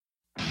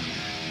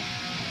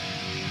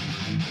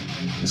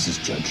This is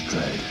Judge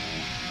Dredd.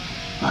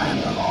 I am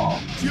the law.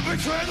 You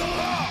betray the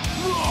law!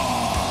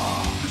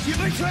 You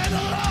betray the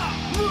law!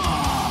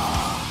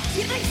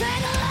 You betray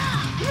the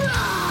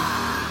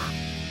law!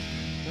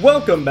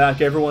 Welcome back,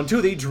 everyone, to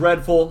the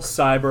dreadful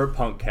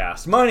Cyberpunk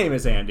cast. My name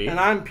is Andy. And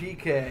I'm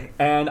PK.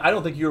 And I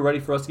don't think you were ready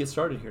for us to get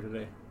started here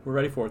today. We're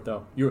ready for it,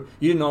 though. You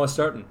didn't know I was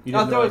starting. You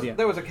didn't know idea.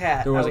 There was a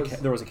cat. There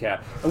was a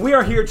cat. And we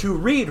are here to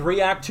read,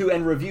 react to,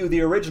 and review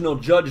the original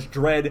Judge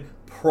Dredd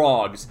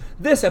Progs.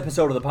 This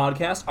episode of the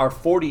podcast, our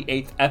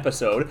 48th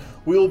episode,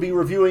 we will be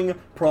reviewing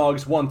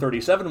Progs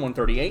 137,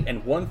 138,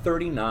 and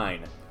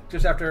 139.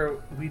 Just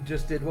after we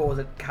just did, what was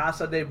it?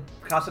 Casa de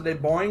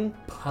Boing?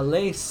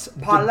 Palais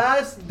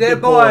de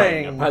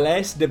Boing.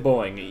 Palais de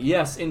Boing.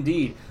 Yes,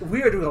 indeed.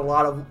 We are doing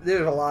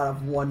there's a lot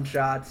of one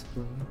shots.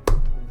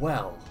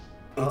 Well,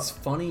 it's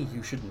funny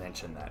you should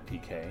mention that,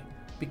 PK,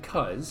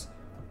 because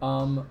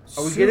are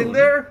we getting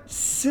there?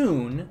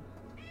 Soon,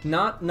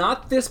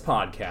 not this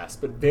podcast,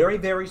 but very,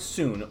 very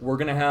soon, we're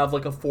gonna have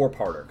like a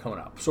 4-parter coming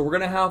up. So we're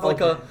gonna have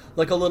like a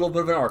little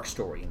bit of an arc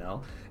story, you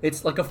know?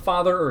 It's like a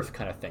Father Earth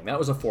kind of thing. That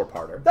was a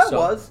 4-parter. That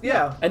was,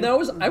 yeah. And that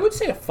was, I would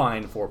say, a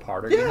fine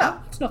 4-parter. Yeah. You know?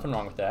 There's nothing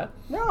wrong with that.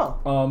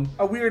 No.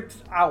 A weird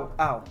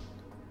ow.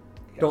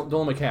 Don't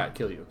let my cat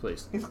kill you,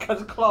 please. He's got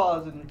his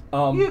claws and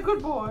yeah,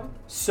 good boy.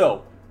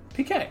 So,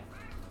 PK,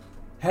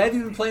 have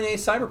you been playing any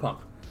Cyberpunk?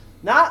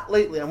 Not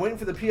lately. I'm waiting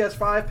for the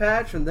PS5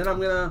 patch, and then I'm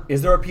gonna.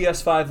 Is there a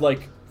PS5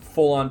 like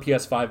full-on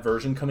PS5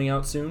 version coming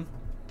out soon?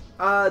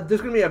 There's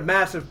gonna be a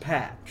massive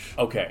patch.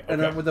 Okay. And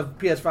then with the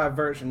PS5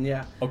 version,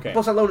 yeah. Okay.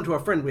 Plus, I loaned it to a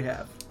friend we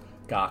have.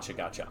 Gotcha.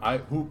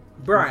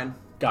 Brian.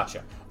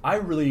 Gotcha.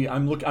 I'm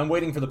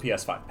waiting for the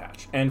PS5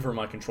 patch and for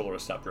my controller to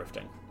stop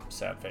drifting.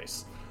 Sad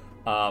face.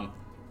 What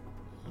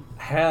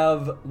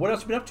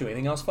else have you been up to?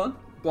 Anything else fun?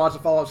 Lots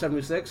of Fallout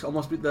 76.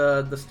 Almost beat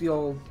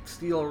the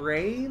Steel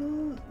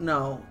Rain.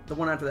 No, the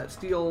one after that.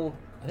 Steel.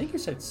 I think you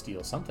said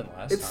Steel something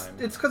last time.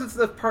 It's because it's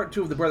the part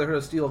 2 of the Brotherhood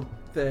of Steel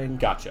thing.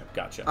 Gotcha.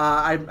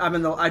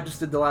 I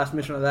just did the last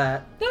mission of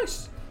that.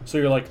 Nice. So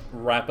you're like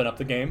wrapping up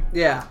the game?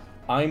 Yeah.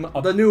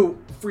 The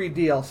new free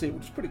DLC,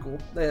 which is pretty cool.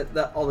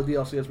 All the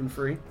DLC has been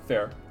free.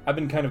 Fair. I've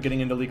been kind of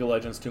getting into League of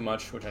Legends too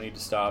much, which I need to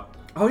stop.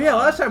 Oh yeah,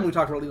 last time we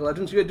talked about League of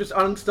Legends, you had just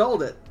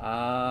uninstalled it.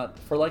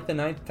 For like the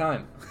 9th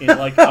time in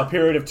like a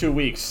period of 2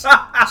 weeks.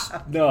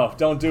 No,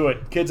 don't do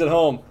it. Kids at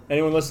home,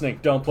 anyone listening,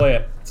 don't play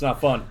it. It's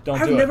not fun. Don't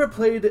do it. I've never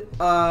played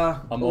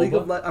a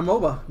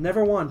MOBA.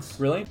 Never once.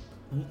 Really?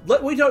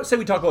 We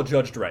talk about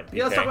Judge Dredd.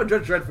 Yeah, let's talk about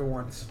Judge Dredd for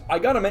once. I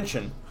gotta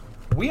mention,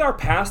 we are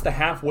past the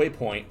halfway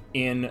point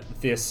in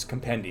this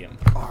compendium.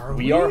 Are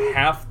we?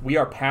 We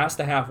are past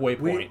the halfway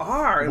point. We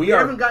are. We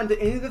haven't gotten to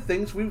any of the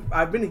things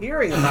I've been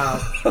hearing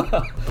about.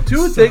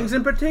 2 things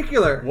in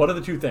particular. What are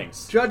the 2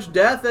 things? Judge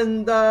Death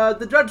and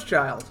the Judge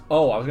Child.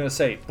 Oh, I was gonna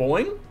say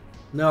Boing.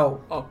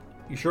 No. Oh,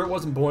 you sure it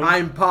wasn't Boing?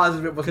 I'm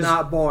positive it was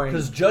not Boing.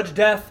 Because Judge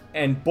Death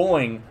and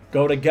Boing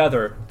go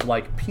together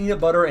like peanut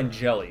butter and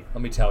jelly.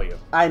 Let me tell you.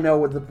 I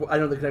know the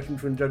connection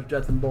between Judge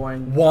Death and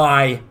Boing.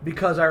 Why?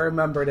 Because I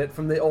remembered it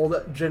from the old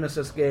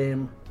Genesis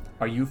game.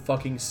 Are you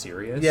fucking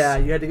serious? Yeah,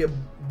 you had to get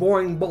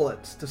Boing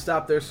bullets to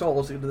stop their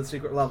souls into the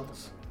secret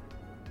levels.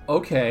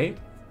 Okay.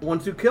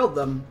 Once you killed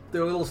them,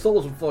 their little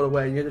souls would float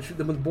away, and you had to shoot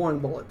them with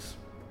Boing bullets.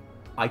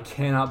 I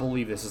cannot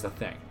believe this is a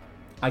thing.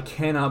 I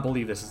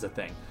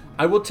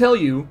will tell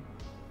you,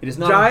 it is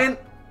not giant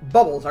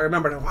bubbles. I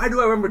remember now. Why do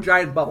I remember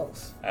giant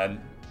bubbles? And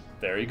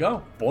there you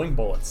go, Boing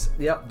bullets.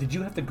 Yep. Did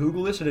you have to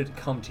Google this, or did it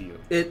come to you?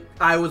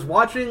 I was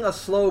watching a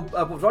slow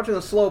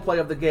play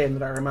of the game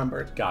that I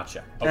remembered.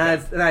 Gotcha.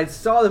 Okay. And I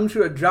saw them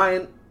shoot a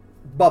giant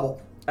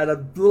bubble at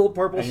a little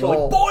purple and soul.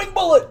 You're like, Boing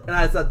bullet. And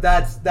I thought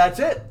that's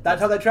it.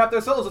 That's how they trap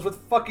their souls, is with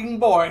fucking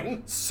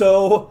Boing.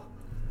 So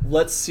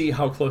let's see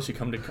how close you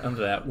come to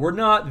that. We're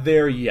not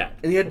there yet.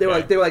 And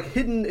they were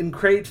hidden in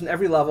crates in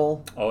every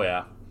level. Oh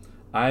yeah.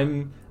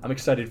 I'm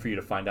excited for you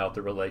to find out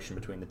the relation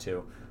between the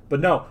 2. But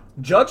no,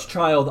 Judge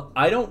Child,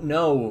 I don't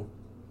know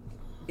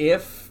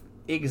if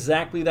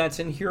exactly that's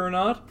in here or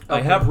not. Okay.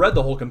 I have read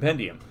the whole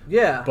compendium.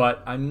 Yeah.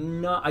 But I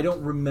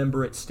don't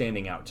remember it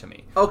standing out to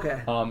me.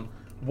 Okay.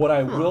 What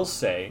I will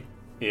say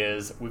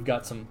is we've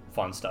got some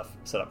fun stuff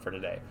set up for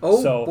today.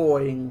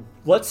 Boing.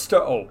 Let's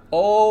start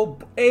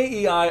Boing.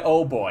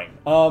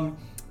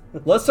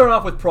 Let's start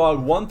off with Prog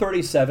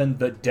 137,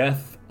 The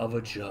Death of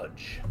a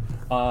Judge.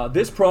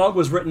 This prog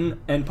was written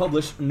and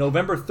published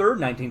November 3rd,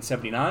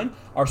 1979.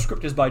 Our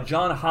script is by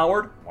John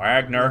Howard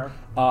Wagner,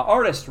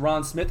 artist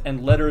Ron Smith,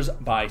 and letters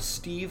by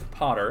Steve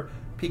Potter.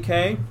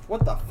 PK?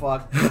 What the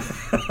fuck?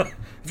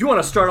 If you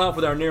want to start off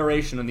with our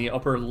narration in the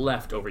upper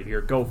left over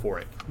here, go for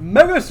it.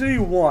 Mega City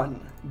 1,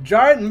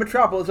 giant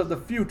metropolis of the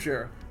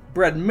future,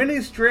 bred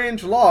many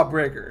strange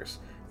lawbreakers,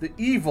 the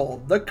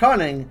evil, the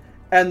cunning,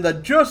 and the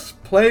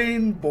just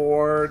plain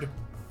bored.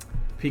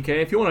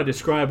 PK, if you want to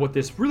describe what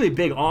this really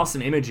big,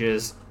 awesome image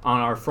is on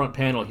our front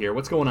panel here,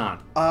 what's going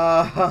on?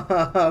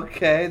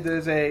 Okay,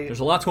 there's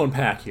a lot to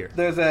unpack here.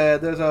 There's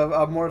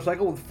a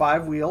motorcycle with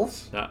 5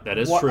 wheels. That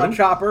is true. A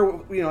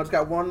chopper, it's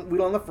got 1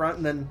 wheel on the front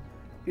and then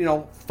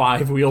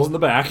 5 wheels in the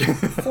back.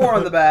 4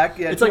 on the back.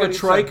 Yeah, It's 2 like on a each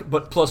trike, side.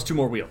 but plus 2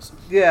 more wheels.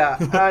 Yeah,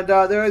 and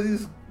there are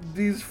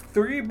these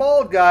 3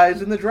 bald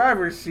guys in the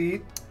driver's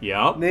seat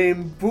Yep.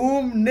 named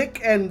Boom, Nick,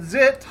 and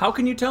Zit. How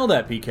can you tell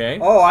that, PK?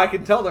 Oh, I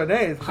can tell their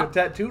names. They're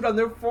tattooed on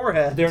their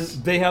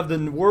foreheads. They have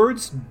the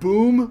words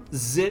Boom,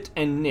 Zit,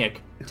 and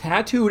Nick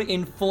tattooed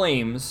in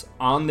flames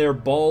on their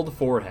bald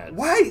foreheads.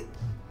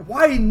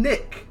 Why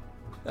Nick?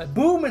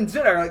 Boom and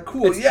Zit are like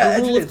cool. It's yeah,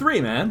 the rule of 3,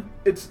 man.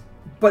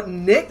 But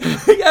Nick.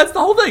 Yeah, it's the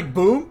whole thing.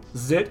 Boom,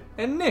 Zit,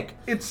 and Nick.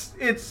 It's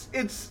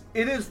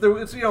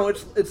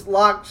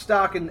lock,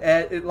 stock,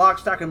 and lock,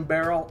 stock, and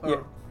barrel. Yeah.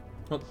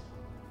 Well,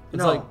 it's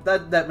No, like,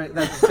 that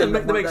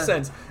makes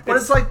sense. But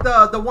it's like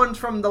the ones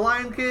from The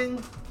Lion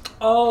King.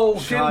 oh,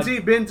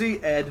 Shinzy,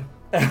 Binzy, Ed.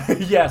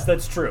 Yes,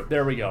 that's true.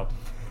 There we go.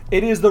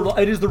 It is the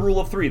rule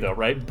of 3, though,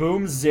 right?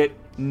 Boom, Zit,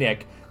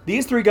 Nick.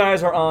 These 3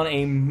 guys are on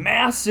a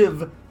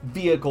massive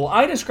vehicle.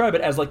 I describe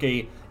it as like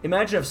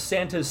imagine if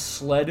Santa's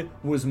sled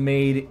was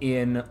made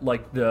in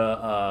like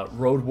the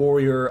Road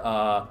Warrior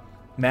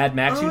Mad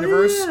Max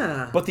universe.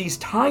 Yeah. But these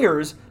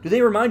tires, do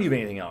they remind you of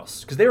anything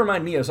else? Because they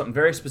remind me of something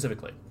very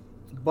specifically.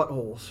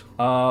 Buttholes.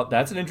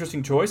 That's an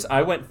interesting choice.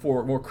 I went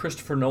for more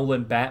Christopher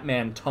Nolan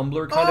Batman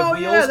tumbler kind of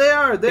wheels. Yeah, they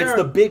are. It's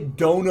the big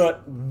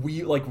donut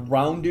wheel, like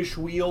roundish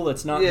wheel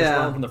that's not just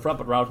round from the front,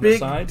 but round from the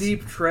sides. Big,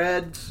 deep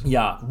treads.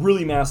 Yeah,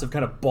 really massive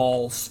kind of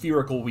ball,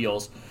 spherical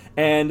wheels.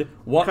 And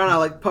what... Kind of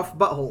like puffed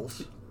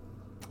buttholes.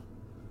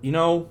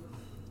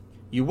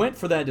 You went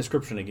for that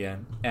description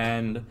again,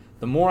 and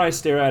the more I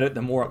stare at it,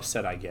 the more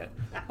upset I get.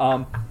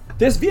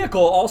 This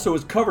vehicle also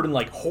is covered in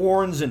like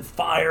horns and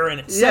fire, and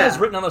it says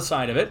written on the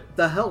side of it,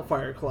 the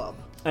Hellfire Club.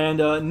 And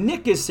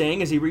Nick is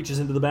saying as he reaches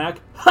into the back,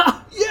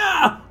 "Ha!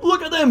 Yeah!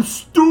 Look at them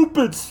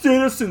stupid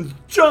citizens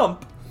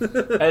jump!"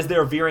 as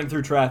they're veering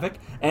through traffic.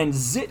 And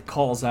Zit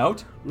calls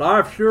out,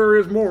 "Life sure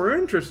is more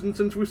interesting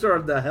since we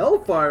started the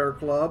Hellfire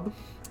Club."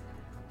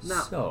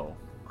 Now, so,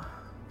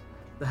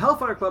 the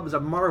Hellfire Club is a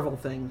Marvel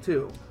thing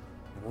too.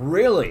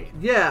 really?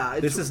 Yeah.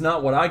 This is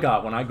not what I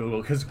got when I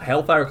Googled, because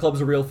Hellfire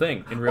Club's a real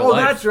thing in real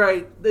life. Oh, that's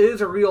right. It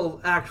is a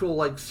real, actual,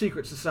 like,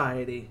 secret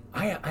society.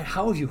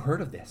 How have you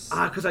heard of this?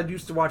 Because I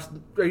used to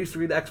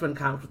read the X-Men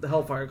comics with the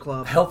Hellfire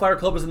Club. Hellfire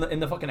Club was in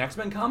the fucking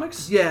X-Men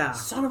comics? Yeah.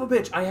 Son of a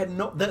bitch.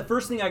 The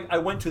first thing I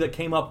went to that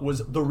came up was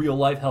the real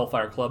life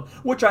Hellfire Club,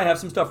 which I have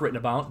some stuff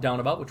written down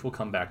about, which we'll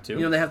come back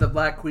to. They have the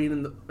Black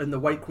Queen and the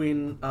White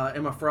Queen,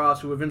 Emma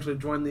Frost, who eventually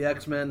joined the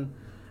X-Men.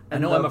 I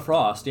know Emma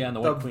Frost, and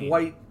the White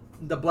Queen.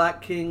 The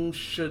Black King not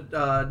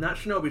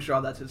Shinobi Shaw,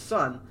 that's his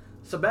son,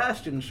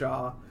 Sebastian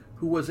Shaw,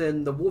 who was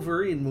in the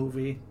Wolverine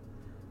movie.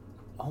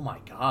 Oh my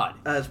god.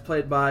 As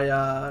played by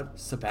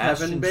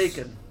Kevin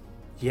Bacon.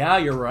 Yeah,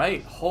 you're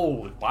right.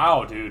 Holy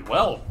wow, dude.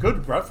 Well,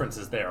 good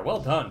references there.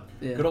 Well done.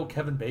 Yeah. Good old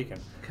Kevin Bacon.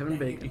 Kevin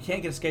Bacon. You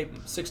can't escape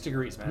him. 6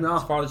 degrees, man. No.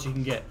 As far as you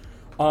can get.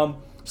 So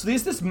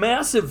there's this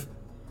massive,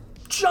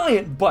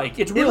 giant bike.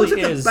 It really looks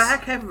like is. the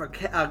back half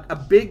of a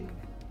big,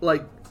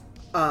 like,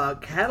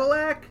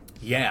 Cadillac.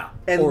 Yeah.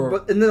 And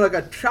then like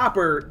a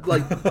chopper,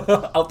 like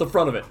out the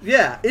front of it.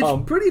 Yeah,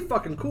 it's pretty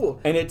fucking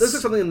cool. And this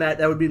is something that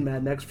would be in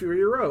Mad Max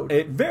Fury Road.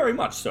 It very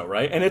much so,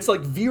 right? And it's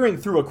like veering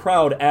through a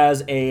crowd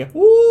as a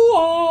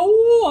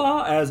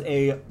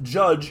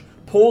judge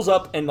pulls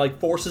up and like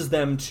forces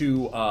them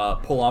to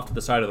pull off to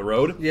the side of the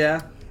road.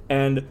 Yeah.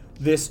 And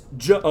this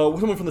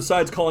someone from the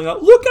side's calling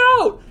out, "Look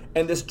out!"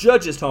 And this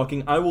judge is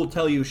talking. I will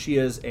tell you, she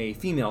is a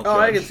female judge. Oh,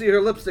 I can see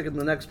her lipstick in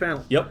the next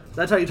panel. Yep.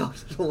 That's how you talk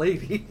to the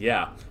lady.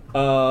 Yeah.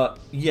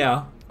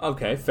 Yeah.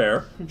 Okay,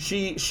 fair.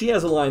 She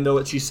has a line though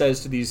that she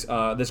says to these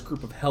this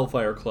group of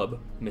Hellfire Club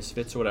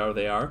misfits or whatever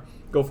they are.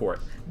 Go for it.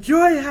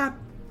 Joy hap.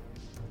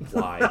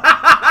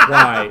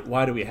 Why?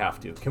 Why do we have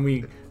to? Can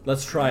we?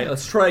 Let's try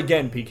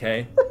again,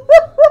 PK.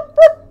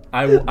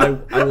 I will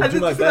do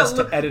my best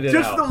to edit it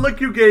out. Just the look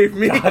you gave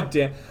me. God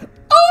damn.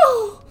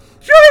 Oh,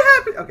 joy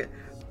happy. Okay.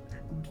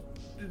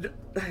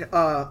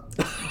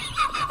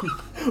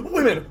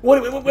 Women.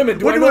 What do women?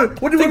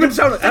 What do women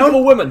sound like? Think of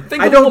a woman.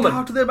 I don't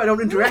talk to them. I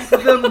don't interact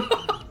with them.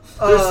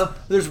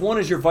 There's one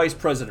as your vice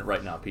president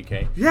right now,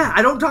 PK. Yeah,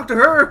 I don't talk to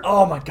her.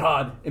 Oh my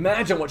god.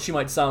 Imagine what she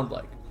might sound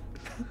like.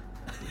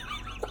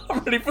 I'm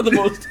ready for the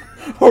most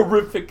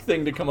horrific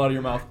thing to come out of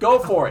your mouth. Go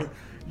for it.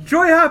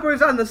 Joy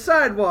Hopper's on the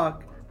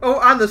sidewalk. Oh,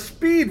 on the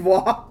speed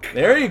walk.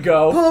 There you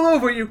go. Pull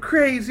over, you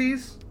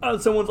crazies.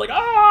 Someone's like,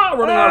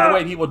 running out of the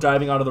way, people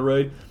diving out of the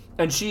road.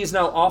 And she's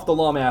now off the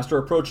Lawmaster,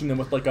 approaching them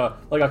with like a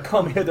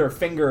come hither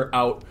finger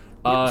out.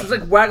 She's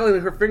like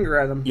waggling her finger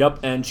at them. Yep,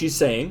 and she's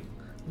saying,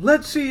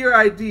 "Let's see your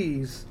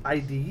IDs."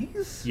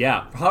 IDs?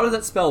 Yeah. How is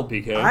that spelled,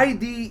 PK?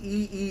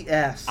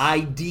 IDEES.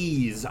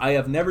 IDs. I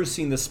have never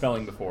seen this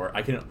spelling before.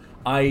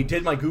 I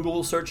did my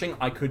Google searching.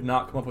 I could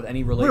not come up with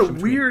any relation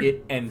between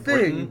it and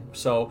Britain.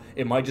 So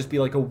it might just be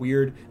like a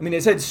weird. I mean,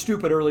 it said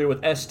stupid earlier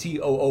with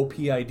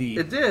STOOPID.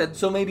 It did.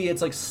 So maybe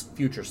it's like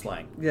future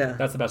slang. Yeah.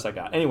 That's the best I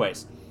got.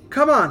 Anyways.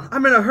 Come on,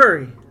 I'm in a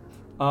hurry.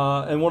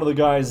 And one of the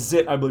guys,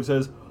 Zit, I believe,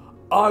 says,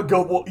 "I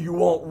got what you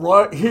want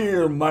right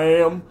here,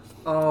 ma'am."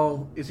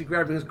 Oh, is he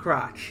grabbing his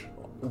crotch?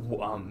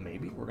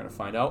 Maybe. We're going to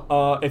find out.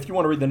 If you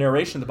want to read the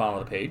narration at the bottom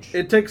of the page.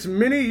 It takes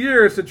many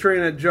years to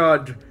train a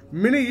judge,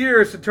 many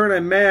years to turn a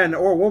man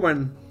or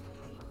woman,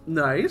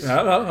 nice,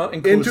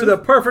 into the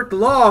perfect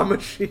law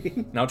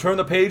machine. Now turn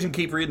the page and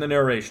keep reading the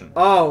narration.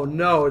 Oh,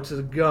 no, it's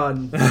a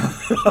gun.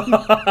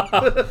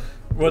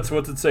 What's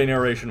it say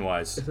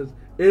narration-wise? It says,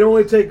 it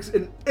only takes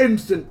an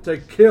instant to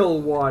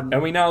kill one.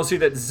 And we now see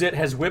that Zit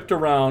has whipped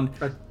around,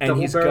 and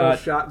he's double-barrel got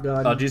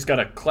shotgun. He's got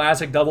a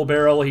classic double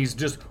barrel. He's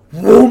just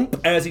whoomp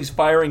as he's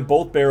firing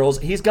both barrels.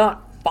 He's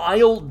got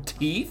filed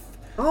teeth.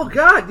 Oh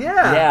God,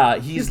 yeah. Yeah,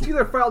 his teeth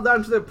are filed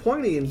down so they're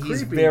pointy and creepy.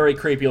 He's very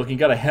creepy looking.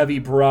 Got a heavy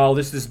brow.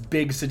 This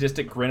big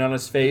sadistic grin on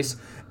his face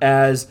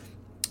as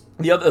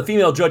the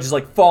female judge is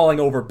like falling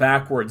over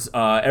backwards.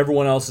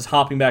 Everyone else is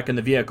hopping back in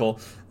the vehicle.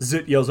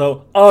 Zit yells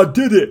out, "I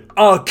did it!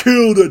 I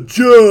killed a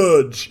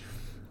judge!"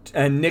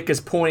 And Nick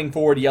is pointing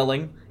forward,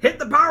 yelling, "Hit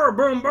the power,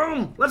 boom,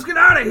 boom! Let's get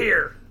out of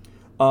here!"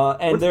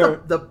 And they're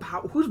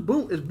who's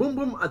Boom? Is Boom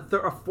Boom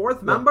a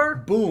fourth member?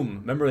 Boom.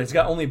 Remember, he's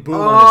got only Boom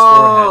on his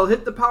forehead. Oh,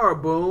 hit the power,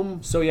 Boom.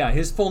 So yeah,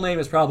 his full name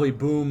is probably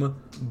Boom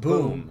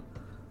Boom.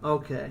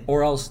 Okay.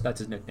 Or else that's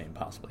his nickname,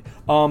 possibly.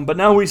 But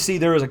now we see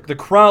there is the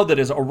crowd that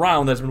is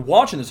around that's been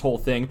watching this whole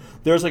thing.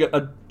 There's like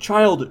a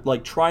child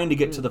like trying to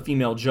get to the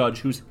female judge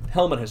whose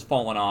helmet has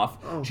fallen off.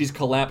 Oh. She's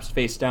collapsed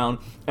face down,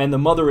 and the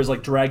mother is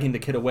like dragging the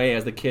kid away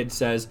as the kid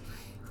says,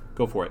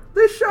 "Go for it."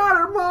 They shot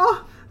her,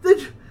 Ma.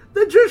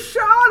 They just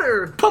shot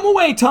her. Come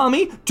away,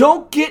 Tommy.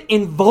 Don't get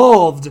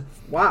involved.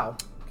 Wow.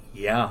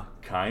 Yeah.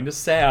 Kind of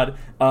sad.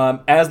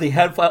 As the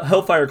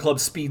Hellfire Club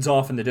speeds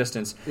off in the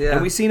distance. Yeah.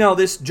 And we see now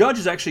this judge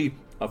is actually,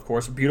 of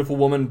course, a beautiful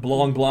woman,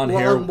 blonde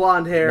hair.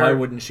 Blonde hair. Why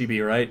wouldn't she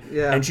be, right?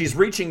 Yeah. And she's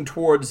reaching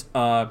towards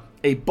a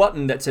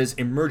button that says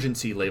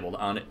emergency labeled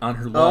on it, on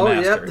her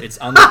Lawmaster. Yep. It's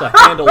on the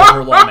handle of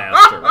her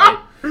Lawmaster, right?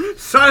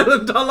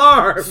 Silent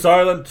alarm!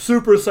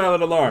 Super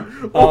silent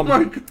alarm. Oh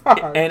my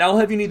God. And I'll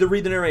have you need to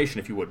read the narration,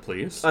 if you would,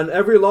 please. On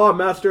every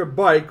Lawmaster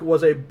bike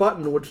was a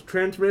button which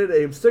transmitted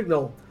a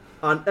signal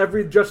on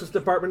every Justice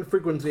Department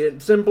frequency.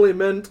 It simply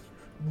meant,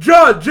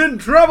 Judge in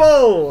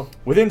trouble!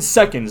 Within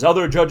seconds,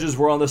 other judges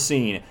were on the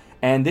scene.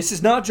 And this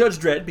is not Judge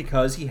Dredd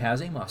because he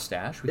has a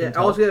mustache. We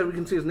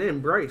can see his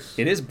name, Bryce.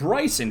 It is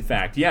Bryce, in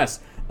fact,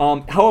 yes.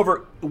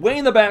 However, way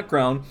in the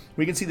background,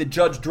 we can see that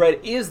Judge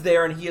Dredd is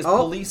there, and he is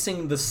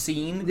policing the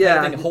scene,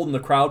 holding the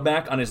crowd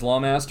back on his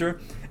Lawmaster.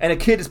 And a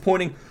kid is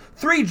pointing,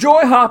 3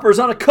 joy hoppers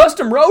on a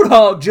custom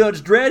Roadhog,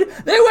 Judge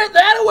Dredd. They went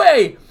that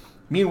way!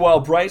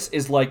 Meanwhile, Bryce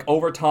is like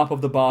over top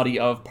of the body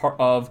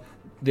of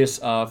this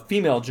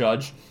female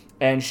judge,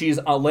 and she's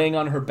laying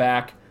on her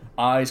back,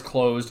 eyes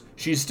closed.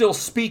 She's still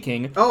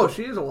speaking. Oh,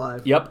 she is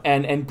alive. Yep,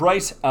 and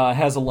Bryce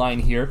has a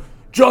line here.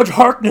 Judge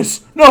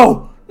Harkness!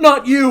 No!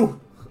 Not you!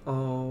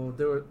 Oh,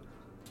 there were...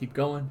 Keep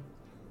going.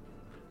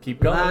 Keep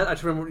going. I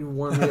just remember what you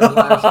warned me of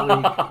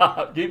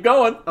last week. Keep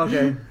going.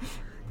 Okay.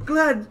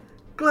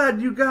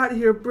 Glad you got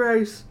here,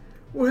 Bryce.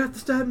 We'll have to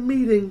stop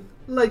meeting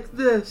like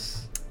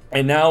this.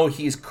 And now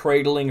he's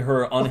cradling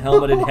her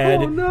unhelmeted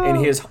head in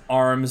his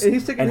arms. And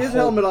he's taking his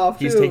helmet off,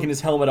 too. He's taking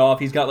his helmet off.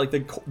 He's got like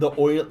the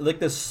oil, like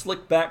the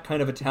slick back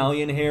kind of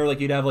Italian hair,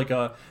 like you'd have like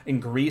in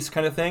Greece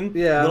kind of thing.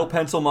 Yeah. Little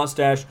pencil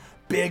mustache,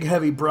 big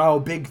heavy brow,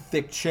 big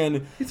thick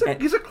chin. He's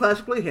a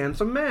classically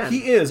handsome man.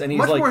 He is, and he's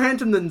much like, more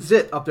handsome than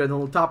Zit up there in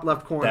the top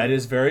left corner. That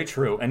is very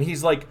true. And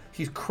he's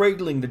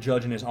cradling the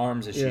judge in his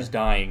arms as she's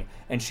dying,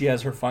 and she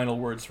has her final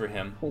words for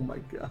him. Oh my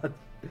God.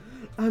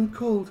 I'm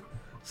cold.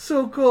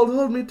 So cold.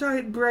 Hold me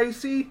tight,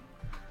 Brycey.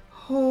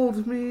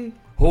 Hold me.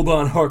 Hold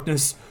on,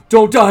 Harkness.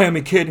 Don't die on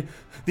me, kid.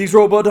 These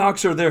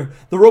Robodocs are there.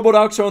 The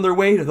Robodocs are on their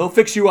way. They'll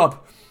fix you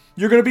up.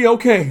 You're gonna be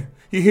okay.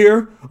 You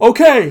hear?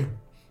 Okay!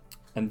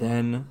 And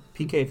then,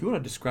 PK, if you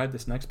want to describe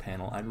this next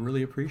panel, I'd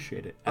really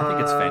appreciate it. I think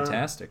it's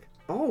fantastic.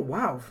 Oh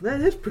wow, that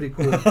is pretty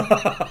cool.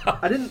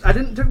 I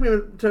didn't took me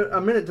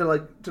a minute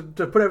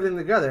to put everything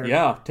together.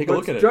 Yeah, take a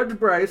look at it. Judge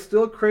Bryce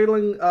still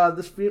cradling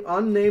this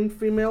unnamed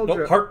female.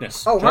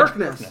 Harkness. Oh, Judge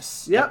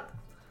Harkness. Yep.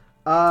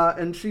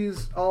 And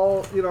she's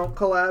all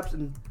collapsed,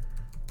 and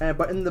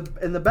but in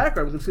the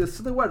background we can see a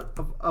silhouette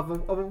of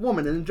a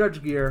woman in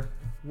judge gear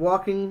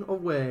walking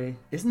away.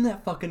 Isn't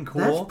that fucking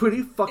cool? That's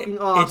pretty fucking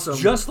awesome.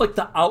 It's just like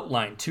the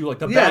outline too. Like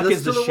the back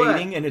is the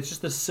shading, and it's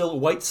just the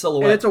white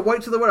silhouette. And it's a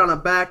white silhouette on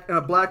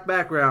a black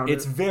background.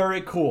 It's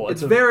very cool.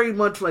 It's very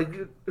much like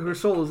her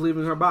soul is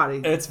leaving her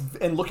body.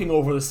 And looking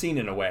over the scene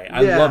in a way.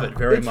 I love it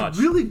very much.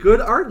 It's really good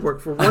artwork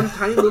for one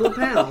tiny little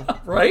panel.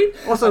 Right?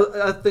 Also,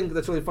 I think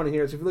that's really funny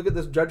here is if you look at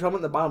this judge helmet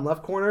in the bottom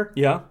left corner.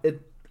 Yeah. It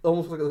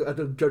almost looks like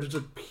the judge is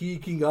just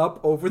peeking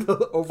up over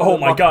the. Oh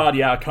my God!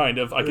 Yeah, kind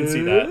of. I can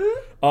see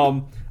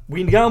that.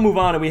 We now move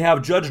on, and we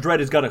have Judge Dredd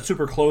has got a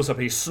super close-up.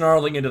 He's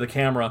snarling into the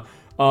camera.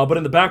 But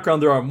in the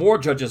background, there are more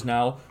judges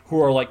now who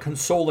are, like,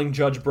 consoling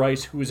Judge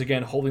Bryce, who is,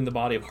 again, holding the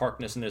body of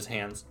Harkness in his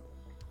hands.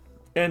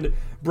 And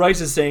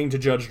Bryce is saying to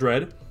Judge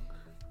Dredd,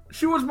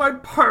 "She was my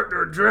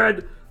partner,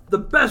 Dredd. The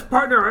best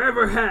partner I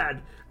ever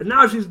had. And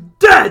now she's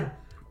dead!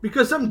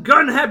 Because some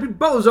gun-happy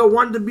bozo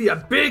wanted to be a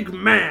big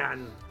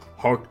man."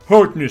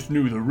 Harkness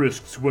knew the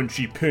risks when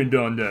she pinned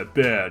on that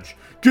badge.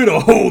 Get a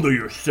hold of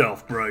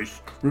yourself,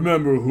 Bryce.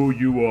 Remember who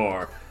you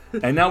are.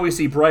 And now we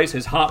see Bryce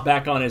has hopped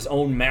back on his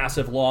own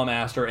massive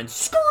Lawmaster and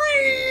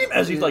scream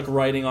as he's like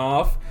riding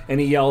off, and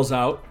he yells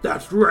out,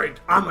 That's right,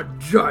 I'm a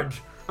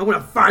judge. I'm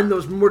gonna find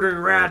those murdering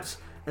rats,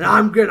 and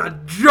I'm gonna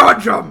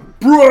judge them!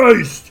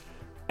 Bryce!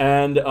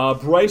 And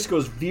Bryce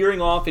goes veering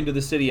off into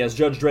the city as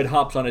Judge Dredd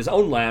hops on his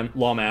own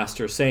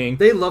Lawmaster, saying,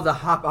 They love to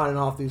hop on and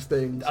off these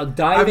things.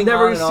 diving I've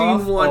never on and seen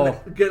off. one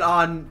Oh. get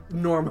on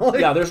normally.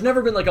 Yeah, there's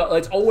never been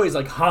it's always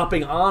like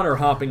hopping on or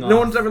hopping off. No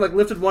one's ever like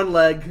lifted one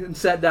leg and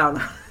sat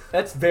down.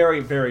 That's very,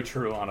 very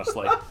true,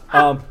 honestly.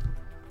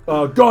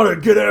 Gotta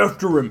get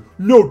after him.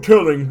 No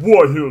telling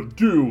what he'll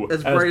do.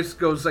 As Bryce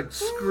goes like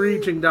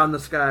screeching down the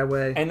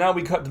skyway. And now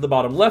we cut to the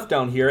bottom left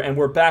down here, and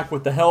we're back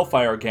with the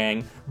Hellfire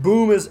Gang.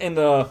 Boom is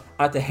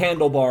at the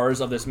handlebars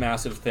of this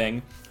massive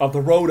thing, of the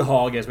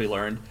Roadhog, as we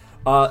learned.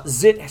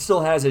 Zit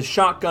still has his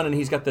shotgun, and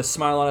he's got this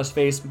smile on his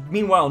face.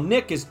 Meanwhile,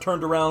 Nick is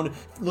turned around,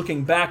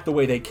 looking back the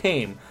way they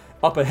came,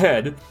 up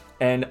ahead.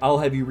 And I'll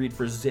have you read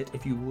for Zit,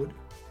 if you would.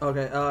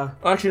 Okay,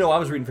 Actually, no, I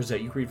was reading for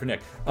Zit. You can read for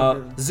Nick.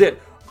 Okay.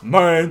 Zit.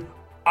 Man,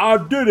 I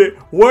did it.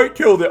 Wait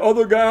till the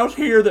other guys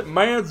hear that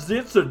man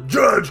Zit's a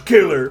judge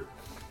killer.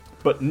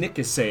 But Nick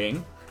is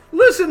saying,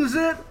 Listen,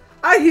 Zit,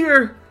 I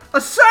hear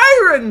a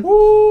siren!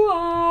 "Ooh,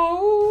 ah,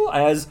 ooh,"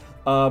 as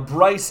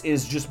Bryce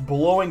is just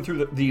blowing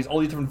through all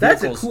these different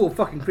That's vehicles. a cool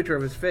fucking picture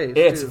of his face,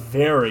 It's too.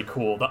 very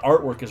cool. The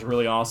artwork is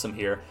really awesome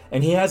here.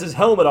 And he has his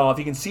helmet off.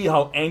 You can see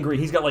how angry.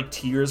 He's got like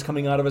tears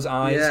coming out of his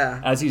eyes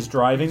as he's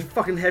driving.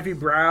 Fucking heavy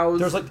brows.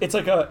 There's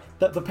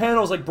the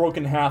panel's like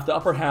broken in half. The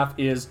upper half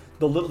is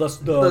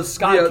the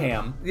sky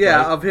cam. Yeah,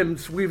 right? of him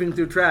weaving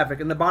through traffic,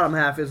 and the bottom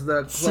half is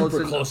the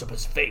Super close up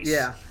his face.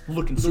 Yeah.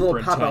 Looking The super little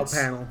intense. pop-out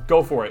panel.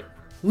 Go for it.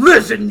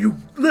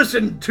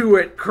 Listen to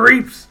it,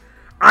 creeps.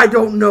 I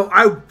don't know.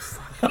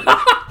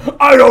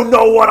 I don't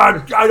know what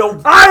I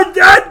don't.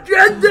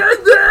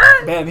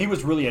 Man, he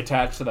was really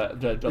attached to that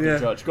the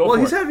judge. Go well, for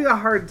he's it. having a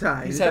hard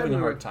time. He's having a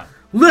hard time.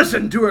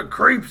 Listen to it,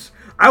 creeps.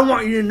 I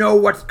want you to know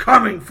what's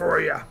coming for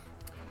you.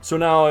 So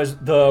now as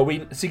so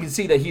you can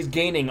see that he's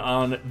gaining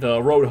on the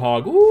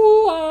Roadhog.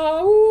 Ooh,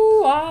 ah,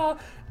 ooh, ah.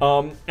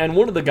 And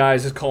one of the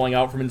guys is calling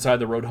out from inside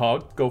the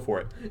Roadhog. Go for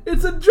it.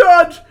 It's a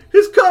judge.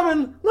 He's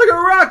coming like a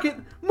rocket.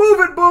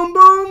 Move it, boom,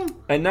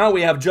 boom. And now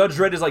we have Judge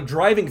Dredd is like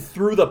driving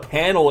through the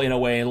panel in a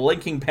way and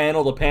linking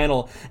panel to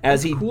panel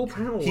as cool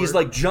panel he's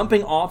work. like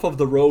jumping off of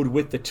the road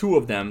with the two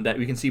of them that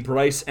we can see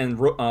Bryce and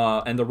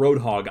the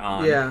Roadhog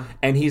on. Yeah.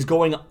 And he's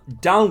going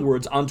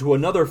downwards onto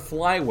another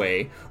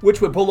flyway,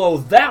 which would below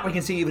that we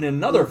can see even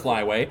another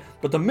flyway,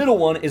 but the middle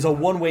one is a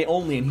one-way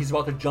only, and he's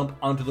about to jump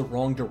onto the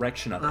wrong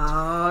direction of it.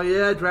 Oh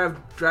yeah,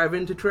 drive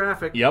into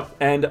traffic. Yep,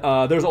 and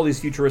there's all these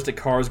futuristic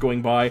cars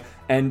going by,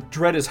 and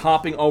Dredd is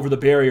hopping over the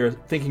barrier,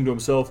 thinking to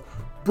himself,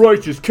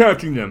 Bryce is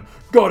catching them.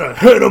 Gotta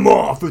head him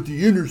off at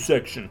the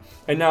intersection.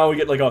 and now we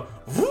get like a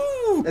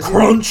woo, As he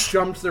crunch,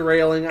 jumps the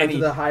railing onto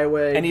the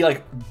highway. and he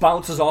like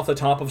bounces off the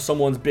top of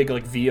someone's big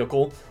like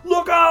vehicle.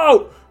 Look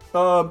out!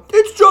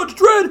 It's Judge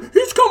Dredd!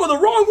 He's coming the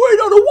wrong way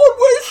down a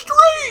one-way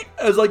street!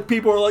 As like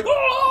people are like,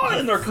 oh,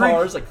 in their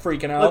cars, like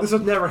freaking out. Like, this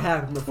has never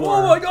happened before.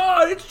 Oh my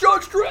god, it's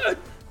Judge Dredd!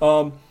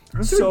 Aren't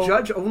there So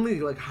judge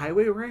only like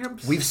highway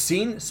ramps? we've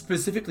seen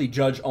specifically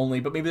Judge only,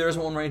 but maybe there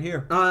isn't one right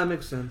here. Oh, that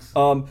makes sense.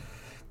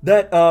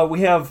 We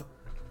have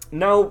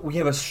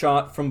a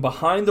shot from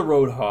behind the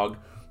Roadhog.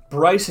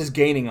 Bryce is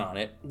gaining on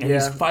it, and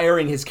he's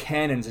firing his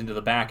cannons into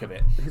the back of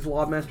it. His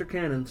Lawmaster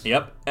cannons.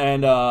 Yep,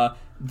 and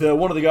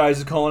one of the guys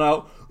is calling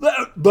out,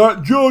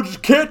 That judge is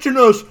catching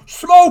us.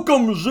 Smoke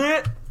 'em,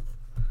 Zit.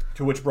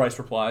 to which Bryce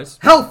replies,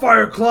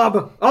 Hellfire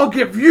Club! I'll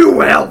give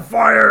you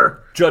hellfire!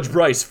 Judge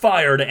Bryce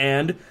fired,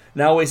 and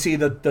now we see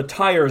that the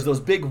tires, those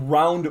big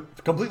round,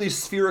 completely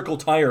spherical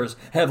tires,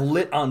 have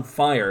lit on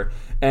fire,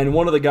 and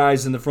one of the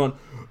guys in the front,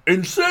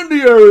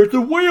 Incendiary,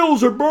 the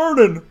wheels are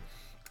burning.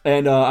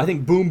 and I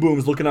think Boom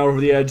Boom's looking out over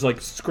the edge, like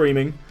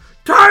screaming.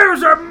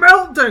 Tires are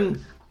melting!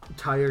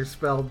 Tires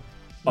spelled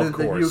Of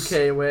the course,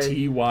 UK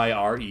way.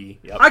 Tyre.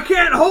 Yep. I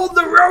can't hold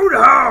the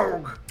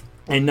Roadhog!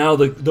 And now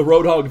the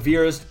Roadhog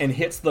veers and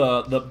hits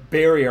the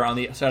barrier on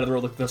the side of the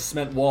road, like the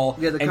cement wall.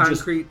 Yeah, the and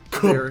concrete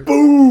just barrier.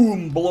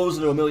 boom, blows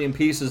into a million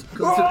pieces. It's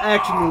an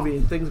action movie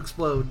and things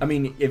explode. I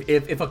mean,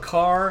 if a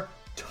car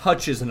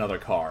touches another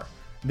car,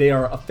 they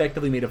are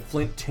effectively made of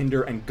flint,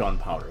 tinder, and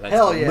gunpowder. That's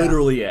Hell yeah.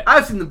 literally it.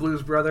 I've seen the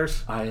Blues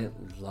Brothers. I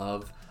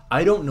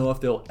don't know if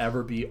there'll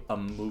ever be a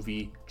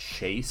movie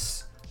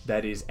chase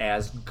that is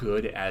as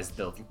good as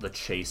the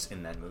chase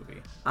in that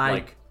movie.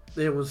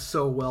 It was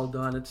so well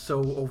done. It's so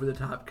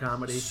over-the-top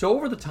comedy. So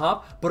over the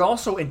top, but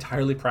also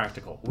entirely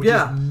practical, which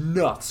Yeah. is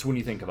nuts when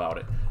you think about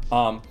it.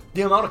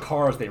 The amount of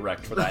cars they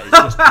wrecked for that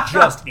is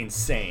just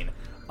insane.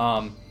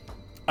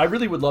 I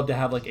really would love to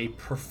have like a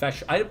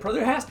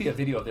there has to be a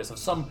video of this, of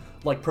some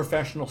like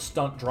professional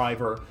stunt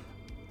driver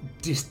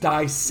just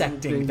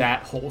dissecting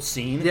that whole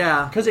scene.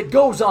 Yeah. Because it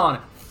goes on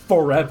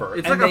forever.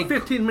 It's and like a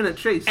 15-minute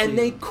chase scene. And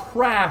they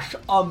crash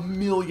a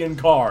million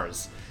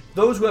cars.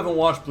 Those who haven't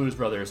watched Blues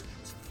Brothers,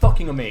 it's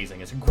fucking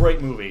amazing. It's a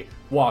great movie.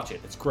 Watch it.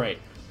 It's great.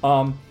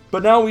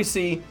 But now we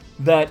see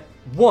that,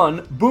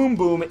 one, Boom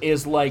Boom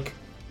is like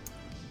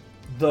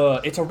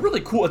it's a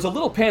really cool, it's a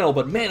little panel,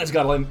 but man, it's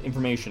got a lot of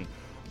information.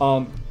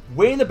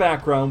 Way in the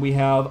background, we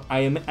have, I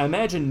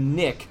imagine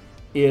Nick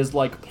is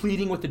like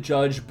pleading with the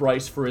judge,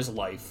 Bryce, for his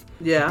life.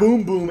 Yeah.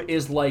 Boom Boom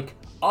is like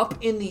up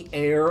in the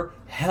air,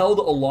 held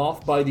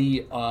aloft by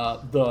the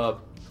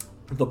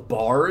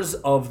bars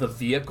of the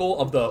vehicle,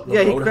 of the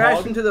Yeah, he Roadhog.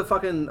 crashed into the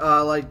fucking,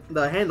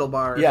 the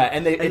handlebars. Yeah,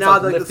 and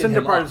now like the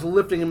cinder part is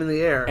lifting him in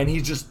the air. and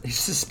he's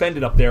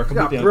suspended up there,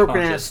 completely got broken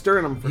unconscious. ass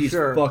sternum for he's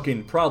sure.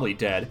 fucking probably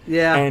dead.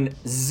 Yeah. And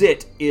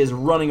Zit is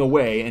running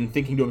away and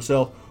thinking to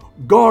himself,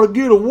 "Gotta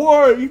get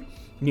away."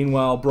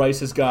 Meanwhile, Bryce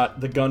has got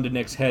the gun to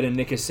Nick's head, and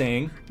Nick is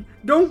saying,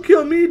 Don't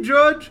kill me,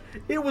 Judge.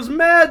 It was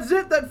Mad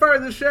Zit that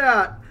fired the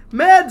shot.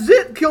 Mad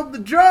Zit killed the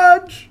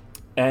judge.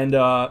 and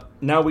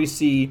now we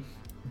see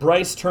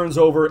Bryce turns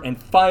over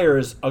and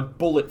fires a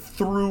bullet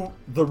through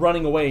the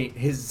running away,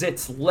 his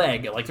Zit's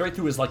leg, like right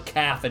through his like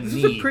calf and This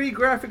knee. is a pretty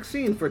graphic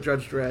scene for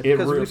Judge Dredd It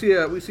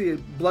because we see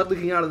blood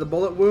leaking out of the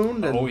bullet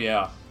wound. And Oh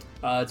yeah,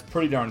 it's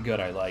pretty darn good.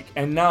 I like.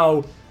 And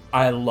now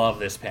I love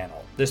this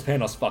panel. This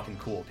panel's fucking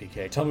cool.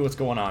 PK, tell me what's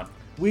going on.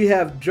 we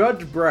have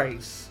Judge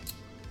Bryce.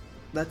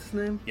 That's his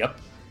name. Yep,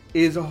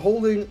 Is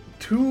holding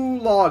two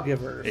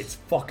lawgivers. it's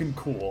fucking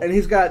cool. And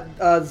he's got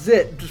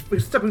Zit just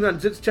he's stepping on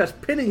Zit's chest,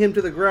 pinning him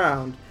to the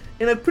ground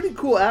in a pretty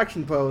cool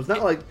action pose.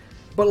 Not like,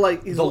 but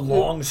like he's the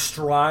long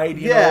stride,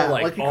 you yeah, know,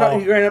 like oh.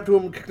 he ran up to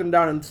him, kicked him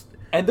down,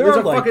 and there there's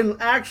are a like, fucking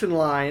action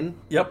line.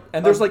 Yep,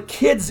 and there's like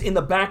kids in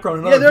the background.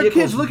 And Yeah, other there are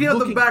vehicles kids looking out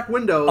the back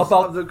windows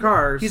of the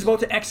cars. He's about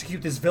to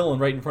execute this villain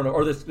right in front of,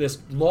 or this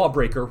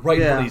lawbreaker right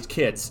in front of these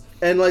kids.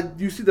 And like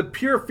you see the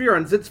pure fear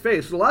on Zit's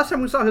face. The last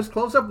time we saw his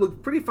close up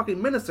looked pretty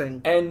fucking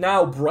menacing. And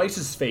now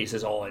Bryce's face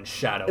is all in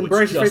shadow. And It's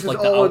Bryce's just face is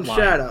like the all in outline.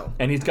 shadow.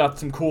 And he's got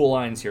some cool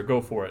lines here.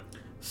 Go for it.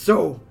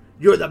 So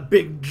you're the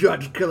big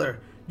judge killer,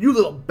 you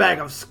little bag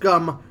of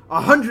scum.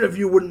 100 of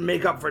you wouldn't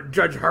make up for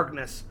Judge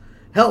Harkness.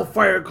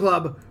 Hellfire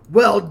Club,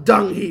 well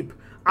dung heap.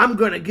 I'm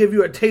gonna give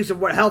you a taste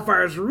of what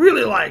Hellfire's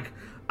really like.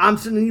 I'm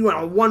sending you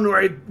on a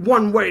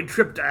one-way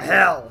trip to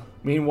hell.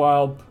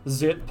 Meanwhile,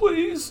 Zit,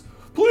 please,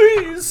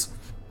 please.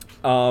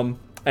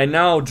 And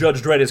now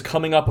Judge Dredd is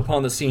coming up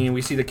upon the scene.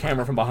 We see the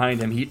camera from behind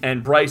him.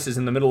 And Bryce is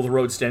in the middle of the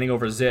road standing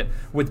over Zit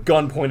with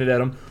gun pointed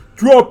at him.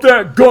 Drop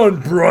that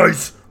gun,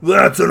 Bryce!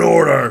 That's an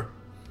order!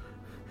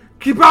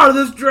 Keep out of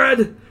this,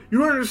 Dredd. You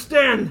don't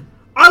understand.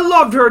 I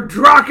loved her,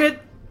 Drocket.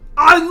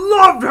 I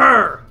loved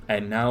her.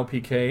 And now,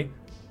 PK,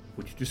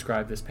 would you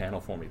describe this panel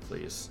for me,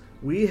 please?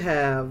 We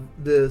have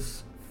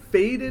this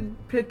faded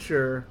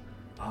picture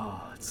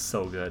Oh, it's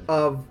so good.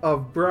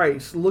 of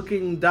Bryce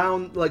looking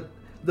down, like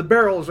the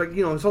barrel is like,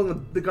 he's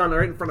holding the gun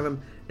right in front of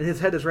him, and his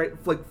head is right,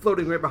 like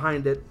floating right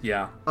behind it.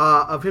 Yeah.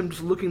 Of him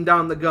just looking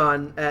down the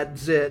gun at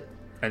Zit,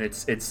 And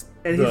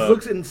and he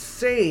looks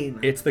insane.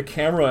 It's the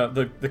camera.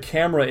 The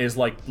camera is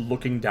like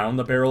looking down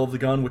the barrel of the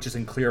gun, which is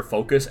in clear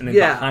focus, and then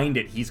behind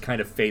it, he's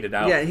kind of faded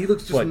out. Yeah, he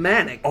looks just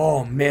manic.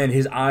 Oh man,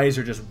 his eyes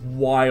are just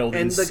wild,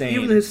 And insane.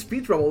 like even his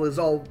speech bubble is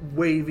all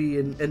wavy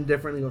and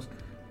different. He goes,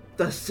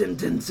 "The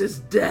sentence is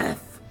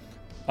death."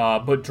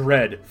 But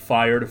Dredd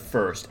fired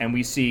first, and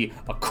we see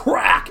a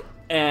crack,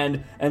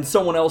 and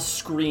someone else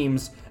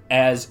screams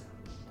as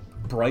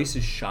Bryce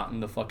is shot in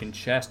the fucking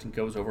chest and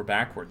goes over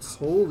backwards.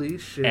 Holy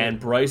shit! And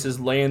Bryce is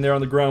laying there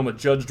on the ground with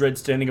Judge Dredd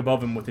standing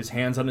above him with his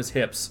hands on his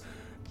hips.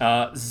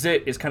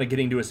 Zit is kind of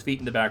getting to his feet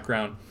in the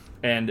background,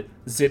 and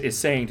Zit is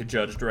saying to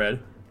Judge Dredd,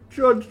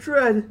 Judge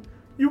Dredd,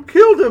 you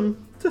killed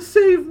him to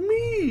save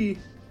me.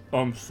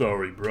 I'm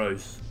sorry,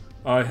 Bryce.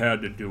 I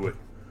had to do it.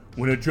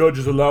 When a judge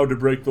is allowed to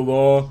break the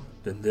law,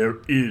 then there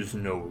is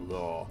no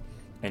law.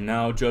 And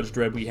now, Judge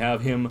Dredd, we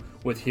have him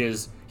with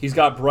his... He's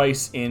got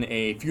Bryce in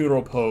a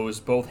funeral pose,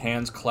 both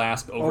hands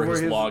clasped over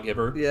his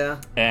lawgiver.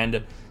 Yeah.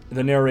 And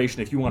the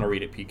narration, if you want to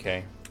read it,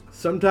 PK.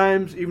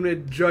 Sometimes even a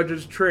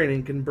judge's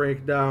training can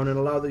break down and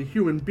allow the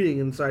human being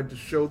inside to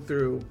show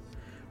through.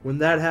 When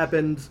that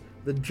happens,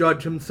 the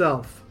judge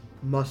himself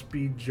must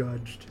be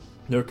judged.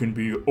 There can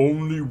be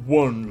only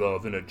one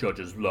love in a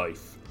judge's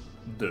life.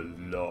 The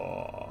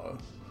law.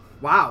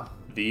 Wow.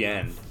 The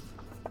end.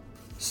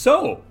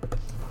 So,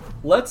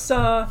 let's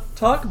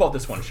talk about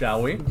this one,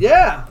 shall we?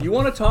 Yeah. You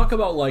want to talk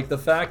about, like, the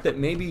fact that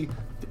maybe...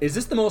 Is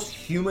this the most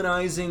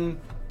humanizing,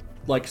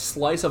 like,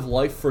 slice of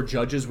life for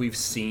judges we've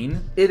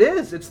seen? It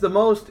is. It's the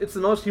most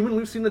human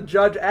we've seen the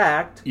judge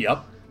act.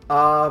 Yep.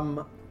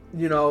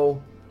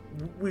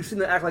 We've seen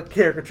them act like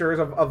caricatures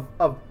of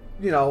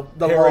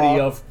the Parody law.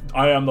 of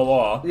I am the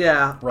law.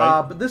 Yeah.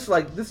 Right. But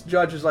this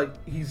judge is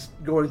like, he's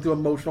going through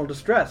emotional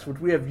distress, which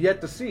we have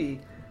yet to see.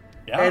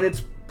 Yeah. And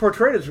it's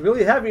portrayed as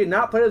really heavy and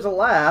not played as a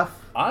laugh.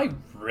 I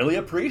really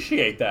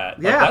appreciate that.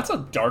 Like, Yeah. that's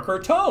a darker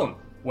tone.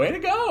 Way to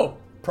go.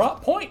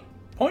 Point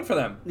for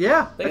them.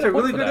 Yeah, They that's get a point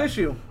really for good that.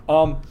 issue.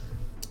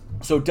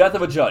 So, Death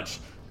of a Judge.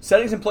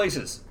 Settings and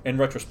places, in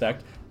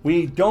retrospect.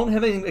 We don't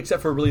have anything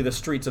except for really the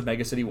streets of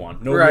Mega City 1.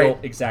 No Right. real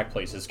exact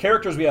places.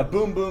 Characters, we have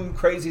Boom Boom,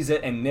 Crazy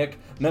Zit, and Nick,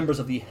 members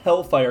of the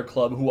Hellfire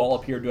Club, who all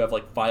appear to have,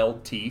 like,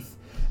 filed teeth.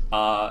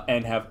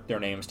 and have their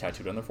names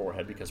tattooed on their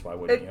forehead, because why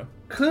wouldn't you?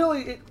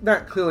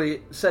 Not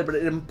clearly said, but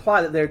it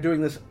implied that they're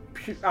doing this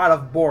out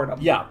of boredom.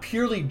 Yeah,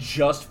 purely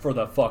just for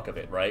the fuck of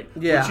it, right?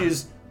 Yeah. Which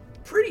is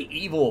pretty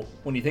evil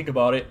when you think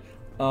about it.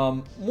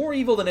 More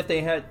evil than if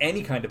they had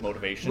any kind of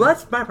motivation. Well,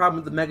 that's my problem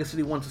with the Mega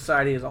City 1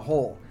 society as a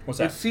whole. What's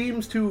that? It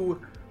seems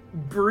to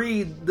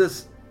breed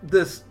this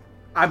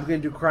I'm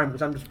going to do crime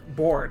because I'm just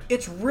bored.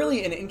 It's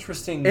really an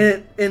interesting...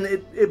 And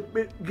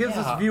it gives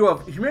this view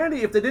of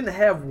humanity. If they didn't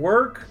have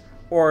work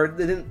or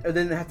they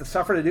didn't have to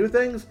suffer to do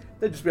things,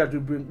 they'd just be out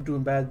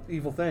doing bad,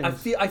 evil things.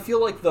 I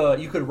feel like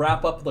you could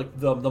wrap up like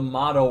the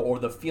motto or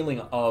the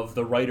feeling of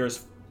the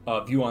writer's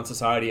view on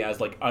society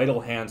as like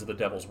idle hands of the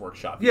devil's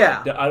workshop.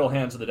 Yeah. The idle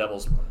hands of the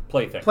devil's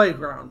plaything.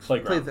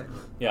 Plaything.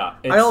 Yeah.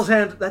 Idle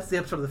hands. That's the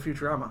episode of the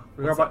Futurama.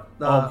 Oh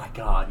my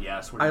god,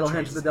 yes. Idle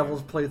hands of the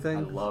devil's plaything.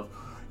 I love...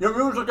 Your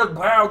music is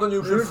bad and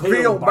you should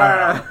feel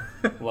bad.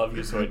 Love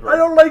you, Zoidberg. I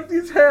don't like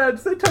these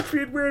hands. They touch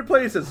me in weird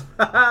places.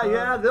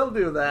 Yeah, they'll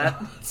do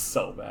that.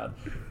 So bad.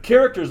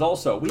 Characters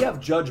also. We have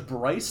Judge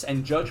Bryce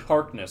and Judge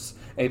Harkness,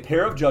 a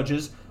pair of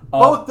judges.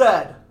 Both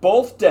dead.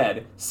 Both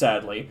dead,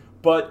 sadly.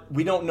 But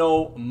we don't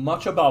know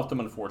much about them,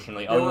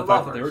 unfortunately, other than the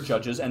fact that they were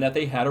judges and that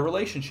they had a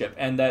relationship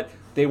and that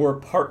they were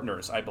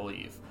partners, I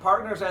believe.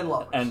 Partners and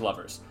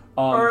lovers.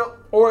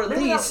 Or at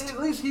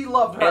least he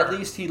loved her. At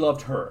least he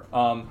loved her.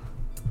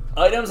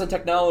 Items and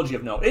technology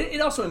of note.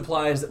 It also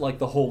implies that like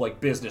the whole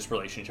like business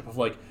relationship of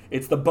like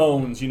it's the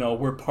bones,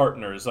 we're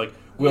partners, like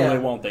will they,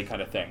 won't they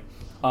kind of thing.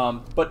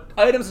 But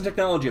items and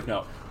technology of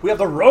note. We have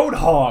the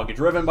Roadhog,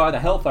 driven by the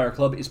Hellfire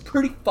Club, is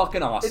pretty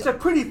fucking awesome. It's a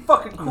pretty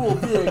fucking cool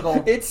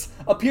vehicle.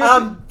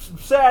 I'm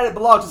sad it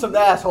belongs to some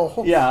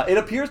asshole. Yeah, it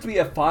appears to be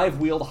a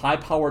 5-wheeled,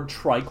 high-powered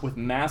trike with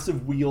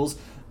massive wheels,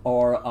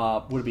 or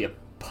would it be a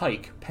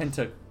pike,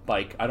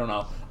 pentabike? I don't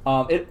know.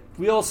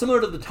 Wheels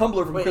similar to the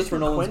Tumbler from Christopher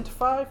Nolan's.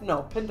 Quint-5?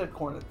 No,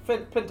 Pentacorn.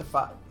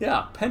 Penta-5.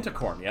 Yeah,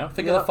 Pentacorn. Yeah,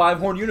 think of the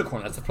 5-horn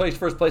unicorn. That's the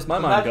first place my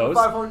mind goes.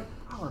 I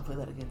want to play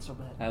that again so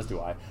bad. As do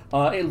I.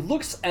 It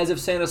looks as if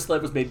Santa's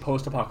sled was made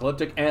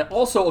post-apocalyptic, and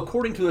also,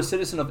 according to a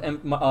citizen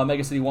of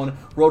Mega City 1,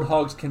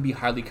 Roadhogs can be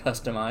highly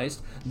customized,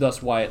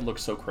 thus why it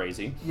looks so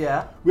crazy.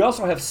 Yeah. We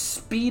also have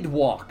speed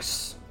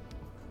walks.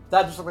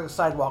 That just looked like a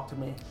sidewalk to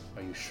me.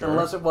 Are you sure?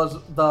 Unless it was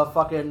the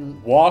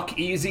fucking... Walk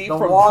Easy from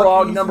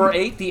Prog number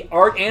 8, the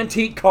art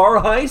antique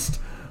car heist.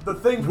 The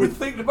thing we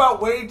think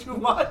about way too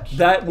much.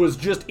 That was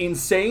just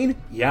insane.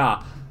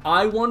 Yeah.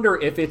 I wonder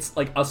if it's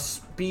like a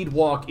speed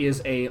walk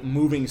is a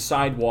moving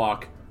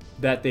sidewalk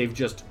that they've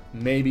just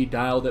maybe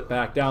dialed it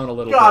back down a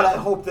little bit. God, I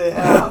hope they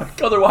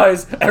have.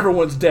 Otherwise,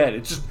 everyone's dead.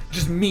 It's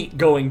just meat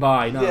going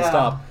by nonstop.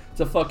 Yeah.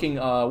 It's a fucking,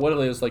 what are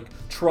those, like,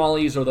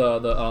 trolleys or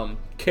the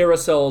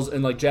carousels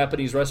in, like,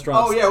 Japanese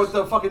restaurants. Oh, yeah, with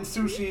the fucking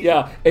sushi.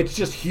 Yeah, it's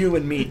just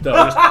human meat, though,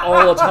 just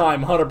all the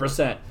time,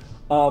 100%.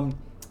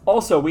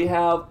 Also, we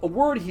have a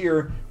word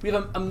here. We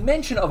have a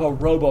mention of a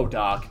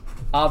robo-doc.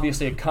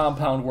 Obviously, a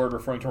compound word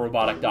referring to a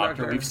robotic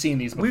doctor. We've seen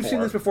these before. We've seen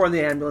this before in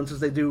the ambulances.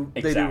 They do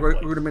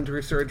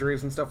rudimentary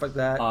surgeries and stuff like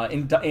that.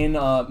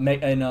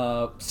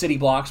 In city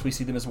blocks, we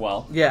see them as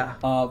well.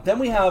 Yeah. Then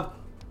we have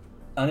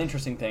an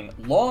interesting thing.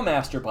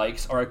 Lawmaster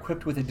bikes are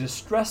equipped with a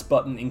distress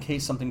button in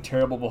case something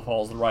terrible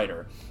befalls the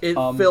rider. It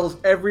fills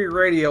every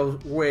radio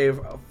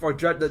wave for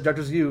that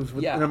judges use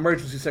with an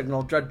emergency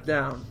signal, judge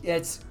down.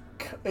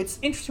 It's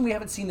interesting we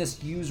haven't seen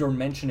this used or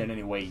mentioned in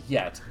any way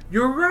yet.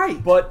 You're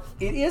right. But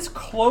it is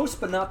close,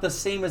 but not the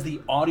same as the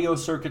audio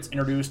circuits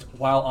introduced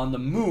while on the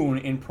moon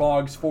in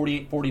Progs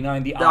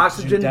 4849, the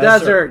Oxygen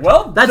Desert.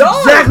 Well done! That's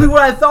exactly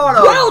what I thought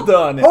of. Well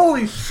done!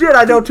 Holy shit,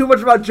 I know too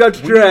much about Judge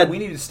Dredd. We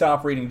need to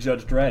stop reading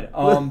Judge Dredd.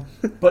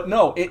 But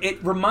no,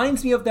 it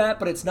reminds me of that,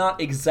 but it's not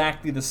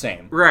exactly the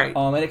same. Right.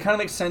 And it kind of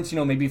makes sense,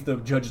 maybe if the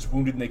judge is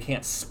wounded and they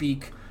can't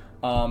speak,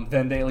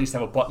 then they at least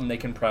have a button they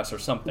can press or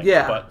something.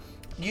 Yeah. But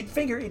you'd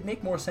figure it'd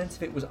make more sense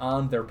if it was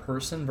on their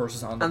person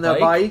versus on the bike. On their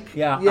bike?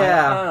 Yeah.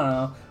 I don't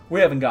know. We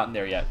haven't gotten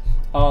there yet.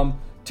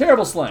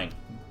 Terrible slang.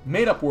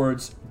 Made-up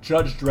words.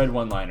 Judge Dredd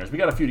one-liners. We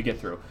got a few to get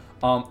through.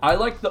 I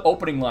like the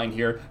opening line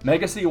here.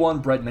 Mega City 1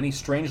 bred many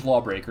strange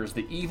lawbreakers.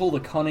 The evil,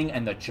 the cunning,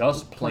 and the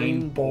just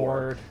plain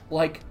bored.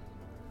 Like,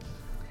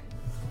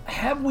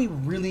 have we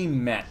really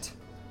met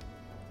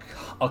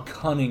a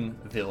cunning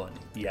villain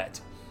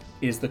yet?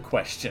 Is the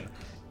question.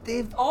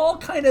 They've all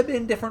kind of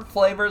been different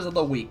flavors of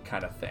the week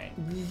kind of thing.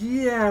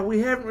 Yeah, we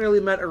haven't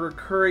really met a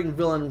recurring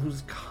villain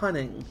who's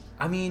cunning.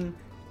 I mean,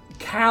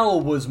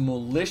 Cal was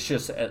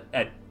malicious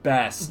at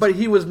best. But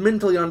he was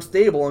mentally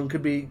unstable and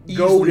could be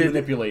easily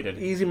manipulated.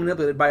 Easily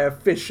manipulated by a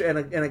fish and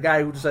a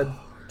guy who just said...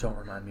 Don't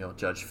remind me of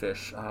Judge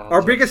Fish.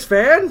 Our biggest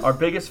fan? Our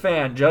biggest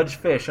fan, Judge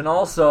Fish. And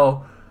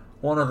also...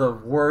 one of the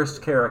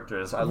worst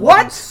characters. I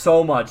love him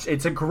so much.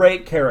 It's a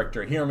great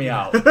character. Hear me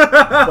out.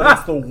 But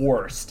it's the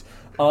worst.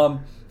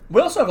 We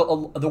also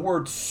have the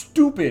word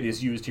stupid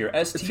is used here.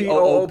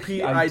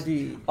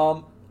 S-T-O-O-P-I-D.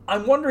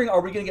 I'm wondering,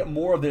 are we going to get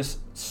more of this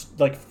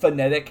like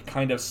phonetic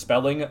kind of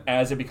spelling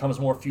as it becomes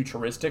more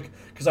futuristic?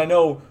 Because I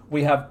know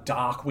we have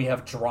Doc, we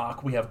have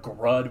Drock, we have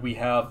Grud, we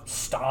have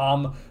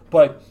Stom,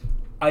 but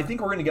I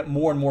think we're going to get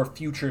more and more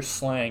future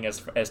slang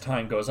as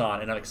time goes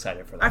on, and I'm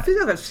excited for that. I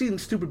think I've seen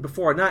stupid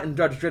before, not in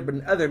Judge Dredd, but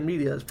in other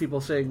media, as people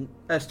saying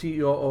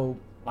S-T-O-O.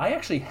 I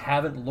actually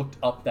haven't looked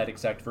up that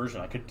exact version.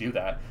 I could do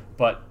that,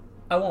 but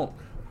I won't,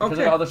 because I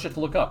Okay. got other shit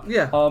to look up.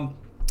 Yeah.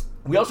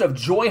 We also have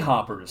joy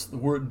hoppers. The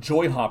word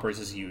joy hoppers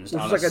is used.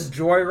 Which is like a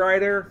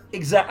joyrider.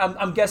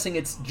 I'm guessing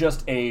it's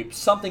just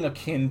something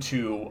akin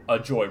to a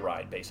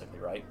joyride, basically,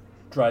 right?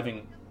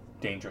 Driving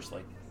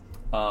dangerously.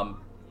 God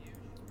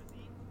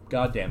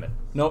damn it!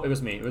 No, it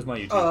was me. It was my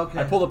YouTube. Oh, okay.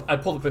 I pulled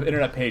up the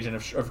internet page, and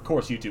of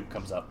course YouTube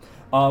comes up.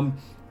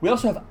 We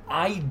also have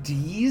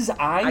IDs.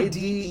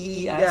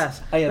 IDES.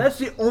 Yes. I have That's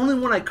the only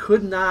one I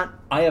could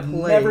not place.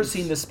 never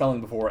seen this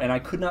spelling before, and I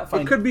could not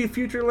find. It could be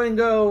future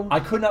lingo. I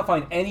could not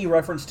find any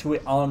reference to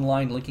it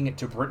online linking it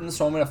to Britain,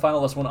 so I'm going to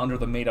file this one under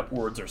the made-up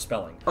words or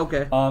spelling.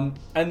 Okay.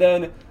 And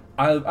then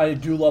I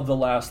do love the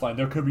last line.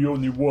 There could be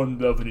only one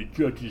love in a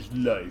judge's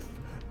life.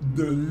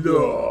 The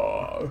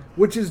law.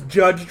 Which is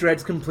Judge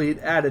Dredd's complete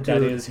attitude.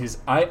 That is his...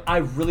 I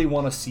really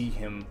want to see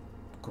him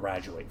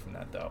graduate from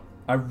that, though.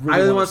 I I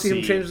really really want to see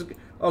him change his...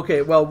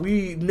 Okay, well,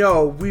 we've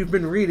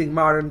been reading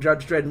Modern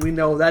Judge Dredd, and we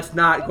know that's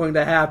not going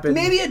to happen.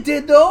 Maybe it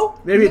did, though.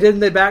 Maybe it did,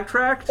 and they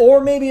backtracked? Or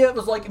maybe it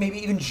was like,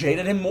 maybe even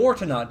jaded him more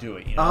to not do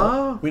it, you know?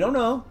 Oh. We don't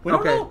know. We don't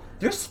Okay. know.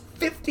 There's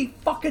 50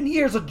 fucking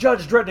years of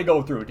Judge Dredd to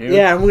go through, dude.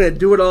 Yeah, and we're going to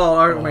do it all,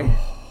 aren't we?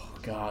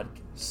 God,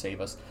 save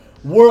us.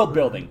 World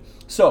building.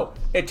 So,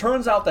 it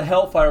turns out the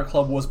Hellfire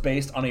Club was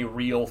based on a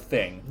real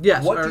thing.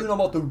 Yes, What do you know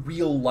about the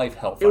real-life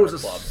Hellfire It was a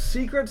Club?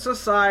 secret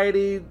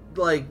society,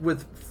 like,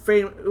 with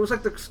fame. It was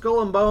like the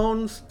Skull and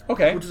Bones.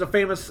 Okay. Which is a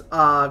famous,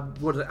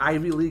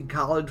 Ivy League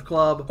college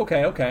club.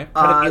 Okay. Kind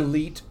of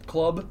elite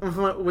club.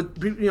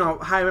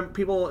 With, high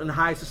people in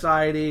high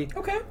society.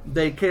 Okay.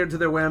 They catered to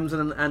their whims,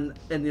 and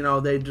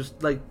they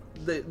just, like,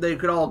 they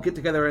could all get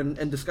together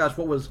and discuss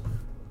what was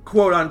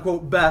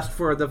quote-unquote best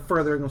for the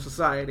furthering of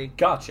society.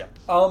 Gotcha.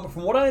 From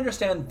what I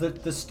understand,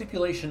 the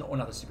stipulation, or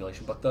not the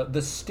stipulation, but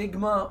the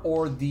stigma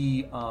or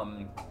the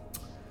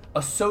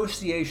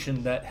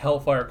association that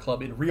Hellfire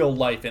Club in real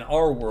life, in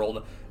our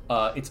world,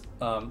 it's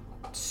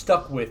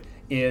stuck with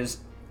is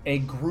a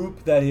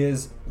group that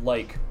is,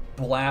 like,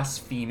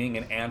 blaspheming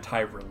and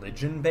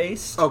anti-religion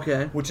based.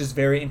 Okay. Which is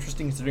very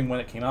interesting considering when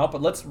it came out,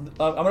 but let's... I'm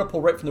going to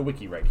pull right from the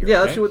wiki right here.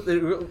 Yeah,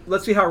 okay?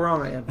 let's see how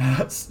wrong I am.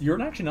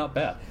 You're actually not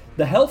bad.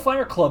 The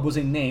Hellfire Club was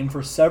a name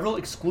for several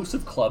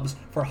exclusive clubs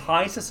for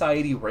high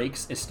society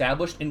rakes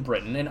established in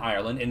Britain and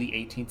Ireland in the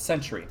 18th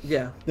century.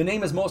 Yeah. The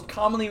name is most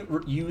commonly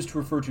used to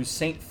refer to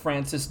St.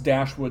 Francis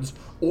Dashwood's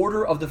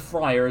Order of the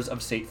Friars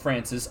of St.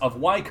 Francis of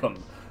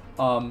Wycombe.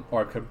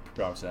 Or I could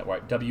pronounce that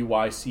right,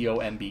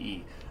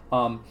 W-Y-C-O-M-B-E.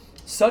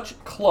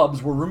 Such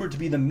clubs were rumored to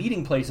be the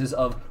meeting places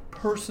of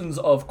persons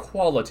of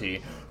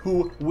quality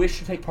who wished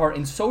to take part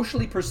in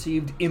socially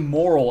perceived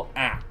immoral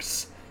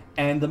acts,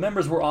 and the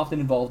members were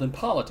often involved in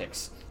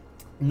politics.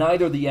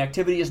 Neither the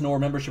activities nor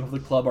membership of the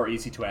club are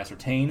easy to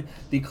ascertain.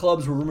 The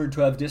clubs were rumored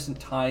to have distant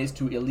ties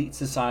to elite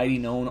society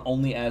known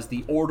only as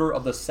the Order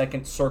of the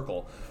Second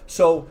Circle.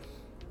 So,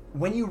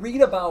 when you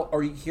read about,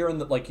 or you hear in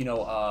the, like,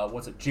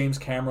 what's it, James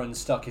Cameron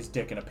stuck his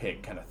dick in a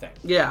pig kind of thing.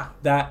 Yeah.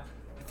 That,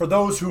 for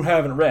those who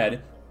haven't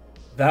read,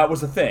 that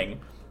was a thing.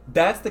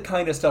 That's the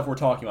kind of stuff we're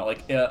talking about.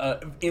 Like,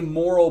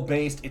 immoral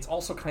based. It's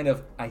also kind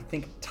of, I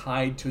think,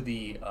 tied to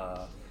the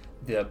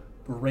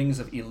rings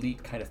of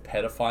elite kind of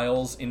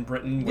pedophiles in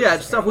Britain. Yeah,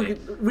 it's stuff we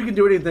can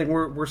do anything.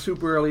 We're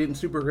super elite and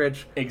super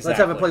rich. Exactly. Let's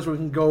have a place where we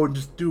can go and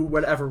just do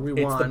whatever we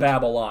want. It's the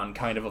Babylon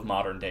kind of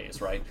modern days,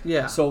 right?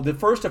 Yeah. So the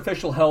first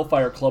official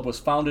Hellfire Club was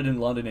founded in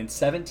London in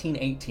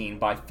 1718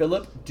 by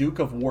Philip, Duke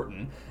of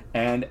Wharton,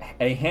 and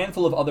a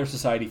handful of other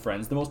society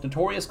friends. The most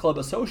notorious club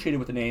associated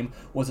with the name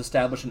was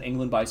established in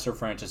England by Sir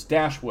Francis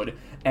Dashwood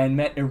and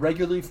met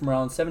irregularly from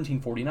around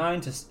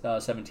 1749 to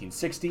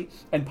 1760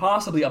 and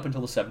possibly up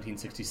until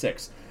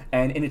 1766.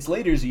 And in its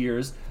later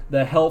years,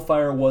 the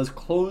Hellfire was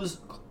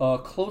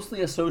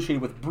closely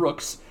associated with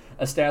Brooks,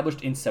 established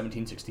in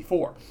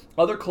 1764.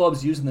 Other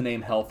clubs using the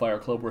name Hellfire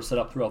Club were set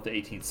up throughout the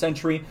 18th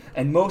century,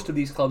 and most of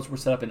these clubs were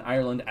set up in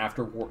Ireland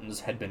after Wharton's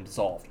had been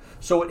dissolved.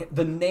 So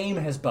the name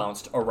has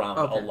bounced around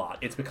a lot.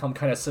 It's become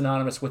kind of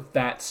synonymous with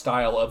that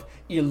style of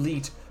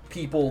elite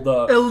people.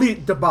 The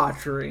elite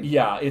debauchery.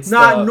 Yeah, it's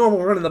not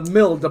normal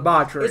run-of-the-mill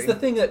debauchery. It's the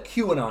thing that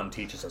QAnon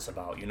teaches us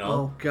about, you know?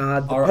 Oh,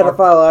 God. The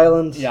pedophile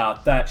islands. Yeah,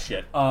 that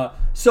shit.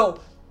 So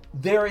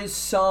there is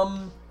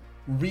some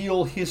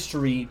real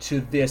history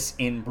to this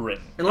in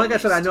Britain. And like I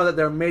said, I know that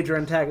they're major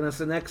antagonists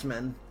in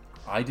X-Men.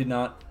 I did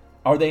not.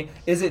 Are they?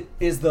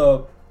 Is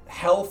the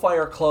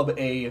Hellfire Club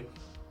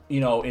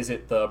is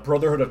it the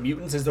Brotherhood of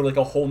Mutants? Is there like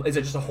is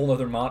it just a whole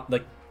other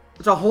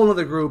It's a whole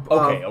other group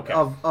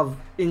of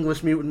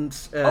English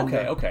mutants. And,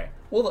 okay.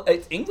 Well,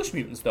 it's English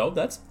mutants though.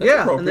 That's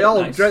yeah, appropriate. And they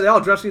all nice. they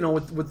all dress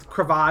with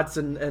cravats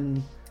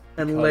and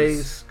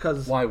lace.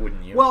 Cause why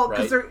wouldn't you? Well,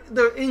 because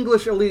they're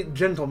English elite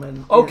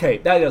gentlemen. Okay,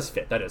 that does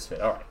fit.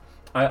 All right.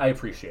 I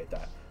appreciate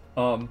that.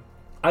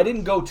 I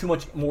didn't go too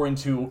much more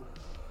into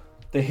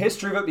the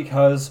history of it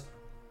because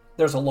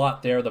there's a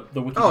lot there.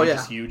 The wiki page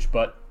is huge,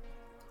 but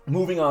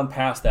moving on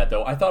past that,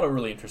 though, I thought it was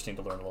really interesting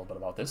to learn a little bit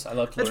about this. I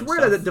love to learn It's weird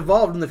stuff. that it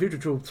devolved in the future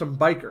to some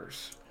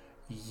bikers.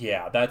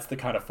 Yeah, that's the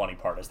kind of funny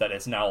part, is that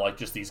it's now like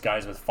just these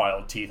guys with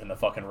filed teeth and the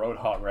fucking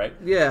Roadhog, right?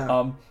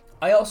 Yeah.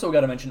 I also got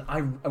to mention,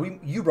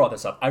 you brought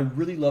this up. I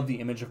really love the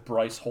image of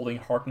Bryce holding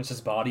Harkness's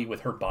body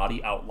with her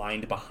body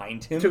outlined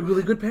behind him. It's a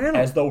really good panel.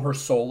 As though her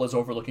soul is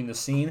overlooking the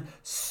scene.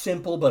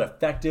 Simple but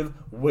effective.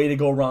 Way to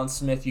go, Ron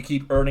Smith. You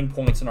keep earning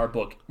points in our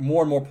book.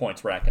 More and more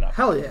points racking up.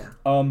 Hell yeah.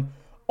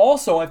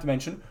 Also, I have to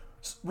mention,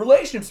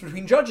 relationships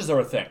between judges are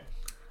a thing.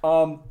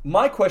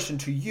 My question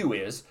to you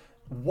is,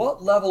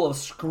 what level of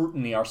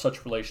scrutiny are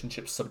such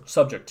relationships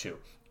subject to?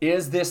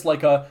 Is this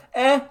like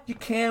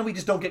we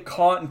just don't get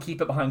caught and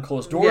keep it behind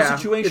closed doors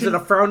situation? Is it a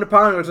frowned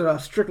upon, or is it a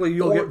strictly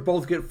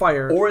both get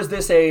fired? Or is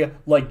this a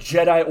like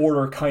Jedi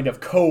Order kind of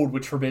code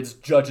which forbids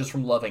judges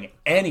from loving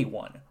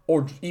anyone?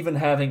 Or even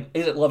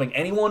is it loving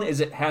anyone?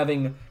 Is it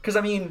having, because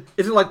I mean...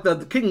 Is it like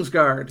the King's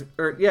Guard?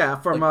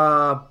 From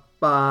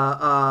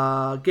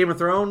Game of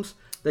Thrones?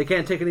 They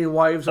can't take any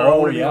wives or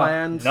own any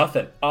lands?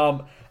 Nothing.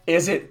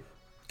 Is it...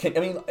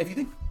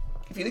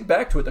 If you think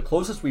back to it, the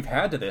closest we've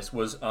had to this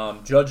was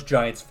Judge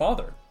Giant's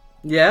father.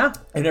 Yeah?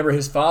 And remember,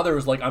 his father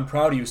was like, "I'm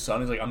proud of you, son."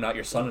 He's like, "I'm not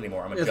your son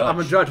anymore. I'm a judge." I'm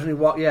a judge, and he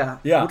Yeah.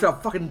 Which is a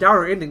fucking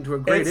downer ending to a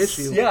great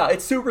issue. Yeah,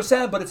 it's super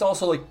sad, but it's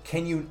also like,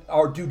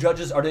 are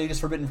they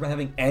just forbidden from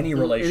having any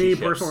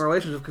relationships? Any personal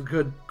relationship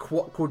could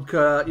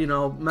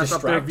mess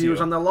up their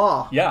views on the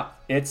law. Yeah,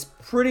 it's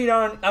pretty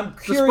darn... I'm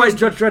curious... Despite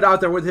Judge Dredd out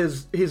there with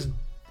his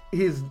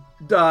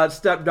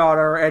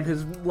stepdaughter and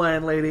his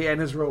landlady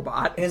and his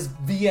robot. His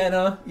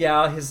Vienna,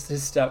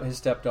 his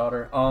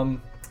stepdaughter.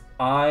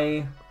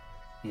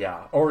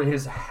 Or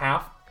his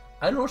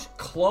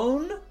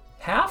clone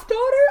half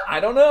daughter? I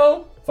don't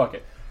know. Fuck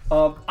it.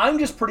 I'm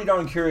just pretty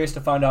darn curious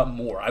to find out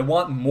more. I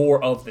want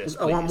more of this,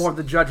 please. I want more of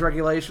the judge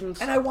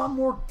regulations. And I want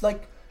more,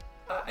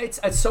 it's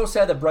so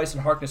sad that Bryce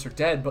and Harkness are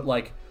dead, but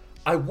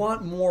I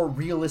want more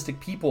realistic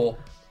people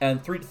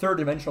and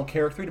three-dimensional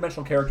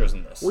characters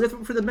in this. We have to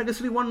wait for the Mega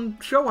City 1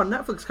 show on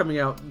Netflix coming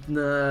out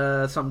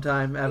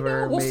sometime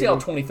ever. We'll see how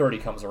 2030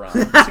 comes around. See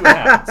what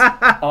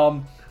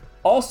happens.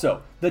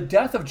 Also, the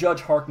death of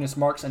Judge Harkness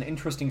marks an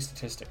interesting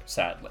statistic,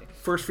 sadly.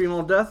 First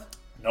female death?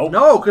 Nope.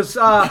 No, because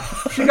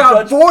she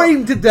got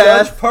boinged to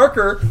death. Judge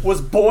Parker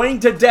was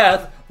boinged to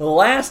death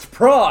last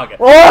Prog.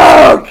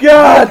 Oh,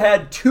 God! We've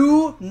had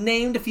 2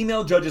 named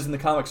female judges in the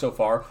comic so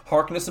far.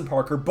 Harkness and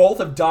Parker. Both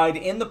have died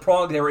in the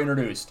Prog they were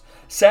introduced.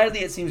 Sadly,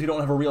 it seems we don't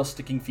have a real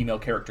sticking female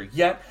character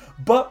yet,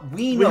 but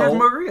we know... We have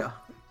Maria.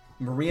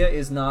 Maria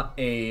is not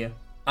a...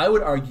 I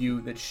would argue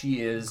that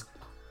she is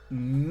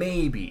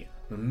maybe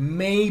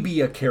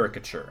a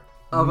caricature.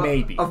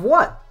 Maybe. Of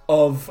what?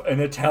 Of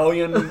an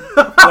Italian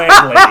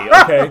landlady,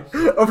 okay?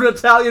 Of an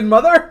Italian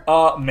mother?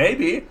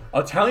 Maybe.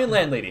 Italian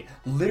landlady.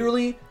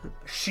 Literally,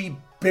 she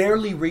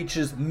barely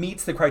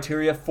meets the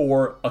criteria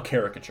for a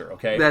caricature,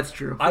 okay? That's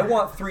true. I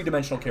want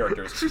 3-dimensional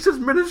characters. She says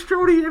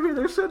minestrone every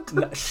other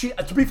sentence.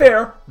 To be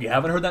fair, we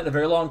haven't heard that in a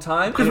very long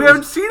time. Because we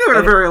haven't seen her in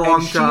a very long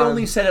time. She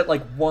only said it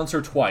once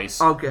or twice.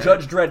 Okay.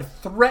 Judge Dredd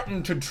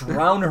threatened to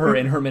drown her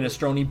in her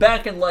minestrone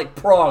back in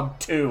Prog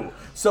 2.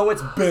 So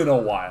it's been a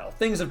while.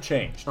 Things have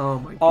changed. Oh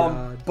my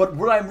God. But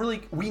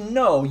what we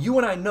know, you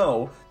and I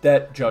know,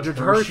 that Judge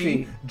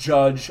Hershey,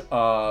 Judge,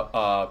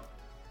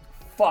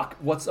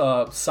 what's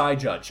side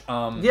judge?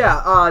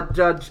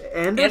 Judge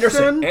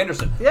Anderson.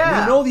 Anderson.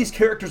 Yeah. We know these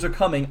characters are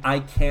coming.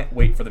 I can't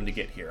wait for them to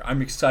get here.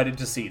 I'm excited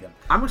to see them.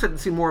 I'm excited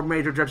to see more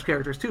major judge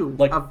characters too.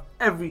 Like of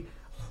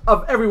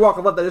every walk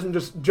of life that isn't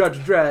just Judge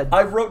Dredd.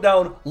 I wrote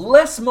down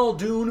less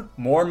Muldoon,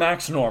 more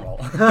Max Normal.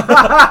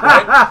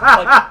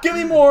 Right? Give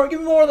me more of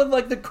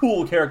the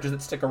cool characters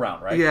that stick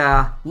around, right?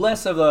 Yeah.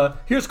 Less of the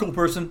here's a cool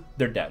person,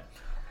 they're dead.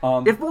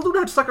 If Muldoon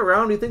had stuck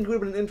around, do you think he would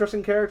have been an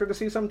interesting character to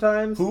see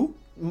sometimes? Who?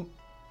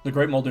 The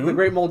Great Muldoon? The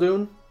Great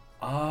Muldoon?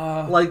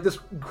 This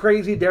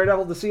crazy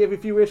daredevil to see every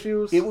few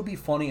issues? It would be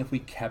funny if we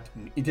kept,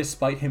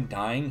 despite him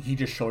dying, he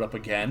just showed up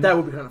again. That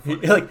would be kind of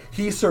funny.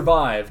 He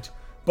survived,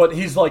 but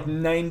he's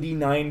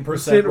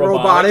 99%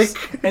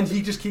 robotic. And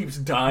he just keeps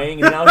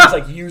dying, and now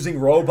he's using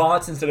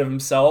robots instead of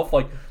himself.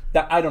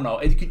 That, I don't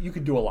know. You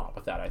could do a lot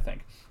with that, I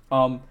think.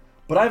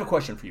 But I have a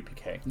question for you,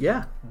 PK.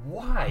 Yeah.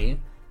 Why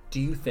do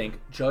you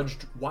think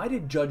why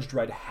did Judge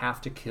Dredd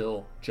have to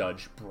kill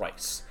Judge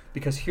Bryce?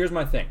 Because here's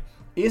my thing.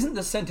 Isn't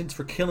the sentence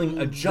for killing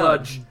a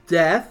judge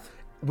death?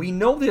 We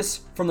know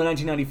this from the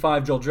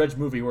 1995 Joel Dredd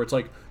movie where it's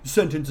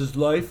sentence is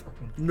life,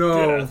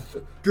 death.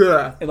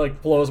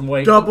 And blows him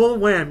away. Double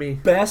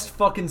whammy. Best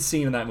fucking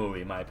scene in that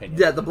movie, in my opinion.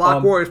 Yeah, the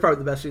Block Warrior is probably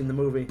the best scene in the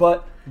movie.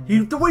 But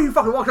the way he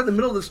fucking walked out in the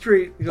middle of the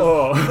street, he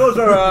goes, those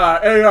are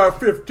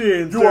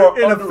AR-15s.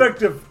 They're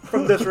ineffective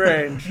from this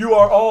range. You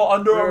are all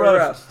under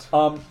arrest.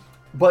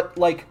 But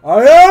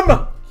I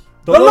am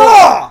the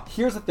law!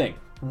 Here's the thing.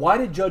 Why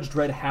did Judge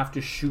Dredd have to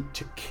shoot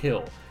to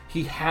kill?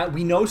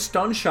 We know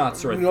stun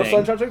shots are a thing. We know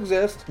stun shots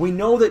exist. We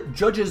know that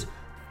judges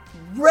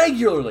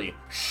regularly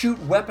shoot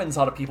weapons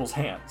out of people's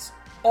hands.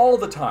 All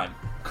the time.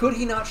 Could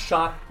he not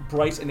shot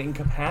Bryce and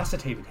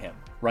incapacitated him,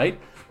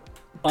 right?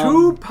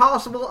 Two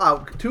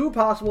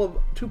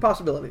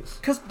possibilities.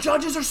 Because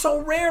judges are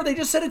so rare. They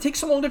just said it takes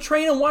so long to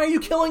train them. Why are you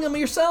killing them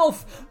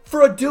yourself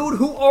for a dude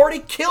who already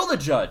killed a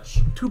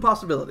judge? Two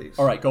possibilities.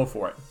 All right, go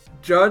for it.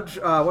 Judge,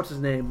 what's his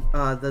name?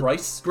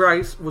 Bryce?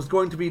 Bryce was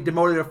going to be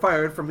demoted or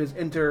fired from his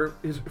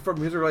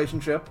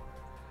relationship,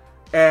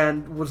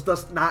 and was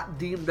thus not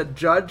deemed a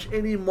judge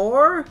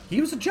anymore. He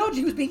was a judge.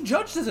 He was being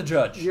judged as a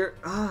judge.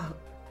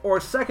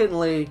 Or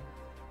secondly,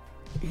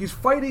 he's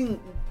fighting.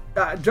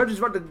 Judge is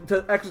about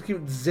to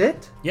execute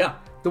Zit. Yeah.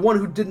 The one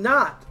who did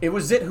not. It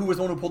was Zit who was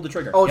the one who pulled the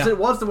trigger. Oh, yeah. Zit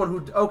was the one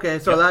who. Okay,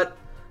 so that.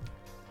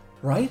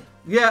 Right?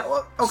 Yeah.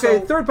 Well, okay.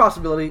 So, third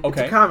possibility.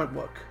 okay. It's a comic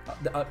book.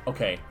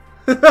 Okay.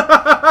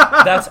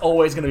 That's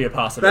always going to be a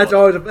possibility. That's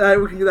always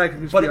that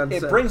can But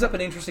it brings up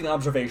an interesting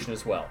observation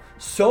as well.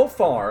 So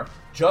far,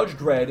 Judge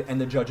Dredd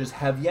and the judges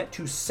have yet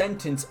to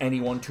sentence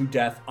anyone to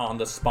death on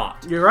the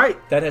spot. You're right.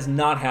 That has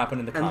not happened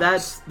in the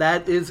comics. And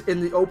that is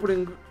in the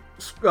opening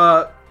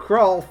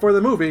crawl for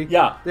the movie.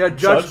 Yeah. They are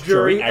judge,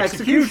 jury,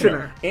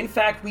 executioner. In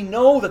fact, we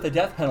know that the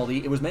death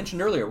penalty, it was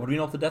mentioned earlier. What do we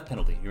know of the death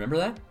penalty? You remember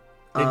that?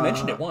 They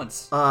mentioned it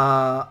once.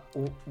 Well,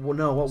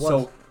 no, what was?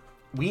 So,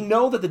 we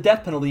know that the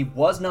death penalty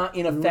was not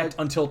in effect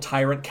until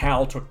Tyrant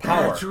Cal took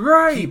power. That's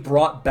right. He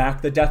brought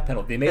back the death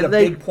penalty. They made a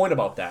big point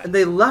about that. And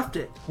they left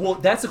it. Well,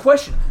 that's the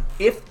question.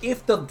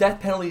 If the death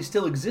penalty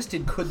still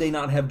existed, could they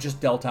not have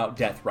just dealt out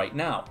death right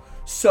now?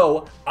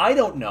 So, I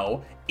don't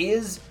know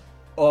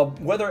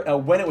whether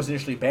when it was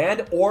initially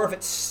banned or if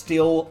it's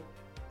still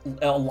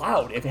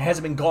allowed, if it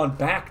hasn't been gone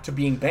back to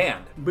being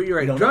banned. But you're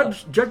right.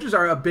 Judges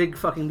are a big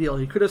fucking deal.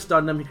 He could have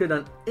stunned them. He could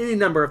have done any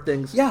number of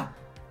things. Yeah.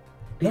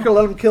 He could have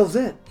let him kill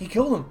Zit. He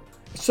killed him.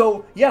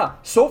 So, yeah,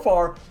 so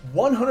far,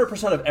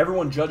 100% of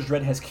everyone Judge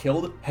Dredd has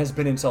killed has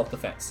been in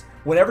self-defense.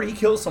 Whenever he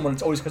kills someone,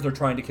 it's always because they're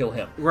trying to kill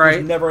him. Right.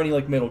 There's never any,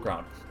 middle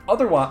ground.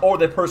 Otherwise, or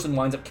the person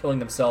winds up killing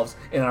themselves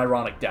in an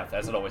ironic death,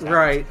 as it always happens.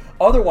 Right.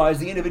 Otherwise,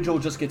 the individual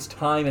just gets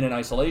time in an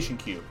isolation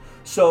cube.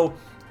 So,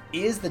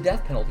 is the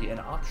death penalty an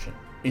option?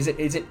 Is it?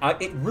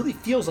 It really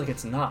feels like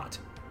it's not.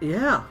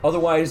 Yeah.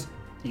 Otherwise,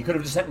 you could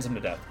have just sentenced him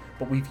to death.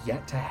 But we've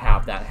yet to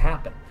have that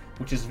happen,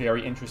 which is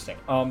very interesting.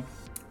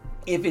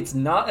 If it's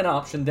not an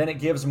option, then it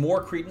gives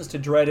more credence to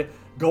Dredd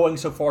going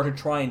so far to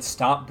try and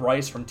stop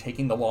Bryce from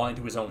taking the law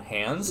into his own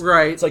hands.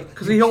 Right. It's like,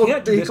 because he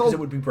can't do this because it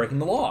would be breaking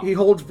the law. He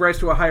holds Bryce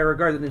to a higher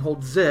regard than he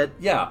holds Zit.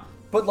 Yeah,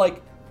 but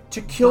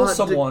to kill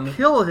someone... To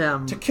kill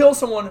him. To kill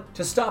someone,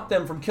 to stop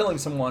them from killing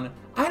someone,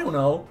 I don't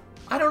know.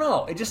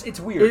 It's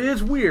weird. It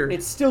is weird.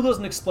 It still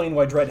doesn't explain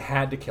why Dredd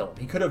had to kill him.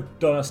 He could have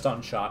done a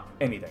stun shot,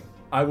 anything.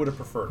 I would have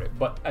preferred it,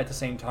 but at the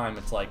same time,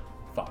 it's like,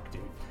 fuck,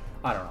 dude.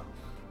 I don't know.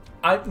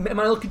 Am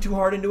I looking too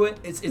hard into it?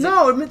 It's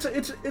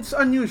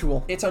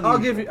unusual. It's unusual. I'll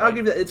give you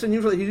that. It's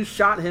unusual that he just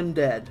shot him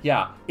dead.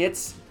 Yeah,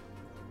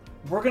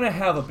 we're gonna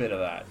have a bit of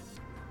that.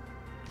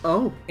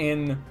 Oh.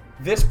 In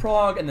this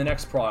prog and the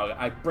next prog,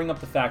 I bring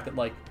up the fact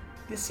that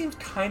this seems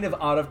kind of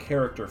out of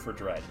character for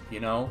Dredd,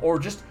 or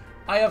just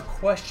I have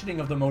questioning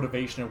of the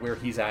motivation of where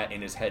he's at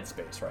in his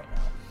headspace right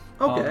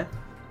now. Okay.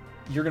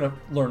 You're gonna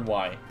learn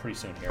why pretty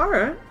soon here. All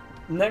right.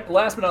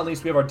 Last but not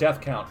least, we have our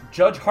death count.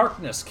 Judge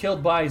Harkness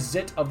killed by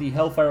Zit of the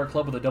Hellfire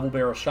Club with a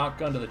double-barrel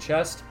shotgun to the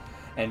chest,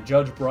 and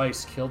Judge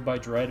Bryce killed by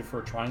Dredd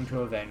for trying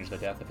to avenge the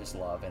death of his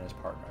love and his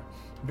partner.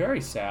 Very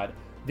sad.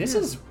 This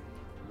is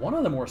one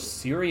of the more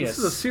serious... This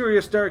is a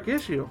serious, dark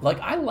issue.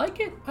 I like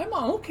it. I'm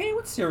okay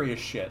with serious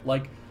shit.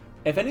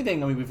 If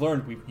anything, we've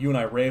learned, you and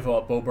I rave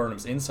about Bo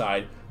Burnham's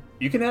Inside,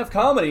 you can have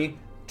comedy.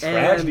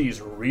 Tragedy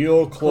is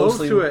real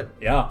closely... Close to it.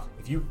 Yeah.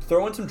 If you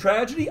throw in some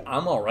tragedy,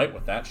 I'm alright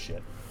with that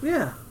shit.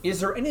 Yeah.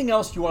 Is there anything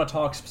else you want to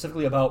talk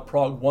specifically about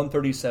Prog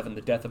 137,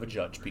 The Death of a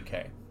Judge,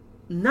 PK?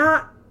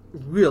 Not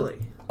really.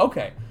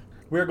 Okay.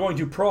 We're going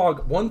to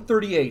Prog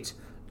 138.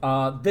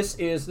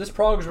 This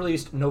Prog was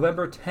released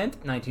November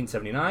 10th,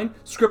 1979.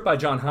 Script by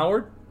John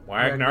Howard.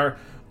 Wagner.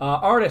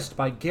 Artist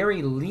by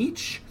Gary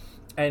Leach.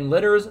 And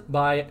letters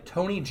by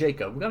Tony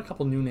Jacob. We've got a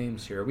couple new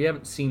names here. We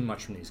haven't seen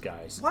much from these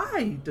guys.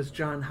 Why does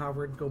John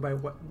Howard go by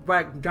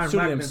John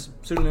Pseudonyms.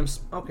 Wagner?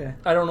 Pseudonyms. Okay.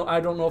 I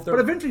don't know if they're...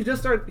 But eventually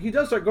he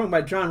does start going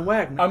by John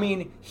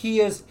Wagner.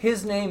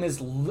 His name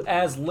is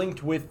as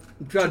linked with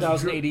Judge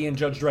 2080 and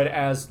Judge Dredd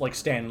as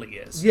Stan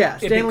Lee is. Yeah,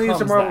 Stan Lee is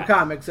the Marvel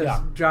Comics as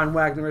Yeah. John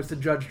Wagner is the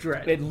Judge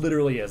Dredd. It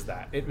literally is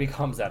that. It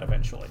becomes that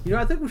eventually.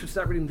 I think we should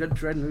start reading Judge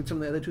Dredd and read some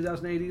of the other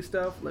 2080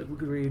 stuff. We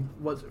could read,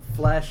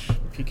 Flesh?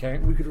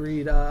 PK? We could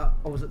read,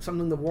 was it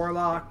something the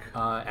Warlock?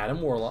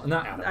 Adam Warlock.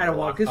 Not Adam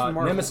Warlock.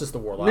 Warlock. Nemesis the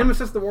Warlock.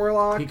 Nemesis the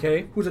Warlock.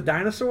 PK? Who's a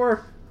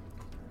dinosaur?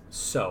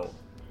 So,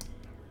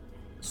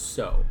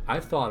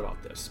 I've thought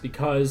about this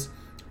because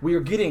we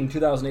are getting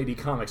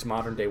 2080 comics,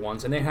 modern day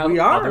ones, and they have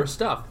other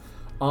stuff.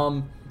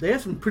 They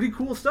have some pretty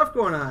cool stuff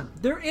going on.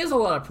 There is a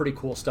lot of pretty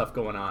cool stuff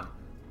going on.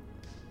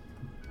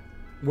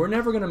 We're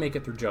never going to make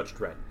it through Judge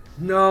Dredd.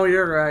 No,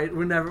 you're right.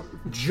 We're never...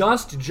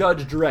 Just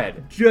Judge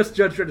Dredd. Just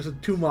Judge Dredd is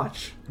too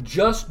much.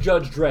 Just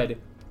Judge Dredd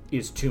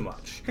is too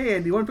much. Hey,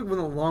 Andy, you want to pick one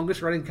of the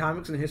longest running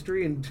comics in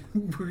history and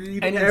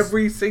read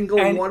every single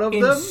one of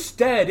them?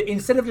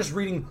 Instead of just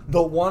reading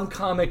the one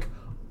comic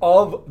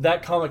of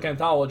that comic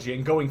anthology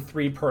and going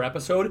 3 per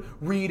episode,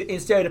 read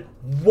instead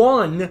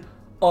one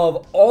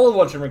of all of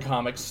Lunch and Learn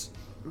comics.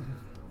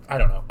 I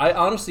don't know.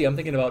 I'm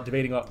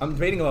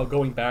debating about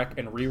going back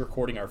and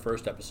re-recording our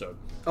first episode.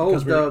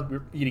 Because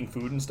we're eating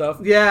food and stuff.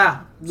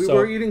 Yeah, we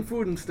were eating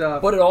food and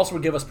stuff. But it also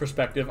would give us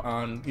perspective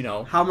on,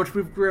 how much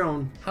we've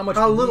grown. How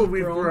little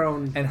we've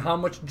grown. And how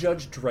much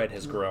Judge Dredd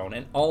has grown.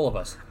 And all of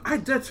us. I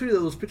did see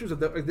those pictures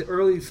of the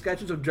early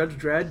sketches of Judge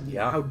Dredd.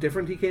 Yeah. How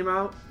different he came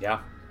out.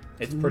 Yeah.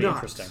 It's pretty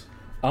interesting.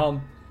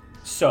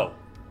 So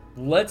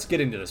let's get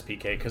into this,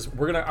 PK, because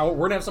we're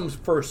gonna have some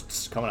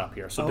firsts coming up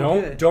here.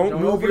 So don't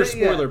move your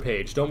spoiler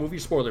page. Don't move your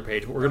spoiler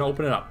page. But we're gonna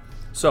open it up.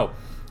 So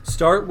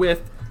start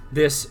with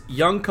this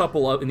young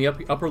couple in the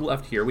upper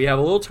left here. We have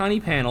a little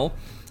tiny panel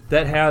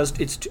that has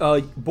it's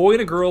a boy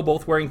and a girl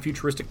both wearing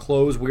futuristic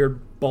clothes,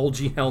 weird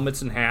bulgy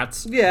helmets and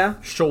hats.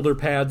 Yeah. Shoulder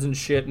pads and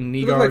shit and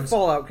knee They look guards. like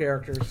Fallout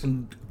characters.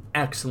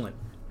 Excellent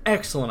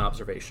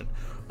observation.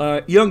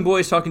 Young boy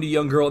is talking to a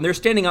young girl, and they're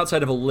standing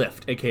outside of a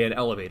lift, aka an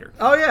elevator.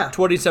 Oh, yeah.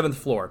 27th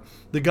floor.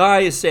 The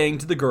guy is saying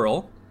to the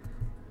girl,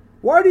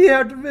 "Why do you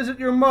have to visit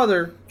your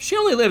mother?" "She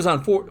only lives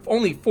on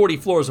only 40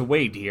 floors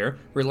away, dear.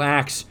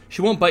 Relax.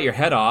 She won't bite your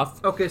head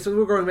off." Okay, so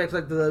we're going back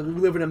to we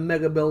live in a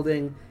mega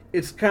building.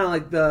 It's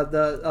kind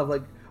of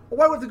like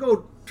why would they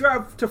go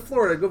drive to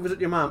Florida to go visit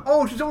your mom?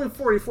 Oh, she's only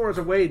 40 floors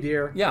away,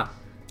 dear. Yeah.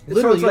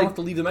 Literally, it's you don't have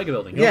to leave the mega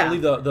building. You yeah, don't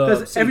have to leave the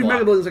because every block.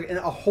 mega building is like in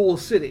a whole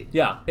city.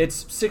 Yeah,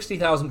 it's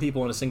 60,000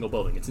 people in a single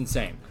building. It's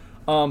insane.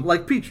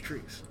 Like peach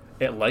trees.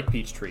 Like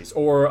peach trees,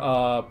 or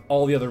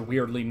all the other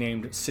weirdly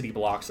named city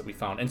blocks that we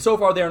found. And so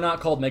far, they are not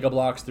called mega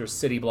blocks. They're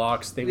city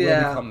blocks. They will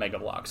become mega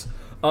blocks.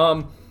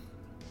 But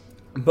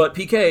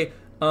PK,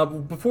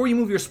 before you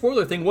move your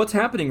spoiler thing, what's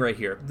happening right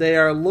here? They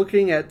are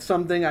looking at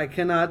something I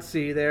cannot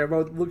see. They are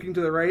both looking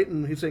to the right,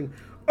 and he's saying,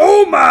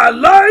 "Oh my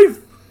life!"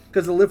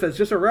 Because the lift has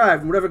just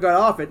arrived, and whatever got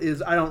off it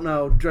is, I don't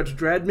know, Judge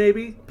Dredd,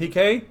 maybe?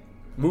 PK,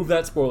 move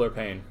that spoiler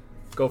pane.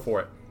 Go for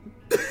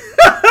it.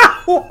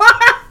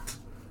 What?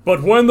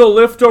 But when the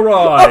lift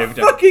arrived...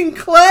 A fucking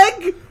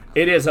Clegg?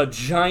 It is a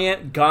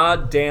giant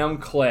goddamn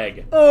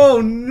Clegg.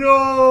 Oh,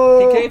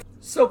 no! PK,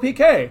 so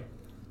PK,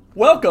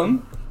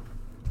 welcome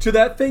to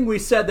that thing we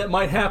said that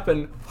might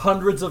happen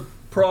hundreds of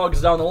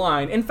progs down the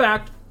line. In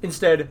fact,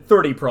 instead,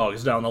 30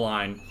 progs down the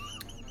line.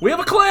 We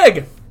have a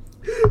Clegg!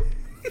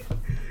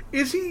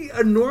 Is he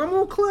a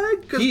normal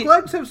Clegg? Because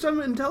Cleggs have some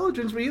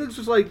intelligence, but he looks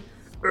just like...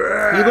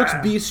 He looks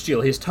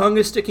bestial. His tongue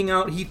is sticking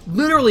out. He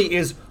literally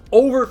is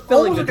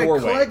overfilling the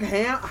doorway. Like a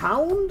Clegg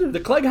hound? The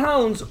Clegg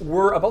hounds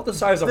were about the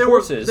size of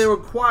horses. They were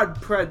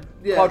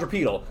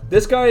quadrupedal.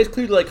 This guy is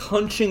clearly like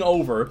hunching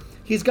over.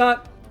 He's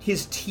got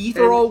his teeth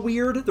are all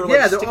weird.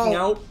 They're sticking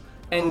out.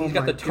 And he's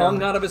got the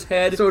tongue out of his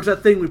head. So it's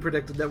that thing we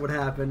predicted that would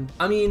happen.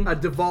 I mean... A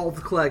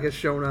devolved Clegg has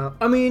shown up.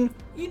 I mean,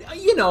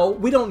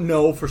 we don't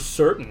know for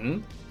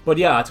certain. But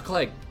yeah, it's a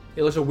Clegg.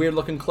 It looks a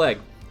weird-looking Clegg.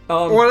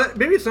 Or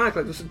maybe it's not a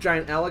Clegg. It's a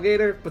giant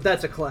alligator, but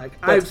that's a Clegg.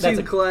 I've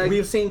seen Clegg.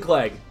 We've seen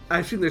Clegg.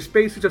 I've seen their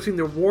spacesuits. I've seen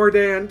their war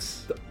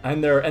dance.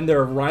 And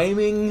they're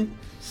rhyming.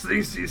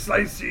 Slicey,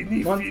 slicey,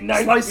 neefy,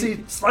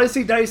 knifey.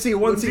 Slicey, dicey,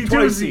 onesie,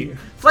 twicey.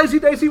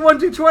 Slicey, dicey,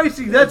 onesie,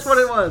 twicey. That's what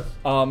it was.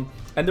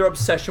 And their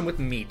obsession with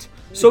meat.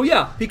 So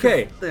yeah,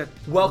 PK,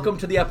 welcome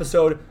to the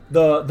episode,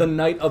 the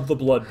Night of the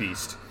Blood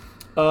Beast.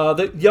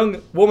 The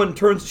young woman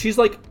turns. She's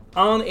like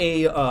on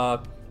a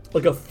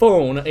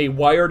phone, a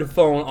wired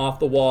phone off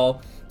the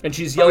wall, and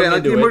she's yelling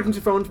into the it. Emergency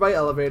phones by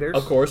elevators.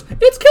 Of course.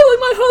 "It's killing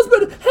my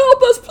husband!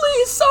 Help us,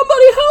 please!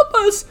 Somebody help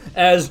us!"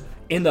 As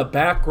in the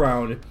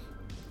background,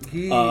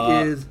 he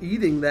is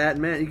eating that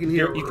man. You can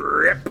hear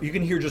rip. You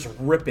can hear just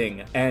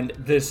ripping, and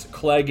this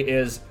Clegg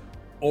is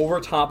over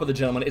top of the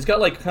gentleman. It's got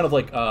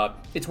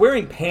it's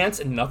wearing pants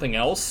and nothing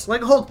else.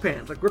 Like Hulk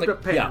pants, like ripped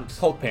up pants. Yeah,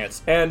 Hulk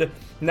pants. And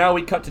now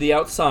we cut to the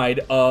outside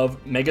of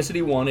Mega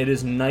City 1. It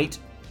is night.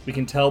 We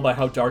can tell by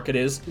how dark it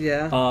is.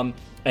 Yeah.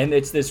 And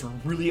it's this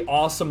really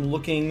awesome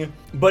looking,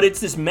 but it's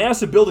this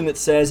massive building that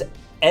says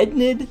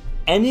Enid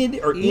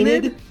Blyton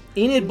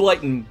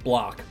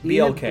Block.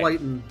 BLK. Enid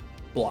Blyton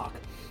Block.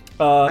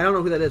 I don't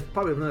know who that is.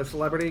 Probably another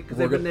celebrity, because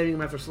they've been naming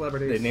them after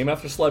celebrities. They name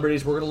after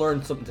celebrities. We're going to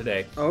learn something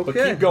today. Okay. But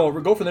keep going.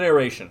 We'll go for the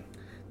narration.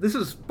 This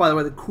is, by the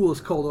way, the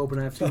coolest cold open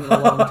I've seen in a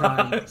long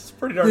time. It's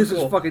pretty darn cool. This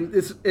is fucking...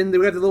 and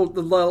we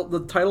got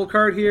the title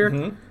card here.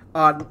 Mm-hmm.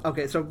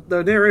 Okay, so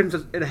the narration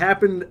says, "It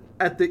happened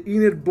at the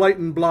Enid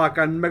Blyton block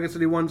on Mega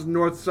City 1's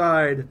north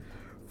side.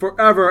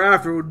 Forever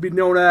after, it would be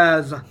known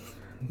as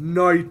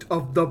Night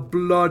of the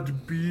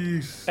Blood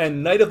Beast."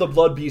 And Night of the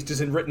Blood Beast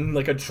is written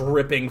like a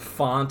dripping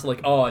font.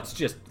 Like, it's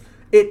just...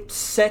 It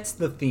sets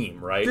the theme,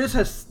 right?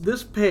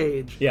 This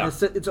page, yeah.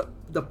 It's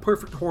the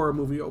perfect horror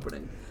movie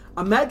opening.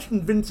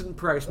 Imagine Vincent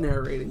Price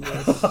narrating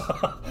this.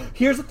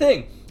 Here's the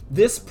thing.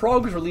 This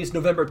prog was released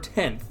November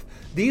 10th.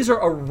 These are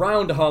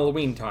around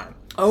Halloween time.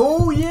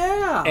 Oh,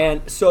 yeah!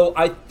 And so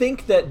I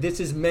think that this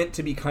is meant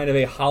to be kind of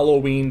a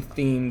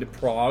Halloween-themed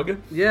prog.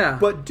 Yeah.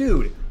 But,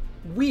 dude,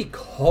 we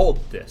called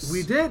this.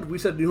 We did. We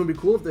said it would be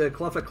cool if they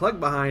left a Clegg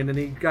behind, and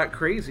he got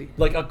crazy.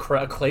 Like a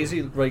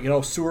crazy,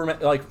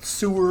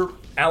 sewer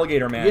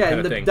alligator man Yeah, kind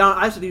and of thing.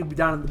 I said he'd be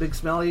down in the Big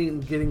Smelly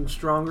and getting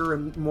stronger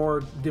and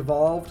more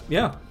devolved.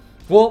 Yeah.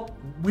 Well,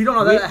 We don't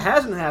know that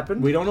hasn't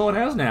happened. we don't know what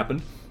hasn't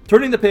happened.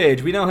 Turning the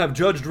page, we now have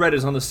Judge Dredd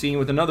is on the scene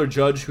with another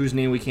judge whose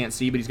name we can't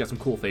see, but he's got some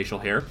cool facial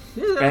hair.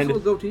 Yeah, that's and a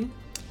little goatee.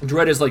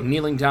 Dredd is like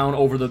kneeling down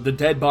over the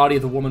dead body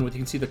of the woman with, you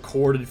can see the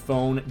corded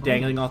phone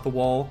dangling off the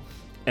wall.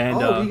 And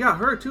He got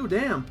her too.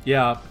 Damn.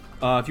 yeah,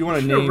 if you want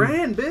to Should've name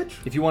ran, bitch.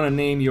 if you want to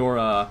name your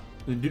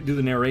do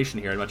the narration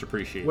here, I'd much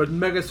appreciate it. When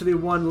Mega City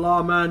 1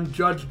 lawman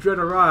Judge Dredd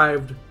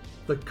arrived,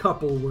 the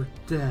couple were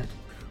dead.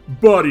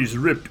 Bodies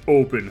ripped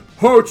open,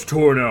 hearts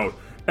torn out,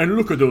 and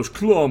look at those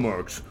claw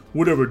marks.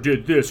 Whatever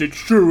did this, it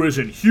sure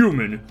isn't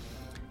human.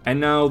 And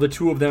now the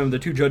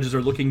two judges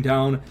are looking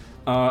down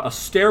a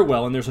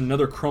stairwell, and there's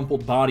another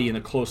crumpled body in the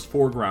close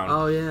foreground.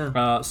 Oh,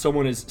 yeah.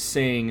 Someone is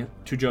saying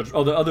to Judge...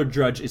 Oh, the other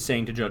judge is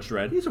saying to Judge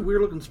Dredd. He's a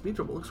weird-looking speech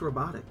bubble. Looks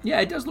robotic.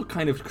 Yeah, it does look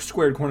kind of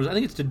squared corners. I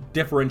think it's to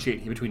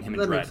differentiate between him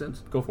and That Dredd. makes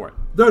sense. Go for it.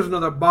 There's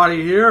another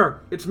body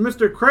here. It's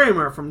Mr.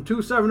 Kramer from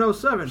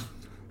 2707.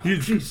 He's,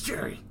 Jeez,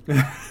 Jerry.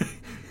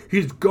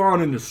 he's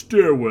gone in the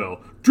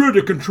stairwell. Dredd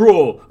to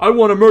control. I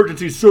want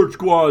emergency search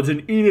squads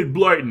in Enid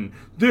Blyton.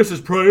 This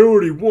is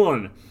priority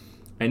 1.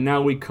 And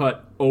now we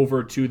cut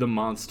over to the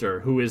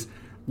monster, who is,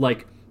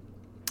 like,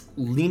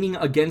 leaning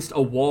against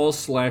a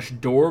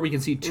wall/door. We can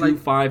see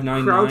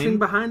 2599. Crouching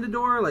behind the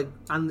door?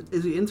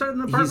 Is he inside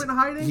an apartment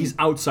hiding? He's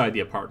outside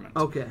the apartment.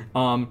 Okay.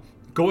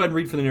 Go ahead and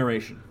read for the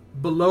narration.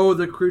 Below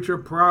the creature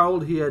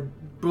prowled, he had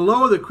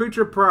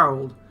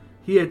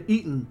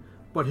eaten,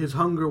 but his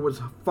hunger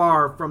was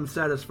far from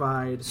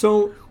satisfied.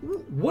 So,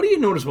 what do you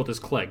notice about this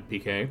Clegg,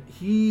 PK?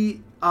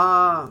 He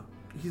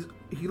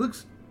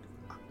looks,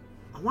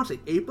 I want to say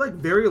ape-like,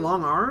 very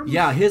long arms.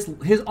 Yeah, his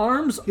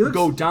arms looks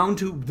go down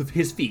to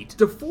his feet.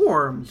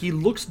 Deformed. He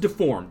looks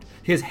deformed.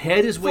 His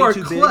head is way For a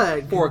too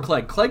Clegg. big for a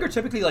Clegg. Clegg are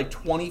typically like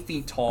 20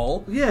 feet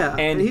tall. Yeah,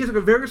 and he has like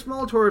a very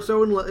small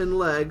torso and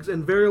legs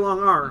and very long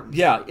arms.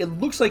 Yeah, it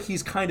looks like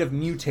he's kind of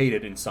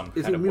mutated in some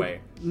Is kind he of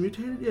way.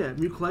 mutated? Yeah,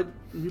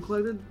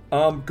 muclegged.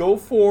 Go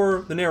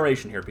for the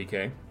narration here,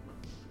 PK.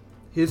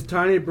 His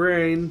tiny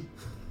brain.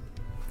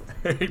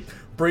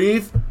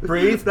 Breathe.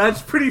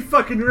 That's pretty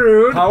fucking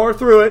rude. Power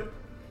through it.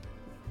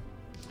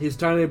 His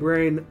tiny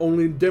brain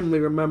only dimly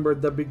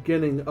remembered the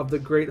beginning of the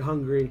great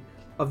hunger.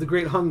 The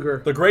Great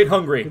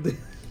Hungry.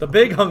 The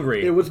Big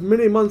Hungry. It was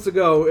many months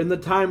ago, in the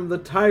time of the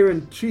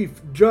tyrant chief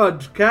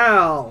Judge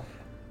Cal.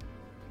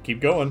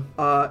 Keep going.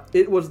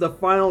 It was the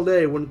final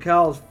day when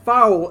Cal's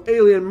foul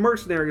alien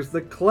mercenaries,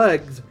 the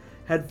Cleggs,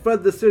 had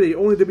fled the city,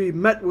 only to be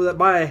met with it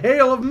by a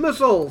hail of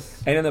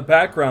missiles. And in the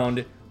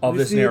background of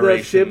this You see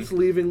narration, the ships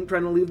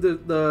trying to leave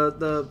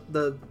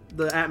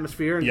the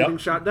atmosphere and Yep. getting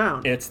shot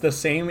down. it's the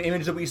same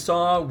image that we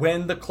saw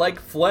when the Clegg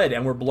fled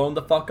and were blown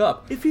the fuck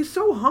up. If he's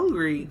so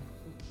hungry,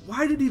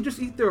 why did he just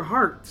eat their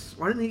hearts?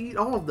 Why didn't he eat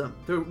all of them?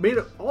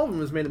 All of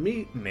them is made of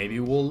meat. Maybe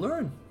we'll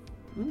learn.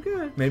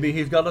 Okay. Maybe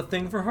he's got a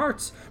thing for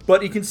hearts.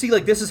 But you can see,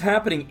 like, this is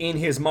happening in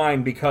his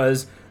mind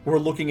because we're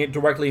looking at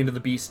directly into the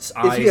beast's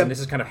eyes, and this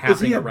is kind of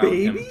happening around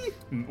him. Is he a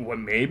baby? Well,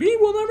 maybe.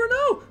 We'll never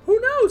know. Who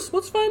knows?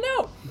 Let's find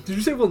out. Did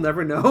you say we'll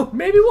never know?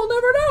 Maybe we'll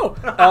never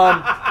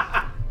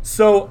know.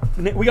 So,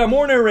 we got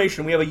more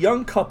narration. We have a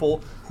young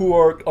couple who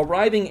are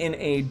arriving in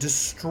a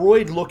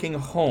destroyed-looking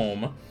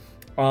home.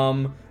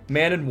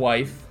 Man and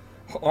wife.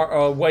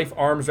 Wife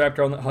arms wrapped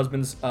around the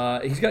husband's.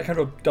 He's got kind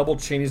of a double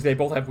chin. They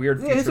both have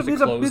weird futuristic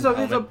clothes.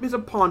 He's a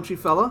paunchy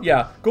fella.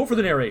 Yeah, go for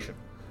the narration.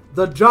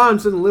 The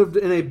Johnson lived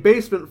in a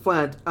basement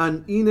flat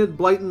on Enid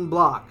Blyton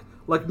Block.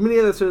 Like many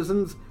other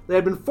citizens, they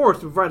had been forced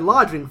to provide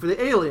lodging for the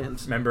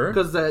aliens. Remember?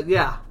 Because,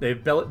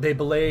 They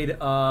belayed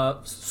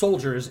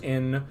soldiers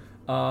in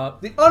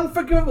the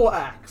unforgivable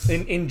acts.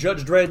 in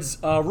Judge Dredd's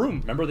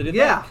room. Remember they did that?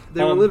 Yeah,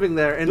 they were living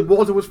there, and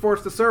Walter was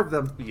forced to serve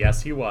them.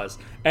 Yes, he was.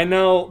 And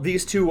now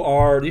these two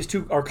are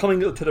coming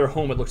to their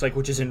home. It looks like,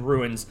 which is in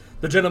ruins.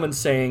 The gentleman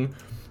saying,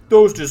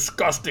 "Those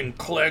disgusting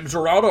Cleggs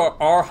are out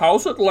of our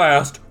house at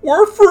last.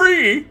 We're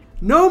free."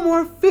 No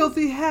more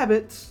filthy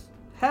habits.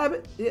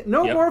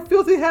 More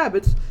filthy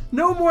habits.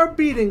 No more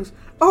beatings.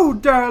 Oh,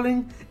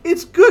 darling,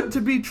 it's good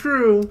to be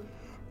true.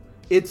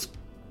 It's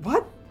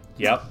what?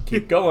 Yep,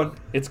 keep going.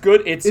 It's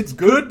good. It's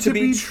good to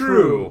be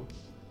true.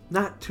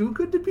 Not too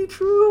good to be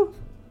true?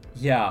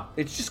 Yeah,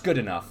 it's just good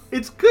enough.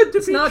 It's good to be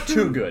It's not true.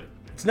 too good.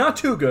 It's not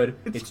too good.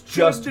 It's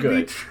just to good.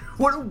 be true.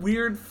 What a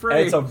weird And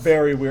phrase. it's a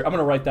very weird. I'm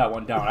gonna write that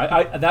one down.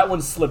 That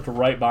one slipped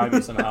right by me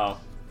somehow.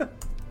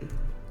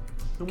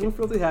 No more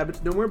filthy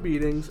habits, no more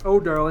beatings. Oh,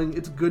 darling,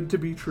 it's good to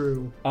be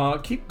true.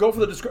 Go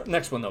for the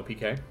next one though,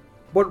 PK.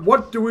 But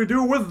what do we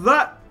do with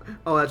that?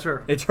 Oh, that's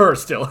her. It's her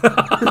still.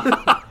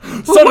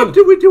 But what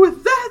do we do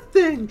with that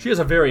thing? She has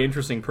a very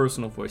interesting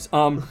personal voice.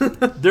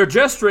 They're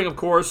gesturing, of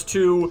course,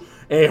 to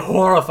a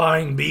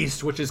horrifying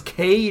beast which is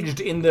caged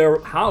in their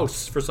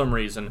house for some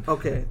reason.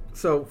 Okay,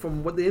 so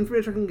from what the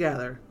information I can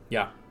gather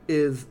Yeah.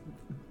 is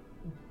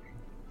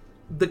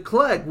the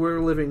Clegg were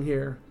living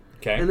here.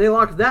 Okay. And they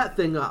locked that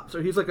thing up.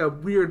 So he's like a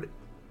weird,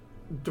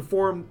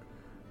 deformed.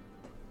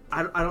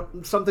 I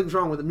don't. Something's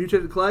wrong with it.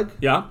 Mutated Clegg.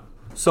 Yeah.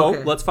 So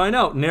Okay. let's find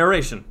out.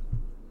 Narration.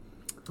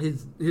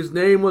 His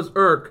name was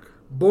Urk,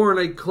 born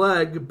a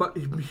Clegg, but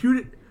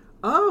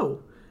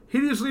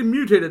hideously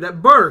mutated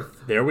at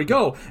birth. There we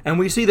go. And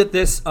we see that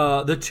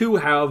the two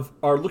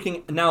are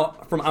looking now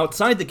from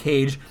outside the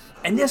cage,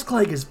 and this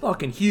Clegg is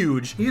fucking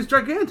huge. He's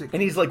gigantic.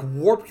 And he's like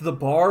warped the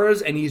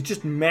bars, and he's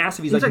just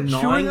massive. He's like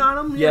gnawing. Chewing on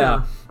them?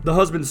 Yeah. The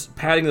husband's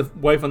patting the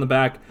wife on the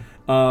back.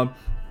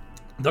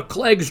 The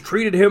Cleggs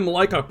treated him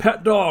like a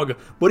pet dog,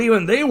 but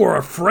even they were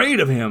afraid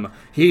of him.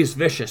 He's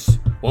vicious.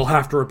 We'll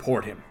have to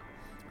report him.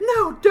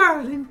 No,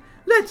 darling.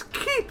 Let's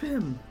keep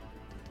him.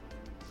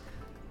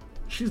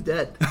 She's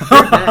dead.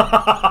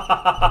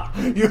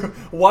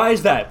 Why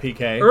is that,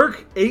 PK?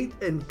 Urk ate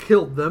and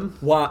killed them.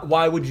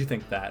 Why would you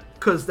think that?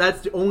 Because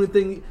that's the only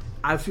thing.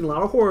 I've seen a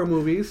lot of horror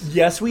movies.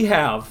 Yes, we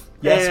have.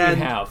 Yes,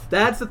 we have.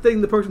 That's the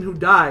thing the person who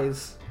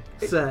dies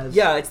says.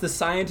 Yeah, it's the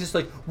scientist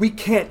like, we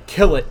can't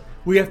kill it.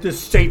 We have to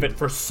save it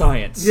for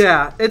science.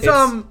 Yeah, it's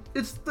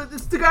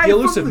the guy. The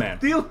Elusive Man.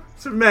 The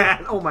Elusive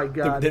Man. Oh my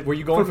god. Were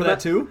you going for that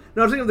too?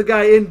 No, I was thinking of the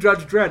guy in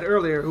Judge Dredd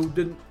earlier who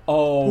didn't.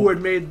 Oh. Who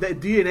had made the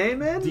DNA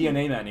Man?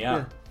 DNA Man,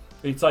 yeah.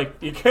 It's like,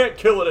 you can't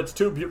kill it. It's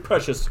too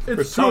precious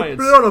for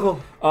science. It's too beautiful.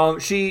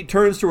 She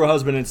turns to her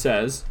husband and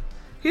says,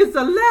 "He's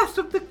the last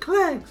of the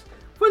Cleggs.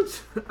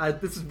 This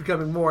is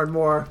becoming more and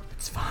more.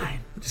 It's fine.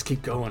 Just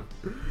keep going.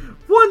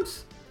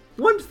 Once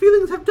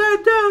feelings have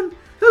died down,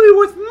 he'll be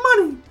worth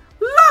money.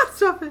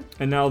 Lots of it."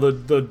 And now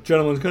the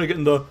gentleman's kind of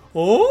getting the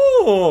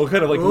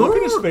kind of like look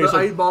in his face.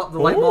 The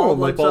light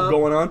bulb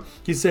going on.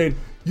 He's saying,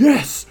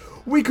 "Yes,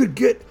 we could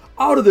get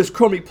out of this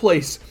crummy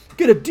place.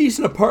 Get a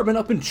decent apartment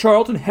up in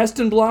Charlton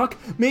Heston Block.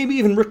 Maybe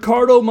even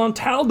Ricardo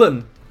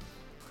Montalban."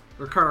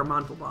 Ricardo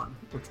Montalban.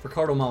 It's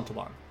Ricardo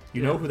Montalban.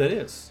 You know who that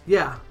is?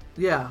 Yeah,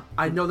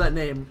 I know that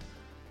name.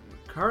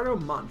 Ricardo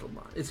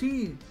Montalban. Is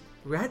he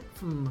Rhett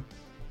from?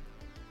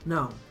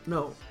 No.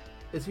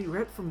 Is he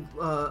Rhett from?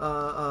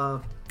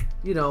 I'll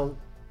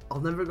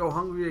Never Go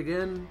Hungry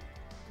Again.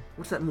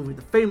 What's that movie?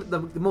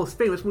 The most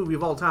famous movie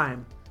of all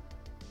time.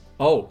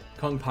 Oh,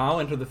 Kung Pao,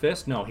 Enter the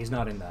Fist? No, he's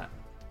not in that.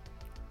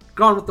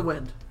 Gone with the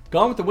Wind.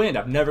 Gone with the Wind,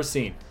 I've never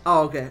seen.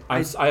 Oh, okay.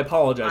 I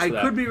apologize for that.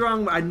 I could be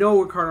wrong, but I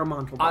know Ricardo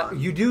Montalban.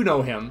 You do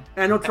know him.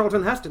 And I know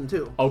Charlton Heston,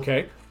 too.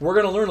 Okay. We're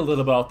going to learn a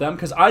little about them,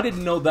 because I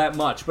didn't know that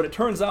much, but it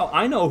turns out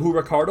I know who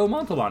Ricardo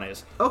Montalban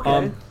is.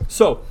 Okay.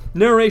 So,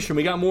 narration,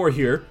 we got more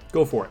here.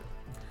 Go for it.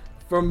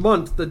 For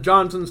months, the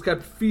Johnsons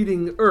kept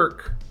feeding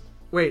Urk.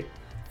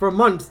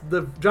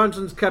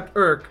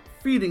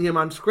 Feeding him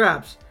on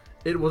scraps.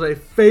 It was a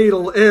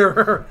fatal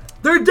error.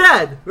 They're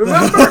dead,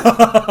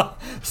 remember?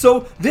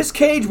 So, this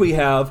cage we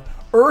have,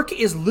 Urk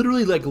is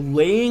literally like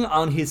laying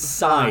on his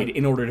side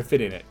in order to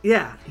fit in it.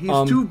 Yeah,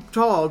 he's too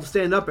tall to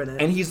stand up in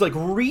it. And he's like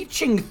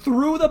reaching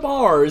through the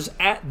bars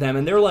at them,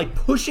 and they're like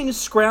pushing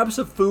scraps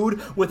of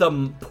food with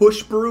a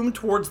push broom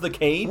towards the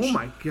cage. Oh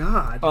my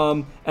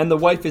god. And the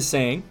wife is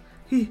saying,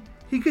 He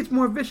gets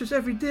more vicious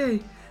every day.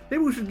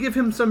 Maybe we should give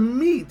him some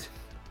meat.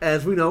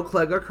 As we know,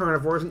 Clegg are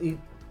carnivores and eat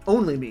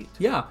only meat.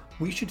 Yeah,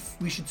 we should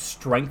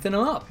strengthen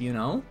him up, you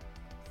know?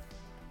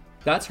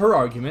 That's her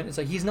argument. It's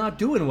like, he's not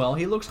doing well.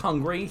 He looks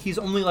hungry. He's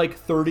only like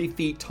 30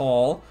 feet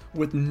tall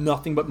with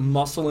nothing but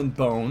muscle and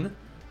bone.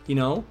 You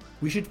know?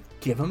 We should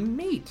give him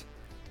meat.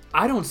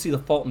 I don't see the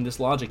fault in this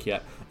logic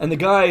yet. And the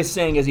guy is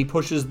saying as he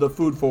pushes the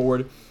food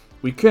forward,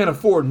 "We can't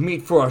afford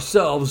meat for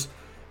ourselves.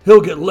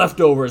 He'll get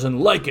leftovers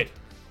and like it."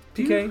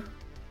 PK,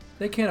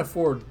 they can't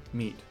afford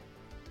meat.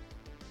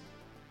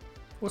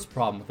 What's the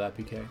problem with that,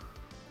 PK?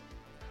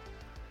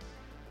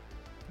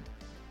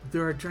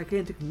 There are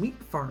gigantic meat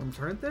farms,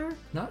 aren't there?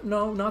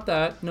 Not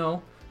that.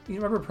 No. You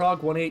remember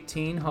Prog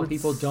 118? How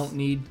people don't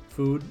need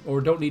food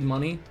or don't need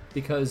money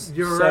because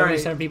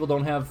 77% of people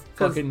don't have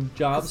fucking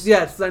jobs.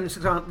 Yeah, it's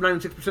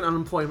 96%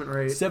 unemployment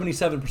rate.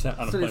 77%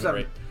 unemployment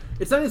rate.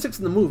 It's 96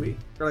 in the movie,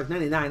 or like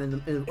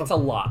 99 in It's a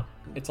lot.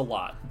 It's a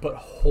lot. But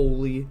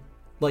holy,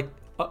 like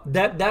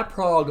that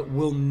Prog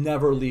will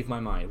never leave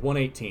my mind.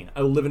 118.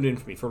 I will live in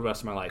infamy for the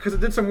rest of my life. Because it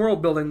did some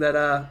world building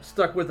that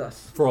stuck with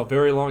us for a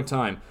very long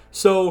time.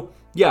 So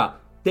yeah,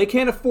 they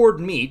can't afford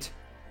meat,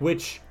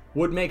 which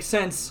would make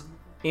sense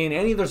in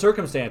any other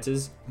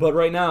circumstances, but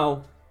right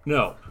now,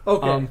 no.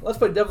 Okay, let's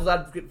play devil's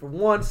advocate for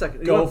 1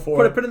 second. Go for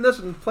put it. a pin in this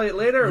and play it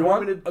later? You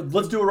want me to?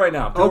 Let's do it right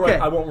now. Okay.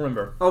 I won't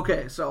remember.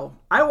 Okay, so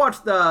I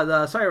watched not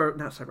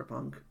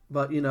Cyberpunk,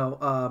 but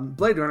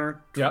Blade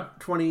Runner. Yeah.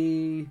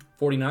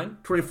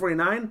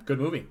 2049. Good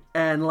movie.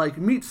 And like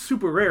meat's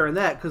super rare in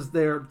that because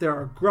there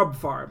are grub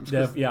farms.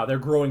 They're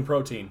growing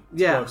protein.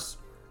 It's gross.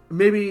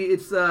 Maybe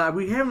it's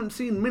we haven't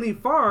seen many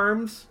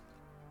farms,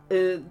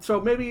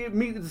 so maybe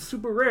meat is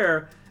super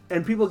rare,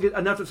 and people get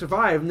enough to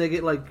survive, and they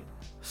get like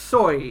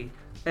soy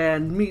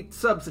and meat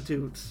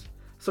substitutes.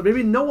 So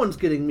maybe no one's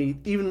getting meat,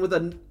 even with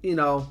a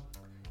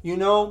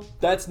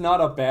that's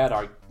not a bad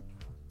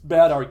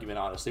argument.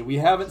 Honestly, we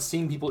haven't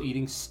seen people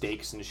eating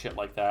steaks and shit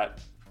like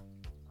that.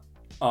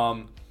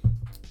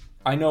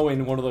 I know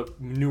in one of the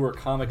newer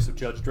comics of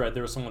Judge Dredd,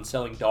 there was someone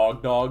selling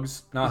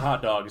dogs. Not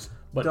hot dogs,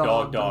 but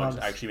dogs. Dogs.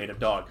 Actually made of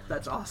dog.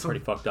 That's awesome.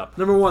 Pretty fucked up.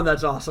 Number 1,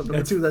 that's awesome.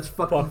 Number 2, that's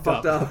fucking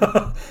fucked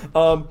up.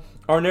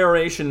 Our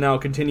narration now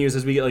continues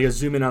as we get like a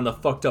zoom in on the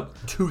fucked up,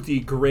 toothy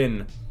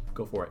grin.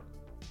 Go for it.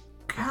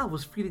 Cal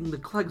was feeding the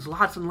Clegs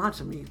lots and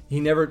lots of meat. We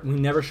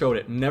never showed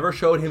it. Never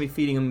showed him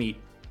feeding him meat.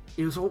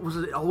 Was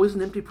it always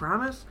an empty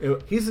promise?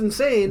 He's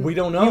insane. We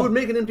don't know. He would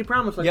make an empty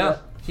promise like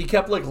that. He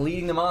kept like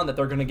leading them on that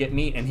they're going to get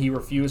meat, and he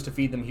refused to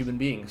feed them human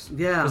beings.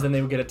 Yeah. Because then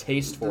they would get a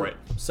taste for it.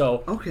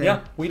 So, okay.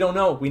 Yeah, we don't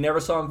know. We never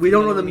saw him We feed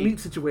don't know the anyone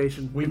meat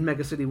situation in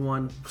Mega City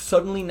 1.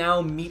 Suddenly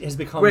now meat has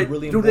become Wait,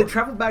 really do important. they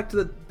travel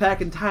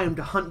back in time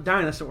to hunt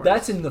dinosaurs?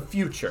 That's in the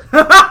future.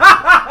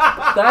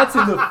 That's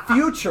in the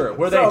future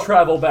where they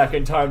travel back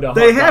in time to hunt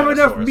They have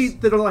dinosaurs. enough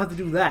meat that they don't have to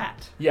do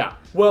that. Yeah.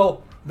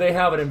 Well, they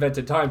haven't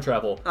invented time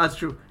travel. That's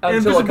true.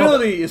 Until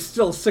Invisibility is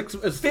still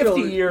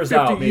 50 years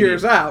out, maybe.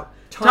 years out.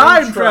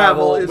 Time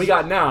travel is... we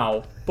got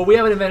now, but we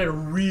haven't invented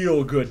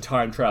real good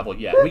time travel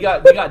yet. We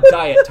got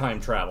diet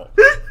time travel.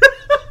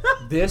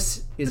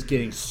 This is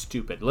getting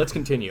stupid. Let's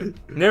continue.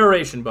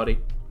 Narration, buddy.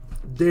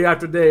 Day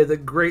after day, the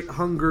great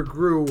hunger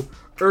grew.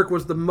 Urk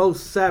was the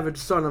most savage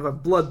son of a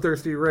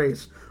bloodthirsty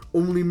race.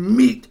 Only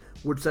meat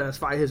would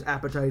satisfy his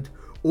appetite.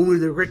 Only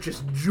the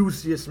richest,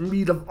 juiciest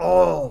meat of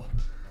all.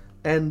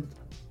 And,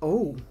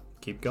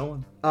 Keep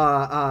going.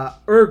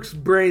 Urk's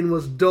brain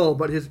was dull,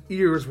 but his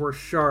ears were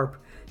sharp.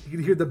 You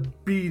could hear the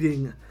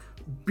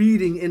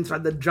beating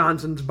inside the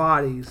Johnsons'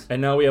 bodies.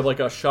 And now we have like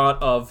a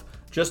shot of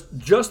just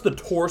the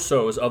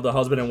torsos of the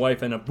husband and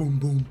wife, and a boom,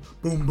 boom,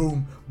 boom,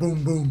 boom,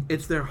 boom, boom.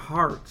 It's their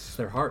hearts. It's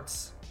their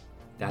hearts.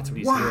 That's what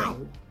he's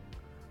hearing.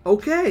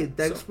 Okay,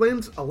 that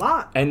explains a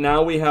lot. And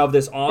now we have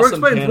this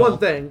awesome Or explains panel. one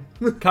thing.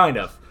 Kind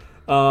of.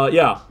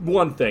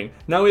 One thing.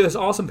 Now we have this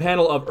awesome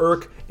panel of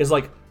Urk is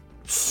like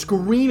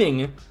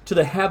screaming to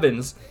the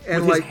heavens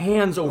And, with like, his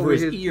hands over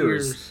his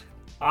ears,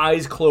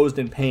 eyes closed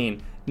in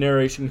pain.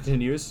 Narration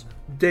continues.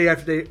 Day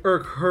after day,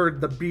 Urk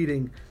heard the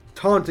beating,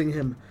 taunting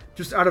him,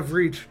 just out of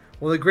reach,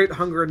 while the great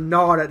hunger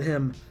gnawed at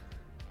him,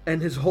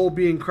 and his whole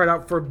being cried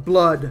out for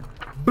blood.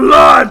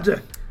 Blood!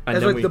 And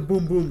as then like the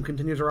boom boom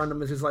continues around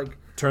him as he's like,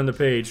 turn the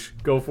page.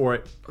 Go for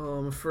it. oh,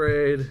 I'm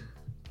afraid.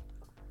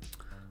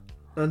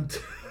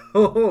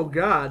 Oh,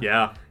 God.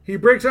 Yeah. He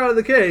breaks out of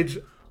the cage,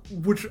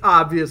 which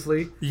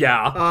obviously...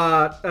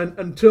 Yeah.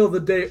 Until the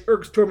day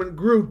Urk's torment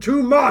grew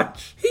too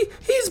much.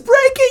 He's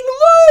breaking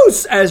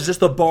loose as just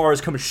the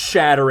bars come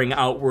shattering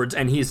outwards,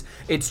 and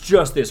it's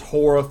just this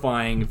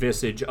horrifying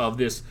visage of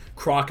this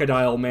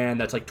crocodile man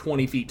that's like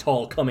 20 feet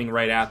tall coming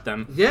right at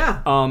them.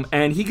 Yeah.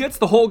 And he gets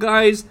the whole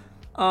guy's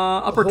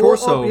upper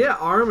torso.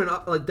 Arm and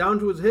like down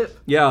to his hip.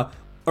 Yeah.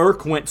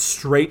 Urk went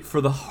straight for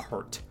the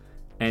heart.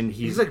 And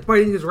He's like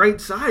biting his right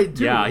side,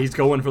 too. Yeah, he's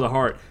going for the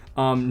heart.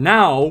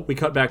 Now, we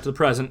cut back to the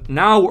present.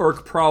 Now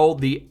Urk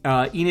prowled the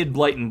Enid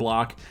Blyton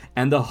block,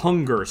 and the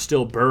hunger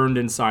still burned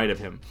inside of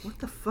him. What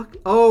the fuck?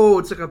 Oh,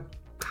 it's like a...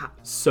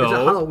 So, is it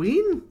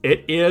Halloween?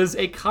 It is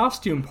a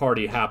costume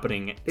party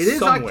happening It is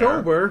somewhere.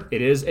 October.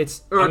 It is.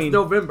 It's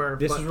November.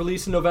 This is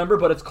released in November,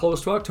 but it's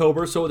close to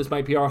October, so this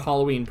might be our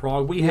Halloween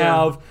prog. We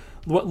have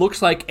what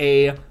looks like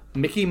a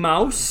Mickey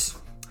Mouse,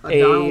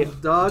 a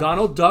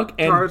Donald Duck,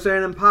 and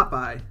Tarzan and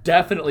Popeye.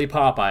 Definitely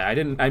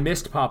Popeye. I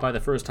missed Popeye the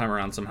first time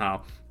around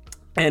somehow.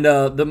 And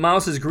the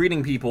mouse is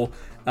greeting people.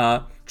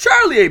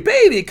 Charlie,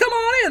 baby, come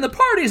on in. The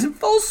party's in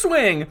full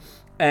swing.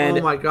 And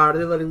oh my God, are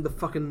they letting the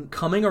fucking...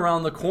 Coming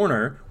around the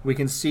corner, we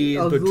can see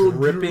the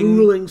dripping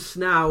drooling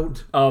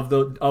snout of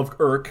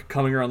Urk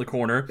coming around the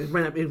corner. It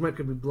might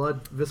could be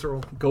blood,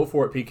 visceral. Go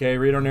for it, PK.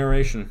 Read our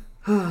narration.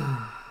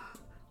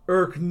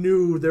 Urk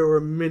knew there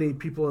were many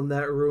people in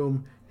that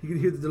room. He could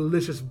hear the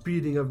delicious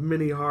beating of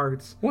many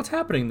hearts. What's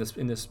happening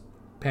in this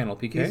panel,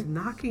 PK? He's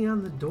knocking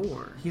on the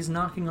door. He's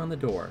knocking on the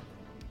door.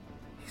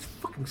 He's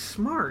fucking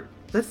smart.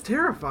 That's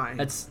terrifying.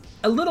 That's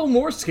a little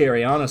more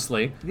scary,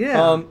 honestly.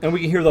 Yeah. And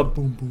we can hear the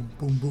boom, boom,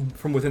 boom, boom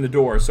from within the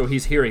door, so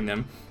he's hearing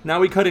them. Now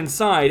we cut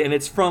inside, and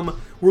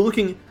we're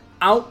looking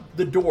out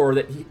the door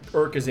that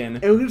Urk is in,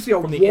 and we can see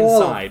from the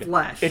wall inside. Of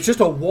flesh. It's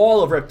just a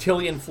wall of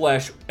reptilian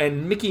flesh,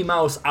 and Mickey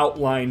Mouse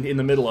outlined in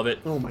the middle of it.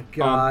 Oh my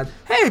God.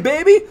 Hey,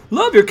 baby,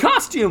 love your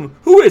costume.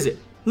 Who is it?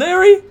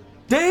 Larry?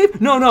 Dave?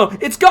 No,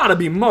 it's gotta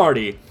be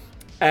Marty.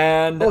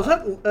 And is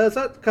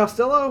that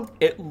Costello?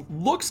 It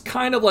looks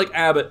kind of like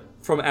Abbott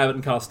from Abbott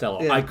and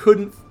Costello. Yeah.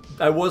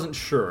 I wasn't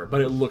sure, but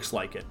it looks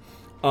like it.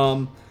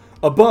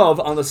 Above,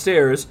 on the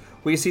stairs,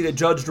 we see that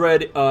Judge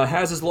Dredd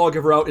has his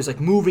lawgiver out, is like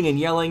moving and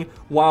yelling,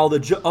 while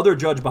the other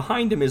judge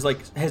behind him has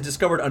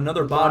discovered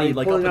another body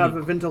like pulling up out in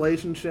of a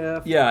ventilation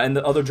shaft. Yeah, and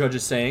the other judge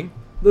is saying,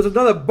 "There's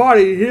another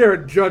body here,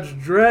 Judge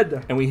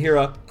Dredd." And we hear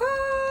a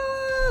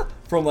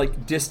from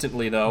like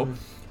distantly though.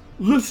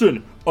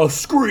 Listen, a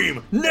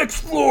scream,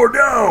 next floor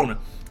down.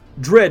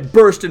 Dredd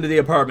burst into the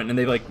apartment, and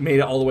they've like made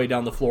it all the way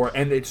down the floor,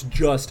 and it's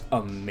just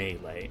a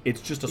melee. It's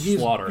just a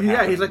slaughter. Yeah,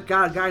 happening. he's like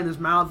got a guy in his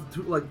mouth,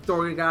 like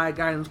throwing a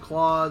guy in his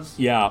claws.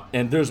 Yeah,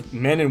 and there's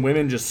men and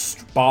women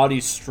just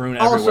bodies strewn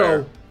everywhere.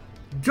 Also,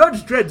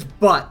 Judge Dredd's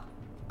butt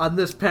on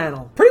this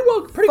panel. Pretty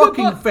good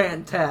Fucking butt.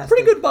 fantastic.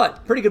 Pretty good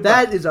butt.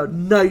 That is a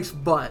nice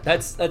butt.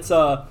 That's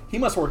he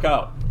must work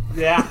out.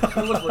 Yeah,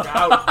 he must work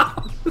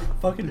out.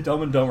 Fucking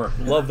Dumb and Dumber.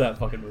 Love that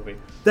fucking movie.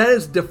 That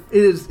is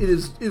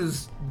it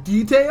is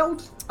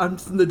detailed on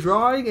the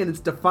drawing and it's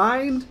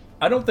defined.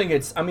 I don't think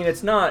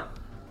it's not.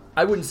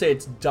 I wouldn't say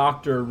it's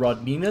Dr.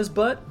 Rodnina's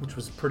butt, which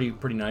was pretty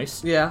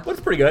nice. Yeah. But it's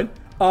pretty good.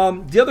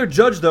 The other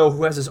judge, though,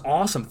 who has this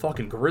awesome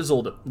fucking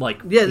grizzled,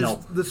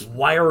 this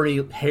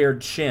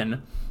wiry-haired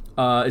chin,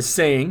 is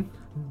saying,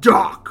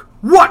 Doc,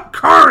 what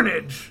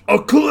carnage! "A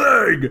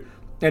Clegg!"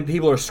 And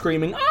people are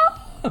screaming,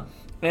 "Ah!"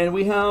 And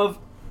we have,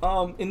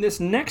 in this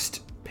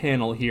next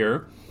panel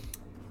here,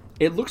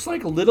 it looks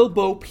like Little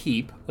Bo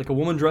Peep, like a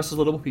woman dressed as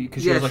Little Bo Peep,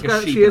 because she has like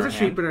a sheep she in has her a hand.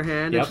 sheep in her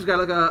hand, Yep. and she's got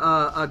like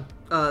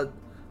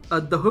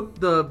the hook,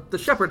 the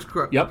shepherd's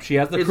crook. Yep, she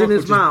has the It's crook, in his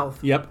which is-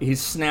 mouth. Yep,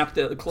 he's snapped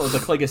it. The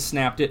Clegg has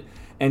snapped it,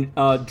 and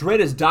Dredd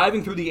is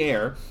diving through the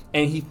air,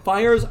 and he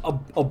fires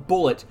a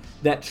bullet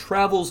that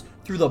travels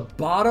through the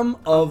bottom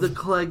of The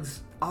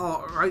Clegg's,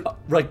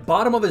 right.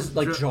 bottom of his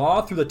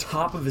jaw through the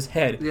top of his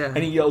head. Yeah. And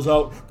he yells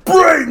out,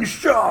 "Brain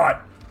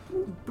shot!"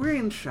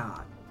 Brain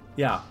shot.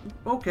 Yeah,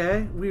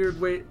 Okay,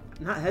 weird. Wait,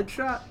 not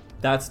headshot.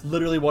 that's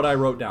literally what I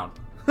wrote down.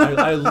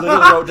 I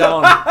literally wrote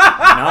down,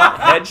 "Not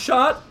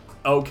headshot."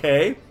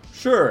 Okay,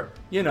 sure.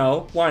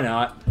 Why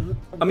not?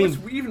 I mean,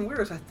 what's even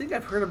weirder is I think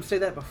I've heard him say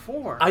that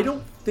before. I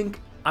don't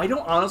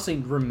honestly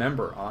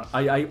remember.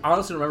 I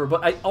honestly remember,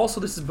 but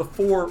this is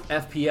before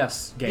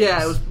FPS games.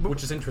 Yeah, it was,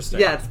 which is interesting.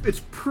 Yeah,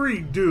 it's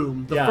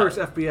pre-Doom, the Yeah. first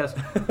FPS,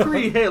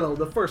 pre-Halo,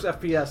 the first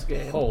FPS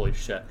game. Holy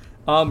shit.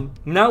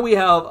 Now we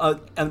have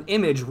an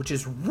image which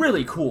is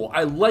really cool.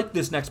 I like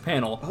this next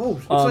panel.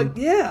 Oh, it's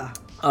yeah.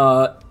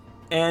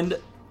 And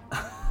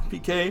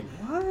PK,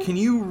 What? can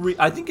you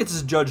I think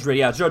it's Judge Dredd.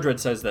 Yeah, Judge Dredd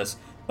says this.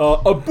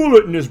 A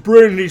bullet in his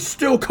brain and he's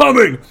still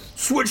coming.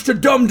 Switch to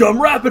Dum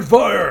Dum Rapid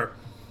Fire.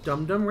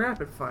 Dum Dum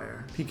Rapid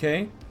Fire.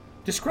 PK,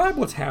 describe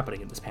what's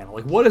happening in this panel.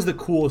 Like, what is the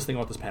coolest thing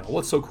about this panel?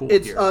 What's so cool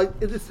It's here?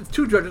 it's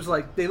two judges,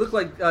 like they look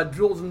like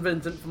Jules and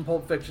Vincent from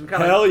Pulp Fiction,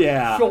 kind Hell of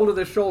yeah. shoulder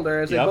to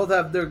shoulder, as Yep. they both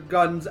have their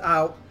guns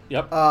out.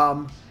 Yep.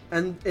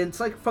 And it's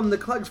like from the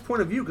Clegg's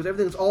point of view because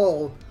everything's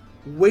all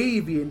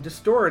wavy and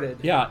distorted.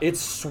 Yeah,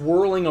 it's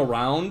swirling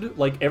around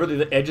like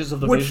the edges of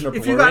the Which, vision are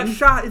if blurring. you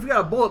got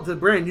a bullet to the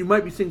brain, you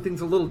might be seeing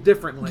things a little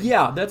differently.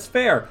 Yeah, that's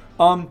fair.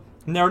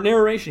 Now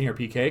narration here,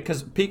 PK,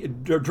 because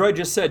Dredd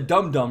just said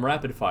 "Dum Dum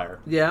Rapid Fire."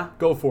 Yeah.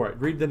 Go for it.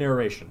 Read the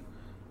narration.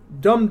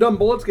 Dum Dum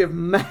bullets give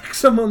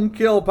maximum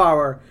kill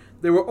power.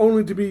 They were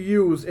only to be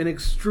used in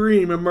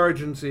extreme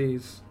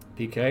emergencies.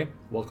 PK,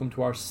 welcome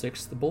to our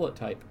 6th bullet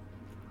type.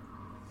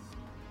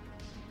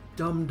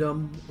 Dum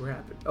Dum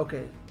Rapid.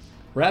 Okay.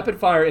 Rapid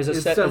Fire is a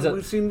It's set. something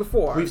we've seen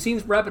before. We've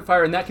seen Rapid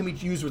Fire, and that can be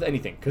used with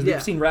anything because Yeah.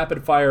 we've seen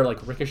Rapid Fire like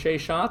ricochet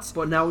shots.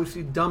 But now we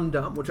see Dum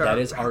Dum, which are That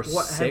is our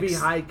heavy,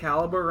 sixth. high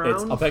caliber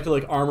rounds. It's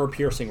effectively like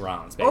armor-piercing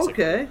rounds, basically.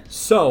 Okay.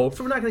 So,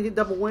 So we're not gonna get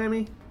double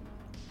whammy.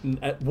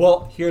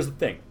 well, here's the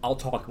thing. We'll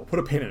put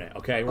a pin in it,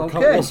 okay? Okay.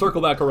 We'll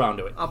circle back around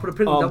to it. I'll put a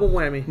pin in double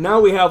whammy. Now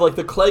we have like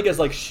the Clegg is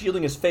like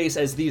shielding his face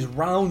as these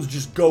rounds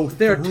just go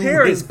They're through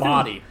tearing his through.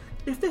 body.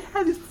 If they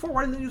had these before,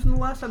 why didn't they use them the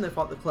last time they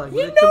fought the Clegg? You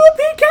They know,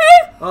 PK?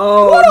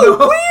 Oh, what no.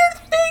 a weird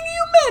thing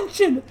you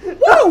mentioned.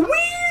 What a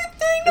weird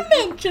thing to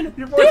mention.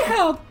 Your They voice-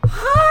 have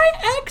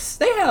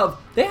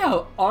they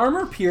have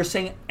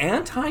armor-piercing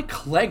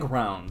anti-Clegg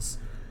rounds.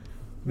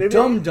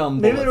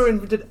 Dum-dum Maybe they were bullets.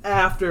 invented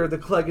after the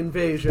Clegg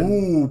invasion.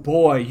 Ooh,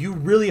 boy, you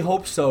really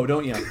hope so,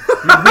 don't you?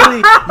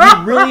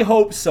 You really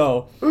hope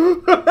so.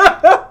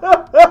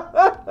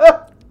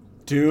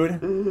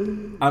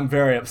 Dude, I'm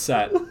very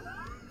upset.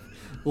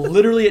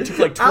 Literally, it took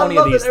like 20 I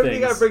love of these that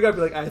everything things. I bring up,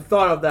 you're like, I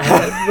thought of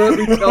that. Let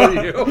me tell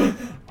you.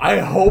 I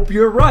hope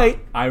you're right.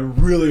 I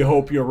really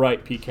hope you're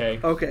right,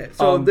 PK. Okay,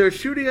 so Um, they're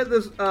shooting at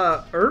this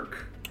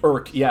Urk.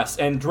 Yes,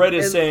 and Dredd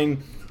is And-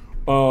 saying,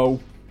 oh,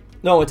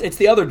 no, it's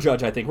the other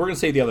judge, I think. We're going to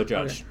say the other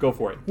judge. Okay. Go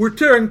for it. We're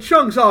tearing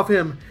chunks off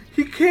him.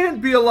 He can't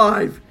be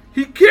alive.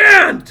 He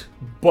can't.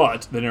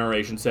 But, the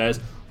narration says,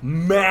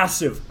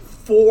 massive,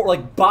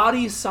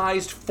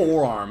 body-sized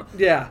forearm.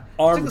 Yeah.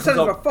 Arm It's like the size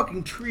comes of up- a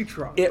fucking tree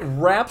trunk. It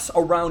wraps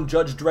around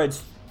Judge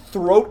Dredd's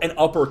throat and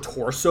upper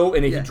torso,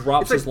 and he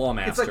drops It's like, his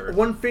Lawmaster. It's like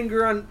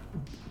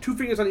two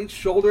fingers on each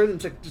shoulder, and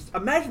it's like, just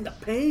imagine the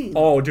pain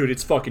Oh, dude,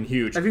 it's fucking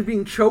huge. of you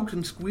being choked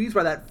and squeezed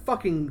by that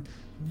fucking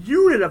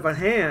unit of a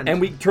hand. And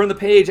we turn the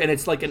page, and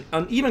it's like an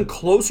even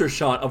closer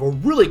shot of a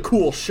really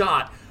cool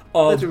shot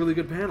of... That's a really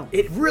good panel.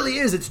 It really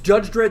is. It's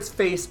Judge Dredd's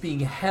face being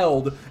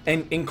held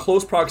and in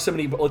close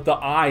proximity, but with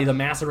the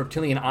massive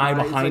reptilian eye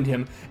It's behind like-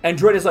 him. And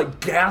Dredd is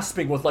like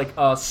gasping with like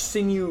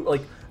sinew,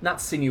 like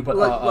not sinew, but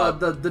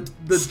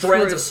the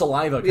strands of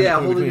saliva coming yeah,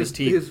 between holding his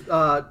teeth.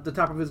 the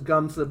top of his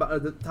gums to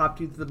the top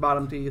teeth to the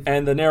bottom teeth.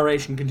 And the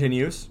narration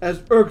continues.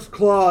 As Urk's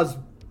claws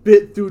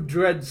bit through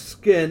Dredd's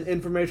skin,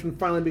 information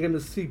finally began to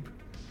seep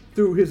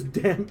through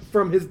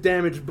from his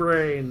damaged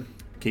brain.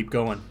 Keep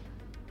going.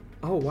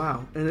 Oh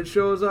wow! And it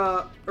shows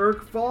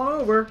Urk falling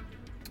over,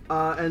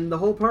 and the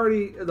whole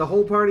party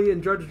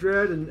and Judge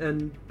Dredd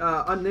and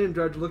unnamed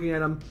Judge looking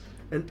at him,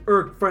 and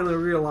Urk finally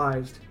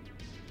realized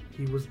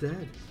he was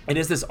dead. It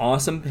is this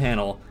awesome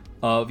panel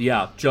of,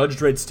 Judge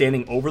Dredd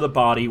standing over the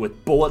body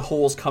with bullet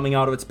holes coming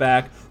out of its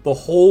back. The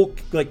whole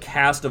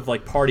cast of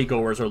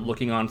partygoers are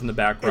looking on from the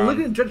background. And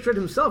look at Judge Dredd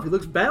himself. He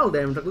looks battle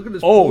damaged. Look at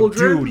his pauldron.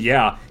 pauldron. Dude,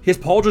 yeah. His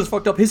pauldron's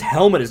fucked up. His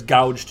helmet is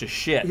gouged to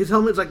shit. His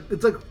helmet's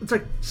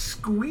like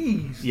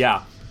squeezed.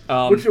 Yeah.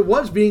 Which it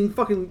was being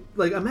fucking,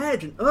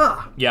 imagine.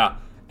 Ugh. Yeah.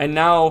 And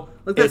now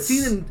like that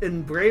scene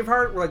in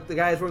Braveheart where the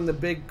guy's wearing the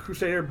big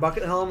Crusader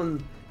bucket helm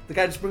and the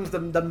guy just brings the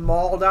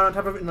maul down on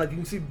top of it and you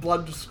can see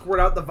blood just squirt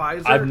out the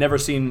visor. I've never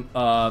seen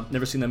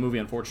that movie,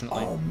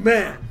 unfortunately. Oh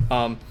man.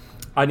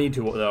 I need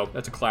to though.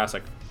 That's a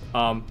classic.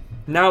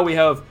 Now we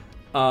have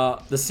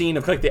the scene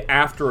of the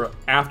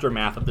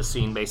aftermath of the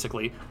scene,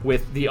 basically,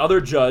 with the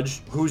other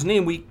judge whose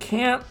name we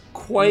can't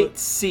quite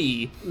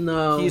see.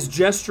 No. He's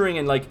gesturing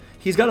and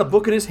he's got a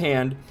book in his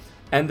hand.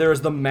 And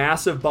there's the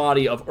massive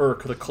body of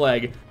Urk, the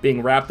Clegg,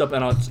 being wrapped up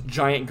in a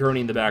giant gurney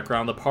in the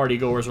background. The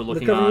partygoers are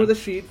looking They're covering on. with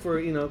a sheet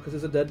for, because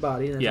it's a dead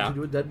body, and that's what you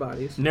do with dead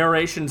bodies.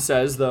 Narration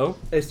says, though,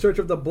 a search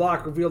of the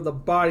block revealed the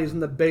bodies in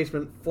the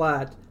basement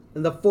flat,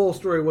 and the full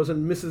story was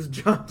in Mrs.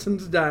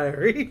 Johnson's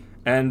diary.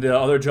 And the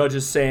other judge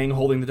is saying,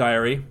 holding the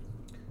diary,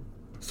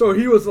 so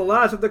he was the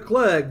last of the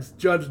Cleggs,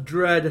 Judge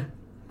Dredd,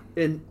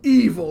 an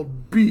evil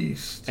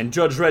beast. And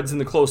Judge Dredd's in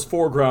the close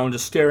foreground,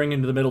 just staring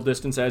into the middle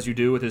distance as you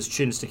do, with his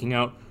chin sticking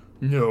out.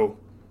 No,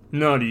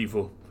 not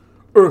evil.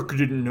 Urk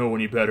didn't know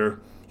any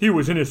better. He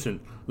was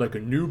innocent, like a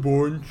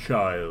newborn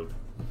child.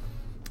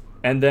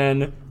 And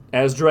then,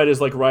 as Dredd is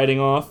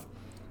riding off,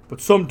 but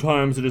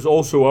sometimes it is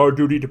also our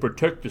duty to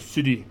protect the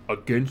city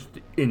against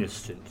the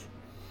innocent.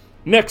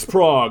 Next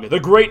prog, the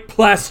Great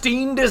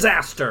Plastine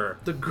Disaster.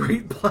 The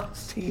Great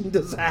Plastine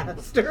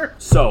Disaster?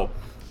 So,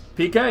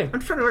 PK. I'm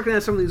trying to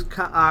recognize some of these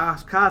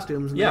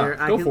costumes in there.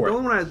 Go for it. The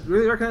only one I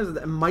really recognize is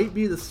that it might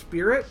be the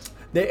Spirit.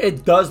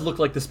 It does look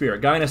like the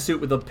Spirit. Guy in a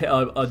suit with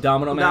a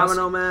domino mask.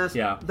 Domino mask.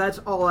 Yeah. That's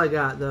all I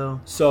got, though.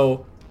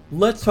 So,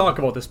 let's talk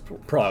about this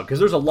prog, because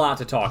there's a lot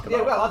to talk about.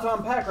 Yeah, we got lots to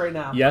unpack right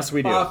now. Yes,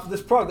 we do.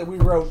 This prog that we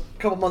wrote a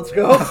couple months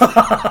ago.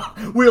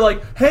 We were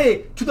like,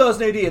 hey,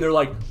 2000 AD, and they're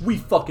like, we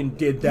fucking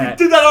did that.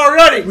 We did that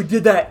already! We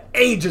did that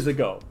ages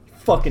ago.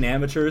 Fucking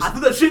amateurs. I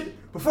did that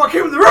shit before I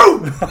came in the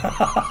room!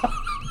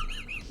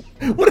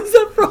 What is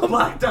that from?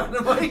 Black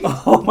Dynamite.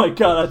 Oh my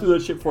god, I threw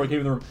that shit before I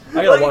came in the room.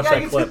 I gotta watch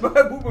that clip.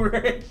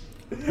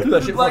 Threw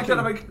that shit Black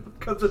Dynamite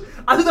comes in.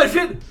 I did that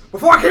shit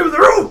before I came in the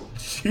room!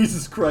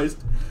 Jesus Christ.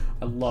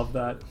 I love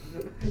that.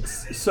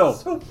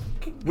 So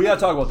we gotta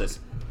talk about this.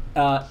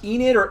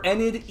 Enid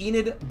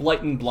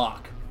Blyton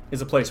Block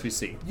is a place we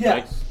see. Yes.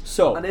 Right?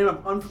 So, a name I'm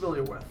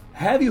unfamiliar with.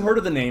 Have you heard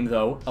of the name,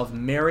 though, of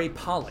Mary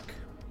Pollock?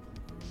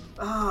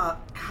 I've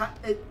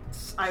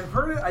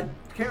heard it. I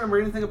can't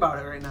remember anything about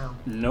it right now.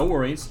 No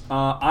worries.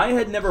 I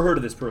had never heard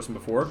of this person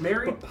before.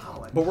 Mary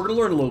Pollock. But we're going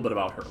to learn a little bit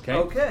about her, okay?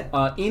 Okay.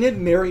 Enid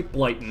Mary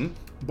Blyton,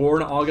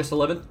 born August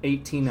 11th,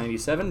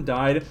 1897,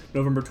 died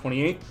November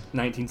 28th,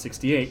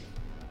 1968,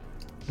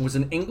 was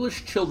an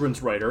English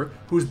children's writer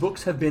whose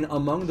books have been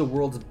among the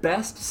world's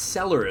best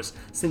sellers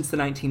since the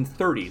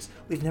 1930s.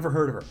 We've never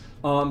heard of her.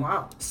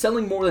 Wow.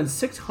 Selling more than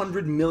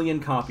 600 million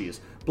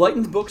copies.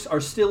 Blyton's books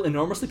are still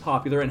enormously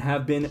popular and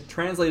have been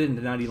translated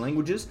into 90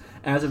 languages.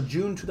 As of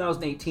June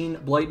 2018,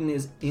 Blyton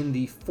is in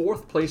the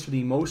 4th place for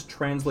the most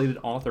translated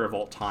author of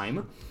all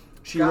time.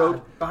 She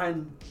wrote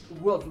behind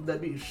what would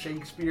that be?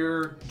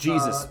 Shakespeare,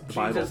 Jesus,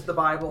 the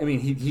Bible. I mean,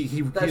 he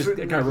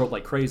that guy wrote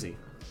like crazy.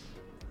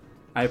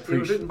 I appreciate. It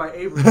was written by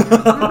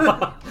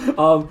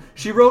Abraham.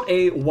 She wrote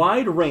a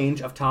wide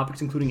range of topics,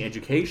 including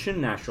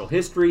education, natural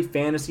history,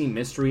 fantasy,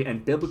 mystery,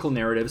 and biblical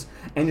narratives,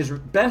 and is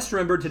best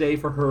remembered today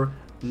for her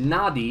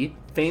Noddy,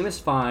 Famous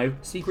Five,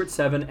 Secret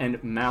Seven,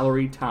 and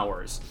Mallory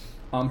Towers.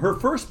 Her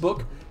first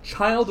book,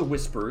 Child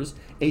Whispers,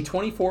 a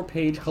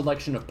 24-page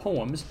collection of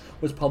poems,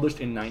 was published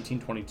in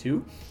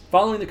 1922.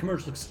 Following the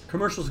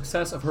commercial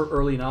success of her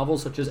early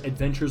novels, such as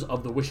Adventures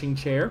of the Wishing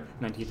Chair,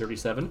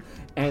 1937,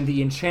 and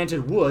The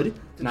Enchanted Wood...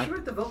 Did she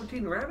write The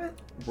Velveteen Rabbit?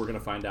 We're going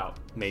to find out.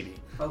 Maybe.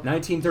 Okay.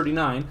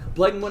 1939,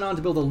 Blyton went on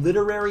to build a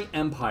literary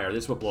empire.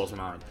 This is what blows my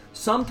mind.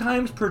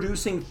 Sometimes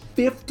producing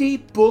 50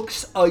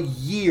 books a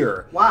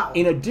year. Wow.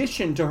 In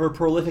addition to her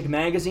prolific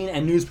magazine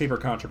and newspaper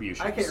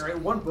contributions. I can't write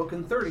one book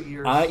in 30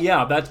 years.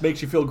 Yeah, that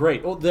makes you feel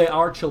great. Well, they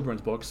are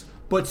children's books,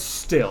 but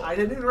still. I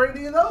didn't even write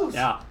any of those.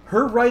 Yeah.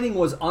 Her writing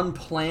was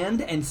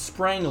unplanned and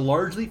sprang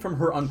largely from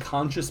her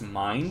unconscious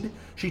mind.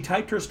 She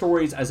typed her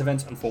stories as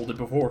events unfolded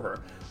before her.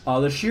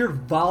 The sheer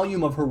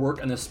volume of her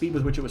work and the speed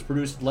with which it was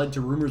produced led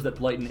to rumors that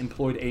Blyton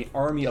employed an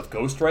army of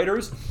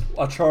ghostwriters,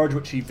 a charge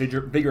which she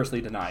vigorously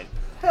denied.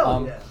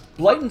 Hell yeah.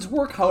 Blyton's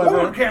work, however...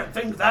 Woman can't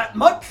think that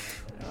much!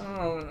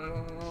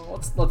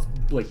 Let's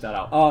bleep that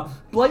out.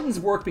 Blyton's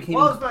work became...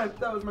 Well,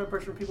 that was my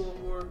impression of people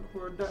who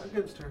were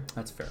against her.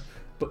 That's fair.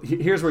 But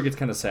here's where it gets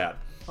kind of sad.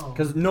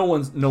 Because no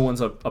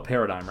one's a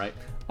paradigm, right?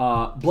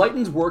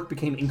 Blyton's work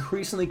became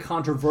increasingly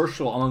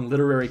controversial among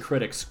literary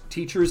critics,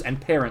 teachers,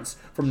 and parents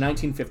from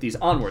 1950s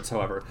onwards,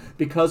 however,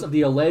 because of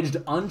the alleged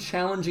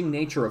unchallenging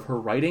nature of her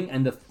writing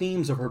and the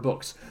themes of her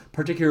books,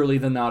 particularly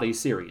the Naughty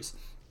series.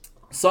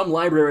 Some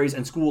libraries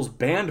and schools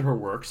banned her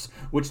works,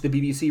 which the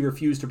BBC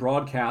refused to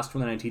broadcast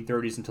from the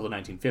 1930s until the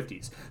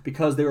 1950s,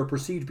 because they were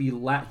perceived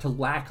to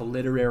lack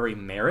literary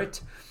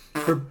merit.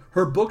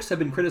 Her books have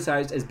been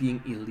criticized as being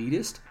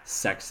elitist,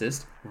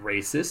 sexist,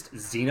 racist,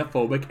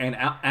 xenophobic, and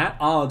at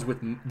odds with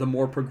the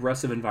more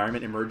progressive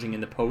environment emerging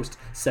in the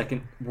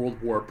post-Second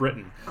World War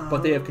Britain.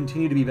 But they have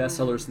continued to be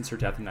bestsellers since her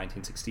death in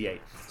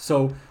 1968.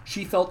 So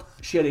she felt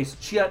she had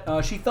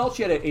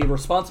a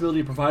responsibility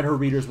to provide her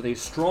readers with a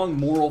strong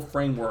moral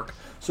framework.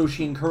 So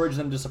she encouraged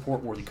them to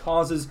support worthy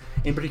causes.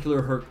 In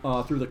particular,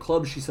 her through the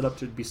clubs she set up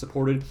to be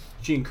supported,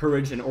 she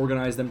encouraged and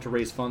organized them to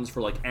raise funds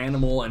for like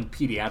animal and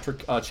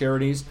pediatric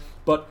charities.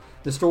 But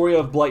the story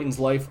of Blyton's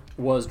life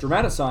was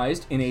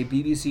dramatized in a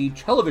BBC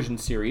television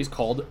series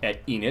called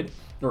Enid,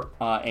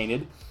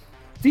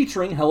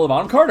 featuring Helena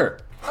Bonham Carter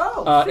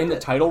in the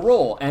title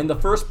role. And the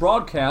first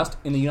broadcast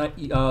in the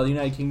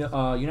United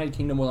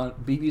Kingdom was on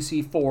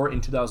BBC 4 in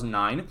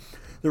 2009.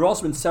 There have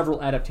also been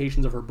several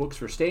adaptations of her books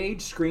for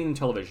stage, screen, and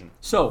television.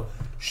 So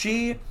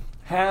she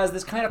has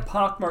this kind of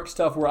pockmarked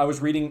stuff where I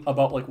was reading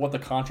about like what the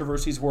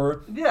controversies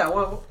were. Yeah,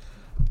 well,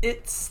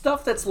 it's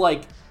stuff that's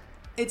like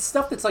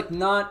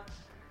not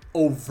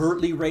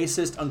overtly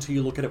racist until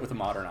you look at it with a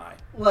modern eye.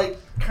 like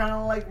kind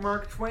of like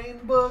Mark Twain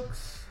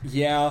books.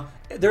 Yeah,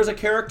 there's a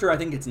character, I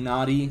think it's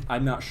Naughty,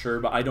 I'm not sure,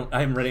 but I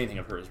haven't read anything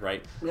of hers,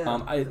 right?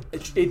 Yeah.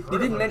 It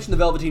didn't mention the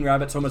Velveteen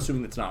Rabbit, so I'm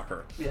assuming it's not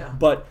her. Yeah.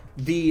 But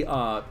the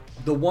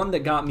one that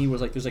got me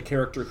was like there's a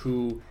character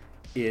who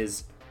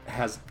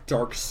has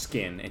dark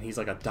skin and he's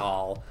like a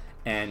doll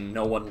and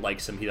no one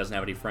likes him, he doesn't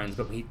have any friends,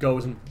 but when he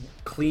goes and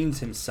cleans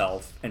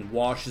himself and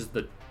washes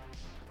the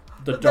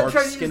dark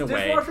skin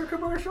away. Dishwasher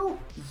commercial?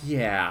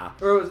 Yeah.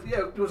 Or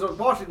it was a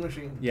washing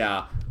machine.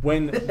 Yeah.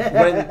 When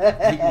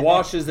he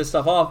washes this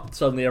stuff off,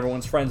 suddenly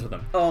everyone's friends with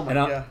him. Oh my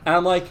god. And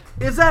I'm like,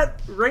 is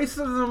that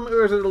racism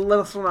or is it a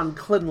lesson on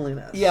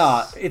cleanliness?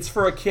 yeah, it's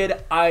for a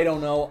kid. I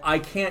don't know. I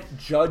can't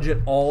judge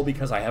it all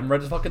because I haven't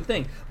read this fucking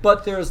thing.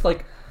 But there's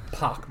like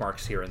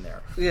pockmarks here and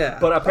there. Yeah.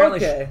 But apparently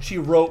okay. she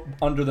wrote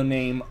under the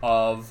name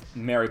of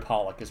Mary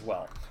Pollock as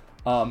well.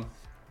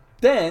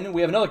 Then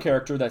we have another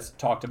character that's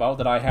talked about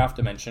that I have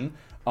to mention.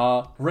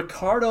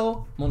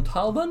 Ricardo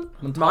Montalban?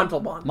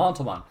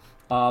 Montalban.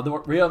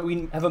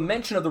 We have a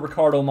mention of the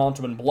Ricardo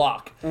Montalban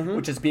block,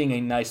 which is being a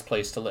nice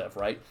place to live,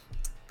 right?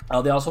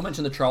 They also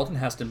mentioned the Charlton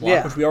Heston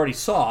block, which we already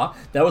saw.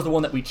 That was the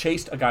one that we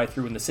chased a guy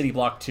through in the city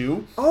block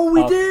too. Oh,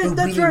 we did. The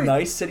That's really right.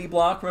 nice city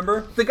block.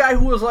 Remember The guy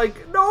who was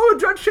like, "No,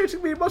 Judge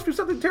chasing me. It must be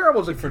something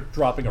terrible." It's like, for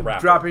dropping a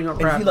rapper.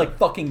 And he like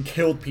fucking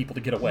killed people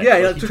to get away. Yeah,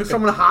 Like, he took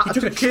someone hostage.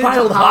 He took a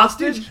child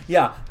hostage.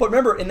 Yeah, but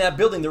remember in that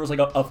building there was like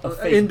a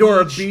fake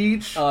indoor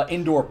beach,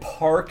 indoor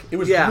park. It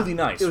was really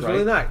nice. It was right?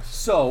 really nice.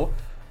 So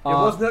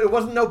it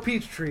wasn't no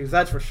peach trees.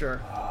 That's for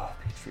sure.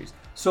 Peach trees.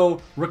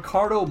 So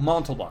Ricardo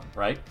Montalban,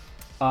 right?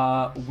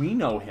 We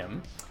know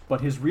him,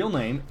 but his real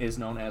name is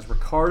known as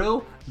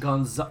Ricardo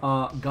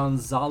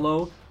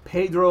Gonzalo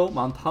Pedro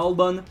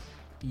Montalban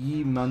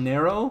y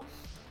Manero.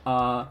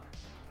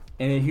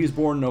 And he was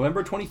born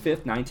November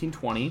 25th,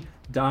 1920,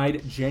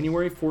 died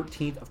January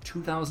 14th of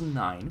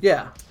 2009.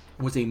 Yeah.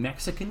 Was a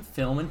Mexican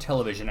film and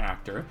television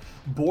actor.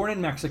 Born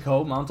in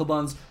Mexico,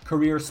 Montalban's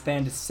career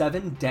spanned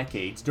 7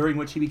 decades, during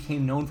which he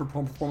became known for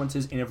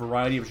performances in a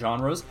variety of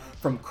genres,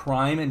 from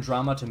crime and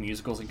drama to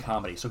musicals and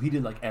comedy. So he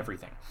did like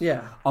everything.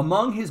 Yeah.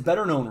 Among his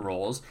better-known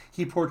roles,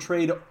 he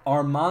portrayed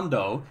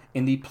Armando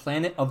in the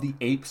Planet of the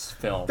Apes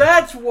film.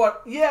 That's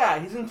what. Yeah,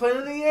 he's in Planet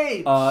of the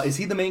Apes. Is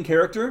he the main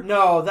character?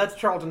 No, that's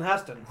Charlton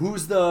Heston. Who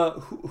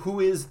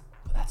is?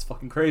 That's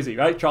fucking crazy,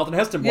 right? Charlton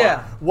Heston.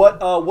 Yeah. What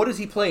does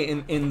he play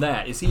in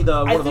that? Is he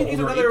one of the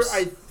older apes?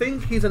 I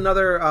think he's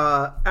another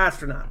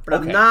astronaut, but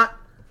Okay. I'm not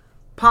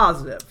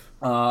positive.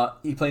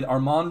 He played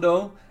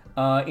Armando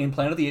in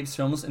Planet of the Apes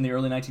films in the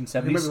early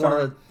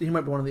 1970s. He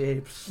might be one of the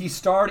apes. He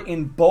starred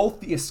in both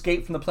The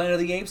Escape from the Planet of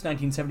the Apes,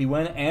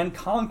 1971, and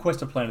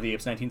Conquest of Planet of the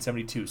Apes,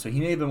 1972. So he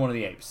may have been one of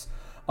the apes.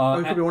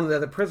 He could be one of the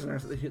other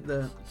prisoners.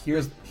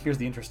 Here's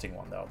the interesting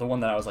one, though. The one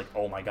that I was like,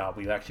 oh my god,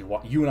 we've actually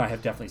you and I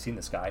have definitely seen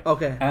this guy.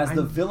 Okay. As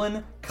the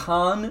villain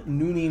Khan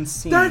Noonien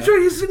Singh. That's right,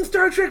 he's in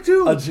Star Trek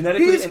too. A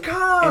genetically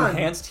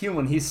enhanced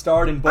human. He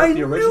starred in both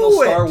the original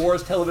Star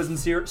Wars television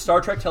series, Star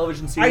Trek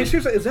television series.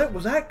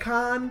 Was that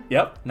Khan?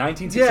 Yep,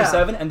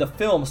 1967, and the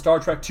film Star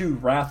Trek II: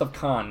 Wrath of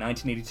Khan,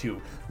 1982.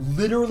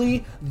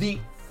 Literally the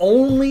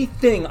only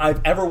thing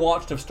I've ever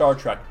watched of Star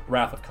Trek: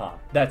 Wrath of Khan.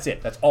 That's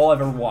it. That's all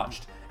I've ever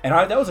watched. And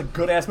that was a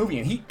good-ass movie,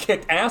 and he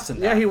kicked ass in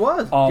that. Yeah, he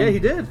was. Yeah, he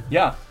did.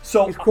 Yeah,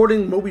 so... He's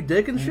quoting Moby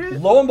Dick and shit?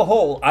 Lo and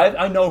behold,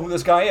 I know who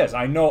this guy is.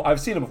 I've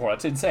seen him before.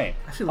 That's insane.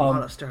 I've seen a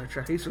lot of Star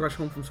Trek. I used to rush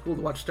home from school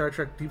to watch Star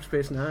Trek Deep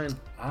Space Nine.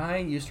 I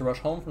used to rush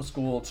home from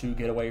school to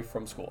get away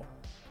from school.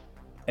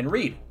 And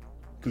read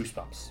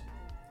Goosebumps.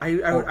 I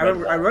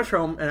remember I rush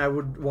home and I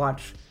would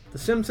watch The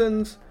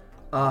Simpsons.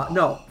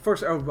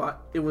 First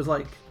it was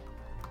like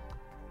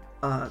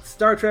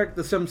Star Trek,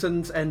 The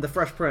Simpsons, and The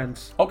Fresh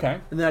Prince. Okay.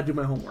 And then I'd do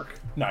my homework.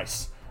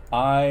 Nice.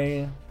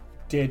 I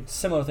did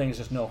similar things,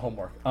 just no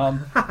homework.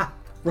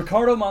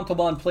 Ricardo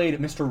Montalban played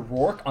Mr.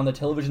 Rourke on the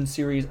television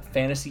series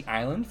Fantasy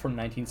Island from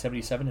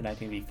 1977 to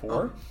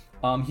 1984.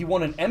 He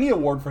won an Emmy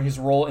Award for his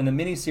role in the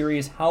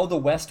miniseries How the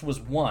West Was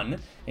Won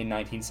in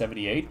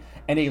 1978,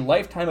 and a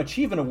Lifetime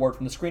Achievement Award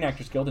from the Screen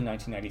Actors Guild in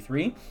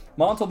 1993.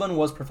 Montalban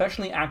was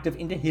professionally active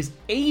into his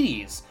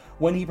 80s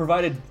when he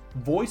provided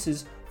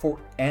voices for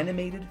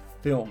animated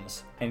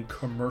films and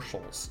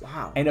commercials.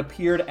 Wow. And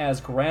appeared as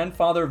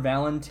Grandfather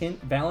Valentine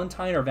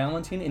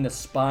in the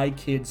Spy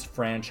Kids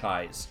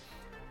franchise.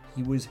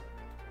 He was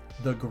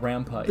the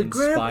grandpa in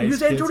Spy Kids.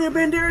 He was Antonio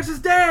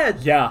Banderas' dad.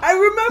 Yeah. I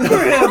remember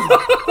him.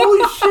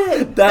 Holy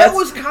shit. That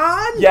was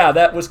Khan? Yeah,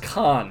 that was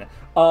Khan.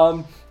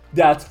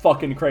 That's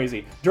fucking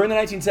crazy. During the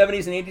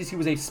 1970s and 80s, he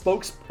was a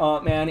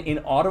spokesman in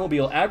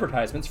automobile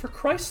advertisements for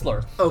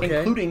Chrysler,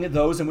 including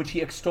those in which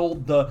he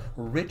extolled the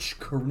rich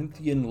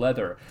Corinthian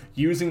leather,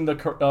 using the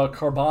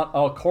Cordobans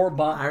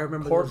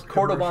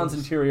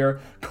interior,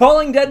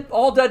 calling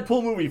all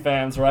Deadpool movie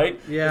fans, right?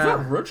 Yeah. Is that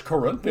rich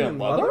Corinthian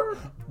leather?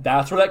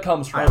 That's where that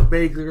comes from. I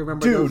vaguely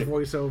remember those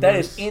voiceovers. That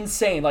is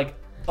insane. Like,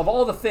 of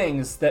all the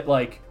things that,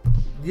 like...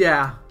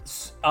 Yeah.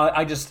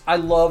 I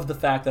love the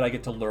fact that I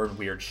get to learn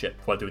weird shit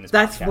while doing this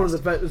That's podcast.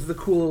 one of the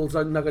cool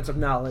little nuggets of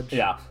knowledge.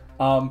 Yeah.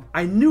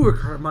 I knew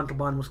Ricardo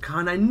Montalban was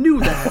Khan. I knew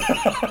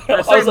that. I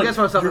was like, guess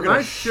myself, you're am I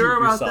gonna sure shoot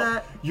about yourself.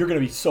 that? You're going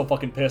to be so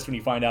fucking pissed when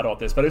you find out about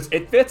this. But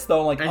it fits,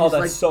 though. Like, And oh, he's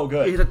that's like, so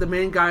good. He's like the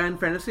main guy on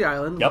Fantasy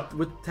Island. Yep.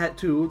 With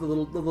Tattoo, the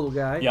little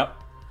guy. Yep.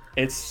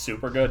 It's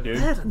super good, dude.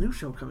 There's a new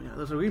show coming out.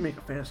 There's a remake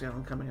of Fantasy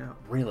Island coming out.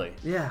 Really?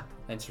 Yeah.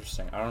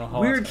 Interesting. I don't know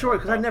how Weird that's choice,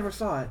 because I gonna never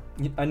saw it.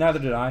 work out. Neither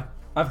did I.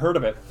 I've heard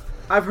of it.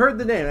 I've heard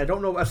the name. I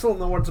don't know. I still don't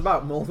know what it's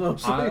about,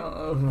 mostly.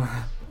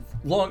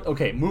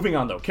 Okay, moving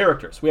on, though.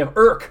 Characters. We have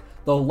Urk,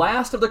 the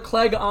last of the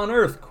Clegg on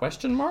Earth,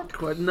 question mark?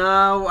 But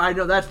no, I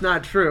know that's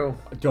not true.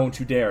 Don't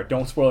you dare.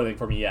 Don't spoil anything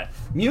for me yet.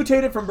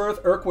 Mutated from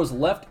birth, Urk was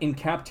left in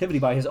captivity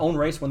by his own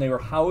race when they were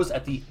housed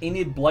at the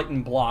Enid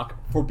Blyton block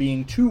for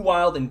being too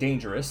wild and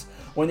dangerous.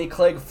 When the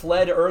Clegg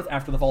fled Earth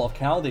after the fall of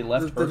Cal, they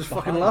left Earth They just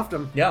fucking behind. left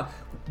him. Yeah.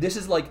 This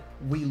is like,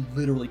 we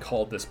literally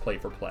called this play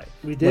for play.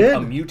 We did?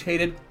 Like a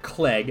mutated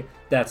Clegg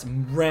that's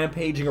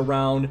rampaging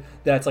around,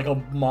 that's like a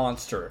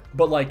monster.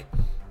 But like,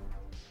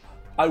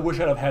 I wish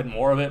I'd have had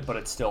more of it, but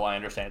it's still, I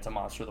understand, it's a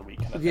monster of the week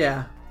kind of thing.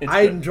 Yeah. It's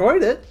I good.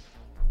 enjoyed it.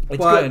 It's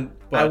but good,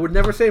 but I would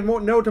never say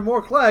no to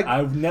more Clegg.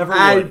 I never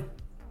I would.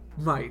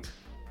 might.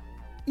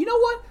 You know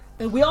what?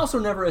 And we also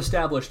never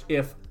established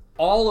if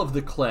all of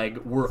the Clegg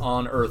were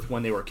on Earth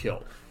when they were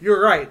killed.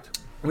 You're right.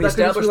 We That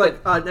could just be established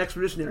like an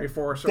expeditionary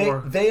force,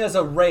 They as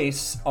a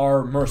race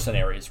are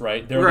mercenaries,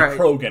 right? They're Right.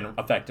 the Krogan,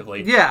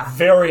 effectively. Yeah.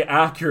 Very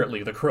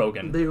accurately, the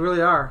Krogan. they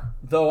really are.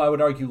 Though I would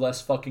argue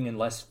less fucking and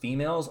less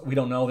females. We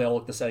don't know. They all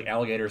look the same like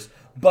alligators.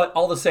 But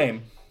all the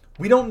same,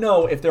 we don't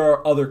know if there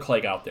are other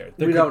Clegg out there.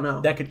 We don't know.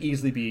 That could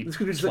easily be This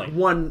could be just like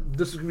explained.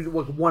 this could be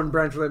like one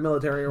branch of the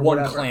military or One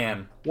whatever.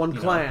 clan. One you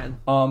know.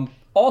 clan.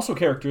 Also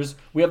characters,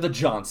 we have the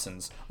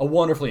Johnsons, a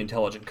wonderfully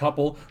intelligent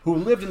couple who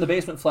lived in the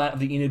basement flat of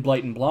the Enid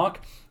Blyton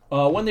block.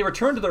 When they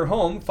returned to their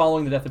home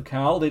following the death of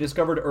Cal, they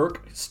discovered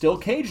Urk still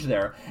caged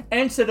there.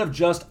 And instead of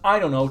just, I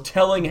don't know,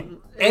 telling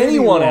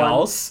anyone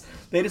else,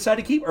 they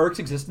decided to keep Urk's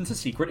existence a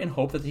secret in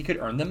hope that he could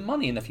earn them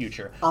money in the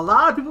future. A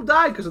lot of people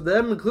died because of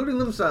them, including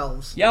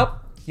themselves. Yep.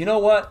 You know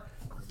what?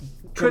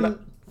 Couldn't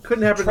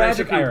happen.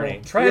 Tragic to nicer irony.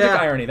 people. Tragic Yeah.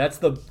 irony. That's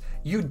the...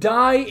 You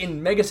die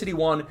in Mega City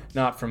 1,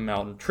 not from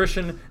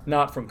malnutrition,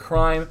 not from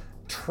crime.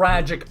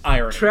 Tragic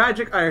irony.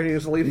 Tragic irony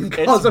is the leading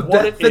cause of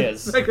what death it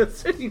is. in Mega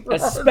City 1.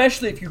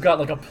 Especially if you got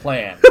like a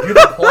plan. If you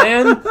have a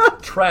plan,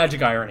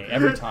 tragic irony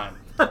every time.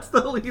 That's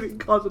the leading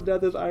cause of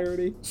death is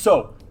irony.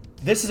 So,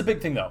 this is a big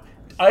thing though.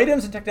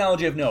 Items and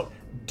technology of note.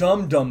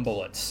 Dum-dum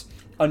bullets.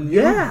 A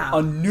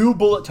new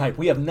bullet type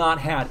we have not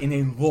had in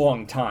a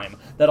long time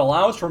that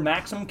allows for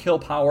maximum kill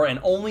power and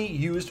only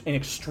used in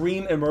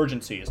extreme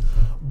emergencies.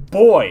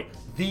 Boy,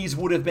 these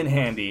would have been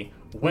handy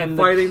when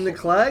Fighting the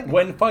Clegg?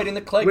 When fighting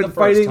the Clegg When the first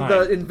fighting time.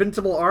 the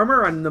invincible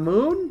armor on the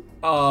moon?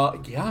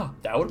 Yeah,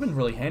 that would have been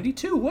really handy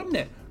too, wouldn't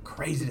it?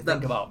 Crazy to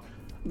think about.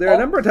 There are a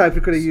number of times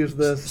we could have used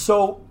this.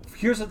 So,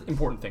 here's the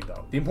important thing,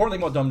 though. The important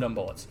thing about dum-dum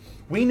bullets.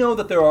 We know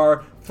that there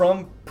are,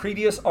 from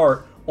previous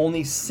art,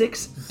 only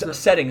 6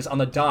 settings on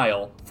the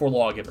dial for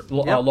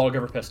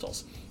lawgiver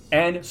pistols.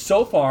 And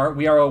so far,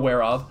 we are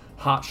aware of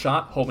hot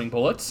shot homing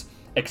bullets,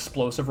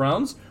 explosive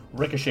rounds,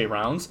 ricochet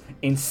rounds,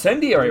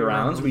 incendiary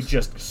rounds we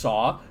just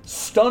saw,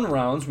 stun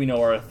rounds we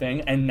know are a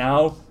thing, and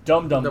now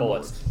dum-dum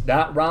bullets.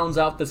 That rounds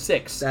out the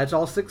 6. That's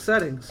all 6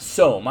 settings.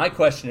 So, my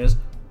question is,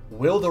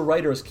 will the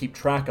writers keep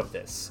track of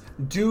this?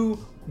 Do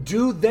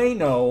they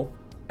know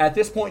at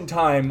this point in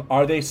time?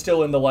 Are they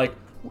still in the like,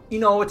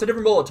 it's a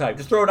different bullet type.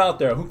 Just throw it out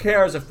there. Who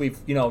cares if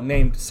we've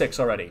named 6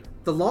 already?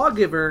 The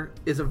lawgiver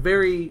is a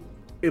very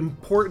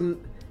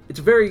important. It's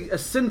a very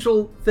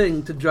essential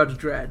thing to Judge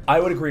Dredd. I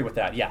would agree with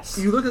that. Yes.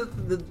 You look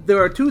at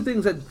there are 2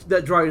 things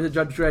that draw you to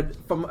Judge Dredd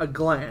from a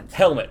glance.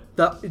 Helmet.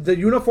 The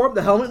uniform,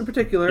 the helmet in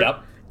particular.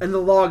 Yep. And the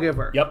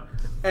lawgiver. Yep.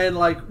 And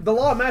like the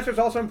law master is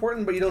also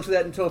important, but you don't see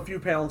that until a few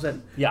panels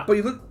in. Yeah. But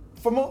you look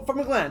from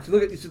a glance. You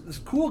look at this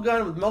cool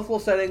gun with multiple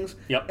settings.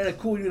 Yep. And a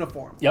cool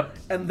uniform. Yep.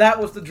 And that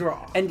was the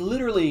draw. And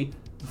literally,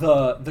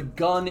 the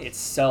gun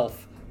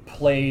itself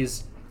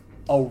plays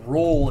a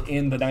role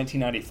in the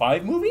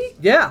 1995 movie.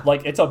 Yeah.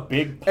 Like it's a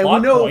big plot And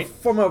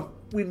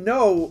we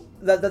know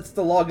point. that that's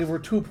the lawgiver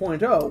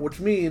 2.0, which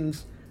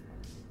means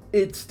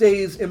it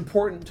stays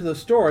important to the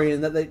story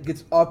and that it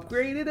gets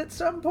upgraded at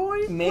some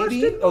point.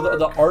 Maybe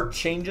the art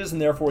changes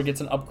and therefore it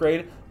gets an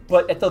upgrade.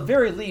 But at the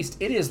very least,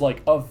 it is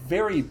like a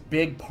very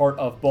big part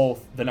of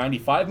both the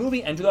 95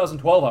 movie and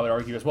 2012, I would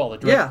argue as well. The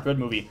Dredd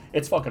movie.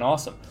 It's fucking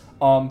awesome.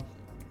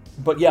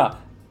 But yeah,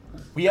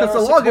 we have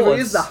because the lawgiver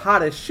is the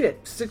hottest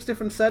shit. 6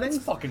 different settings.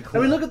 It's fucking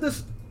cool. I mean, look at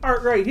this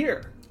art right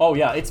here. Oh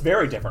yeah, it's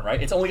very different,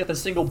 right? It's only got the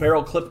single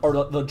barrel clip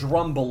or the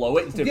drum below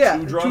it instead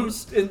of 2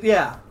 drums.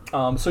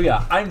 So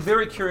yeah, I'm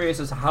very curious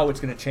as to how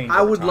it's going to change.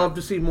 I would love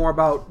to see more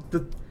about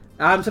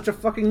I'm such a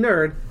fucking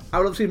nerd. I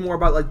would love to see more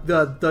about like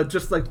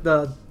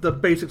the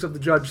basics of the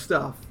Judge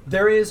stuff.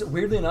 There is,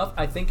 weirdly enough,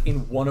 I think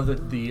in one of the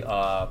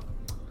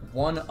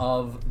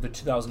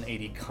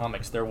 2080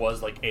 comics, there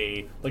was like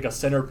a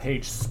center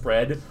page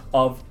spread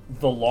of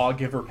the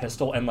lawgiver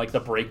pistol and like the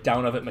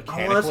breakdown of it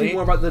mechanically. I want to see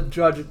more about the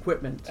Judge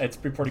equipment. It's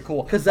pretty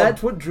cool because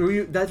that's what drew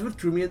you. That's what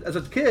drew me as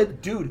a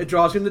kid, dude. It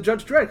draws you into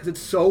Judge Dredd because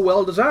it's so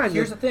well designed.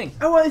 Here's the thing: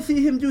 I want to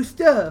see him do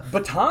stuff.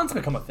 Batons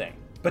become a thing.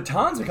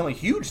 Batons become a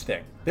huge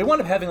thing. They wind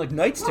up having like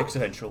nightsticks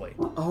eventually.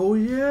 Oh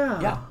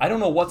yeah. Yeah, I don't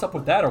know what's up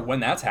with that or when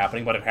that's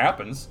happening, but it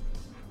happens.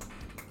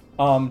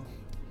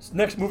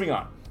 Next, moving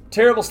on.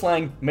 Terrible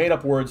slang,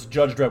 made-up words,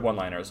 Judge Dredd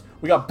one-liners.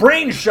 We got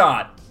brain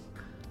shot!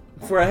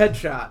 For a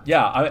headshot.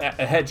 Yeah,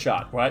 a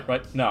headshot,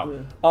 right?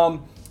 No. Yeah.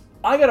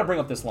 I gotta bring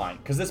up this line,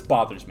 because this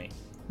bothers me.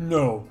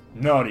 No,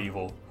 not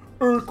evil.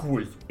 Urk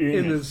was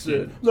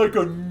innocent. Like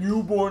a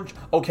newborn...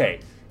 Okay,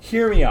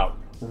 hear me out.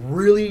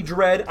 Really,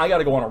 Dredd? I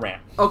gotta go on a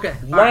rant. Okay.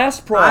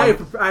 Last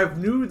Prog... I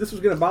knew this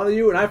was gonna bother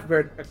you, and I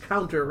prepared a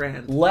counter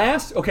rant.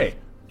 Okay.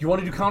 You want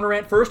to do counter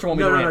rant first, or want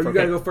me to rant first? No, you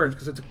gotta go first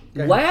because it's.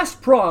 Okay.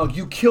 Last Prog,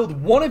 you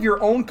killed one of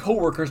your own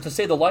coworkers to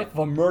save the life of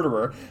a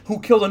murderer who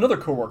killed another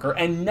coworker,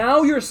 and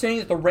now you're saying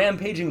that the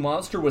rampaging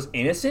monster was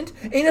innocent?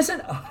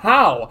 Innocent?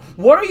 How?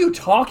 What are you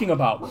talking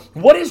about?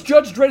 What is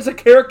Judge Dredd as a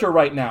character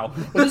right now?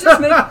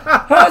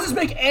 How does this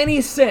make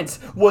any sense?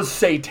 Was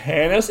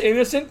Satanus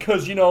innocent?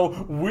 Because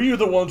we are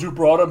the ones who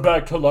brought him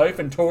back to life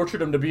and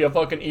tortured him to be a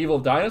fucking evil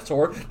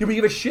dinosaur. Did we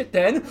give a shit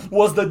then?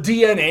 Was the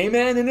DNA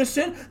man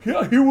innocent?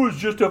 Yeah, he was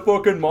just a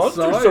fucking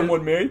monster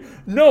someone made.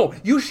 No,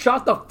 you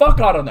shot the fuck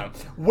out of them.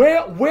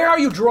 Where are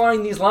you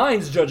drawing these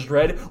lines, Judge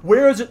Dredd?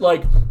 Where is it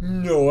like,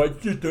 no,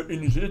 it's just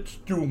innocent. It's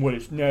doing what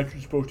it's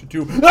naturally supposed to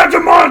do. That's a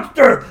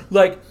monster!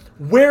 Like,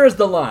 where is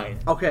the line?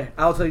 Okay,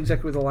 I'll tell you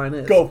exactly what the line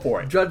is. Go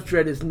for it. Judge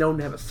Dredd is known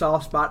to have a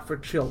soft spot for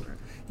children.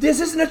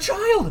 This isn't a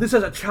child. This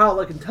has a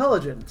childlike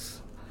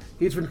intelligence.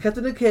 He's been kept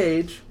in a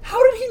cage.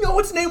 How did he know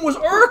its name was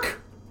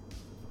Urk?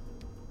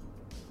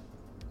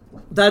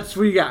 That's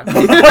what you got.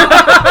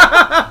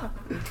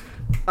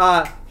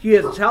 He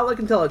has childlike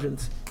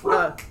intelligence.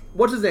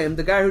 What's his name?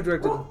 The guy who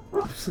directed...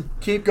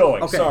 Keep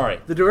going, okay. Sorry.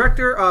 The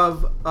director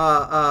of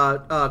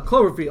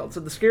Cloverfield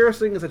said the scariest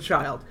thing is a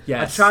child.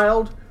 Yes. A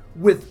child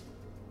with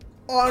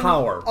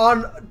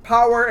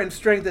power and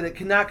strength that it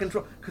cannot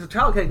control. Because a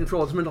child can't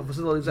control its mental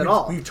facilities at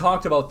all. We've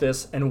talked about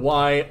this and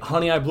why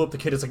Honey, I Blew Up the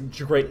Kid is a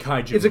great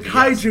kaiju movie. It's a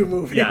kaiju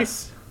movie.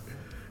 Yes.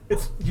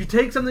 You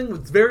take something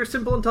with very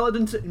simple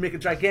intelligence and you make it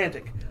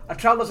gigantic. A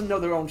child doesn't know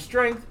their own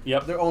strength,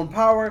 their own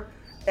power,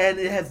 and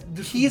it has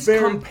just He's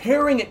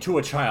comparing it to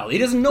a child. He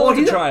doesn't know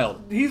it's a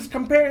child. He's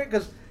comparing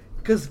it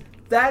because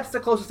that's the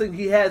closest thing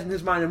he has in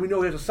his mind, and we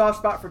know he has a soft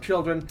spot for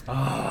children.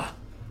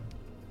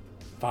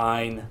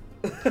 Fine.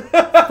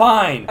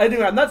 Fine.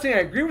 I'm not saying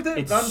I agree with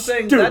it, but I'm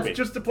saying stupid. That's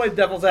just to play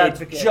devil's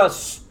advocate. It's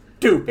just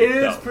stupid. It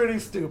is pretty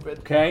stupid.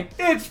 Okay?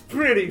 It's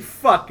pretty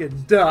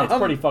fucking dumb. It's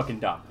pretty fucking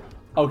dumb.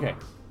 Okay.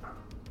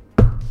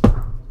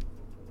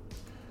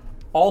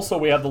 Also,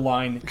 we have the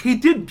line... He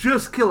did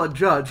just kill a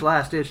judge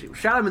last issue.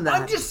 Shot him in the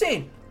head. I'm just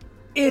saying,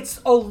 it's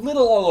a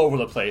little all over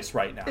the place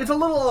right now. It's a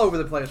little all over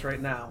the place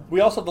right now. We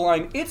also have the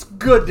line, it's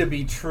good to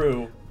be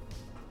true.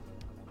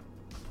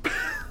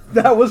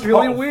 That was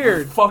really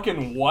weird.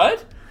 Fucking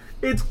what?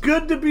 It's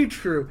good to be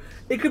true.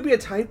 It could be a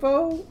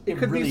typo. It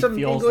could really be some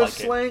English like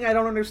slang I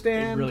don't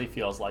understand. It really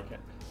feels like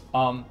it.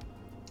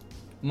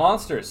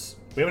 Monsters.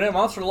 We haven't had a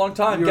monster in a long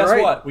time. You're Guess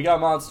right. what? We got a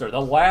monster.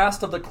 The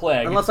last of the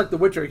Clegg. Unless, like, the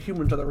Witcher,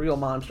 humans are the real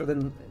monster, then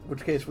in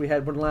which case we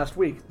had one last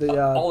week.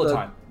 All the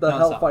time. The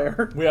nonstop.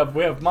 Hellfire. We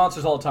have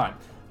monsters all the time.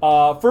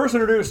 First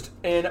introduced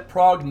in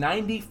Prog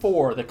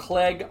 94, the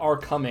Clegg are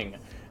coming.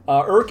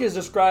 Urk is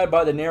described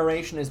by the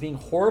narration as being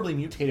horribly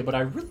mutated, but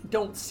I really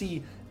don't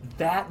see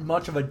that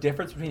much of a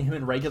difference between him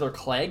and regular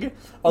Clegg,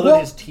 other than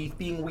his teeth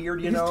being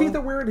weird, you know? His teeth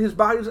are weird, his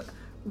body's...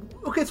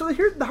 Okay, so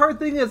here's the hard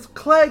thing is,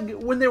 Clegg,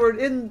 when they were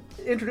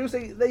introduced,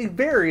 they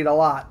varied a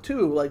lot,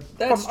 too, like,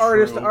 That's from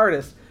artist true. to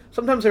artist.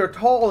 Sometimes they were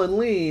tall and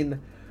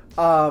lean.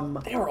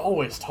 They were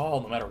always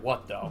tall, no matter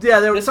what, though. Yeah,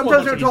 This one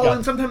sometimes looks they were like he's tall got-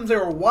 and sometimes they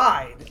were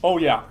wide. Oh,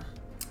 yeah.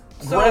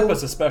 So-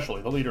 Grampus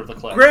especially, the leader of the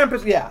Clegg.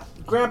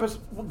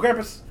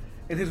 Grampus,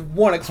 in his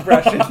one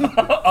expression.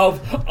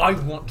 Of, I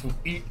want to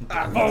eat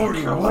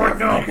right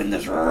now. In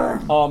this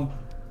room.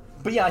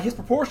 But yeah, his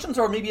proportions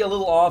are maybe a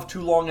little off,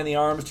 too long in the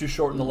arms, too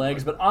short in the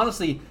legs, but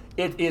honestly,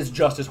 it is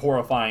just as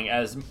horrifying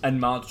and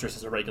monstrous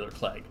as a regular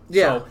Clegg.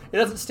 Yeah. So it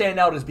doesn't stand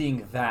out as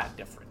being that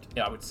different,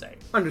 I would say.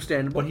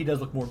 Understandable. But he does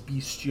look more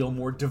bestial,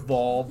 more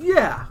devolved.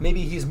 Yeah.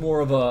 Maybe he's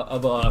more of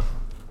a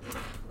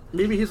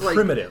Maybe he's like...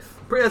 primitive.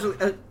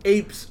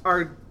 Apes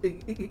are...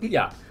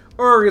 Yeah.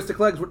 Or is the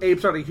Cleggs what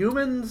apes are to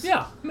humans?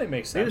 Yeah, it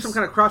makes sense. Maybe some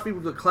kind of crossbreed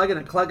with a Clegg and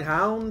a Clegg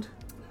hound?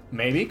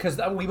 Maybe, because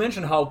we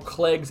mentioned how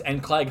Cleggs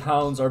and Clegg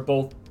hounds are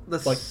both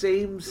The like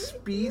same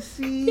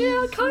species?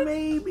 Yeah, kind of.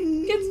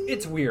 maybe?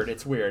 It's weird.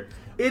 It's weird.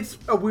 It's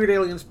a weird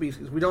alien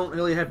species. We don't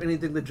really have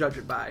anything to judge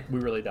it by. We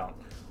really don't.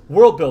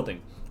 World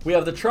building. We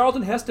have the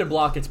Charlton Heston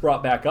block gets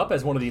brought back up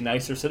as one of the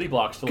nicer city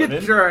blocks to live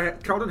in. Sure,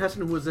 Charlton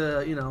Heston was,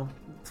 Planet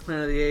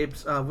of the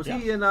Apes. Was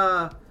he in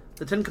the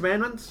Ten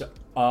Commandments?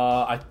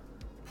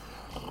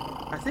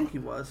 I think he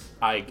was.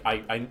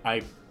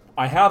 I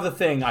have the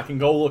thing. I can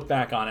go look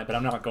back on it, but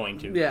I'm not going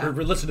to. Yeah.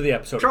 Listen to the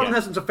episode Charlton again.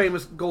 Heston's a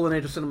famous Golden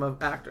Age of cinema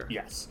actor.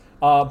 Yes.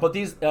 But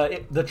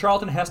the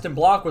Charlton Heston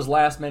block was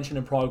last mentioned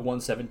in Prog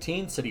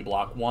 117, City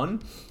Block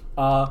 1.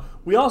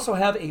 We also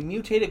have a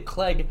mutated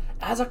Clegg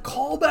as a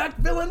callback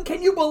villain.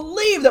 Can you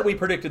believe that we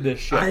predicted this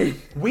shit?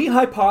 We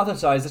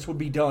hypothesized this would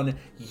be done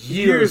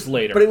years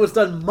later. But it was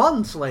done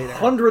months later.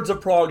 Hundreds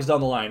of Progs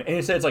down the line. And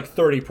it said it's like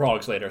 30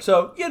 Progs later.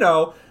 So,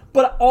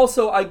 but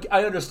also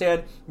I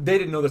understand they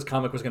didn't know this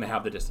comic was going to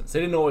have the distance. They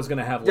didn't know it was going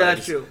to have legs. Yeah,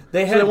 that's true.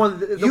 They So had, they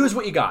wanted- use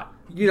what you got.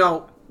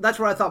 That's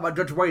what I thought about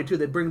Judge Whitey, too.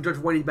 They bring Judge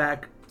Whitey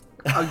back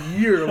a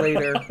year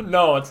later.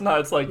 No, it's not.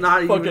 It's like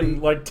Not fucking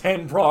even- like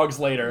 10 Progs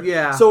later.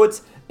 Yeah. So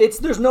it's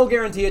there's no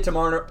guarantee it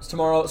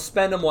tomorrow.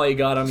 Spend them while you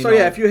got them. So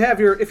yeah, if you have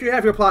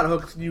your plot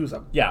hooks, use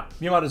them. Yeah,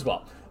 you might as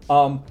well.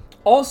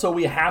 Also,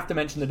 we have to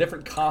mention the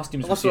different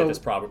costumes we see at this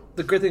problem.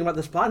 The great thing about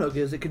this plot hook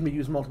is it can be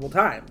used multiple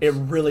times. It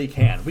really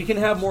can. We can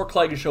have more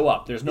Clegg show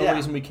up. There's no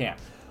reason we can't.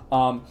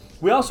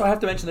 We also have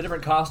to mention the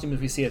different costumes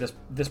we see at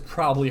this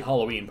probably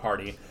Halloween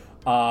party.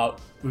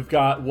 We've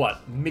got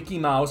what? Mickey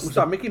Mouse. We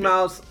saw Mickey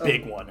Mouse,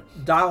 big one.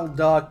 Donald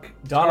Duck,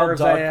 Donald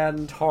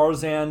Tarzan, Duck,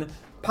 Tarzan,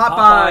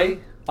 Popeye.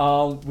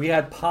 We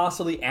had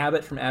possibly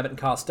Abbott from Abbott and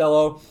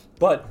Costello,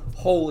 but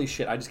holy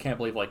shit, I just can't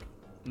believe like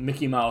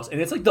Mickey Mouse, and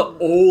it's like the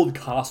old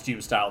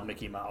costume style of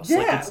Mickey Mouse.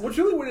 Yeah, Like, what's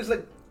really weird is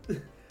like,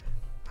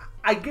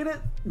 I get it.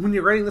 When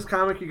you're writing this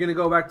comic, you're gonna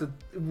go back to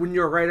when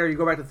you're a writer. You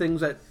go back to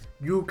things that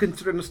you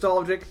consider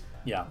nostalgic.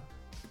 yeah.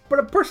 But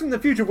a person in the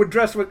future would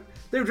dress with.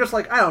 They were just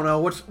like I don't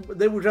know.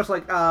 They were just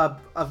like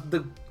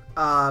the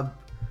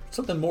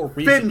Something more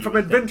recent. Finn from you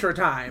would think. Adventure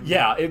Time.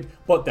 Yeah,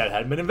 but that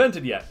hadn't been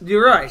invented yet.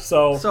 You're right.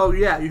 So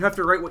yeah, you have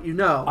to write what you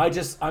know. I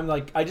just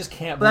can't But that's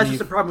believe. just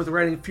the problem with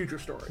writing future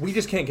stories. We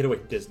just can't get away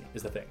from Disney,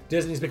 is the thing.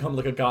 Disney's become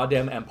like a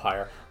goddamn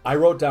empire. I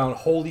wrote down,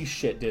 holy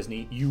shit,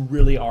 Disney, you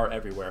really are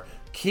everywhere.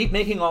 Keep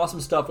making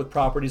awesome stuff with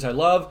properties I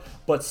love,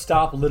 but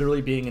stop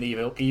literally being an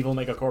evil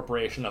mega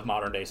corporation of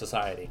modern day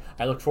society.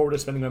 I look forward to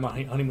spending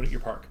my honeymoon at your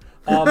park.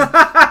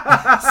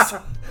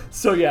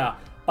 So yeah.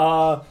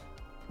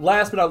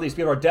 Last but not least,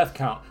 we have our death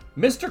count.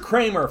 Mr.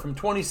 Kramer from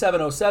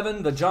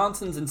 2707, the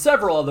Johnsons, and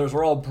several others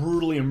were all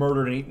brutally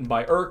murdered and eaten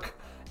by Urk.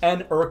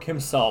 And Urk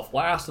himself,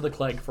 last of the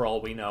Clegg for all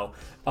we know,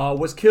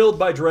 was killed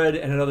by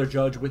Dredd and another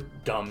judge with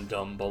dumb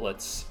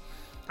bullets.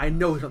 I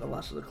know he's not the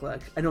last of the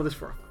Clegg. I know this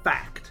for a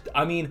fact.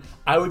 I mean,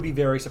 I would be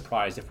very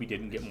surprised if we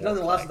didn't get more He's not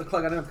the last of Clegg. the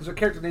Clegg. I know because there's a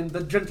character named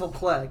the Gentle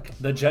Clegg.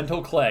 The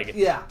Gentle Clegg.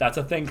 Yeah. That's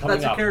a thing coming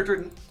That's a up.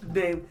 character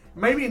name.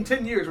 Maybe in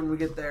 10 years when we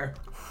get there.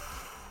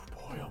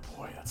 Boy, oh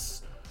boy, that's...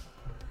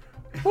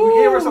 We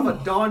gave ourselves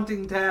a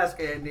daunting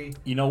task, Andy.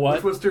 You know what?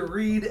 Which was to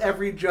read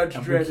every Judge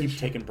And Dredd we keep issue.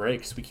 taking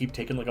breaks. We keep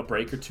taking like a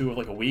break or two of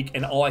like a week,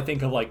 and all I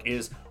think of like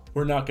is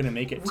we're not going to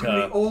make it We're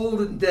gonna to... be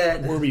old and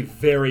dead. We'll be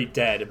very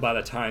dead by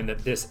the time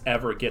that this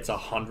ever gets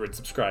 100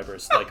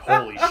 subscribers. Like,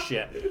 holy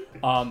shit.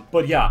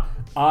 But yeah,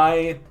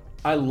 I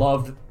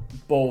loved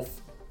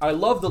both. I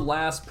love the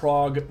last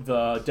Prog,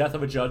 the Death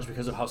of a Judge,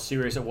 because of how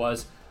serious it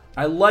was.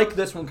 I like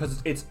this one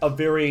because it's a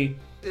very...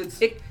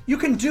 you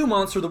can do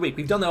Monster of the Week.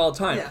 We've done that all the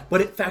time. Yeah.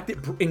 But in fact, it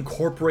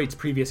incorporates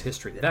previous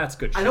history. That's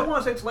good shit. I don't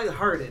want to say it's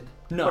lighthearted.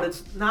 No. But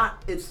it's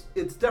not. It's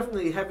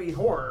definitely heavy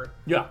horror.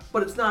 Yeah.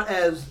 But it's not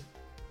as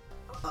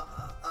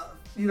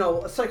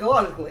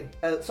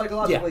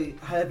psychologically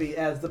heavy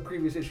as the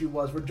previous issue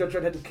was, where Judge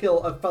Dredd had to kill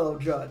a fellow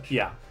judge.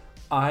 Yeah.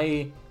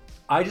 I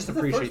I just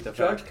appreciate the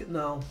fact.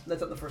 No,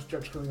 that's not the first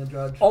judge killing a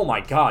judge. Oh my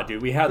god,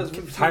 dude! We had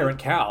Because Tyrant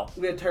Cal.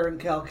 We had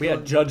Tyrant Cal. We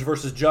had Judge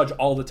versus Judge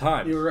all the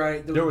time. You're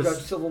right. There was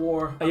Judge Civil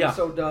War. I'm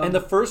so dumb. And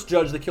the first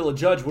judge to kill a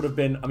judge would have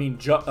been,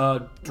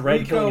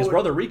 Dredd killing his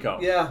brother Rico.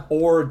 Yeah.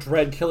 Or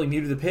Dredd killing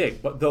Muta the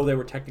Pig. But though they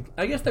were technically,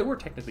 I guess they were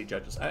technically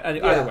judges.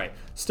 Either way,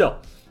 still.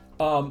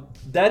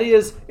 That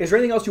is there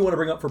anything else you want to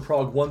bring up for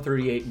Prog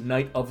 138,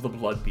 Night of the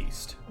Blood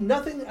Beast?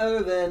 Nothing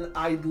other than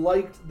I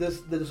liked the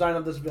design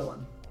of this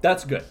villain.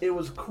 That's good. It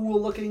was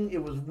cool looking.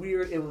 It was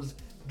weird. It was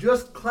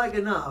just Clegg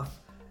enough,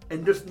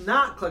 and just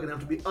not Clegg enough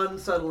to be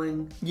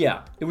unsettling.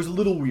 Yeah, it was a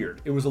little weird.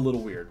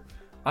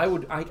 I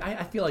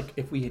feel like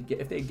if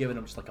they had given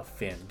him just like a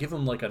fin, give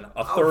him like a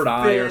third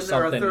eye or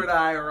something, or a third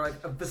eye, or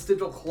like a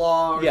vestigial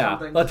claw, or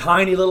something. A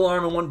tiny little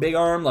arm and one big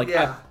arm. Like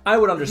yeah. I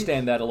would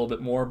understand that a little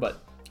bit more, but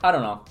I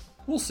don't know.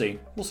 We'll see.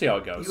 We'll see how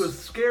it goes. He was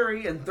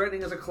scary and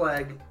threatening as a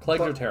Clegg.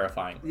 Cleggs are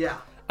terrifying. Yeah.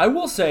 I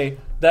will say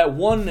that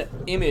one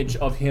image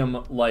of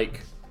him,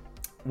 like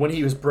when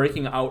he was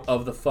breaking out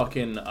of the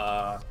fucking.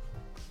 Of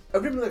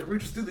him like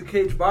reaches through the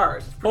cage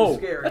bars. It's pretty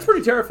scary. That's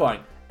pretty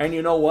terrifying. And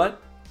you know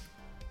what?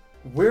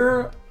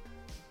 We're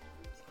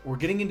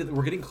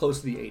getting close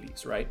to the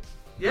 80s, right?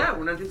 Yeah,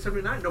 we're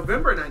 1979,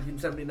 November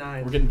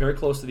 1979. We're getting very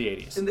close to the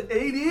 80s. In the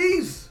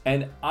 80s!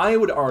 And I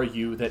would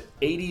argue that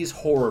 80s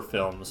horror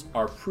films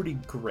are pretty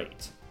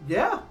great.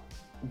 Yeah.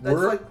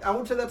 I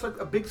would say that's like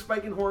a big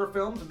spike in horror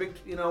films.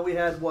 We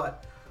had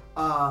what?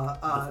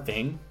 The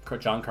Thing,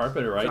 John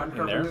Carpenter, right? John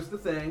Carpenter's The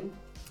Thing.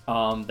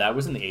 That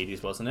was in the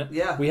 80s, wasn't it?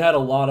 Yeah. We had a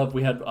lot of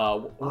John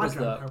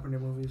Carpenter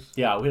movies.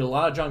 Yeah, we had a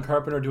lot of John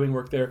Carpenter doing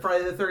work there.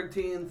 Friday the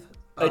 13th.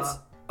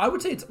 I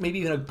would say it's maybe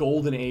even a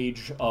golden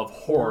age of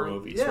horror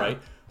movies, right?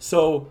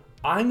 So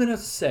I'm gonna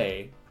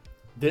say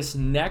this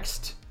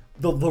next,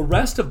 the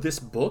rest of this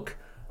book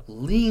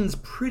leans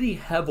pretty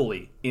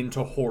heavily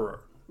into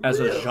horror as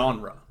a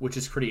genre, which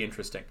is pretty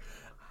interesting.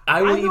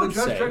 I would even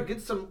say Judge Dredd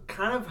gets some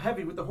kind of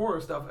heavy with the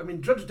horror stuff. I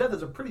mean, Judge Death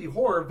is a pretty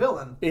horror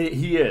villain.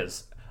 He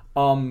is.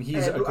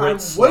 He's a great I'm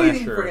slasher.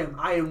 waiting for him.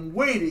 I am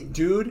waiting.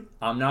 Dude,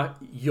 I'm not.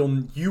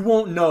 You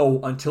won't know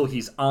until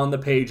he's on the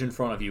page in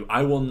front of you.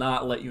 I will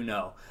not let you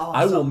know. Awesome.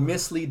 I will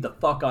mislead the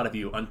fuck out of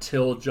you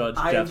until Judge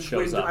Death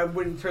shows up. I'm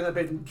waiting to turn that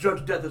page and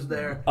Judge Death is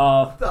there.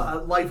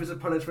 Life is a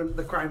punishment.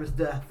 The crime is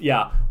death.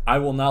 Yeah, I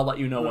will not let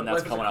you know when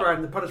that's coming up. Life is a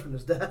crime. The punishment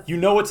is death. You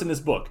know what's in this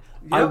book.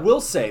 Yep. I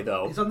will say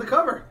though, he's on the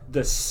cover.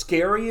 The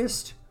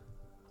scariest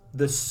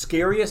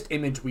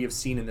image we have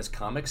seen in this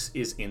comics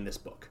is in this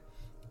book.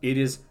 It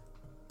is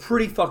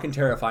pretty fucking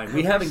terrifying.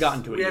 We haven't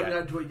gotten to it yet. We haven't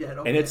gotten to it yet.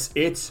 Okay. And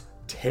it's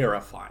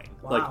terrifying.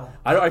 Wow.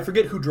 Like I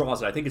forget who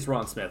draws it. I think it's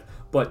Ron Smith.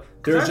 But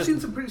I've seen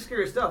some pretty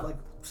scary stuff. Like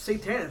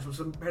Satanist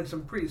had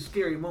some pretty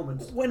scary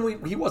moments.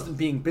 When he wasn't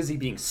being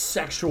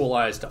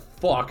sexualized to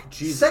fuck.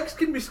 Jesus. Sex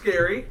can be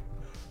scary.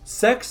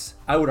 Sex,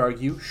 I would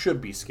argue,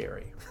 should be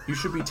scary. You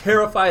should be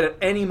terrified at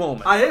any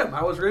moment. I am.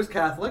 I was raised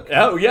Catholic.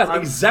 Oh, yeah,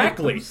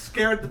 exactly. I'm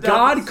scared to death.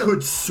 God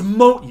could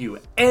smote you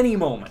at any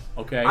moment,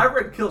 okay? I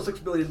read Kill 6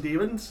 Billion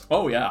Demons.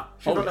 Oh, yeah.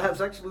 She's about to have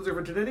sex, lose her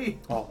virginity.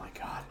 Oh, my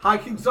God. High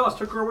King Zeus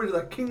took her away to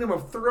the Kingdom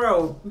of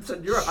Throne and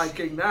said, "You're a High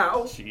King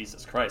now."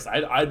 Jesus Christ.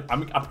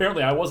 I'm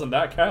apparently I wasn't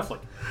that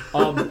Catholic.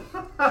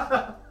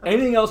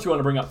 Anything else you want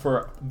to bring up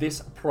for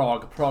this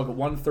Prog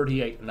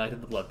 138, Night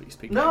of the Blood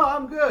Beast? PK? No,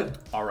 I'm good.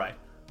 All right.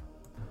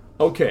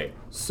 Okay,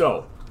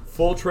 so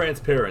full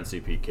transparency,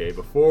 PK,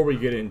 before we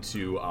get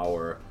into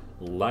our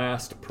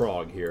last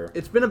prog here.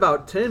 It's been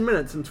about 10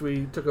 minutes since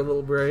we took a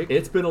little break.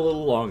 It's been a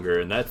little longer,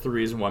 and that's the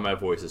reason why my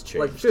voice has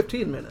changed. Like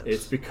 15 minutes.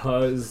 It's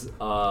because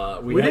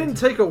we didn't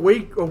take a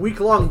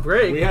week-long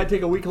break. We had to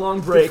take a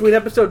week-long break. Between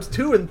episodes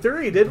 2 and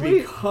 3, did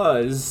we?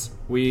 Because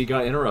we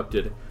got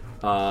interrupted.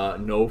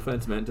 No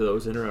offense meant to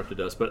those who interrupted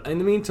us, but in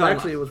the meantime...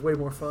 Actually, it was way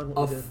more fun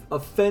what we did.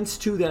 Offense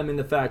to them in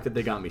the fact that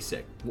they got me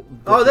sick.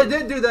 Oh, they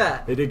did do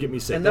that. They did get me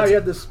sick. And now you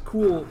have this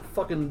cool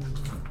fucking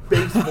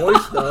bass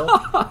voice, though.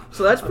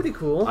 So that's pretty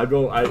cool.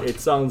 It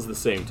sounds the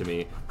same to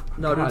me.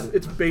 No, dude,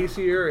 it's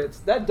bassier.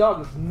 That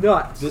dog is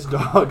nuts. This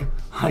dog,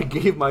 I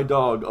gave my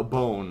dog a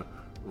bone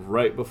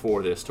right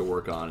before this to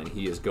work on, and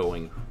he is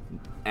going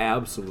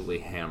absolutely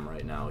ham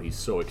right now. He's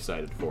so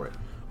excited for it.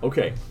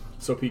 Okay,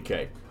 so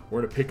PK, we're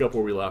going to pick up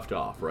where we left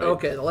off, right?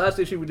 Okay, the last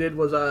issue we did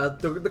was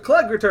the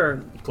Clegg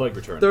return. Clegg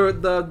return.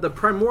 The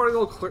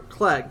primordial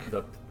Clegg.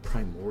 The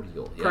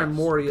primordial. Yes.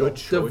 Primordial. Good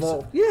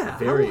choice. Yeah,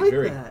 very, I like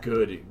very that.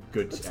 good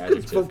That's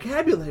adjective. good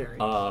vocabulary.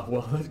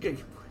 Well,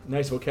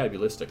 nice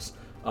vocabulistics.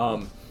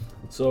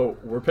 So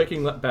we're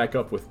picking back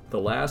up with the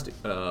last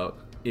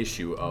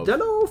issue of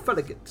Denno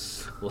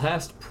Felicets.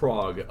 Last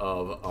prog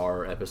of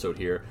our episode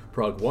here,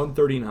 prog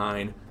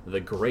 139,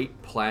 The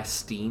Great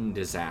Plastine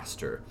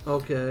Disaster.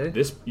 Okay.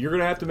 This you're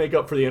gonna have to make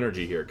up for the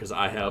energy here because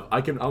I'll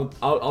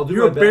do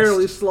You're my best.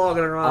 barely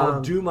slogging around.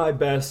 I'll do my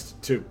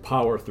best to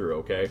power through.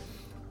 Okay.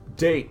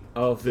 Date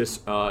of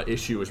this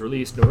issue was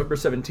released November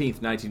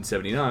 17th,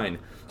 1979.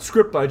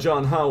 Script by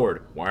John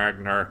Howard.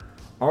 Wagner.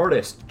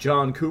 Artist,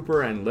 John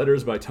Cooper, and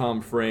letters by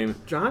Tom Frame.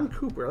 John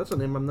Cooper, that's a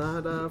name I'm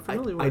not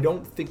familiar with. I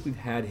don't think we've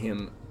had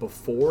him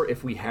before.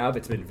 If we have,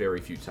 it's been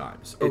very few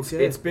times.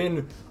 Okay. It's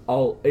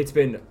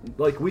been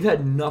like we've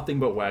had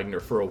nothing but Wagner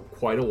for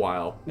quite a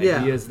while. And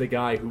Yeah. he is the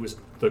guy who was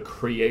the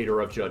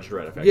creator of Judge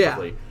Dredd,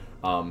 effectively.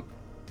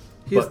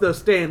 He's the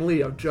Stan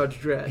Lee of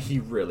Judge Dredd. He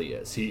really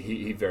is.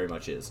 He very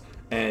much is.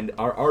 And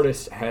our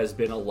artist has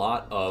been a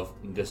lot of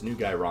this new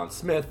guy, Ron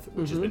Smith,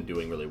 which has been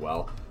doing really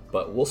well.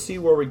 But we'll see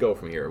where we go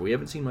from here. We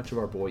haven't seen much of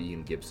our boy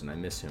Ian Gibson. I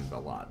miss him a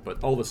lot.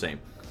 But all the same.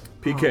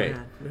 PK. Oh,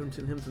 man. We haven't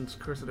seen him since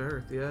Curse of the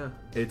Earth, yeah.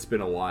 It's been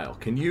a while.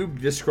 Can you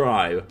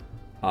describe...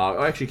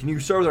 actually, can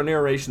you start with our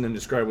narration and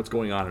describe what's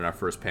going on in our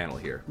first panel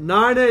here?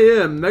 9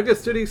 a.m. Mega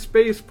City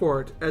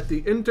Spaceport at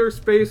the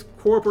Interspace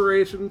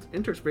Corporation's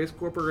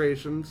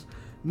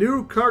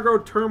new cargo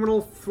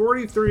terminal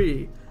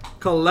 43.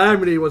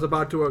 Calamity was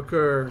about to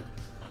occur.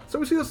 So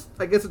we see this,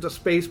 I guess it's a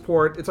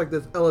spaceport. It's like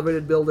this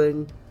elevated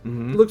building.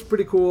 It looks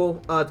pretty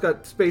cool. It's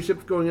got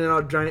spaceships going in and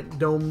out, giant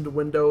domed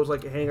windows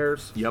like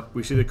hangars. Yep,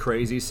 we see the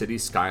crazy city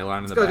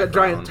skyline in the It's got like a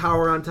background. giant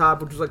tower on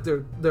top, which is like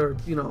their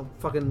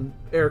fucking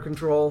air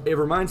control. It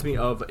reminds me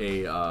of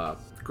a...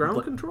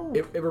 Ground control?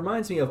 It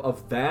reminds me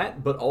of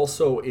that, but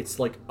also it's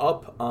like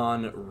up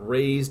on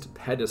raised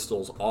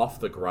pedestals off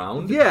the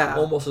ground. Yeah.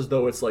 Almost as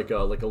though it's like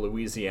a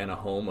Louisiana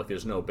home, like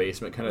there's no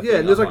basement kind of thing. Yeah,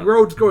 and there's up like on-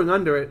 roads going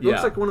under it. It looks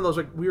Yeah. like one of those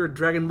like weird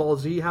Dragon Ball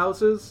Z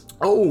houses.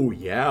 Oh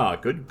yeah,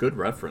 good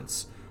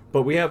reference.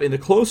 But we have in the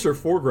closer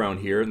foreground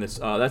here, and this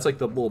that's like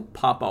the little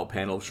pop-out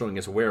panel showing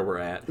us where we're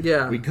at.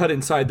 Yeah. We cut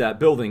inside that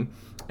building,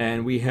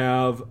 and we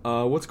have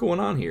what's going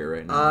on here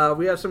right now?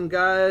 We have some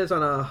guys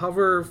on a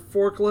hover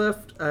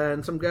forklift,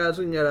 and some guys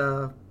looking at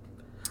they're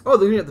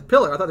looking at the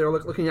pillar. I thought they were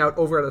looking out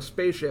over at a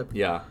spaceship.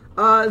 Yeah.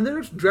 And they're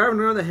just driving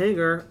around the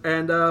hangar,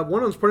 and one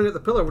of them's pointing at the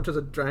pillar, which is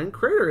a giant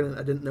crater in it.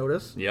 I didn't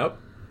notice. Yep.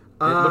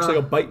 It looks like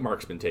a bite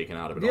mark's been taken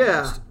out of it Yeah.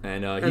 almost.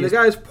 And And the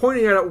guy's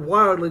pointing at it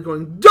wildly,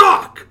 going,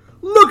 "Doc!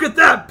 Look at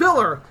that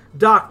pillar!"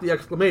 Doc, the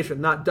exclamation,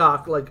 not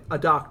Doc, like a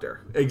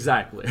doctor.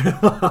 Exactly.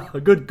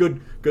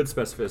 good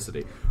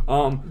specificity.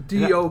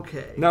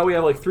 D-O-K. Now we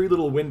have like three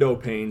little window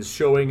panes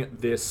showing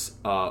this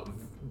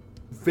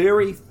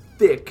very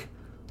thick,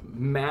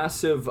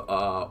 massive,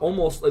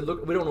 almost.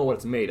 Look, we don't know what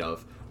it's made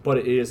of, but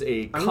it is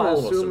a I'm gonna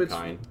column of assume some it's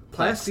kind.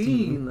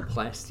 plastine.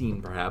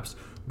 Plastine, perhaps.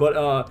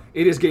 But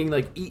it is getting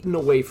like eaten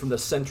away from the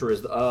center,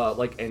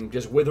 and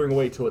just withering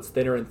away till it's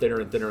thinner and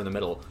thinner and thinner in the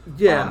middle.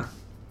 Yeah.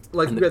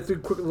 We get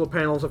through quick little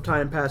panels of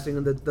time passing,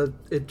 and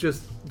it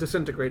just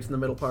disintegrates in the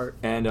middle part.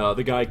 And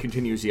the guy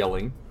continues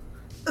yelling.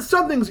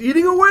 Something's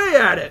eating away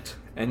at it!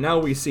 And now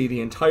we see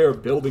the entire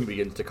building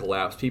begins to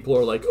collapse. People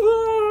are like,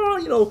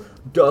 oh,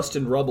 dust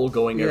and rubble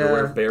going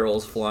everywhere,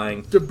 barrels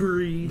flying.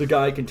 Debris. The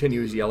guy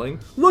continues yelling.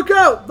 Look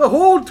out! The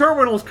whole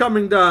terminal's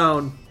coming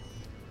down!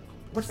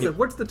 What's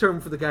the term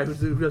for the guy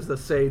who does the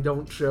say,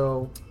 don't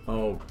show?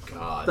 Oh,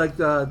 God. Like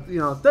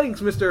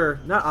thanks,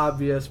 Mr. Not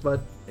obvious, but...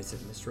 Is it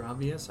Mr.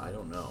 Obvious? I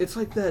don't know. It's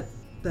like that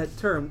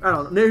term. I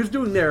don't know. He's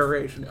doing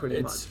narration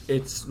pretty much.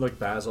 It's like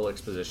Basil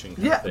exposition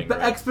kind of thing, but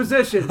right?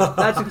 exposition.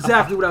 That's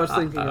exactly what I was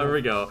thinking There of.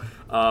 we go.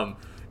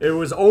 It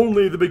was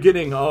only the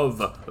beginning of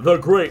the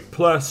Great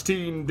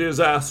Plastine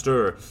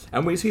Disaster.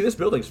 And we see this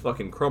building's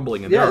fucking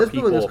crumbling, and there are This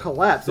people... building is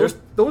collapsed.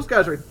 Those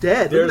guys are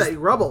dead. Look at that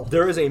rubble.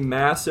 There is a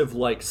massive,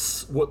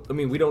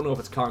 we don't know if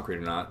it's concrete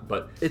or not,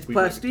 but... It's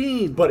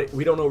plastine. But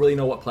we don't really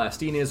know what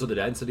plastine is or the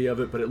density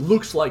of it, but it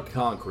looks like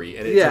concrete,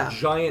 and it's a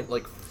giant,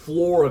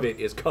 floor of it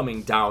is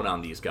coming down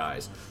on these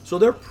guys. So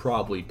they're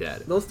probably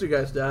dead. Those two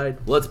guys died.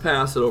 Let's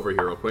pass it over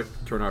here real quick.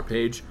 Turn our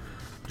page.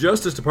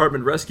 Justice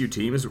Department rescue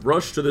teams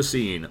rushed to the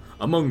scene.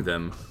 Among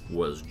them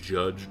was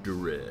Judge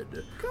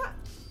Dredd. God.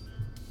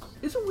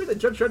 Isn't it weird that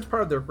Judge Dredd's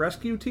part of the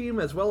rescue team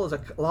as well as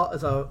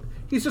a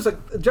he's just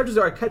judges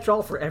are a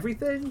catch-all for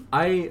everything?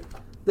 They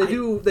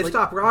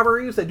stop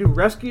robberies, they do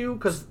rescue,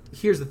 because...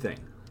 Here's the thing.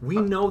 We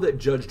know that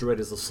Judge Dredd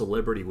is a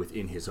celebrity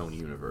within his own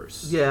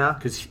universe. Yeah.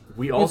 Because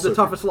he's the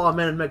toughest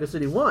lawman in Mega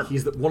City 1.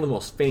 He's one of the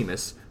most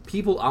famous.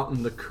 People out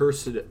in the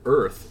Cursed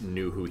Earth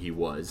knew who he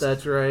was.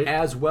 That's right.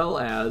 As well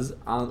as,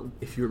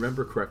 if you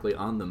remember correctly,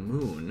 on the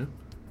moon,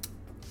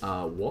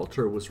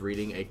 Walter was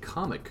reading a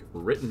comic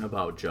written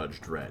about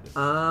Judge Dredd.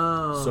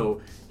 Oh.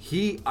 So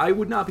I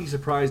would not be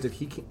surprised if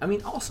he can... I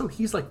mean, also,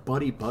 he's like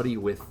buddy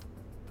with...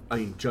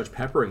 Judge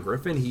Pepper and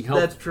Griffin, he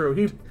helped... That's true.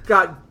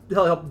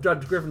 He'll help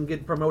Judge Griffin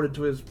get promoted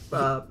to his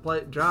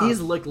job. He's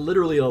like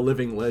literally a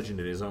living legend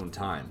in his own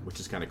time, which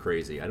is kind of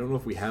crazy. I don't know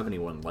if we have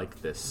anyone like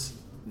this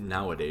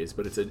nowadays,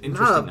 but it's an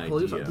interesting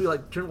idea. It'd be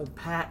like General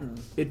Patton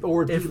If we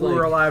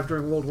were alive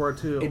during World War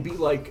II. It'd be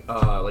like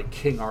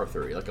King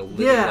Arthur, like a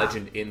living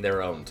legend in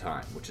their own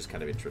time, which is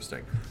kind of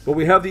interesting. But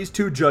we have these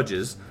two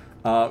judges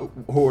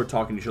who are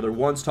talking to each other.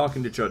 One's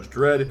talking to Judge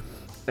Dredd,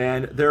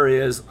 and there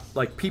is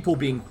like people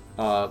being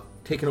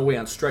taken away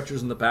on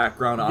stretchers in the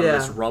background on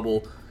this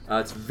rubble.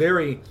 It's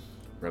very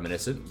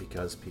reminiscent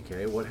because,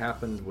 PK, what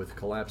happened with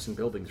collapsing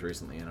buildings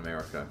recently in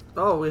America?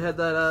 Oh, we had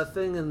that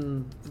thing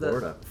in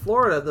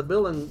Florida, the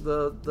building,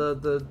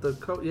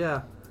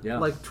 yeah. Yeah.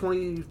 Like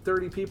 20,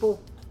 30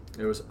 people.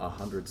 There was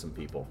 100 some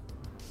people.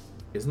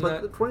 Isn't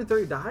But that?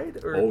 20-30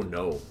 died? Or? Oh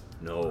no.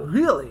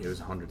 Really? It was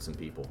 100 some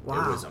people.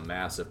 Wow. It was a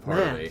massive part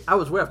Man, of it. I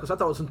was way off because I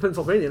thought it was in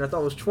Pennsylvania and I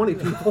thought it was 20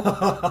 people.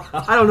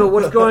 I don't know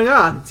what's going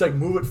on. It's like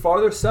move it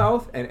farther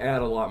south and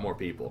add a lot more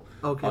people.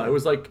 Okay. It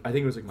was like, I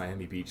think it was like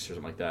Miami Beach or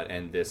something like that,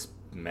 and this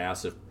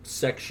massive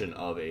section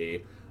of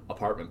a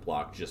apartment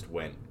block just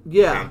went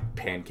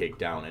pancake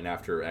down, and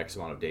after X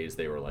amount of days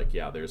they were like,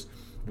 yeah,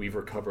 we've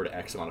recovered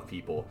X amount of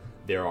people.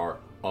 There are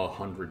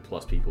 100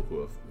 plus people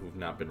who've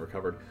not been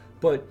recovered.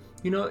 But,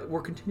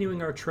 we're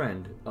continuing our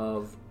trend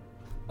of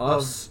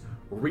us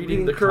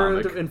reading the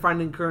current comic and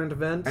finding current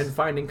events. and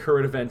finding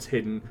current events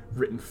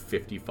written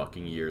 50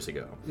 fucking years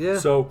ago. Yeah.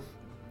 So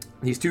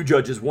these two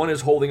judges, one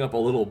is holding up a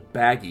little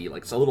baggie,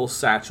 like it's a little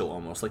satchel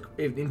almost. Like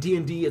in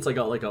D&D, it's like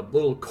a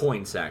little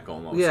coin sack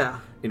almost. Yeah.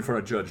 In front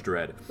of Judge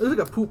Dredd. It was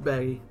like a poop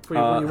baggie for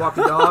when you walk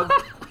the dog.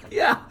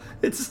 Yeah,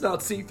 it's just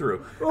not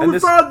see-through. Oh, we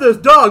found this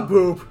dog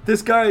poop.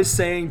 This guy is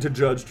saying to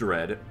Judge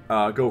Dredd,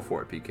 go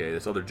for it, PK,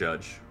 this other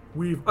judge.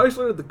 We've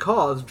isolated the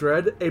cause,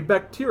 Dredd, a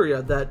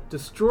bacteria that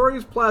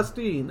destroys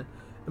plastine.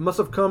 It must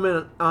have come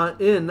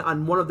in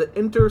on one of the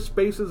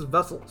interspaces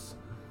vessels.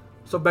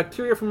 So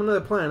bacteria from another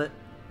planet.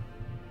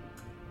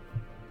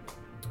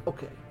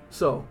 Okay.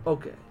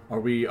 Are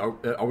we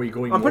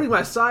going? I'm putting my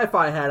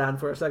sci-fi hat on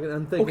for a second.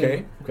 I'm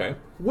thinking. Okay.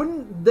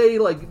 Wouldn't they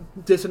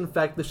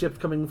disinfect the ships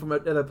coming from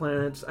other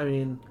planets? I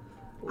mean,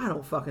 I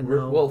don't fucking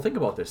know. Well, think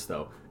about this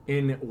though.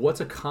 In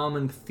what's a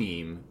common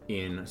theme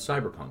in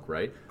cyberpunk,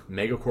 right?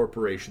 Mega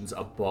corporations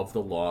above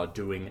the law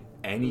doing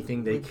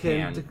anything they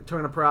can to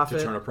turn a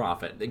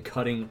profit. And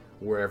cutting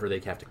wherever they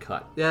have to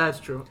cut. Yeah, that's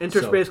true.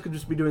 Interspace could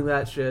just be doing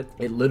that shit.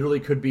 It literally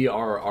could be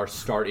our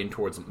start in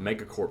towards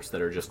megacorps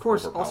that are just Of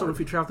course, overpowered. also, if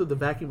you travel through the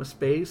vacuum of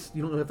space,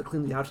 you don't have to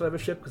clean the outside of a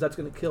ship because that's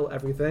going to kill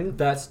everything.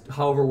 That's,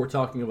 however, we're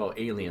talking about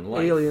alien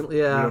life. Yeah.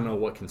 We don't know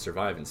what can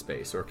survive in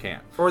space or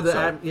can't. Or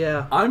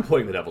the I'm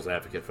playing the devil's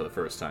advocate for the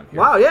first time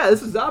here. Wow, yeah,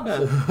 this is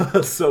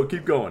opposite. So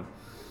keep going.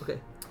 Okay.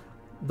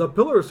 The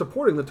pillars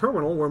supporting the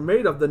terminal were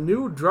made of the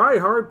new dry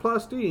hard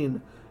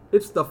plastine.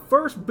 It's the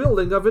first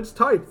building of its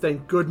type,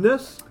 thank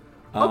goodness.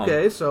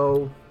 Okay,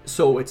 so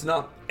it's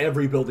not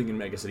every building in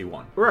Mega City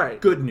 1. Right.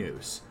 Good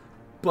news.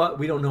 But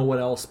we don't know what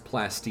else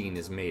plastine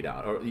is made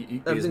out, or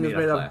is made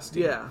of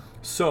plastine. Yeah.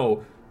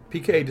 So,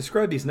 PK,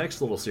 describe these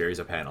next little series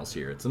of panels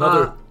here. It's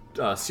another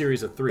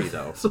series of 3,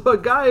 though. So a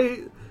guy,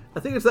 I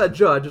think it's that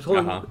judge, is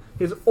holding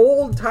his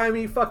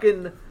old-timey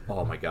fucking...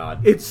 Oh my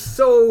god. It's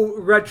so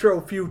retro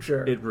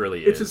future. It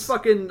really It's is. just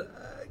fucking...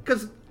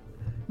 Because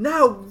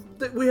now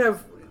that we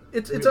have...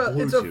 It's a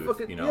Bluetooth,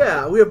 fucking... you know?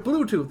 Yeah, we have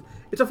Bluetooth.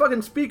 It's a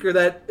fucking speaker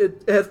that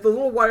it has the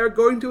little wire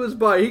going to his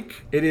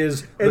bike. It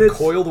is And the it's-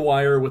 coiled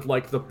wire with,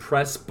 like, the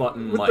press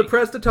button With mic. the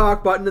press to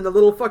talk button and the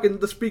little fucking...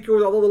 The speaker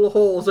with all the little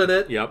holes in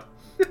it. Yep.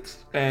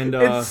 And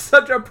It's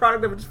such a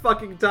product of its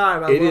fucking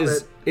time. I love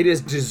it. It is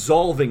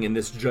dissolving in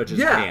this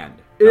judge's hand.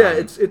 Yeah,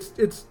 it's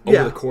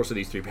over the course of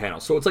these 3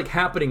 panels. So it's like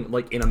happening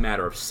like in a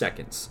matter of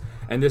seconds.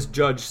 And this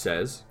judge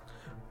says,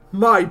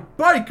 My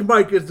bike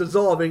mic is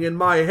dissolving in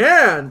my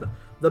hand.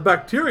 The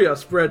bacteria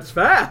spreads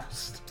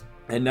fast.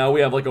 and now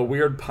we have like a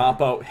weird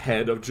pop-out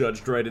head of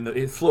Judge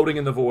Dredd floating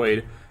in the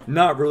void,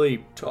 not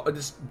really,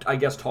 just I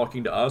guess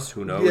talking to us.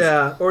 Who knows?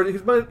 Yeah, or he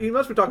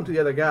must be talking to the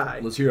other guy.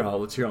 Let's hear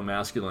how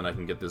masculine I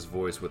can get this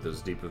voice with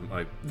as deep as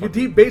my. Your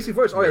deep, bassy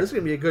voice. Oh yeah, this is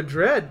gonna be a good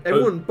Dredd.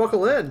 Everyone,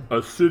 buckle in.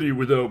 A city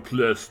without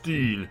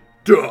plastine.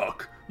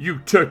 Doc, you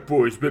tech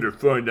boys better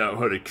find out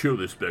how to kill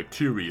this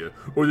bacteria,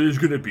 or there's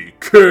gonna be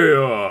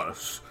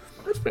chaos.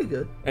 That's pretty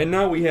good. And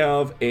now we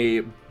have a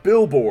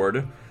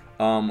billboard,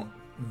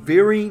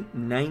 very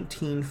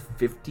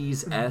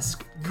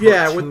 1950s-esque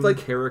Yeah, cartoon with like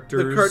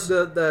characters.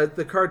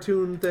 the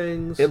cartoon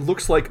things. It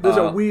looks like There's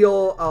a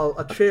wheel,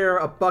 a chair,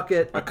 a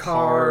bucket, a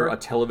car, a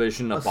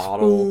television, a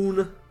bottle.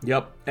 spoon.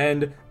 Yep,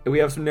 and we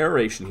have some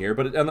narration here,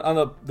 but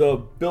on the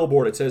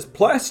billboard it says,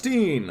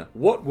 Plastine!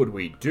 What would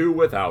we do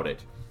without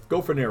it?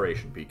 Go for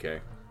narration,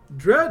 PK.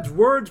 Dredd's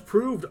words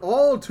proved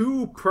all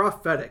too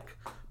prophetic.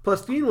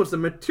 Plastine was the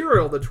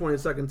material of the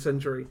 22nd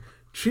century,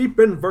 cheap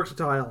and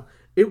versatile.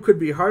 It could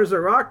be hard as a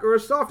rock or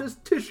as soft as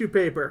tissue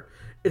paper.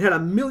 It had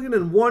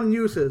 1,000,001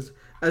 uses,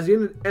 as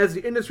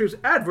the industry's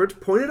adverts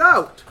pointed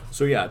out.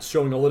 So yeah, it's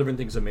showing all the different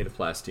things that made of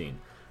plastine.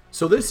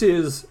 So this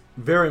is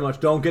very much,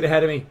 don't get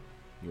ahead of me.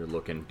 You're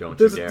looking, don't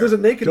you dare. There's a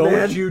naked don't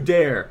man. Don't you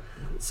dare.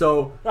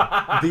 So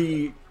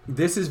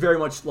this is very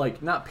much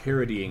like, not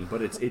parodying,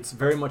 but it's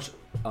very much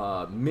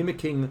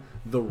mimicking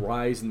the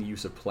rise in the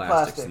use of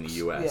plastics in the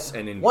U.S. yeah.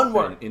 and in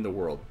the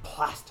world.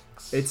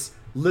 Plastics. It's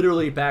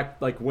literally back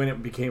like when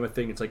it became a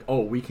thing. It's like,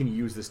 oh, we can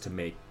use this to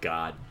make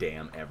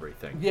goddamn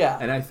everything. Yeah.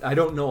 And I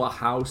don't know a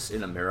house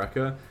in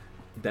America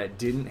that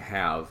didn't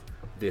have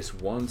this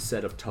one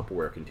set of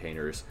Tupperware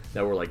containers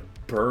that were like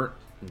burnt,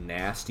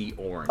 nasty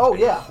orange. Oh,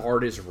 and yeah.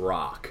 hard as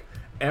rock.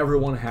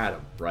 Everyone had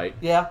them, right?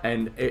 Yeah.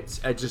 And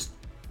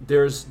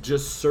there's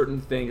just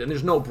certain things, and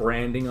there's no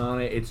branding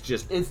on it. It's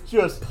just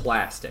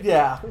plastic.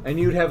 Yeah. And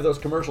you'd have those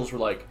commercials where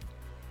like,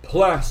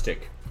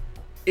 plastic,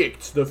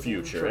 it's the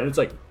future, and it's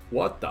like,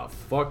 What the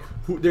fuck?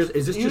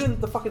 Is this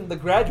Even the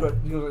Graduate,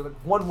 like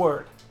one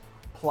word,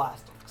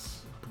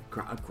 plastics.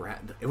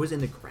 It was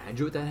in The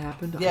Graduate that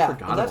happened? Yeah, I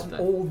forgot that's about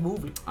an that. old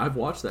movie. I've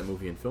watched that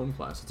movie in film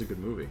class. It's a good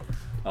movie.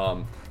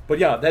 But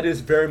yeah, that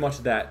is very much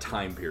that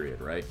time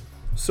period, right?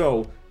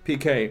 So,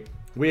 PK,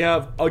 we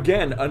have,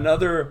 again,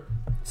 another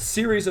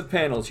series of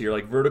panels here,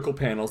 like vertical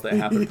panels that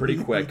happen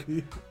pretty quick.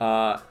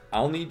 I'll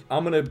read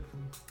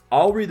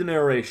the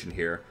narration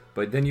here,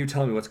 but then you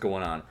tell me what's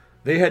going on.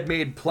 They had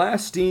made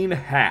plastine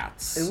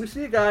hats. And we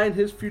see a guy in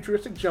his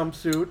futuristic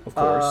jumpsuit. Of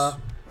course.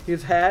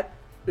 His hat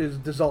is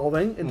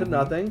dissolving into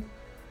nothing,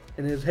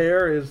 and his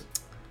hair is...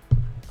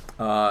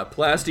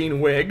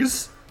 plastine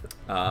wigs.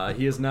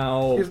 He is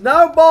now... He's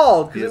now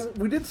bald.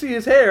 We did see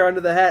his hair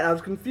under the hat, and I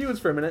was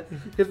confused for a minute.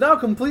 He's now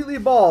completely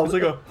bald.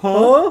 He's like a,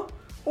 huh?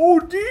 Oh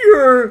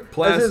dear!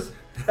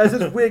 As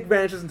his wig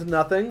vanishes into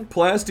nothing.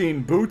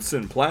 Plastine boots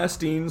and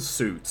plastine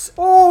suits.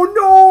 Oh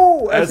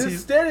no! As he's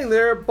he's standing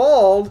there,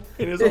 bald.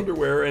 In his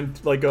underwear and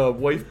like a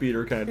wife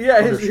beater kind of Yeah,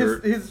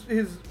 undershirt. his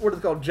what is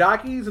it called?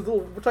 Jockeys? His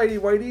little tidy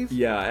whities?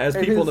 Yeah, as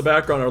and people in the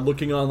background are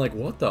looking on like,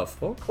 what the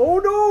fuck?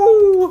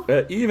 Oh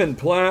no! Even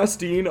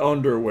plastine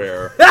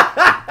underwear.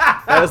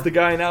 As the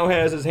guy now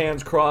has his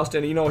hands crossed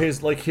and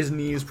his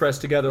knees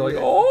pressed together like,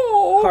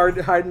 oh!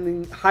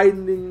 Hiding.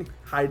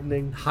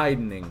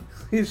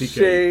 His PK.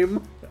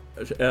 shame.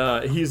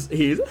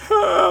 He's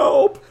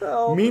help.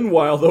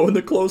 Meanwhile, though, in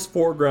the close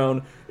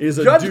foreground is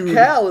a Judge dude.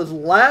 Cal is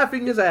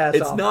laughing his ass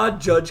off. It's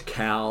not Judge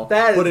Cal,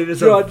 That but is it is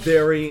Judge- a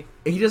very.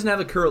 He doesn't have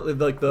the curl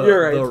like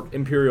You're right. the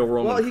Imperial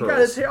Roman Well, he curls. got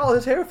his hair. All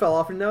his hair fell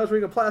off, and now he's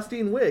wearing a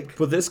plastine wig.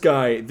 But this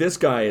guy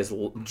is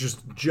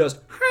just.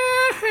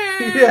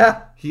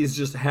 Yeah. He's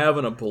just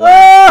having a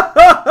blast.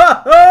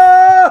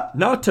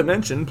 Not to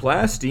mention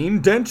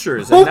plastine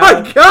dentures. And Oh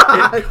my now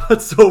God! It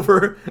cuts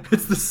over.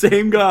 It's the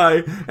same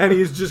guy, and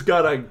he's just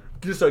got a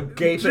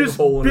gaping Just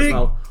hole in his big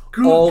mouth.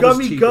 All of his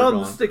gummy teeth are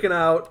gums gone. sticking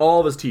out. All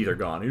of his teeth are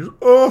gone. He's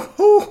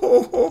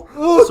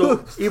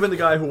so even the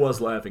guy who was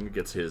laughing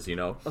gets his. They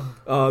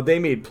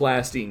made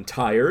plastine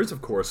tires,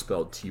 of course,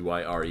 spelled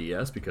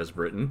Tyres because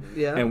Britain.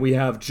 Yeah. And we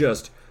have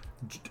just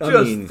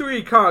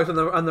 3 cars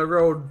on the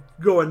road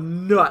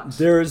going nuts.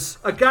 There's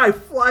A guy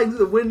flying through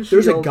the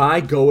windshield. a guy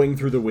going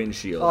through the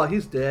windshield. Oh,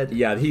 he's dead.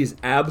 Yeah, he's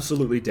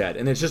absolutely dead.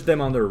 And it's just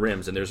them on their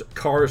rims. And there's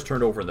cars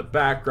turned over in the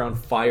background,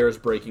 fires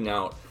breaking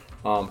out.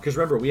 Because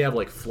remember, we have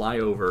like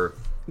flyover.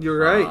 You're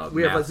right.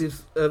 We have like maps,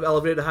 these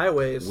elevated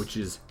highways, which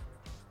is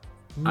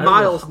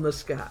miles in the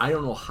sky. I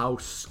don't know how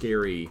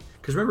scary.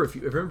 Because remember, if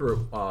you remember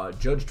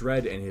Judge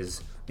Dredd and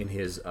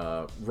his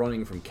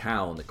running from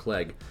Cal and the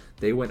Clegg,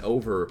 they went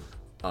over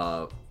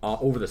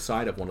the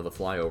side of one of the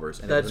flyovers,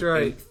 and That's it was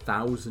an right.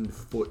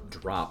 8,000-foot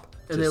drop.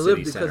 And to they city lived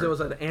because center. it was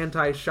an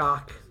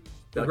anti-shock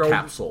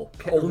Capsule.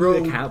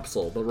 Only the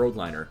capsule, the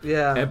roadliner.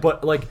 Yeah.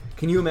 But,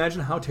 can you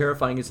imagine how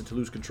terrifying is it to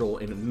lose control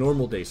in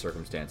normal day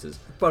circumstances?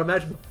 But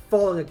imagine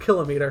falling a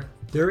kilometer.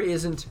 There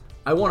isn't...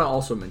 I want to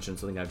also mention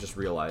something I've just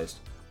realized.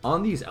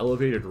 On these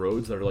elevated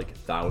roads that are,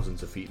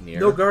 thousands of feet in the air...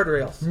 No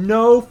guardrails.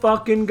 No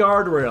fucking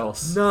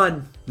guardrails.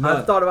 None.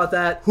 I've thought about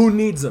that. Who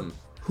needs them?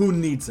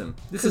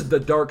 This is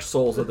the Dark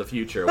Souls of the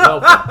future.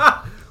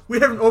 Welcome. We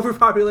have an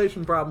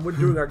overpopulation problem. We're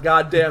doing our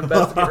goddamn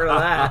best to get rid of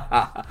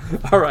that.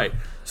 All right.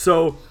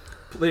 So...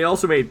 They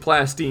also made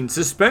plastine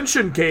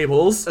suspension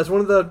cables. That's one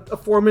of the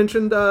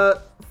aforementioned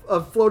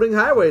floating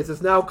highways.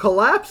 It's now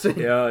collapsing.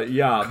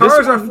 Yeah.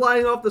 Cars are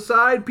flying off the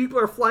side. People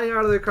are flying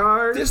out of their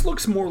cars. This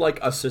looks more like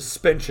a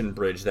suspension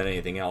bridge than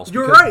anything else.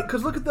 You're right,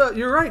 because look at the.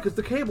 You're right, because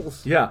the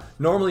cables. Yeah.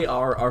 Normally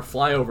our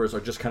flyovers are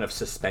just kind of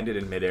suspended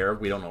in midair.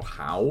 We don't know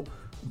how.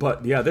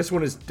 But yeah, this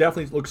one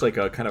definitely looks like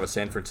a kind of a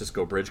San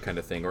Francisco bridge kind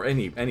of thing, or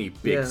any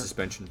big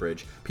suspension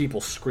bridge.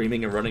 People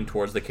screaming and running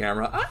towards the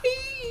camera.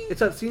 Aye! It's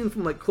that scene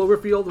from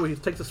Cloverfield where he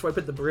takes a swipe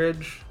at the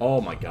bridge.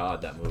 Oh my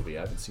god, that movie!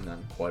 I haven't seen that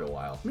in quite a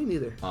while. Me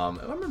neither. I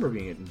remember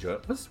being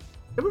enjoyed. I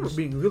remember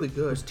being really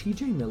good. Was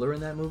T.J. Miller in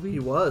that movie? He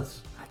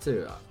was. That's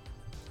a.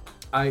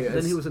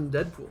 Then he was in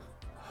Deadpool.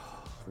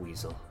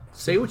 Weasel.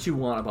 Say what you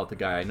want about the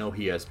guy. I know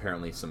he has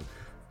apparently some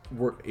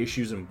work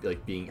issues and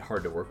being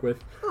hard to work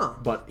with. Huh.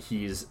 But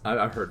he's.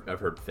 I've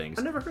heard things.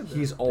 I never heard that.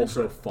 He's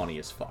also funny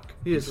as fuck.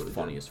 He's really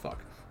funny as fuck.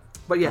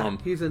 But yeah,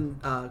 he's in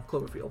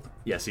Cloverfield.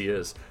 Yes, he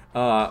is.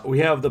 We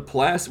have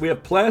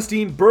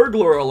plastine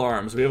burglar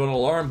alarms. We have an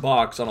alarm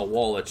box on a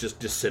wall that's just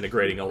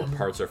disintegrating. All the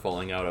parts are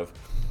falling out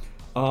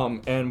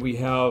of. And we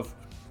have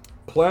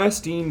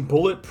plastine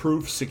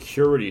bulletproof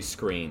security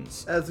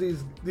screens. As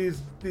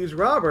these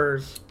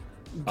robbers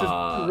just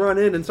run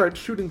in and start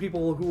shooting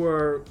people who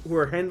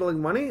are handling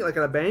money, like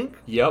at a bank.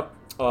 Yep.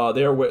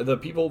 The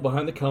people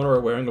behind the counter are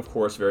wearing, of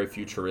course, very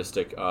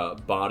futuristic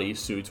body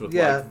suits with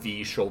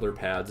V shoulder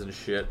pads and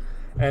shit.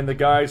 And the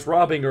guys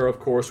robbing are, of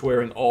course,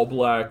 wearing all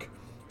black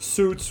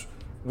suits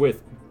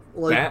with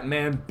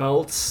Batman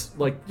belts.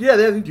 They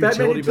have these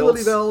Batman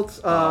utility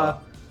belts.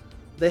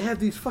 They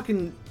have these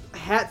fucking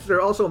hats that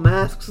are also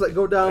masks that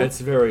go down.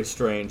 It's very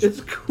strange. It's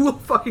a cool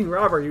fucking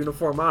robber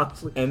uniform,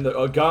 honestly. And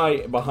a guy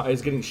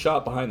is getting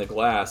shot behind the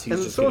glass. He's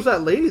And just so is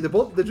that lady.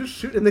 They're just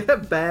shooting. And they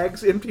have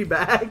bags, empty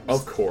bags.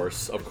 Of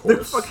course.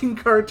 They're fucking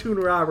cartoon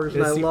robbers,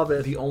 and I love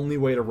it. The only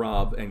way to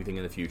rob anything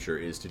in the future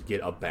is to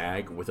get a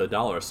bag with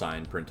a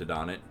 $sign printed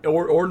on it,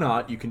 or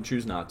not. You can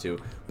choose not to,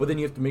 but then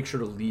you have to make sure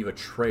to leave a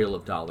trail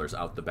of dollars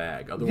out the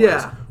bag.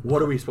 Otherwise,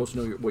 what are we supposed to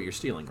know what you're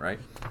stealing, right?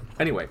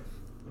 Anyway,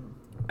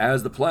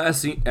 as we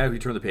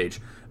turn the page,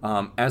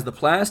 as the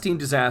Plastine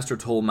disaster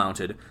toll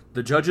mounted,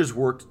 the judges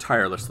worked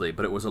tirelessly,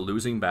 but it was a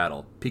losing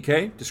battle.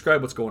 PK,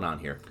 describe what's going on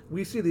here.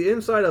 We see the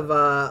inside of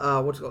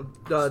what's it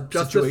called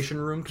Justice Situation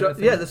room kind of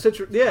thing? Yeah,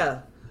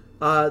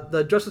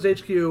 the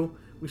Justice HQ.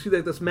 We see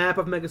like this map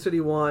of Mega City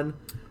 1.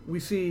 We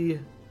see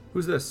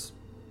Who's this?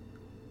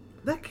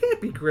 that can't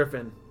be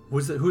Griffin.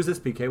 Who's this,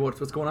 PK?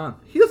 What's going on?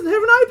 He doesn't have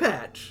an eye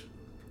patch.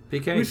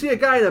 PK? We see a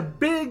guy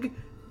in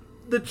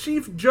the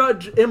Chief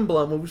Judge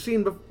emblem. We've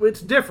seen before.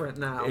 It's different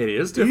now. It is It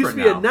used different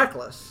to be now. a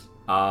necklace.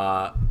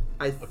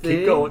 I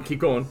think. Keep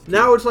going.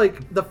 Now it's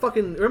like the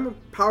fucking. Remember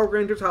Power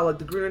Rangers? How like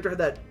the Green Ranger had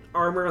that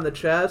armor on the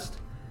chest.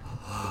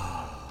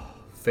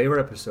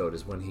 Favorite episode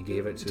is when he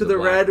gave it to the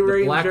Red the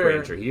Black Ranger.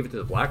 Ranger. He gave it to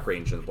the Black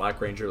Ranger. The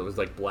Black Ranger was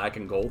like black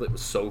and gold. It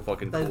was so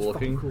fucking cool That's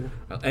looking. fucking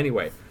cool.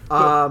 Anyway, Who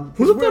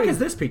who the fuck is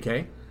this,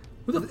 PK?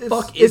 Who the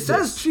fuck It is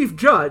says this? Chief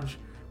Judge,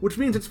 which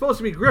means it's supposed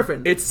to be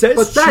Griffin. It says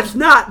but that's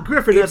not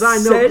Griffin, It as I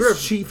know says Griffin.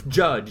 Chief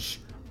Judge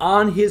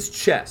on his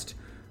chest.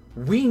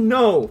 We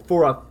know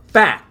for a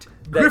fact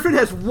that Griffin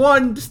has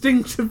one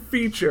distinctive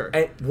feature: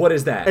 And what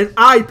is that? an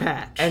eye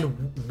patch.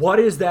 And what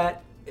is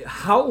that?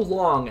 How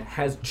long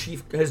has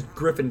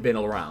Griffin been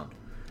around?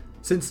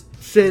 Since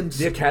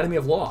the Academy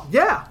of Law.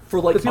 Yeah, For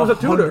like 'cause he was a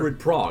tutor. 100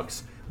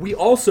 progs. We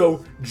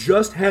also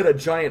just had a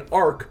giant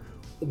arc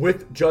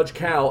with Judge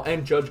Cal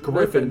and Judge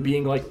Griffin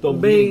being like the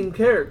main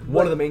character,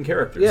 one of the main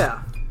characters. Yeah.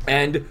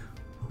 And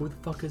who the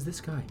fuck is this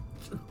guy?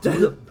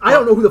 I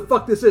don't know who the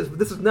fuck this is, but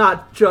this is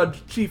not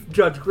Chief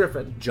Judge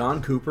Griffin.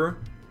 John Cooper.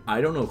 I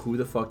don't know who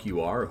the fuck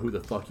you are or who the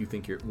fuck you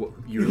think you're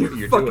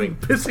You're fucking doing.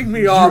 pissing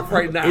me off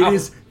right now. It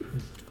is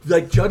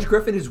like Judge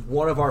Griffin is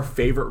one of our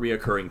favorite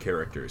reoccurring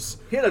characters.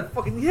 He had a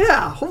fucking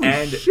holy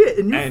And shit!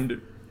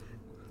 And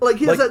like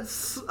he has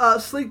like-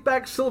 that sleek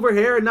back silver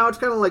hair, and now it's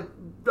kind of like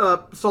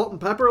salt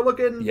and pepper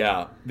looking.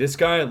 yeah, this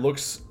guy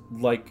looks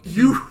like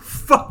You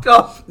fucked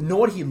up. know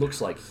what he looks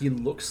like? He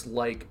looks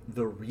like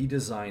the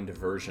redesigned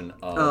version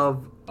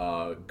of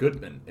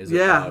Goodman. Is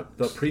Yeah. it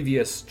the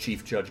previous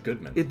Chief Judge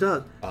Goodman? It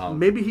does.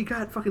 Maybe he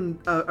got fucking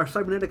a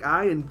cybernetic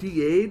eye and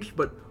de-aged,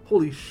 but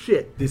holy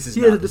shit, This is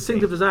he not has a the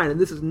distinctive design, and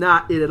this is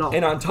not it at all.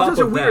 And on top this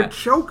is of a weird that-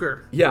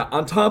 choker, Yeah.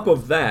 On top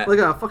of that, like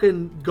a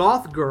fucking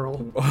goth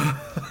girl.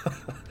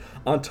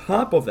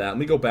 let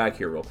me go back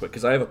here real quick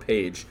because I have a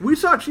page. We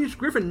saw Chief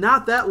Griffin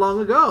not that long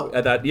ago.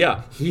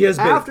 He has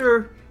been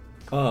After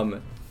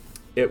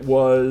It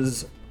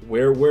was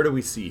where do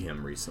we see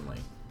him recently?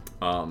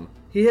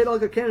 he had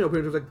like a cameo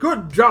appearance, it was like,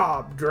 "Good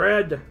job,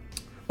 Dredd."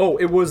 Oh,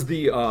 it was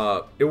the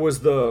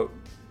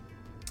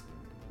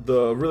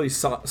really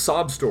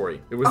sob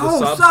story. It was the Oh,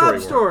 sob sob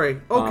story.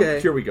 story. Okay.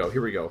 Here we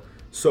go.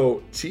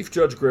 So Chief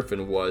Judge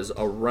Griffin was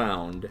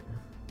around.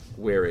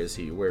 Where is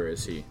he?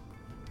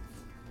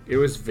 It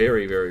was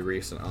very, very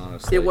recent,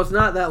 honestly. It was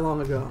not that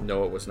long ago.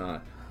 No, it was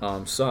not.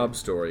 Sob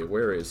story.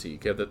 Where is he?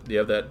 You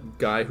have that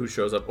guy who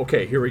shows up.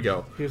 Okay, here we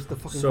go. Here's the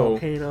fucking So-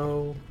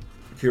 volcano.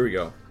 Here we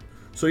go.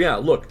 So yeah,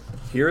 look.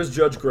 Here is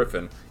Judge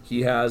Griffin.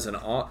 He has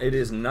it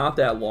is not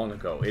that long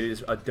ago. It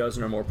is a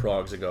dozen or more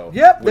progs ago.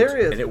 Yep, there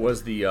it is. And it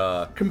was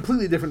the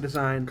Completely different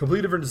design.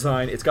 completely different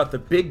design. It's got the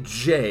big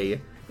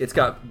J. It's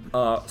got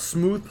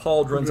smooth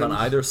pauldrons on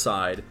either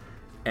side,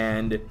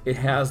 and it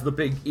has the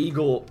big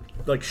eagle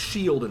like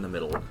shield in the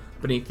middle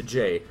beneath the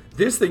J.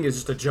 This thing is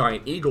just a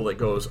giant eagle that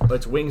goes.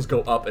 Its wings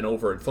go up and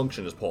over and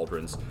function as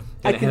pauldrons,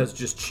 and it has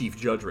just Chief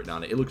Judge written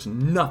on it. It looks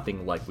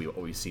nothing like we've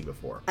always seen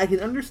before. I can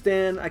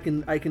understand. I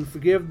can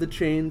forgive the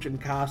change in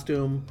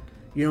costume.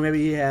 You know, maybe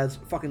he has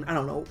fucking, I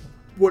don't know,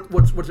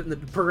 what's it in the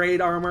parade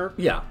armor?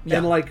 Yeah.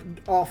 And like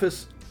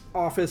office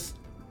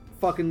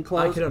fucking I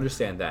clothes. can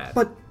understand that.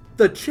 But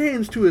the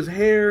change to his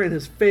hair and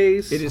his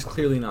face. It is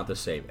clearly not the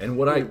same. And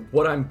what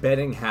I'm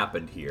betting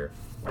happened here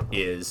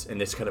is, and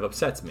this kind of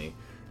upsets me,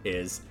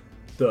 is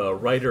the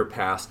writer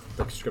passed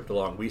the script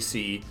along. We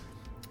see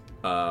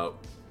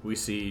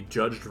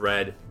Judge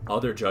Dredd,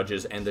 other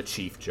judges, and the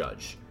Chief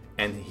Judge.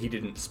 And he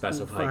didn't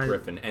specify Fine.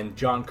 Griffin. And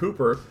John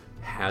Cooper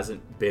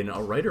hasn't been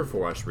a writer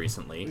for us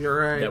recently. You're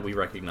right. That we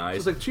recognize.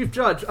 It's like Chief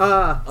Judge.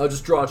 I'll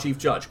just draw Chief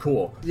Judge.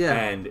 Cool. Yeah.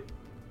 And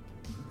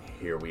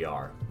here we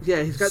are.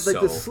 Yeah, he's got like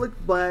So- this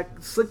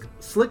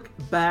slick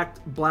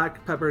backed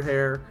black peppered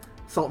hair,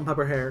 salt and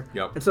pepper hair.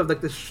 Yep. Instead of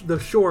like the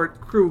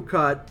short crew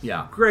cut,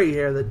 Yeah. gray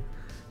hair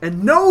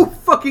and no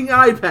fucking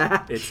eye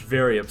patch. It's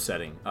very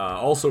upsetting.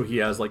 Also, he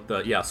has like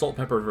salt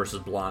pepper versus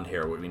blonde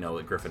hair, what we know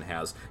that Griffin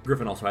has.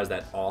 Griffin also has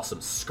that awesome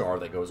scar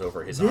that goes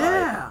over his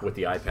eye with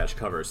the eye patch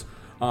covers.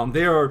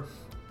 They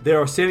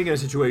are standing in a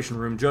situation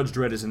room. Judge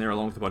Dredd is in there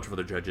along with a bunch of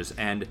other judges,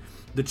 and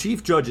the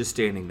Chief Judge is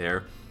standing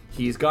there,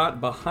 He's got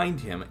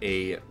behind him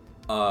a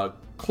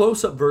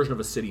close-up version of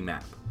a city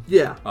map.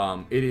 Yeah.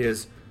 It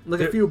is...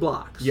 Like a few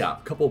blocks. Yeah,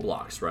 a couple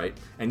blocks, right?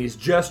 And he's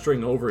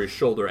gesturing over his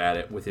shoulder at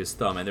it with his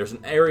thumb, and there's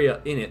an area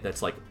in it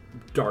that's, like,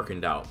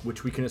 darkened out,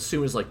 which we can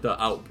assume is, like,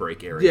 the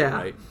outbreak area, Yeah,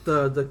 right?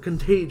 the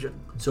contagion.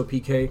 So,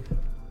 PK,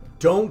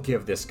 don't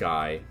give this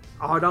guy...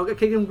 Oh, don't get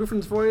Kagan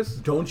Griffin's voice?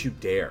 Don't you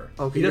dare.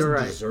 Okay, he doesn't you're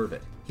right. deserve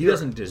it. He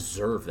doesn't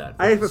deserve that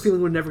voice. I have a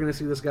feeling we're never going to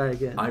see this guy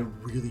again. I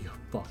really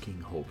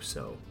fucking hope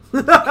so.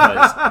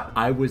 Because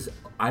I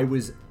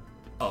was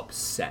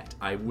upset.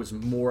 I was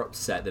more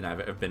upset than I've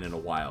ever been in a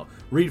while.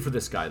 Read for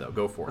this guy, though.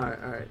 Go for it.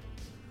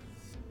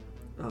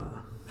 All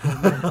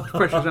right.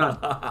 Pressure's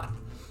on.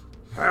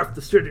 Half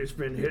the city's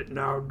been hit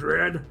now,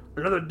 Dread.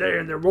 Another day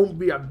and there won't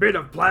be a bit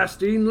of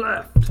plastine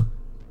left.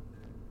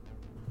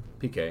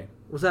 PK.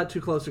 Was that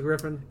too close to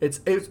Griffin? It's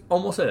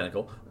almost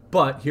identical,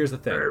 but here's the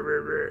thing.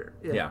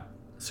 Yeah.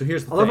 So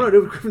here's the I love thing. when I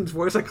do with Griffin's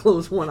voice, I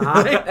close one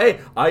eye. Hey,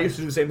 I used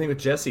to do the same thing with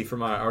Jesse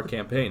from our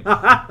campaign.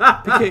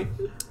 PK,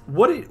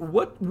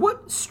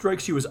 what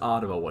strikes you as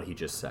odd about what he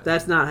just said?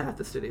 That's not half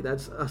the city.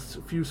 That's a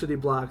few city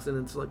blocks,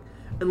 and it's like,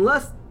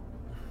 unless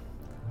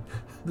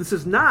this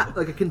is not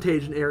like a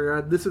contagion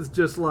area, this is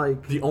just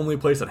like The only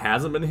place that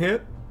hasn't been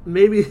hit?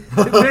 maybe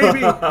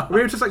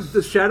it's just like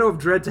the shadow of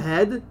Dread's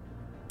head.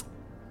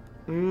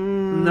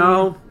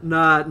 No,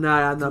 not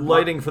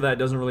Lighting for that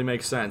doesn't really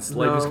make sense.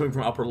 Light is No. coming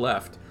from upper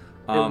left.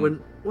 It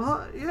wouldn't.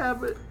 Well, yeah,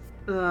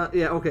 but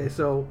yeah, okay.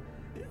 So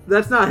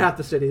that's not half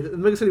the city. The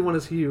Mega City one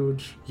is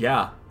huge.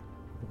 Yeah.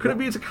 Could it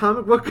be it's a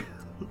comic book?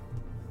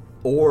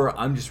 Or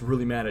I'm just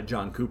really mad at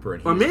John Cooper,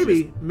 and Or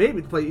he's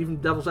maybe to play even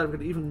Devil's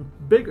Advocate even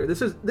bigger.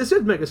 This is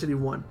Mega City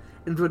 1,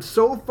 and it's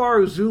so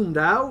far zoomed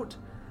out,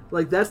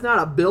 like that's not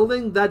a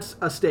building, that's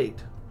a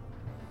state.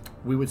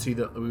 we would see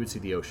the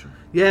ocean.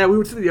 Yeah, we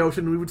would see the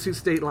ocean, we would see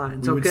state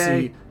lines. We would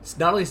Okay, see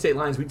not only state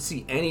lines, we'd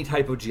see any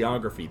type of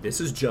geography. This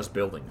is just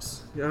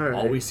buildings. All right.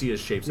 All we see is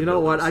shapes. you of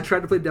know what? buildings. I tried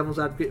to play Devil's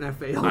Advocate and I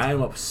failed.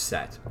 I'm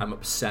upset. I'm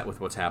upset with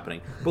what's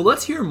happening. But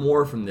let's hear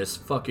more from this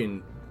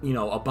fucking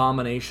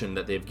abomination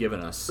that they've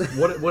given us.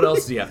 What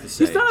else do you have to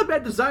say? He's not a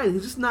bad design.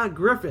 He's just not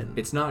Griffin.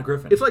 It's not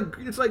Griffin. It's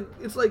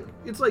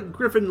like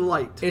Griffin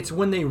light. It's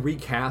when they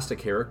recast a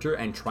character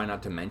and try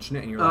not to mention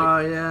it, and you're Oh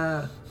like,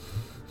 yeah.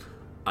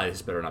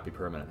 this better not be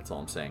permanent. That's all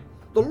I'm saying.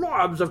 The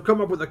labs have come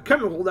up with a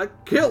chemical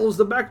that kills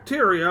the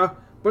bacteria,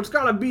 but it's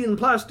gotta be in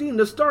plastine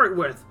to start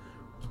with.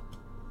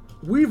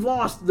 We've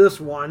lost this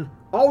one.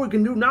 All we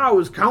can do now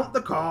is count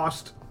the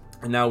cost.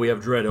 And now we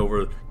have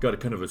Dredd got a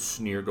kind of a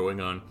sneer going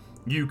on.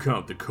 You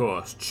count the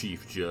cost,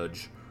 Chief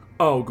Judge.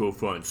 I'll go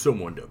find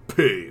someone to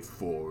pay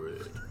for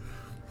it.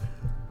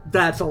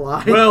 That's a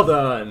lie. Well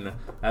done.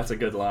 That's a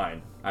good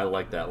line. I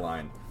like that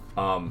line.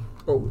 Oh,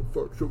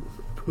 fuck, someone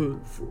to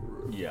pay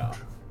for it. Yeah.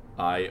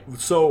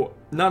 So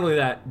not only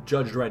that,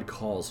 Judge Dredd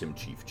calls him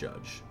Chief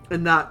Judge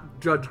and not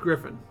Judge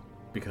Griffin.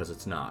 because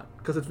it's not.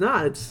 Because it's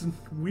not. It's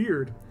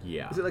weird.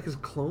 Yeah. Is it like his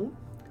clone?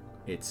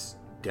 It's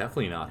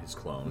definitely not his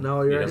clone.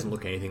 No, you're he right. doesn't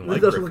look anything He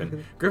like doesn't Griffin.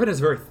 look- Griffin has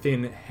a very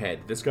thin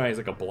head. This guy is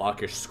like a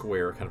blockish,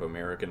 square, kind of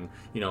American,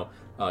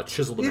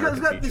 chiseled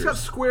American He's features. got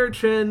square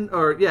chin,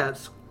 or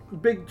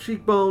big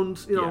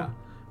cheekbones. Yeah.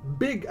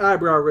 Big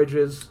eyebrow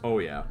ridges. Oh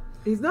yeah.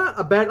 He's not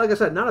a bad, like I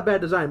said, not a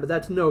bad design, but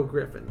that's no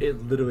Griffin.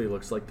 It literally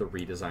looks like the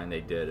redesign they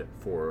did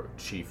for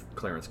Chief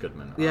Clarence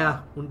Goodman.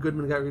 Yeah, when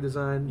Goodman got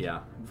redesigned. Yeah.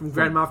 From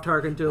Grand Moff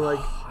Tarkin to like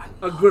I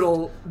a good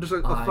old, just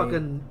like a I-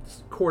 fucking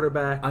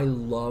quarterback. I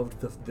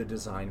loved the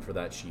design for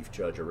that Chief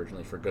Judge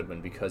originally for Goodman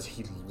because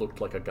he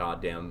looked like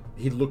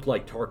he looked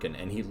like Tarkin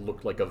and he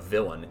looked like a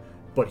villain,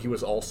 but he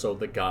was also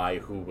the guy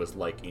who was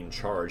like in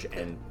charge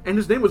and And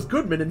his name was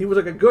Goodman, and he was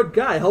like a good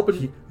guy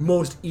helping.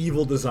 most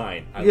evil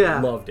design. I Yeah.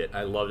 loved it.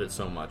 I loved it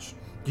so much.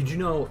 Did you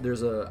know I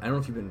don't know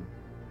if you've been,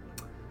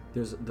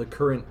 there's the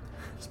current,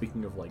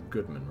 speaking of like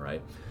Goodman,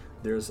 right?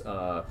 There's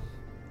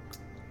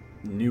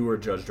newer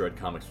Judge Dredd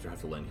comics which I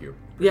have to lend here.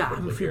 Yeah, I'm a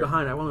quickly few here.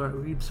 behind. I want to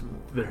read some.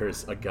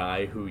 There's a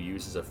guy who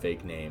uses a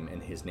fake name,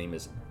 and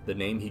the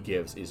name he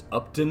gives is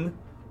Upton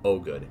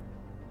Ogood.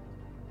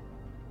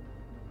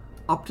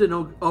 Up to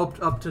no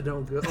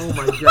good. Oh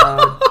my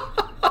god!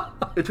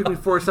 It took me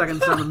 4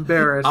 seconds. I'm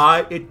embarrassed.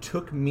 It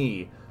took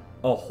me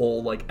a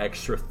whole like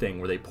extra thing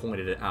where they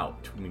pointed it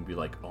out to me, be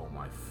like, oh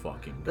my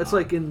fucking god. That's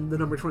like in the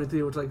number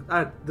 23, which like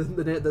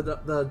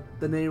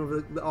the name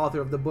of the author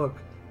of the book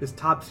is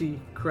Topsy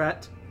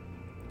Cret.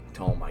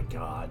 oh my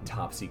god,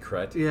 top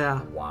secret.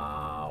 Yeah.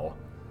 Wow,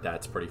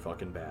 that's pretty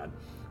fucking bad.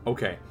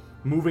 Okay,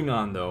 moving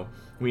on though.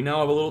 We now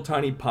have a little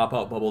tiny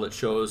pop-out bubble that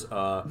shows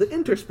The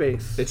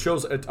interspace. it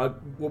shows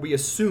what we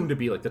assume to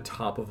be like the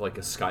top of like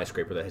a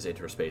skyscraper that has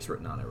interspace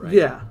written on it, right?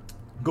 Yeah.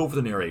 Go for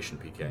the narration,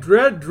 PK.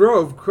 Dredd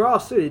drove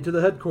cross city to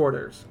the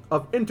headquarters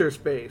of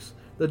Interspace,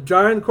 the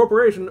giant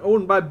corporation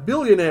owned by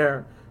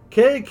billionaire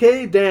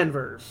K.K.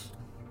 Danvers.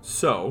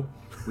 So,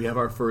 we have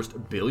our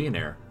first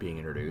billionaire being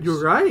introduced.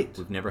 You're right.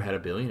 We've never had a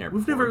billionaire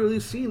We've before. never really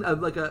seen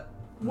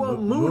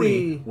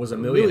Mooney Was a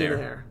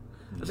millionaire.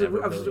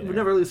 We've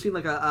never really seen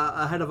like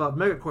a head of a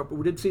megacorp, but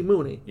we did see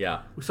Mooney.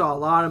 Yeah. We saw a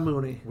lot of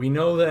Mooney. We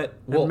know that.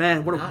 Well, And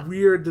man, what a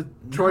weird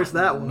choice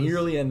that was.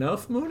 Nearly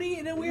enough Mooney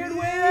in a weird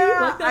way.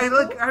 Yeah,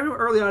 Like I remember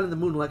early on in the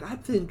Moon, like I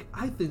think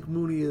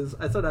Mooney is.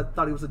 I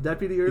thought he was a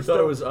deputy or You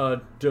something.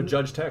 thought it was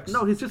Judge Tex?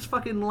 No, he's just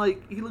fucking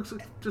like he looks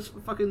like just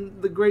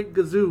fucking the Great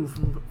Gazoo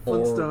from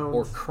Flintstones.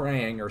 or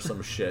Krang or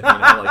some shit. You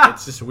know, like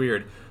it's just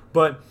weird.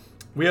 But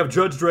we have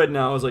Judge Dredd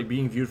now as like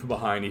being viewed from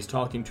behind. He's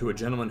talking to a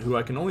gentleman who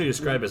I can only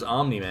describe as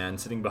Omni-Man,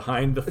 sitting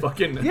behind the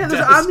fucking yeah, there's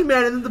desk. an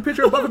Omni-Man, and then the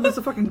picture above him is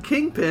a fucking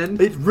Kingpin.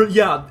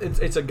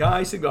 It's a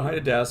guy sitting behind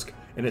a desk,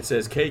 and it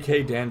says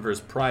KK Danvers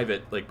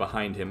Private like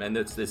behind him, and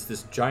it's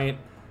this giant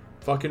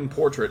fucking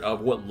portrait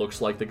of what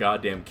looks like the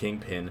goddamn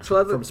Kingpin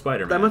from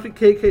Spider-Man. That must be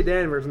KK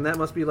Danvers, and that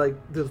must be like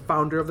the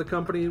founder of the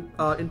company,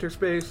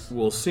 Interspace.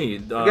 We'll see.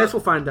 I guess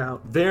we'll find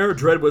out. There,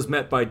 Dredd was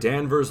met by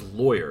Danvers'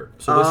 lawyer.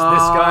 So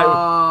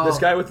this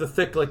guy with the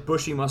thick, like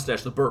bushy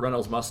mustache, the Burt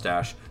Reynolds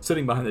mustache,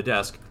 sitting behind the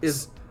desk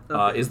is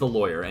the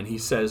lawyer, and he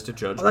says to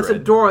Judge Dredd, that's a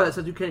door that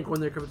says you can't go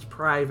in there because it's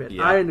private.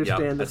 Yeah, I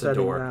understand the that's a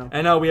setting door. now.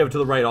 And now we have to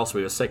the right also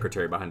we have a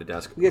secretary behind the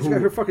desk. Yeah, she got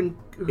her fucking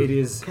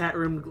is cat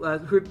room,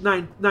 her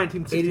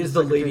 1960s. It is the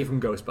secretary. lady from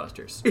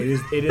Ghostbusters. It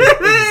is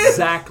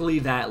exactly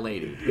that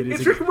lady.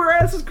 It's Rick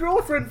Moranis'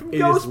 girlfriend from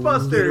Ghostbusters. It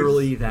is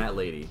literally that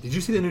lady. Did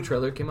you see the new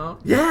trailer that came out?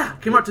 Yeah,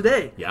 came out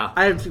today. Yeah.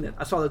 I haven't seen it.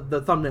 I saw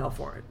the thumbnail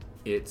for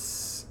it.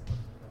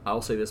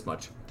 I'll say this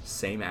much.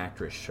 Same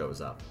actress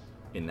shows up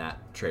in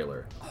that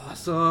trailer.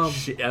 Awesome.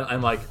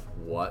 I'm like,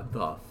 what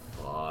the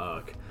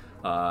fuck?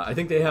 I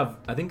think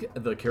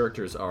the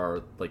characters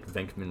are like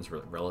Venkman's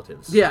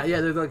relatives. Yeah,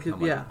 they're like,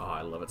 I'm yeah. oh,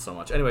 I love it so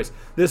much. Anyways,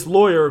 this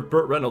lawyer,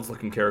 Burt Reynolds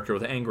looking character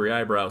with angry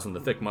eyebrows and the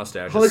thick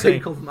mustache. I like how you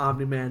called him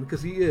Omni-Man,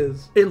 because he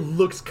is. It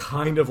looks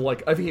kind of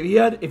like if he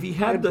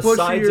had the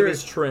sides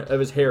of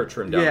his hair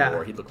trimmed down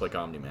more, he'd look like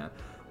Omni-Man.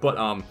 But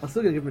I'm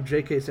still gonna give him a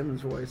J.K. Simmons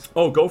voice.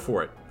 Oh, go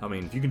for it. I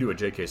mean, if you can do a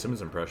J.K.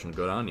 Simmons impression,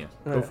 good on you.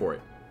 Go for it.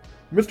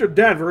 Mr.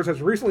 Danvers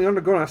has recently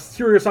undergone a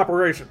serious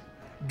operation.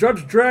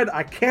 Judge Dredd,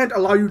 I can't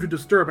allow you to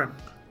disturb him.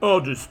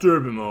 I'll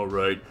disturb him, all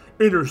right.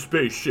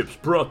 Interspace ships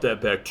brought that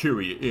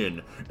bacteria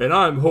in, and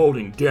I'm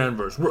holding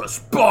Danvers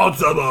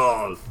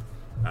responsible,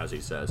 as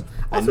he says.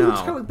 Also, looks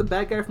kind of like the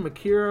bad guy from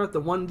Akira, the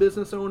one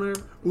business owner.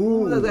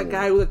 Ooh, that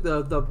guy with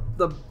like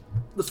the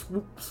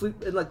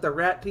sleep and like the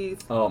rat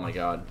teeth. Oh my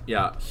god,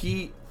 yeah.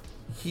 He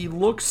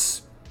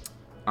looks.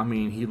 I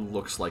mean, he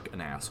looks like an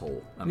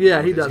asshole. I mean,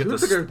 yeah, he does. He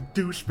looks like a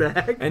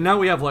douchebag. And now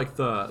we have like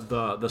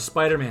the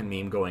Spider-Man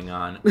meme going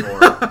on, or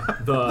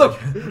the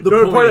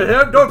don't point at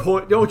him.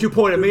 Don't you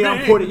point at me?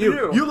 I'm pointing at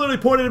you. You literally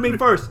pointed at me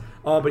first.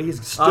 Oh, but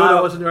he's stood up.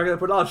 I wasn't going to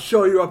put. I'll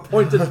show you a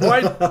pointed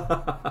point.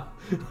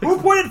 Who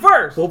pointed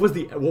first? What was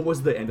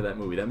the end of that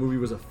movie? That movie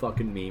was a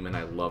fucking meme, and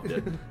I loved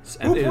it.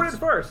 Who pointed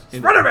first?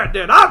 Spider-Man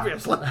did,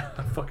 obviously.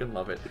 I fucking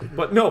love it.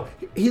 But no,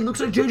 he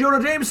looks like J.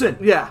 Jonah Jameson.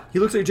 Yeah, he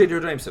looks like J.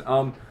 Jonah Jameson.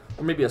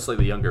 Or maybe a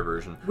slightly younger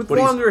version. With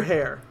longer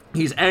hair.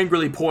 He's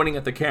angrily pointing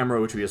at the camera,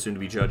 which we assume to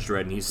be Judge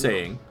Dredd, and he's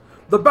saying,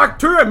 "The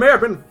bacteria may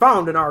have been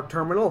found in our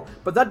terminal,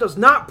 but that does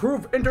not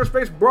prove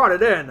Interspace brought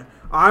it in.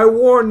 I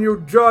warn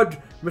you, Judge,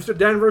 Mr.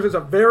 Danvers is a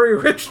very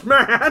rich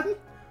man."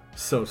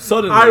 So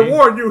suddenly... I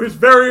warn you, he's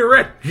very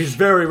rich. He's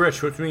very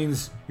rich, which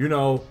means,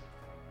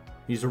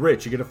 he's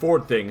rich. You can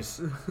afford things.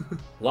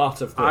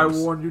 Lots of things. I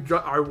warn you,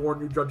 Judge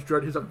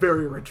Dredd, he's a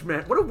very rich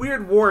man. What a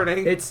weird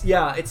warning. It's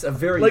a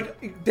very...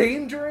 Like,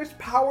 dangerous,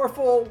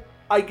 powerful,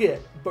 I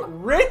get. But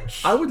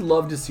rich? I would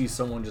love to see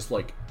someone just,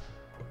 like...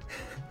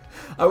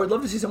 I would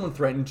love to see someone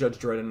threaten Judge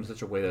Dredd in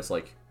such a way that's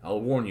like, "I'll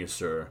warn you,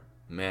 sir.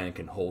 Man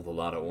can hold a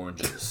lot of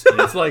oranges."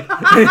 And it's like...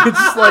 it's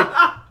just like...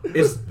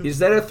 Is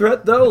that a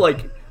threat, though?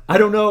 Like, I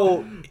don't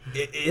know...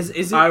 Is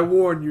it? I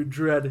warn you,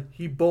 Dredd.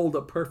 He bowled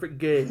a perfect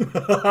game.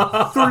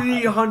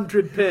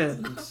 300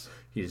 pins.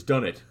 He's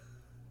done it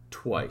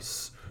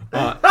twice.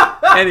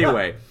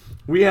 Anyway,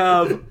 we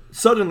have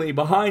suddenly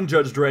behind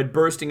Judge Dredd,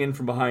 bursting in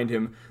from behind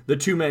him, the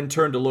two men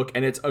turn to look,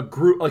 and it's a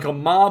group, like a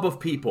mob of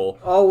people.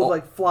 All with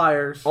like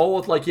flyers. All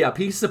with like,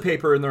 pieces of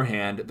paper in their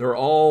hand. They're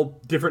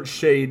all different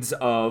shades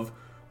of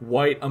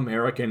white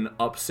American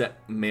upset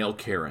male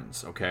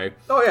Karens, okay?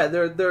 Oh yeah,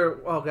 they're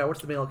oh god,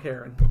 what's the male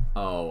Karen?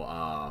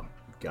 Oh,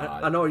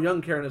 God. I know a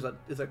young Karen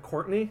is a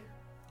Courtney.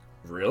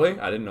 Really?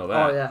 I didn't know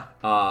that. Oh yeah.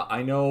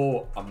 I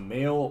know a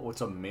male.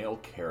 What's a male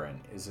Karen?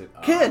 Is it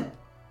Ken?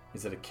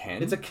 Is it a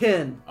Ken? It's a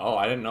Ken. Oh,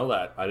 I didn't know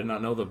that. I did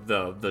not know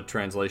the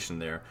translation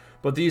there.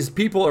 But these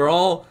people are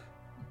all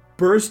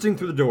bursting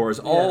through the doors,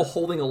 all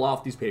holding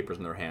aloft these papers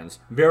in their hands,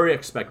 very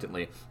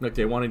expectantly, like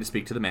they wanted to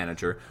speak to the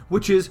manager,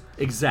 which is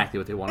exactly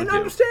what they want to do. And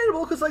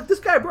understandable, because like this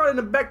guy brought in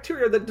a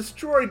bacteria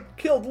that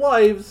killed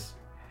lives.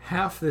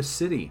 Half the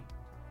city.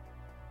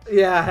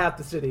 Yeah, half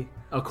the city.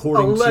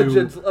 According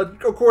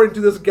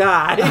to this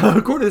guy.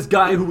 According to this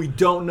guy who we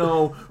don't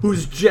know,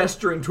 who's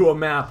gesturing to a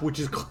map, which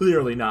is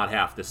clearly not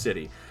half the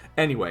city.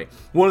 Anyway,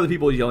 one of the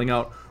people is yelling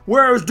out,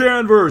 "Where's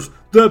Danvers?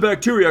 The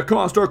bacteria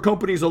cost our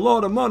companies a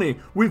lot of money.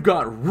 We've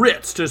got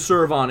writs to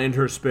serve on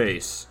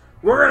Interspace."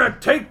 "We're gonna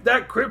take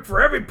that crib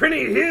for every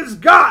penny he's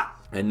got."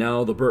 And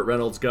now the Burt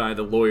Reynolds guy,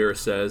 the lawyer,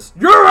 says,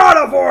 You're out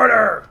of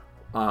order!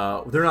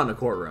 they're not in a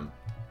courtroom.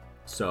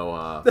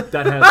 So,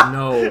 that has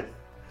no...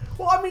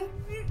 Well, I mean,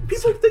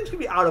 people things can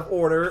be out of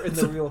order in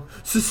the real...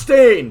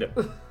 Sustained!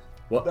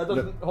 What? That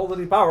doesn't hold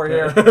any power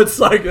here. It's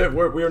like,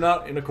 we're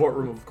not in a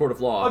court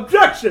of law.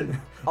 Objection!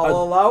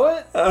 I'll allow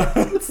it.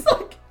 It's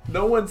like,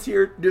 no one's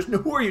here.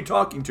 Who are you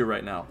talking to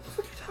right now?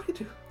 What are you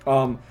talking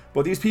to?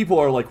 But these people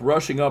are like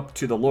rushing up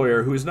to the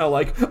lawyer, who's now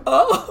like,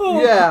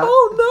 oh, Yeah.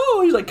 oh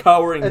no, he's like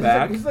cowering And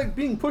back. he's like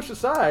being pushed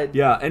aside.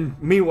 Yeah, and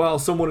meanwhile,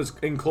 someone is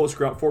in close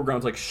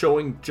foreground, like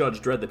showing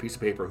Judge Dredd the piece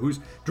of paper.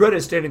 Dredd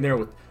is standing there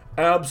with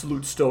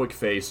absolute stoic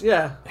face,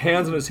 Yeah.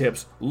 hands on his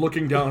hips,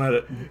 looking down at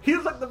it.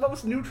 He's like the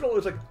most neutral.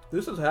 It's like,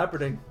 this is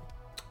happening.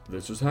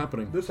 This is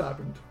happening. This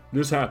happened.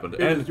 This happened.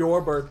 It is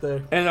your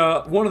birthday. And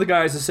one of the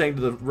guys is saying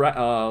to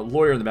the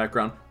lawyer in the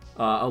background,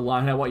 a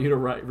line I want you to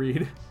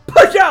read.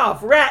 Push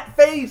off, rat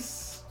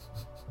face!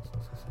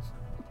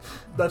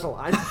 That's a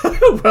line.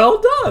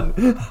 Well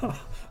done!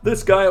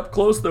 This guy up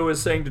close, though,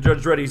 is saying to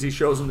Judge Dredd as he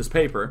shows him this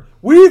paper.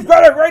 We've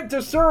got a right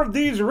to serve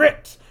these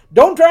writs.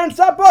 Don't try and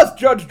stop us,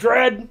 Judge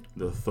Dredd.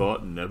 The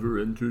thought never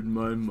entered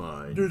my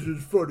mind. This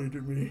is funny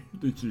to me.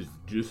 This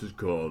is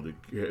called.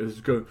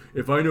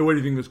 If I know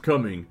anything that's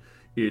coming,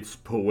 it's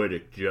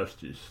poetic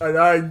justice. And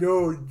I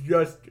know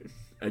justice.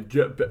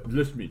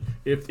 Listen to me.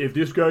 If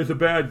this guy's a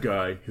bad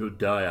guy, he'll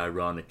die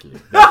ironically.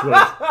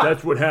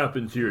 That's what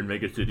happens here in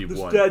Mega City The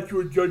 1.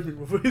 statue of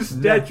judgment. His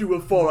statue will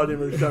fall on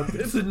him or something.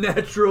 It's a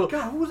natural...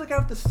 God, who was the guy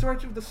with the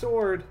statue of the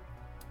sword?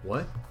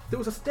 What? There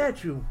was a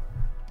statue.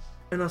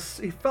 And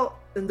he fell,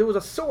 and there was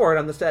a sword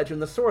on the statue,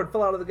 and the sword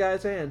fell out of the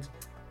guy's hands.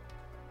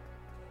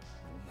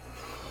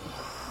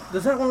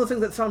 Is that one of those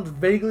things that sounds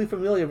vaguely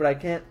familiar, but I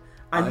can't...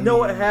 I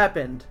know it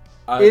happened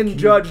in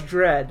Judge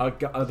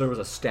Dredd. There was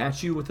a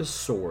statue with a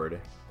sword.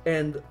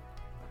 And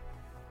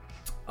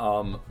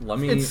let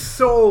me... it's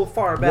so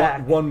far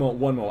back. One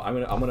moment.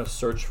 I'm gonna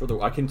search for the...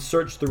 I can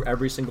search through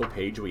every single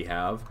page we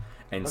have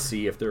and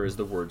see if there is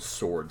the word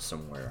sword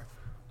somewhere.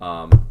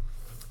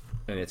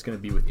 And it's going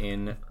to be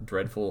within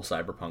Dreadful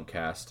Cyberpunk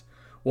Cast.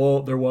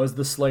 Well, there was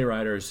the Sleigh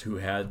Riders who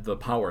had the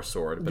power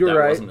sword, but that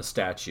wasn't a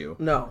statue.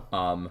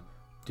 No.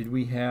 Did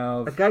we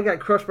have... A guy got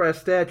crushed by a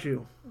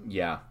statue.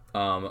 Yeah.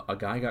 A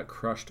guy got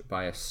crushed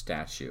by a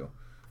statue.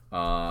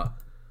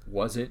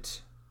 Was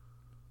it...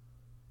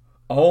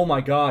 Oh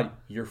my god,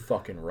 you're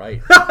fucking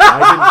right.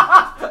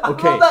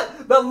 Okay.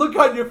 That look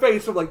on your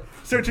face of like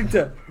searching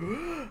to...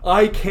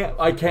 I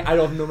don't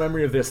have no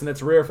memory of this, and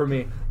that's rare for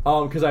me,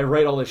 because I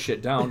write all this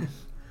shit down.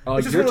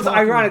 It's just one of those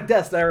ironic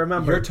deaths that I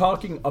remember. You're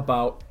talking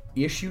about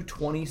issue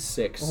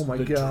 26, Oh my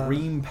the God.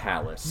 Dream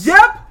Palace.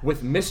 Yep!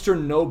 With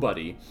Mr.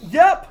 Nobody.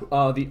 Yep!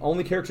 The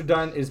only character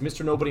done is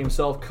Mr. Nobody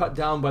himself, cut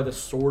down by the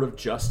Sword of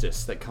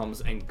Justice that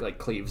comes and like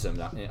cleaves him.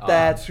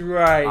 That's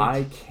right.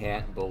 I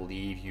can't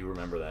believe you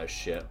remember that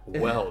shit.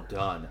 Well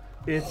done.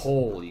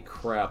 Holy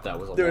crap, that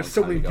was a There long are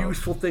so time many ago.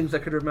 useful things I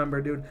could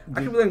remember, dude.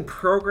 I could be learning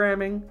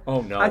programming.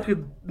 Oh no. I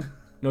could...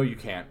 No, you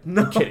can't.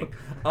 No. I'm kidding.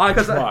 I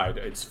tried.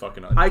 It's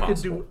fucking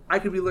impossible. I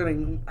could be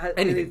learning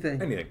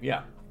anything. Anything,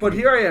 yeah. But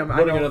here I am.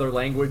 Learning another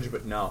language,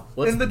 but no.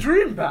 In the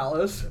Dream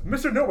Palace,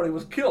 Mr. Nobody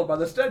was killed by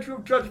the Statue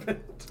of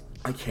Judgment.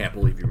 I can't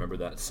believe you remember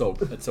that.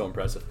 That's so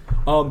impressive.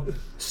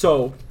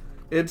 So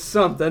It's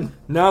something.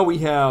 now we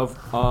have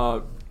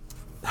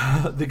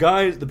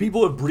the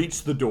people have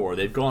breached the door.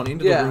 They've gone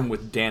into the room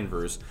with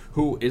Danvers,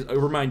 who is, I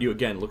remind you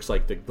again, looks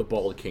like the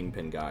bald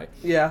kingpin guy.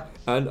 Yeah.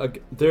 And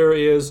there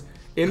is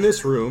in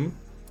this room,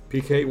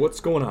 PK, what's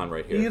going on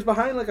right here? He is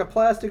behind like a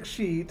plastic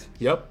sheet.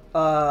 Yep.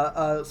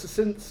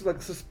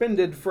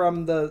 Suspended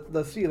from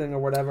the ceiling or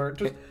whatever.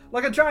 Just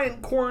like a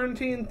giant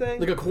quarantine thing.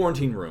 Like a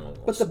quarantine room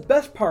almost. But the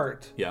best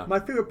part, Yeah. my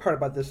favorite part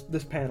about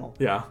this panel,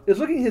 Yeah. is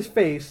looking at his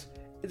face.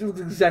 It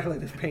looks exactly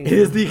like this painting. It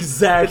is the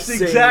exact It's the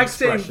same exact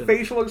expression. same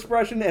facial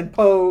expression and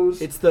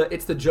pose. It's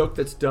the joke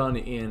that's done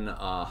in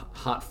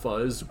Hot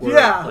Fuzz. Where,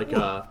 Yeah. Like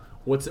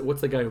what's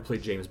the guy who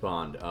played James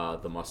Bond?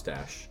 The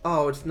mustache.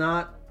 Oh, it's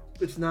not.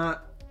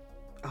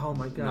 Oh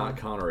my god. Not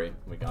Connery.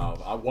 Oh my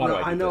god. Why do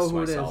I do know this to who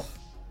it is. myself?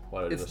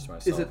 Why do I do this to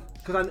myself?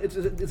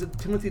 Is it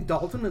Timothy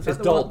Dalton? Is It's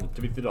that Dalton.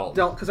 Timothy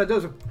Dalton. Because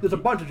there's a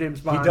bunch of James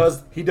Bond.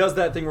 He does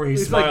that thing where he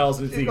He's smiles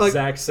like- and it's the like-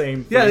 exact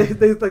same thing.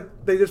 Yeah,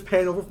 they just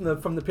pan over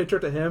from the picture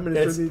to him, and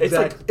it's the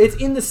exact. It's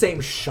in the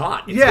same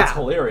shot. It's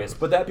hilarious.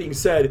 But that being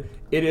said,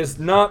 it is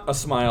not a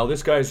smile.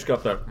 This guy's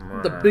got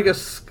the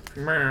biggest.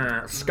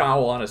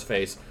 scowl on his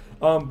face.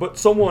 But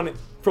someone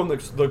from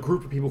the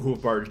group of people who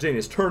have barged in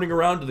is turning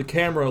around to the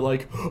camera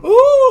like,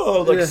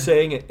 oh, like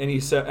saying it, and he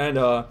said,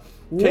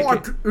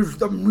 What is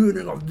the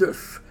meaning of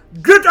this?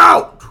 Get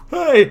out!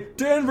 hey,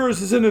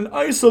 Danvers is in an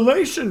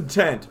isolation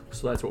tent.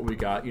 So that's what we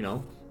got,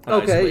 an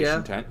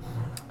isolation tent.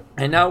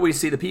 And now we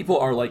see the people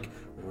are like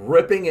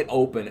ripping it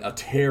open, a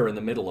tear in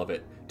the middle of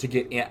it to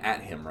get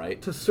at him,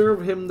 right? To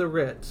serve him the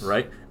Ritz.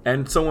 Right?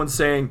 And someone's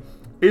saying,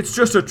 it's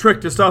just a trick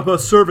to stop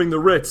us serving the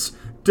Ritz.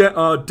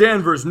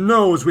 Danvers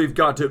knows they've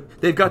got to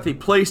be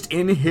placed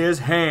in his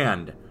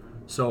hand.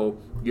 So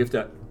you have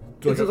to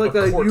It's a like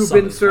a court you've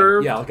summons been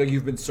served. yeah, like a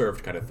you've been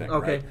served kind of thing.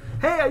 Okay. Right?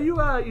 Hey, are you?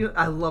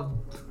 I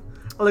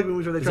like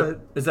movies where they try to.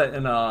 Is that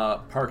in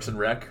Parks and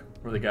Rec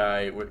where the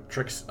guy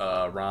tricks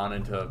Ron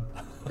into?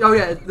 Oh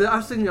yeah, I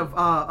was thinking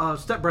of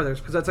Step Brothers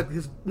because that's like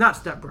his not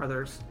Step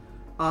Brothers.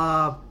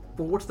 Well,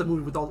 what's the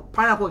movie with all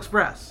Pineapple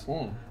Express?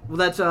 Well,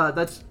 that's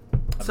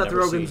Seth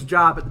never Rogen's seen.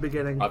 job at the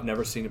beginning. I've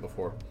never seen it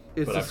before,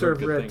 It's but to I've serve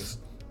heard good Ritz. things.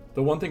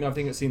 The one thing I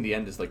think I've seen the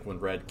end is like when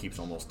Red keeps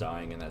almost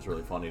dying, and that's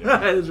really funny to me.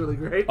 That is really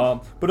great.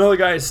 But another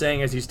guy is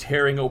saying as he's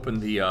tearing open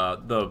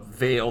the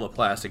veil, the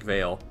plastic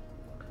veil.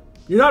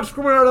 You're not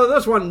screwing out of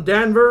this one,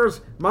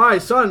 Danvers. My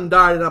son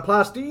died in a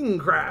plastine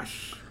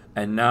crash.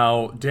 And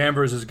now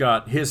Danvers has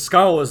got his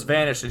skull has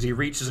vanished as he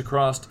reaches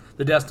across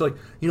the desk to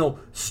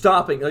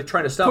stopping, like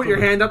trying to stop. Put your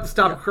him. hand up to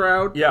stop a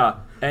crowd. Yeah,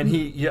 and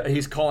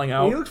he's calling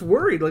out. He looks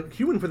worried, like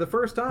human for the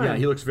first time. Yeah,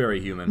 he looks very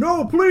human.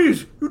 No,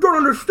 please, you don't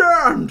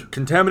understand.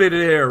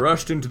 Contaminated air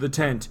rushed into the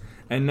tent,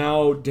 and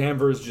now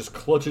Danvers just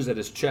clutches at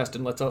his chest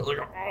and lets out like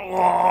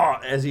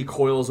as he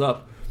coils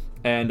up,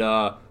 and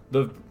the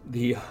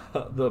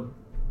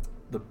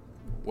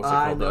what's it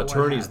called? The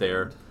attorney's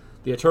there.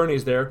 The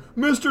attorney's there,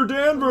 Mr.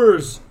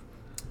 Danvers.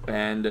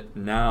 And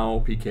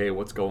now, PK,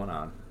 what's going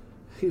on?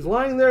 He's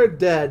lying there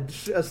dead,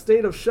 a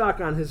state of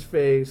shock on his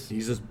face.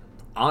 He's just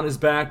on his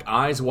back,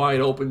 eyes wide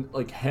open,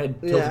 like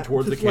head tilted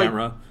towards the just like-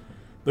 camera.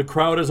 The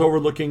crowd is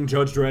overlooking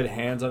Judge Dredd,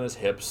 hands on his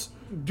hips.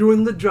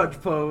 Doing the judge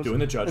pose.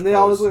 And they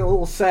all look like a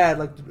little sad,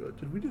 like,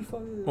 did we just fuck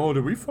this? Oh,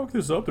 did we fuck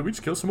this up? Did we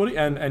just kill somebody?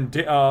 And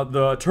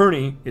the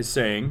attorney is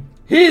saying,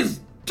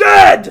 He's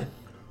dead!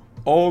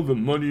 All the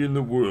money in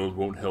the world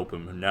won't help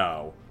him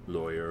now,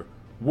 lawyer.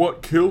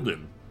 What killed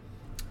him?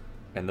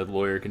 and the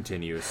lawyer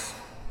continues.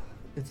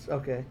 It's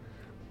okay.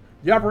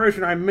 The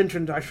operation I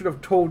mentioned, I should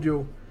have told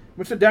you.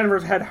 Mr.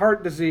 Danvers had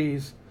heart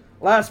disease.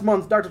 Last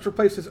month, doctors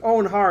replaced his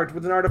own heart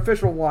with an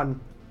artificial one.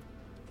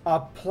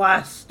 A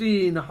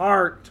plastine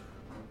heart.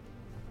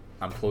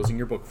 I'm closing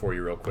your book for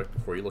you real quick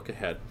before you look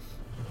ahead.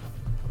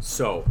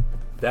 So,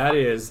 that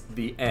is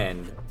the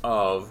end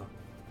of...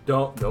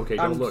 Don't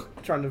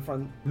look. Trying to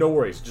find... No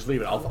worries, just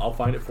leave it. I'll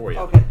find it for you.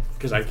 Okay.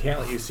 Because I can't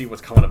let you see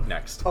what's coming up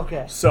next.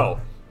 Okay. So,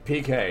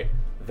 PK,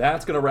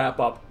 that's going to wrap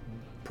up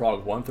Prog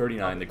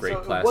 139, the Great So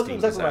Plastine it wasn't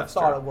exactly Disaster.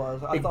 what I thought it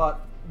was. I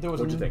thought there was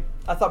What'd you think?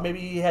 I thought maybe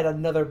he had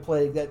another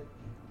plague that,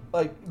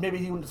 like, maybe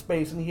he went to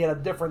space and he had a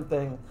different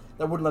thing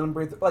that wouldn't let him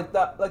breathe. Like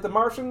the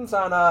Martians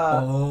on,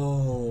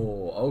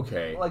 Oh,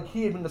 okay. like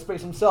he had been to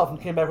space himself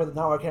and came back with,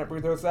 now I can't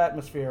breathe Earth's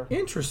atmosphere.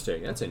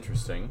 Interesting. That's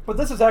interesting. But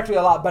this is actually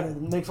a lot better.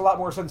 It makes a lot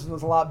more sense and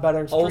it's a lot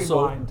better Also,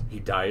 streamlined. he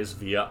dies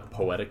via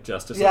poetic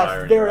justice Yeah, and it's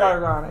irony. very right?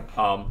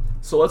 ironic.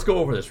 So let's go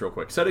over this real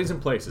quick. Settings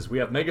and places. We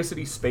have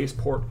Megacity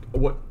Spaceport,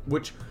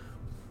 which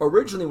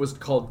originally was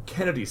called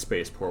Kennedy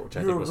Spaceport, which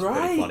I think was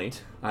pretty funny.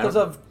 Because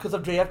of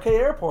JFK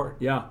Airport.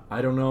 Yeah,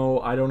 I don't know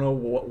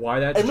why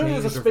that And changed. maybe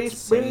there's a or if it's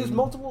space. the Maybe there's same.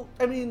 multiple.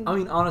 I mean,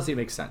 Honestly, it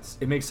makes sense.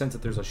 It makes sense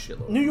that there's a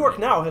shitload. New York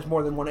now has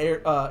more than one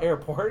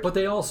airport. But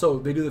they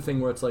do the thing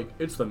where it's like,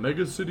 it's the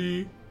Megacity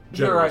You're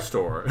General right.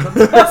 Store.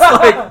 It's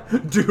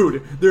like,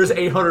 dude, there's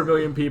 800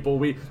 million people.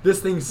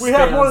 This thing spans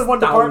have more than one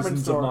department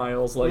thousands store. of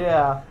miles. Like,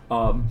 yeah.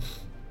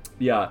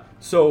 Yeah,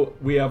 so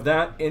we have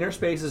that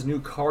Interspace's new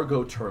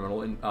cargo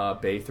terminal in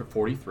Bay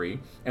 43,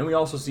 and we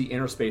also see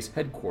Interspace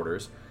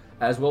headquarters,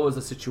 as well as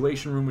the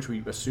Situation Room, which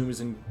we assume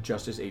is in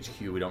Justice HQ.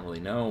 We don't really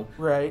know.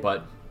 Right.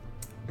 But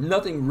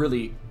nothing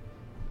really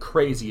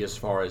crazy as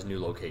far as new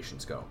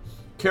locations go.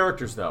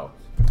 Characters, though.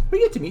 We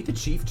get to meet the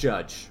Chief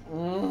Judge.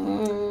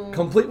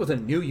 Complete with a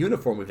new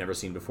uniform we've never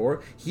seen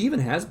before. He even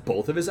has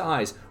both of his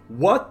eyes.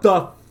 What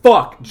the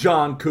fuck,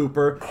 John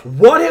Cooper?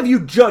 What have you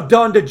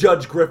done to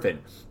Judge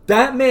Griffin?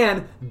 That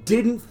man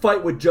didn't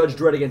fight with Judge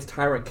Dredd against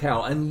Tyrant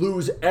Cal and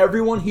lose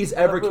everyone he's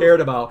ever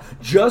cared about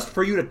just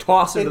for you to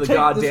toss him to the take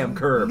goddamn this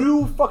curb.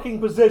 New fucking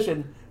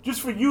position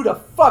just for you to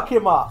fuck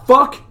him up.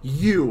 Fuck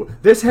you.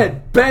 This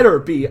had better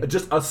be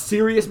just a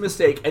serious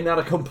mistake and not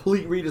a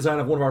complete redesign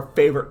of one of our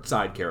favorite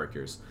side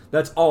characters.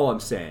 That's all I'm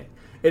saying.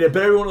 And it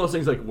better be one of those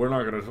things like, we're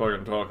not going to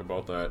fucking talk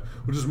about that.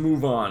 We'll just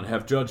move on.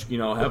 Have Judge,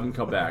 have him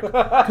come back.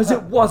 Because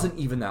it wasn't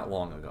even that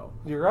long ago.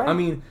 You're right. I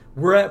mean,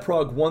 we're at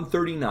Prog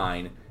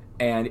 139,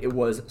 and it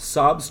was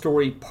Sob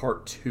Story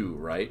Part 2,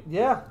 right?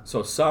 Yeah.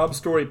 So Sob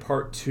Story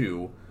Part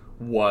 2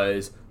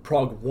 was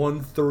Prog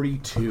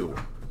 132.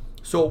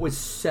 So it was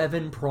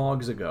 7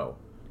 Progs ago.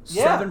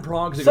 Yeah. 7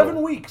 Progs ago.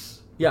 7 weeks.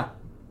 Yeah.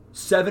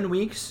 7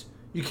 weeks?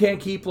 You can't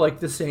keep,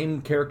 the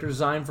same character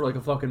design for, a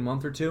fucking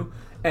month or two?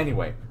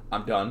 Anyway,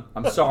 I'm done.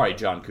 I'm sorry,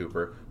 John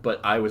Cooper,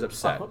 but I was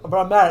upset. But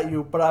I'm mad at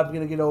you, but I'm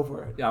going to get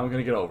over it. Yeah, I'm going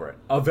to get over it.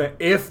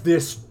 If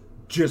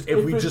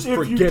we just you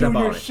forget do about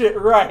your it. shit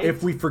right.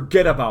 If we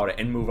forget about it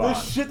and move on.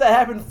 This shit that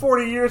happened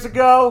 40 years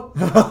ago.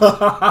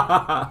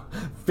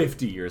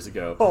 50 years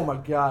ago. Oh my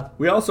god.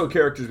 We also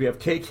characters. We have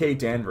KK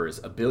Danvers,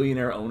 a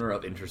billionaire owner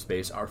of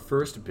Interspace, our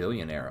first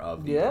billionaire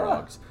of the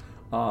Progs.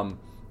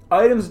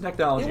 Items and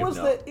technology. It was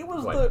of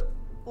note.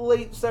 the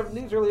late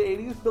 70s, early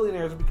 80s.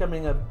 Billionaires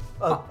becoming an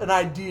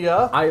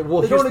idea. They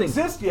don't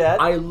exist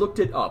yet. I looked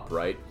it up,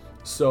 right?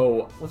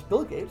 So was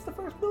Bill Gates the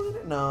first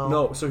billionaire? No.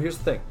 No. So here's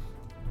the thing.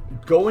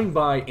 going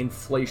by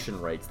inflation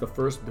rates, the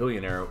first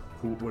billionaire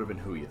who would have been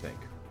who you think?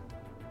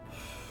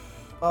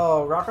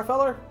 Oh,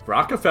 Rockefeller?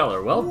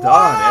 Rockefeller. Well done.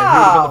 Wow. And he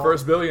would have been the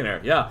first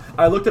billionaire. Yeah,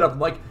 I looked it up. I'm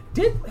like,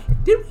 did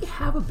we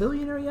have a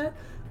billionaire yet?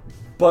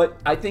 But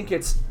I think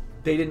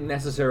they didn't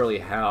necessarily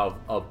have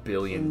 $1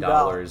 billion.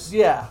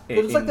 Yeah,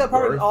 it's like that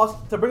part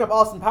to bring up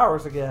Austin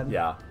Powers again.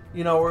 Yeah.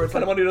 You know, where it's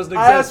kind like, of money doesn't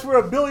I exist. I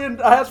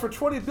asked for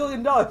 $20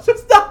 billion.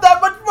 It's not that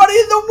much money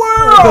in the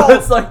world!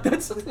 It's like,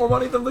 that's more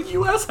money than the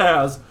U.S.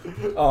 has.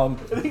 And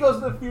he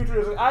goes in the future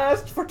and is like, I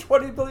asked for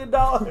 $20 billion,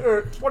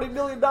 or $20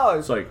 million.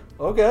 It's like,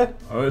 okay.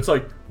 It's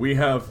like, we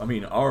have,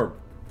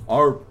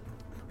 our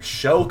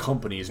shell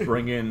companies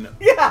bring in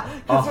Yeah,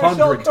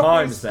 100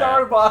 times that.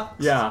 Starbucks.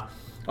 Yeah,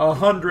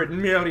 $100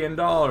 million.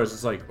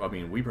 It's like,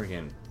 we bring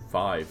in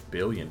 $5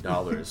 billion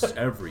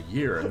every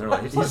year, and they're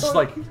like, he's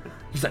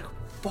like,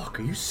 fuck,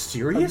 are you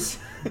serious?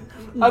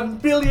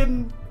 $1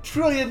 billion,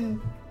 trillion,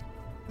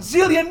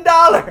 zillion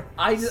dollar.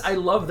 I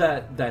love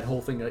that whole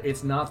thing.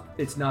 It's not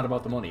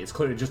about the money. It's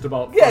clearly just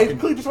about he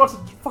clearly just wants to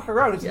fuck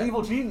around. He's an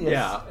evil genius.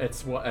 Yeah, he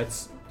just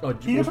wants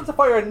to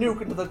fire a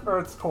nuke into the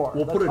Earth's core.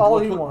 We'll That's put all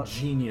he wants.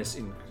 genius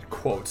in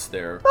quotes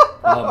there.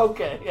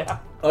 Okay, yeah.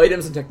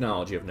 Items and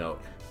technology of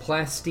note.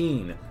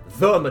 Plastine,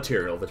 the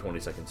material of the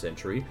 22nd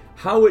century.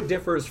 How it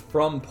differs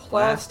from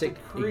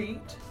plastic. Plasticrete.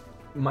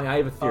 I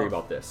have a theory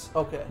about this.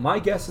 Okay. My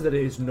guess is that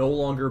it is no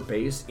longer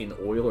based in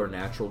oil or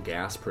natural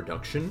gas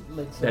production.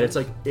 Makes that it's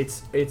sense.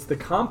 like it's the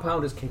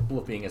compound is capable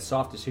of being as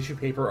soft as tissue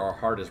paper or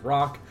hard as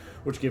rock,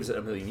 which gives it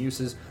a million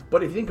uses.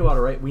 But if you think about it,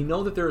 right, we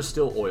know that there is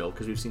still oil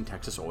because we've seen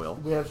Texas oil.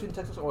 We have seen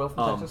Texas oil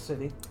from Texas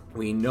City.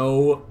 We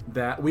know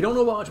that we don't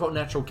know much about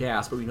natural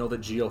gas, but we know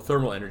that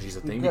geothermal energy is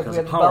a thing because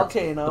of the power,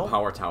 volcano. the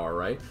power tower,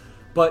 right?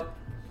 But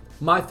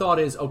my thought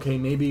is, okay,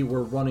 maybe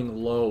we're running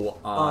low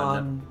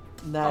on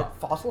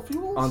fossil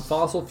fuels? On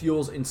fossil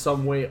fuels in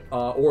some way,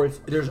 or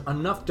if there's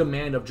enough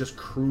demand of just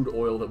crude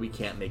oil that we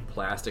can't make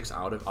plastics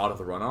out of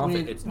the runoff.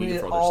 It's needed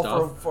for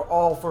other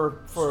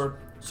stuff.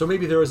 So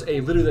maybe there is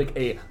literally like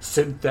a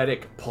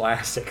synthetic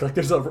plastic, like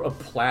there's a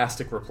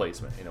plastic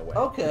replacement in a way.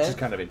 Okay. Which is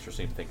kind of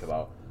interesting to think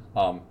about.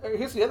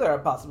 Here's the other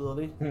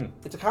possibility.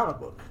 It's a comic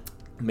book.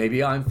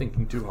 Maybe I'm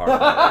thinking too hard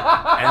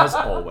about it, as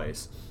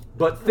always.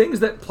 But things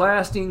that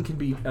plastine can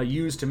be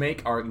used to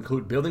make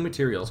include building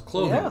materials,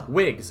 clothing,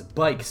 wigs,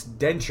 bikes,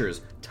 dentures,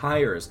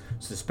 tires,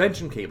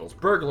 suspension cables,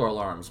 burglar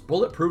alarms,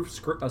 bulletproof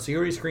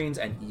security screens,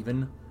 and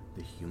even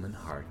the human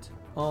heart.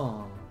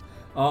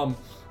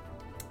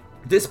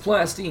 This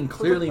plastine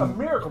clearly... It's a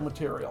miracle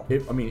material.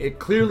 It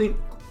clearly...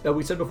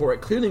 we said before,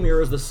 it clearly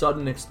mirrors the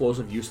sudden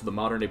explosive use of the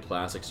modern-day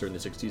plastics during the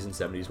 60s and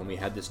 70s when we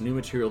had this new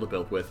material to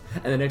build with,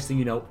 and the next thing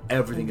you know,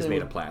 everything is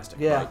made of plastic.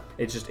 Yeah. Right?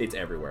 It's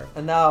everywhere.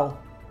 And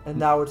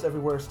now it's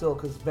everywhere still,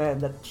 because, man,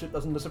 that shit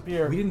doesn't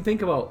disappear. We didn't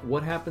think about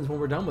what happens when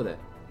we're done with it.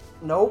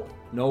 Nope.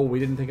 No, we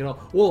didn't think at all.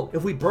 Well,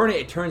 if we burn it,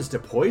 it turns to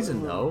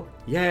poison, though.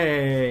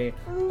 Yay!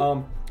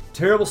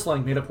 Terrible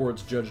slang, made-up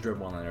words,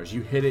 judge-driven one-liners.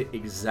 You hit it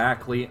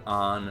exactly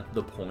on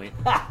the point.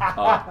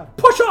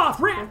 Push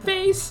off, rat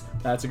face!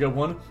 That's a good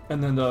one.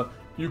 And then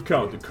you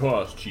count the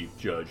cost, Chief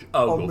Judge.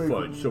 I'll go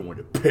find someone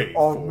to pay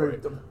for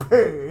it. Them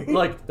pay.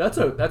 Like, that's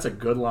a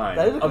good line.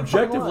 That is a good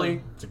Objectively,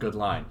 line. it's a good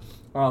line.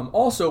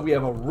 Also, we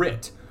have a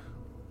writ,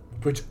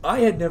 which I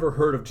had never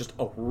heard of just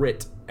a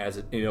writ as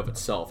in and of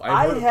itself.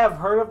 I have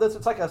heard of this.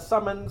 It's like a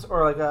summons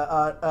or like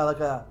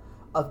a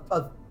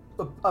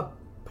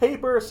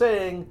paper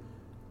saying,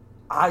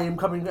 I am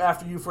coming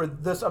after you for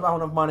this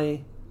amount of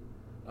money.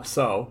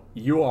 So,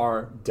 you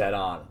are dead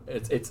on.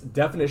 Its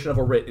definition of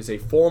a writ is a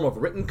form of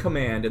written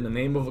command in the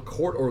name of a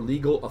court or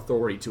legal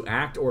authority to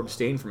act or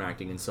abstain from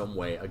acting in some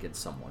way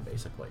against someone,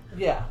 basically.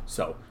 Yeah.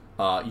 So,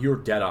 you're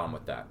dead on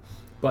with that.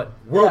 But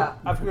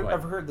I've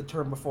heard the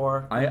term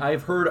before.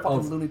 I've heard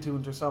of Looney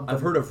Tunes or something.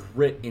 I've heard of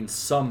writ in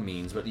some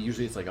means, but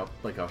usually it's like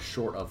a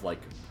short of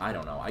I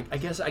don't know. I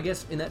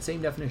guess in that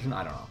same definition,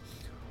 I don't know.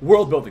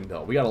 World building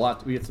though, we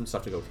got some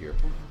stuff to go through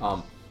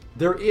here.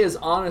 There is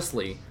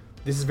honestly,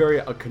 this is very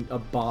a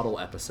bottle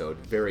episode,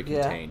 very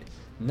contained.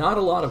 Not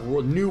a lot of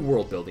new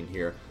world building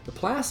here. The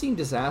Plastine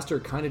disaster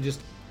kind of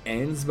just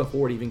ends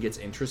before it even gets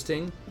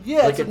interesting.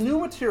 Yeah, it's a new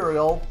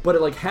material. But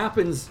it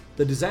happens,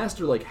 the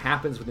disaster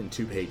happens within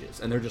 2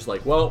 pages. And they're just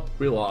like, well,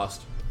 we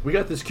lost. We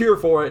got this cure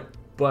for it,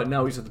 but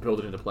now we just have to build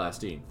it into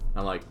plastine.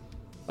 I'm like,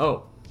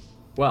 oh,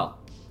 well,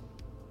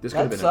 this could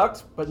have been... That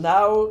sucked, but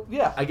now,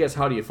 yeah. I guess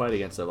how do you fight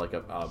against a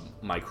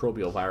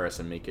microbial virus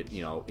and make it,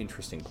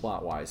 interesting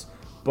plot-wise?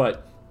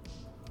 But,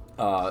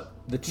 now,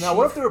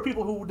 what if there were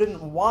people who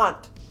didn't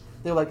want...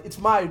 They're like, it's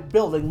my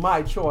building,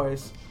 my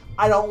choice.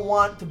 I don't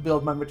want to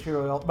build my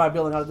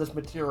building out of this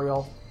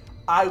material.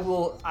 I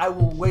will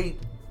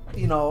wait,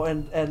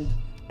 and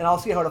I'll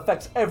see how it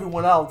affects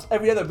everyone else,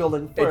 every other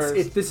building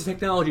first. This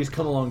technology has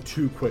come along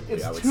too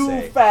quickly, I would say.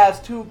 It's too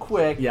fast, too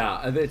quick.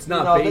 Yeah, it's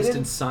not based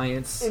in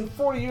science. In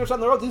 40 years on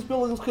the road, these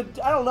buildings could,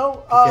 I don't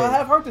know,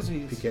 have heart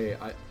disease.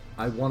 PK,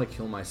 I want to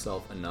kill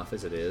myself enough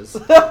as it is.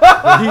 Please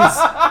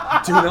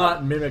do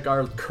not mimic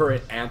our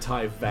current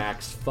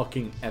anti-vax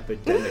fucking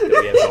epidemic that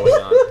we have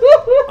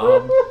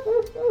going on.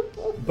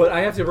 But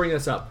I have to bring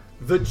this up.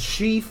 The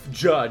chief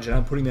judge, and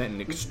I'm putting that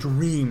in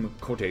extreme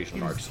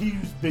quotation marks. He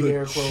used big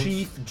air quotes. The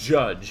chief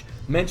judge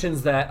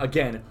mentions that,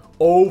 again,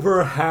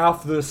 over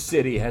half the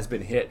city has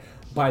been hit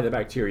by the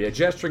bacteria,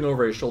 gesturing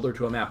over his shoulder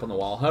to a map on the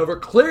wall. However,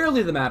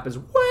 clearly the map is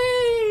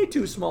way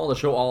too small to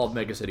show all of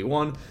Mega City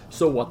 1,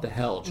 so what the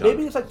hell, John?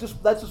 Maybe it's like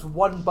that's just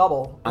one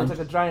bubble. It's like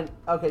a giant...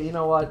 Okay, you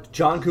know what?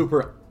 John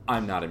Cooper,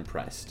 I'm not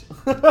impressed.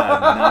 I'm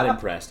not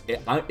impressed.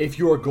 If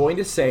you are going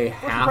to say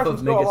half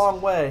of Mega... go a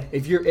long way.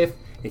 If you're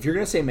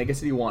going to say Mega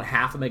City 1,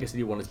 half of Mega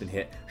City 1 has been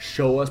hit,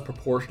 show us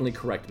proportionally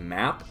correct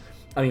map.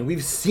 I mean,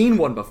 we've seen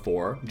one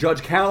before.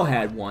 Judge Cal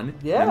had one,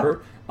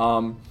 remember?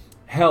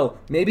 Hell,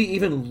 maybe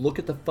even look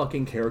at the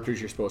fucking characters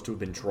you're supposed to have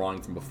been drawing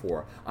from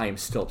before. I am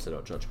still upset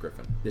about Judge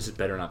Griffin. This had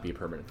better not be a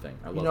permanent thing.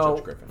 I love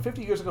Judge Griffin.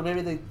 50 years ago,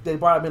 maybe they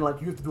brought him in like,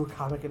 you have to do a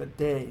comic in a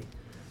day.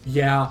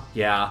 Yeah.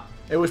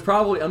 It was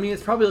probably,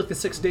 it's probably like the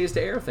 6 days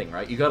to air thing,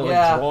 right? You gotta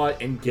draw it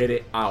and get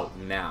it out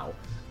now.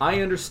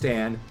 I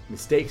understand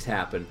mistakes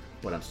happen,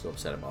 but I'm still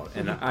upset about it.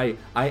 And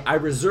I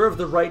reserve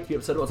the right to be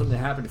upset about something that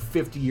happened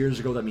 50 years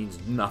ago that means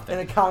nothing.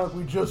 In a comic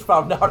we just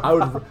found out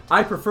about.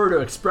 I prefer to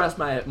express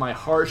my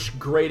harsh,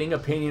 grating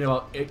opinion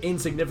about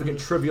insignificant,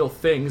 trivial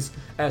things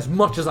as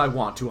much as I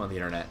want to on the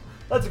internet.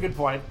 That's a good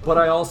point. But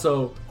I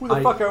also... Who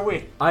the fuck are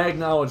we? I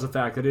acknowledge the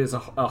fact that it is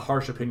a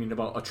harsh opinion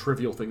about a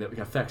trivial thing that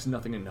affects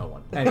nothing and no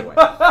one. Anyway.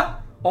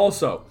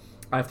 Also,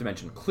 I have to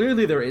mention,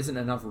 clearly there isn't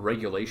enough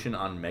regulation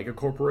on mega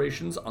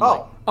corporations,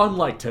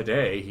 unlike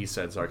today, he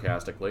said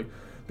sarcastically,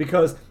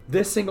 because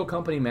this single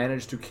company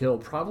managed to kill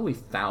probably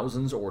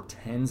thousands or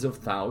tens of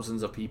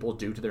thousands of people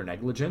due to their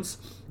negligence.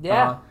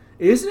 Yeah.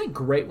 Isn't it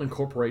great when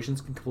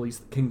corporations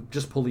can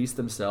just police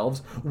themselves?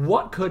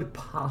 What could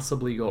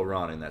possibly go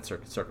wrong in that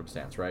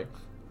circumstance, right?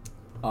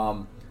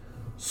 But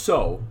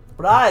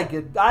I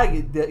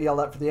get yelled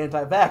at for the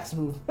anti-vax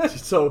movement.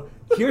 So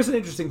here's an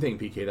interesting thing,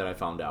 PK, that I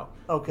found out.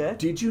 Okay.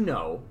 Did you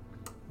know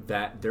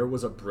that there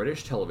was a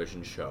British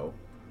television show?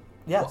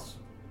 Yes.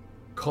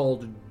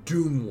 Called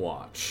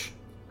Doomwatch.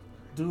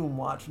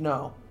 Doomwatch,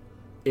 no.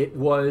 It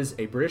was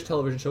a British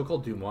television show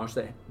called Doomwatch.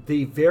 That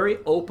the very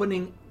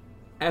opening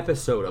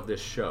episode of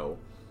this show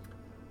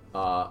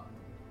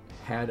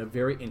had a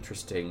very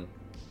interesting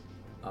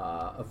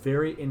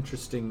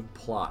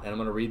plot, and I'm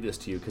going to read this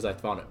to you because I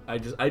found it.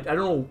 I don't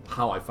know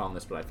how I found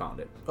this, but I found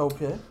it.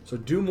 Okay. So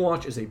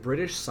Doomwatch is a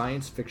British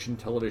science fiction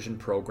television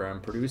program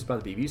produced by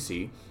the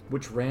BBC,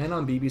 which ran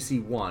on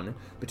BBC One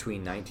between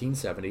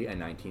 1970 and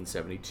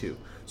 1972.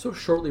 So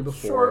shortly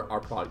before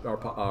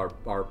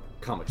our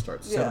comic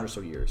starts, 7 or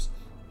so years.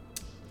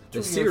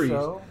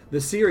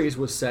 The series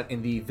was set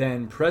in the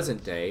then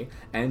present day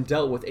and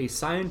dealt with a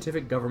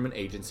scientific government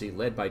agency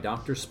led by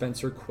Dr.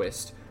 Spencer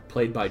Quist,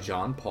 played by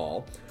John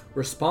Paul,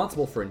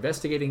 responsible for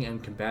investigating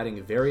and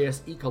combating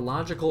various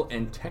ecological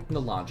and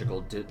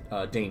technological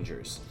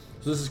dangers.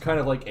 So this is kind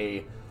of like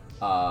a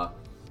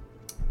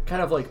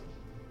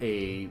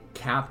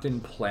Captain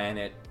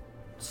Planet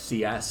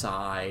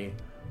CSI,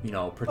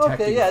 protecting.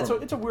 Okay, yeah,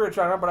 it's a weird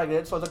genre, but I get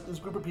it. So it's like this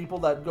group of people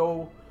that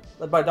go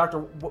led by Dr.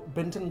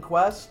 Benton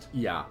Quest.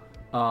 Yeah.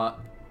 But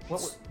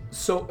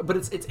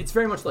it's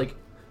very much like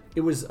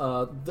it was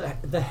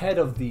the head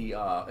of the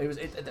it was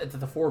at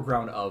the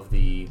foreground of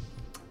the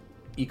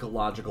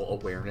ecological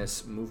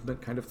awareness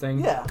movement kind of thing.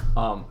 Yeah.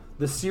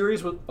 The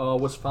series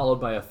was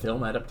followed by a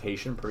film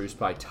adaptation produced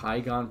by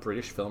Tygon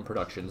British Film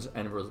Productions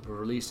and was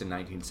released in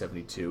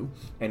 1972,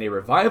 and a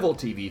revival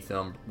TV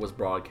film was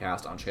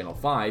broadcast on Channel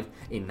 5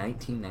 in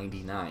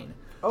 1999.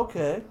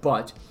 Okay.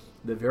 But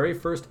the very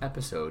first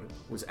episode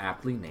was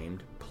aptly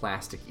named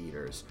Plastic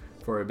Eaters,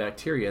 for a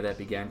bacteria that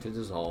began to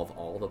dissolve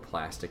all the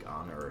plastic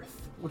on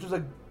Earth. Which is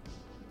it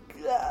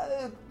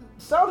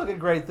sounds like a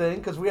great thing,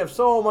 because we have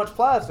so much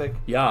plastic.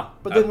 Yeah.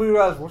 But then we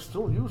realized we're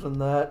still using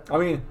that. I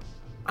mean,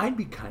 I'd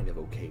be kind of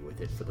okay with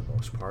it for the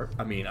most part.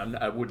 I mean,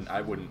 I wouldn't,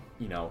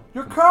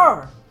 Your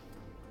car!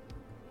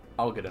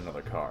 I'll get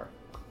another car.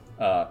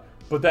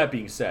 But that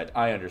being said,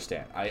 I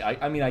understand.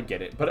 I mean, I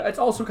get it. But it's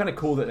also kind of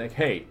cool that, like,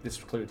 hey, this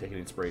is clearly taking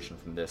inspiration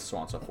from this, so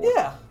on and so forth.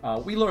 Yeah.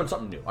 We learn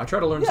something new. I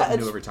try to learn something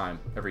new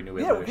every new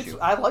issue.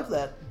 I like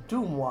that.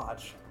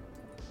 Doomwatch.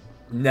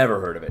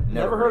 Never heard of it.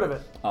 Never heard of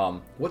it.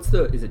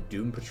 Is it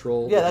Doom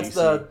Patrol? Yeah, that's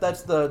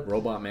the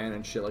Robot Man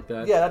and shit like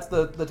that. Yeah, that's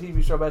the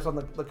TV show based on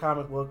the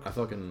comic book. I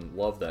fucking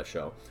love that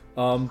show.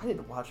 I need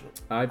to watch it.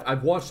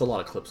 I've watched a lot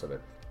of clips of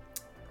it.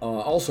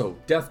 Also,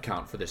 death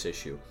count for this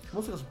issue.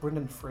 Mostly because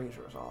Brendan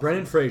Fraser is awesome.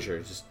 Brendan Fraser,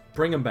 just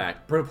bring him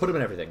back. Put him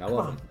in everything. I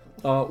love him.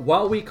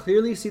 While we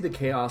clearly see the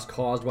chaos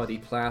caused by the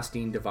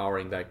plastine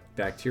devouring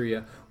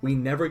bacteria, we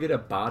never get a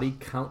body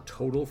count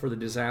total for the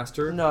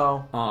disaster.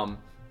 No.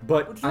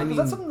 But I mean,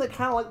 that's something that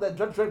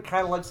Judge Dredd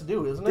kind of likes to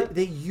do, isn't it?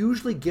 They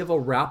usually give a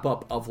wrap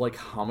up of like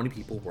how many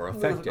people were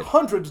affected.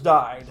 Hundreds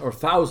died, or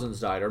thousands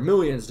died, or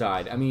millions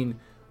died. I mean,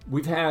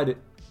 we've had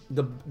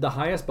the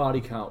highest body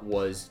count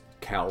was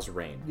Cal's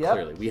reign. Yep.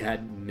 Clearly, we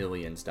had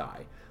millions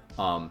die.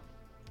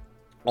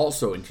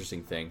 Also,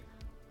 interesting thing.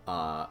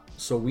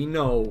 So we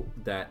know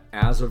that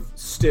as of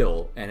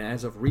still and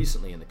as of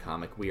recently in the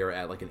comic, we are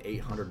at like an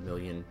 800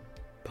 million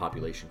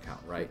population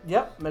count, right?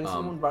 Yep,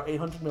 Megacity's about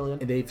 800 million.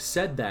 And they've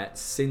said that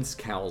since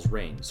Cal's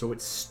reign, so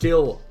it's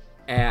still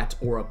at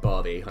or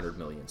above 800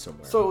 million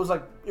somewhere. So it was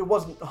like, it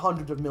wasn't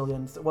hundreds of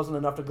millions. It wasn't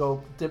enough to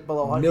go dip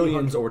below 100.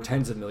 Millions or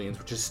tens of millions,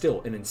 which is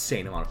still an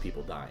insane amount of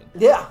people dying.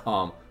 Yeah.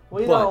 Well,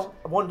 Well, you know,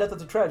 one death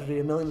is a tragedy,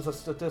 a million is a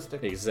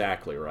statistic.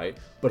 Exactly, right?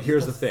 But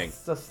here's the thing.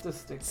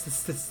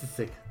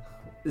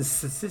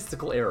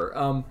 Statistical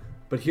error.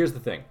 But here's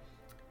the thing.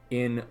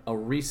 In a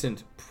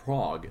recent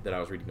prog that I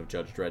was reading of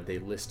Judge Dredd, they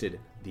listed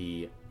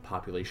the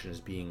population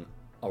as being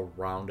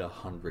around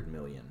 100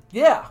 million.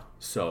 Yeah.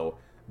 So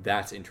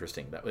that's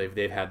interesting. That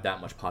they've had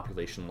that much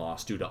population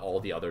loss due to all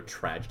the other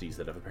tragedies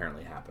that have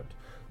apparently happened.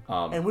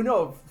 And we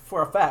know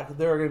for a fact that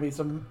there are going to be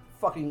some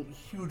fucking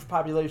huge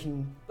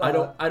population. I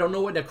don't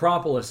know what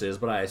necropolis is,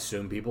 but I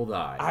assume people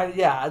die.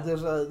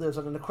 There's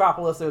a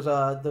necropolis. There's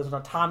an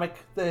atomic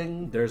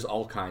thing. There's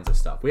all kinds of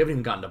stuff. We haven't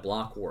even gotten to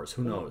block wars.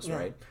 Who knows,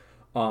 right?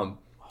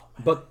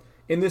 But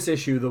in this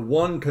issue, the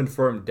one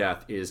confirmed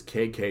death is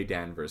K.K.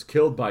 Danvers,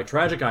 killed by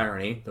tragic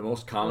irony, the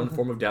most common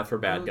form of death for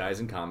bad guys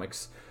in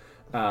comics,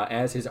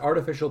 as his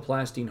artificial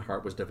plastine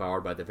heart was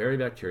devoured by the very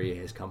bacteria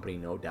his company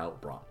no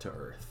doubt brought to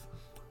Earth.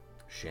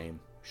 Shame.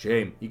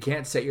 Shame. You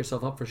can't set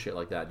yourself up for shit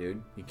like that,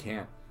 dude. You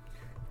can't.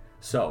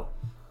 So,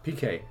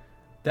 PK,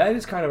 that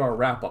is kind of our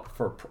wrap-up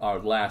for our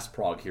last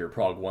prog here,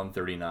 Prog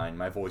 139.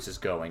 My voice is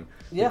going.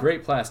 Yeah. The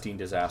Great Plastine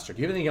Disaster.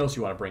 Do you have anything else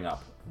you want to bring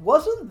up?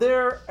 Wasn't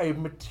there a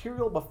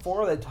material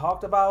before they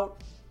talked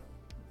about,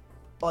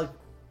 like,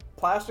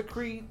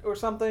 plasticrete or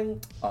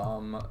something?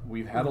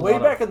 We've had way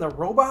back in the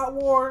Robot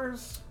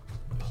Wars?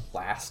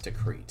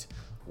 Plasticrete.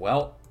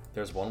 Well,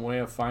 there's one way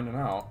of finding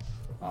out.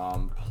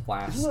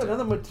 Plastic. Isn't there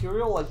another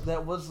material like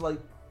that was like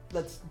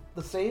that's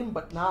the same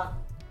but not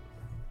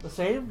the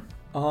same?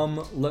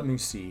 Let me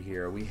see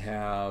here. We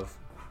have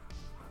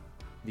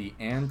the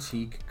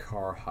antique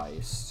car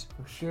heist.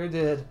 We sure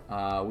did.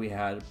 We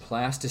had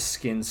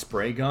plastiskin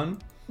spray gun,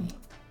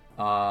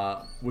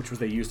 which was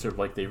they used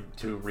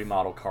to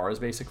remodel cars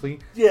basically.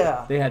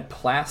 Yeah. They had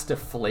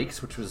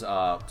Plastiflakes, which was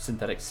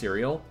synthetic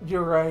cereal.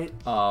 You're right.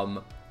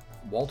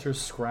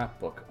 Walter's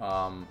scrapbook.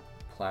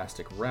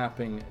 Plastic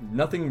wrapping.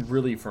 Nothing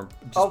really from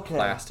just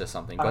plasta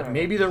something. But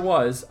maybe there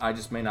was. I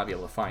just may not be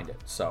able to find it.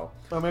 So.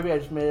 Or maybe I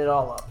just made it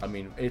all up. I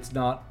mean, it's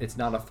not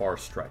a far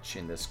stretch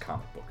in this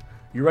comic book.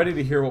 You ready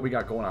to hear what we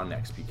got going on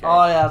next, PK?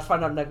 Oh yeah, let's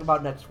find out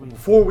about next week.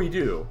 Before we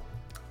do,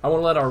 I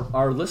want to let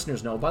our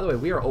listeners know. By the way,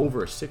 we are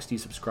over 60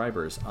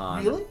 subscribers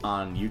on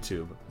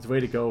YouTube. It's a way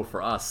to go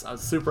for us. I'm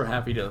super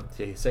happy to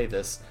say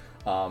this.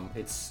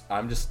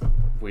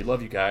 We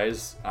love you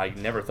guys. I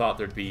never thought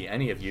there'd be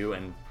any of you,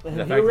 and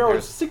here we are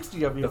with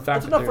 60 of you.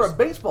 That's enough for a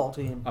baseball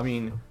team. I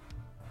mean,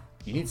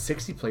 you need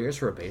 60 players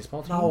for a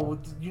baseball team? No,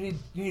 you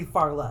need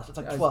far less. It's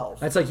like 12.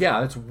 That's like,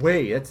 yeah, that's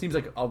way. That seems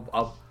like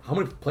how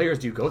many players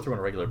do you go through on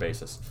a regular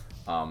basis?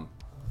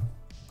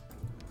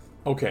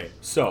 Okay,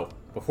 so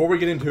before we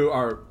get into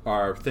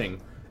our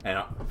thing,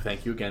 and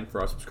thank you again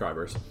for our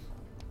subscribers.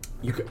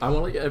 I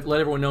want to let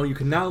everyone know you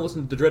can now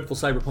listen to the Dreadful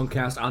Cyberpunk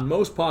cast on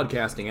most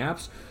podcasting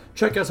apps.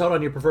 Check us out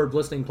on your preferred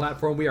listening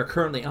platform. We are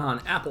currently on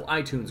Apple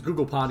iTunes,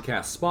 Google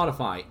Podcasts,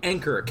 Spotify,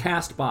 Anchor,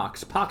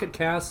 CastBox, Pocket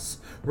Casts,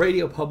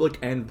 Radio Public,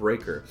 and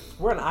Breaker.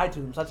 We're on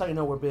iTunes. That's how you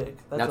know we're big.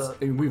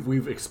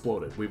 We've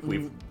exploded.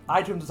 We've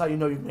iTunes is how you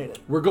know you've made it.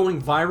 We're going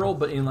viral,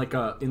 but in like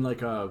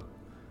a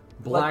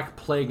Black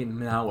Plague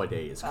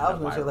nowadays. I was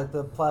going to say like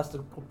the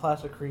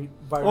plasticrete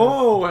virus.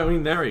 Oh, I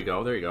mean, there you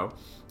go.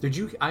 Did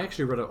you? I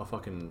actually read a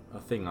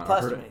thing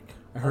on.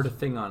 I heard a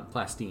thing on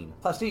plastine.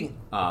 Plastine.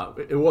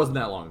 It wasn't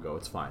that long ago.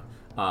 It's fine.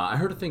 I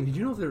heard a thing. Did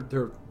you know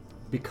they're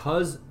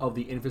because of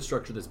the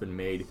infrastructure that's been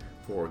made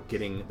for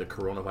getting the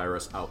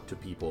coronavirus out to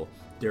people,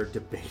 they're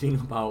debating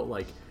about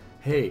like,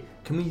 hey,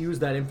 can we use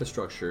that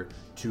infrastructure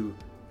to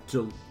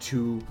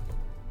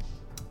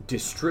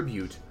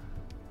distribute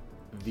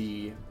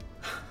the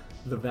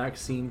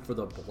vaccine for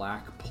the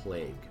Black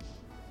Plague?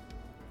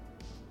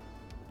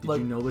 Did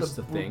you know this is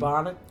a thing? The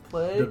bubonic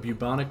plague? The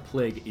bubonic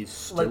plague is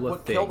still a thing.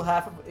 What killed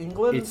half of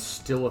England? It's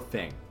still a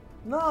thing.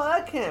 No,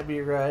 that can't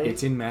be right.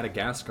 It's in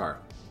Madagascar.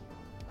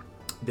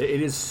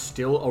 It is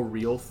still a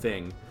real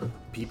thing.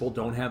 People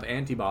don't have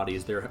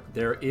antibodies.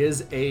 There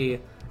is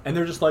and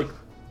they're just like,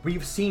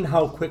 we've seen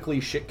how quickly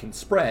shit can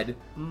spread.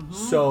 Mm-hmm.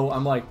 So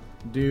I'm like,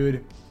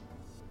 dude,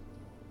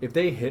 if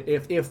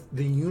the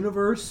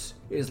universe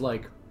is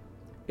like,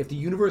 if the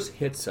universe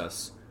hits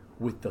us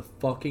with the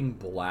fucking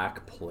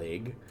Black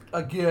Plague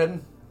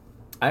again.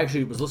 I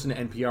actually was listening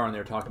to NPR and they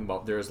were talking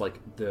about there's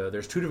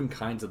two different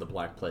kinds of the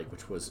Black Plague,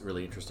 which was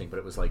really interesting. But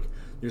it was like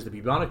there's the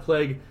bubonic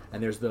plague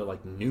and there's the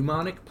like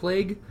pneumonic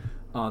plague.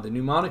 The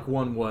pneumonic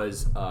one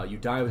was you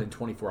die within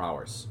 24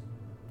 hours.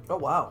 Oh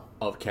wow!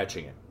 Of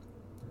catching it.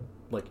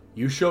 Like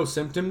you show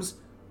symptoms,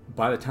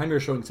 by the time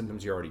you're showing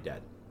symptoms, you're already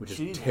dead, which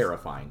is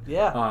terrifying.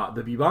 Yeah.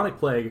 The bubonic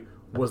plague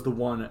was the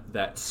one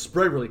that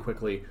spread really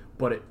quickly,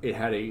 but it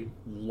had a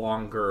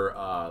longer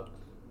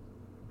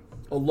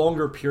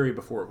period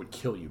before it would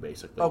kill you,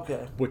 basically.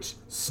 Okay. Which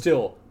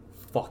still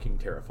fucking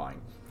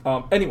terrifying.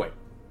 Anyway,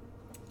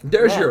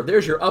 there's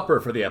your upper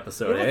for the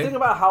episode. You ever think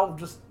about how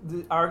just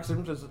our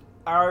extinguisher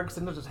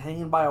just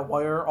hanging by a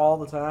wire all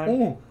the time?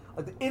 Ooh.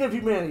 Like the end of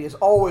humanity is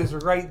always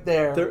right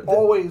there, They're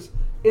always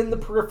in the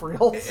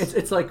peripherals.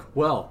 It's like,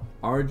 well,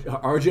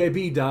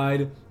 RJB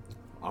died.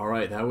 All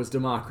right, that was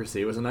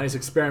democracy. It was a nice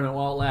experiment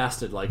while it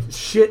lasted. Like,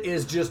 shit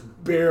is just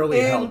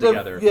barely held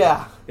together.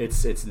 Yeah.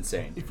 It's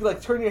insane. If you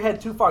like turn your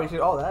head too far, you say,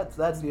 "Oh, that's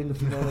the end of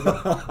humanity."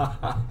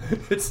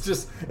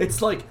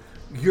 It's like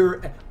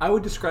I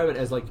would describe it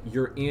as like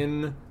you're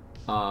in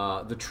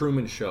the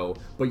Truman Show,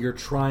 but you're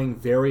trying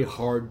very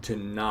hard to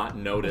not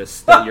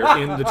notice that you're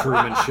in the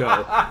Truman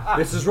Show.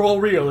 This is all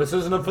real. This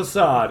isn't a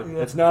facade. Yeah.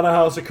 It's not a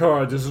house of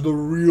cards. This is the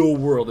real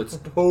world. It's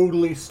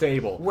totally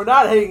stable. We're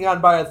not hanging on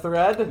by a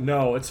thread.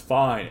 No, it's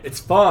fine. It's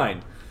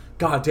fine.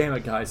 God damn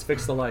it, guys.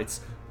 Fix the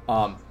lights.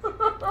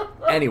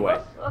 Anyway,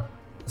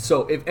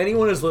 so if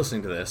anyone is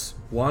listening to this,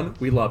 one,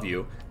 we love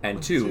you,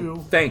 and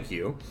two, thank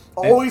you.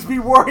 Always be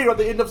worried about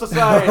the end of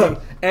society.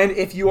 And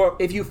if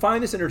you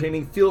find this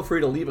entertaining, feel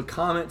free to leave a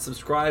comment,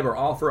 subscribe, or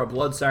offer a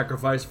blood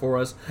sacrifice for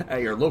us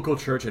at your local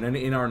church and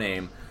in our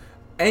name.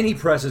 Any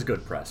press is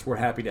good press. We're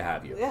happy to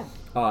have you. Yeah.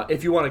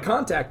 If you want to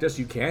contact us,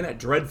 you can at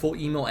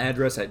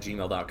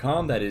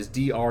dreadfulemail@gmail.com. That is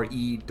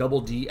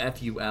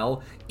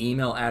DREDDFUL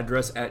email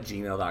address at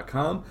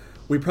gmail.com.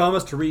 We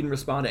promise to read and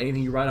respond to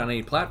anything you write on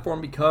any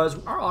platform because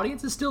our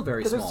audience is still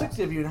very small. Because there's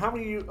 60 of you, and how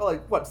many of you,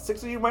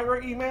 6 of you might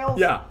write emails?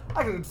 Yeah.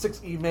 I can read 6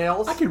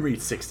 emails. I can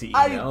read 60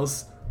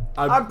 emails.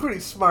 I'm a pretty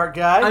smart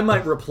guy. I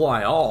might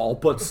reply all,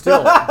 but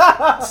still,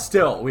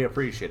 we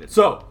appreciate it.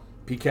 So,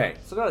 PK.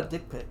 So got a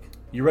dick pic.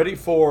 You ready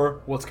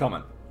for what's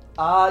coming?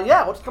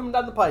 Yeah, what's coming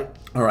down the pipe?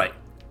 All right.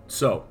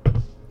 So,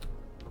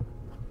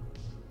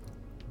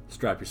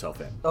 strap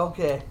yourself in.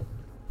 Okay.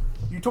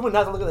 You told me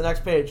not to look at the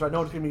next page, so I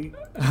know it's going to be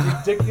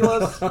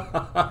ridiculous.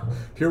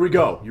 Here we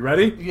go. You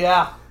ready?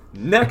 Yeah.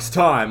 Next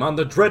time on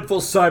the Dreadful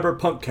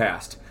Cyberpunk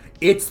Cast,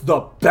 it's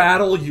the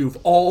battle you've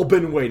all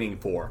been waiting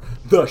for.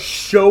 The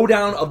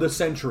showdown of the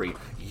century.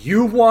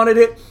 You've wanted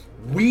it.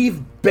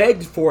 We've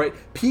begged for it.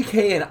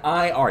 PK and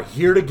I are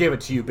here to give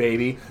it to you,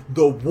 baby.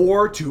 The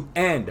war to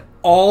end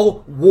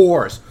all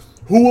wars.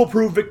 Who will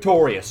prove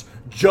victorious?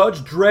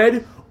 Judge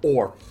Dredd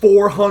or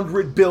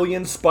 400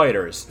 billion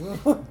spiders?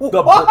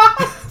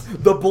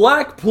 The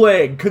Black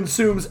Plague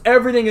consumes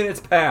everything in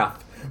its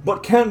path.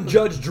 But can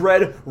Judge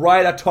Dredd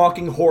ride a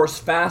talking horse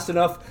fast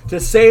enough to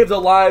save the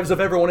lives of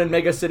everyone in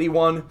Mega City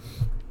 1?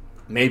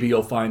 Maybe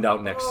you'll find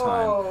out next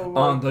time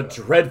on the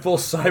Dreadful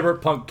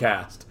Cyberpunk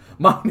Cast.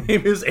 My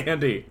name is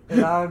Andy.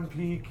 And I'm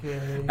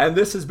PK. And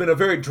this has been a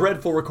very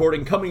dreadful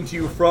recording coming to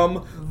you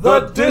from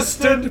the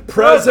distant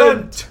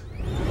present.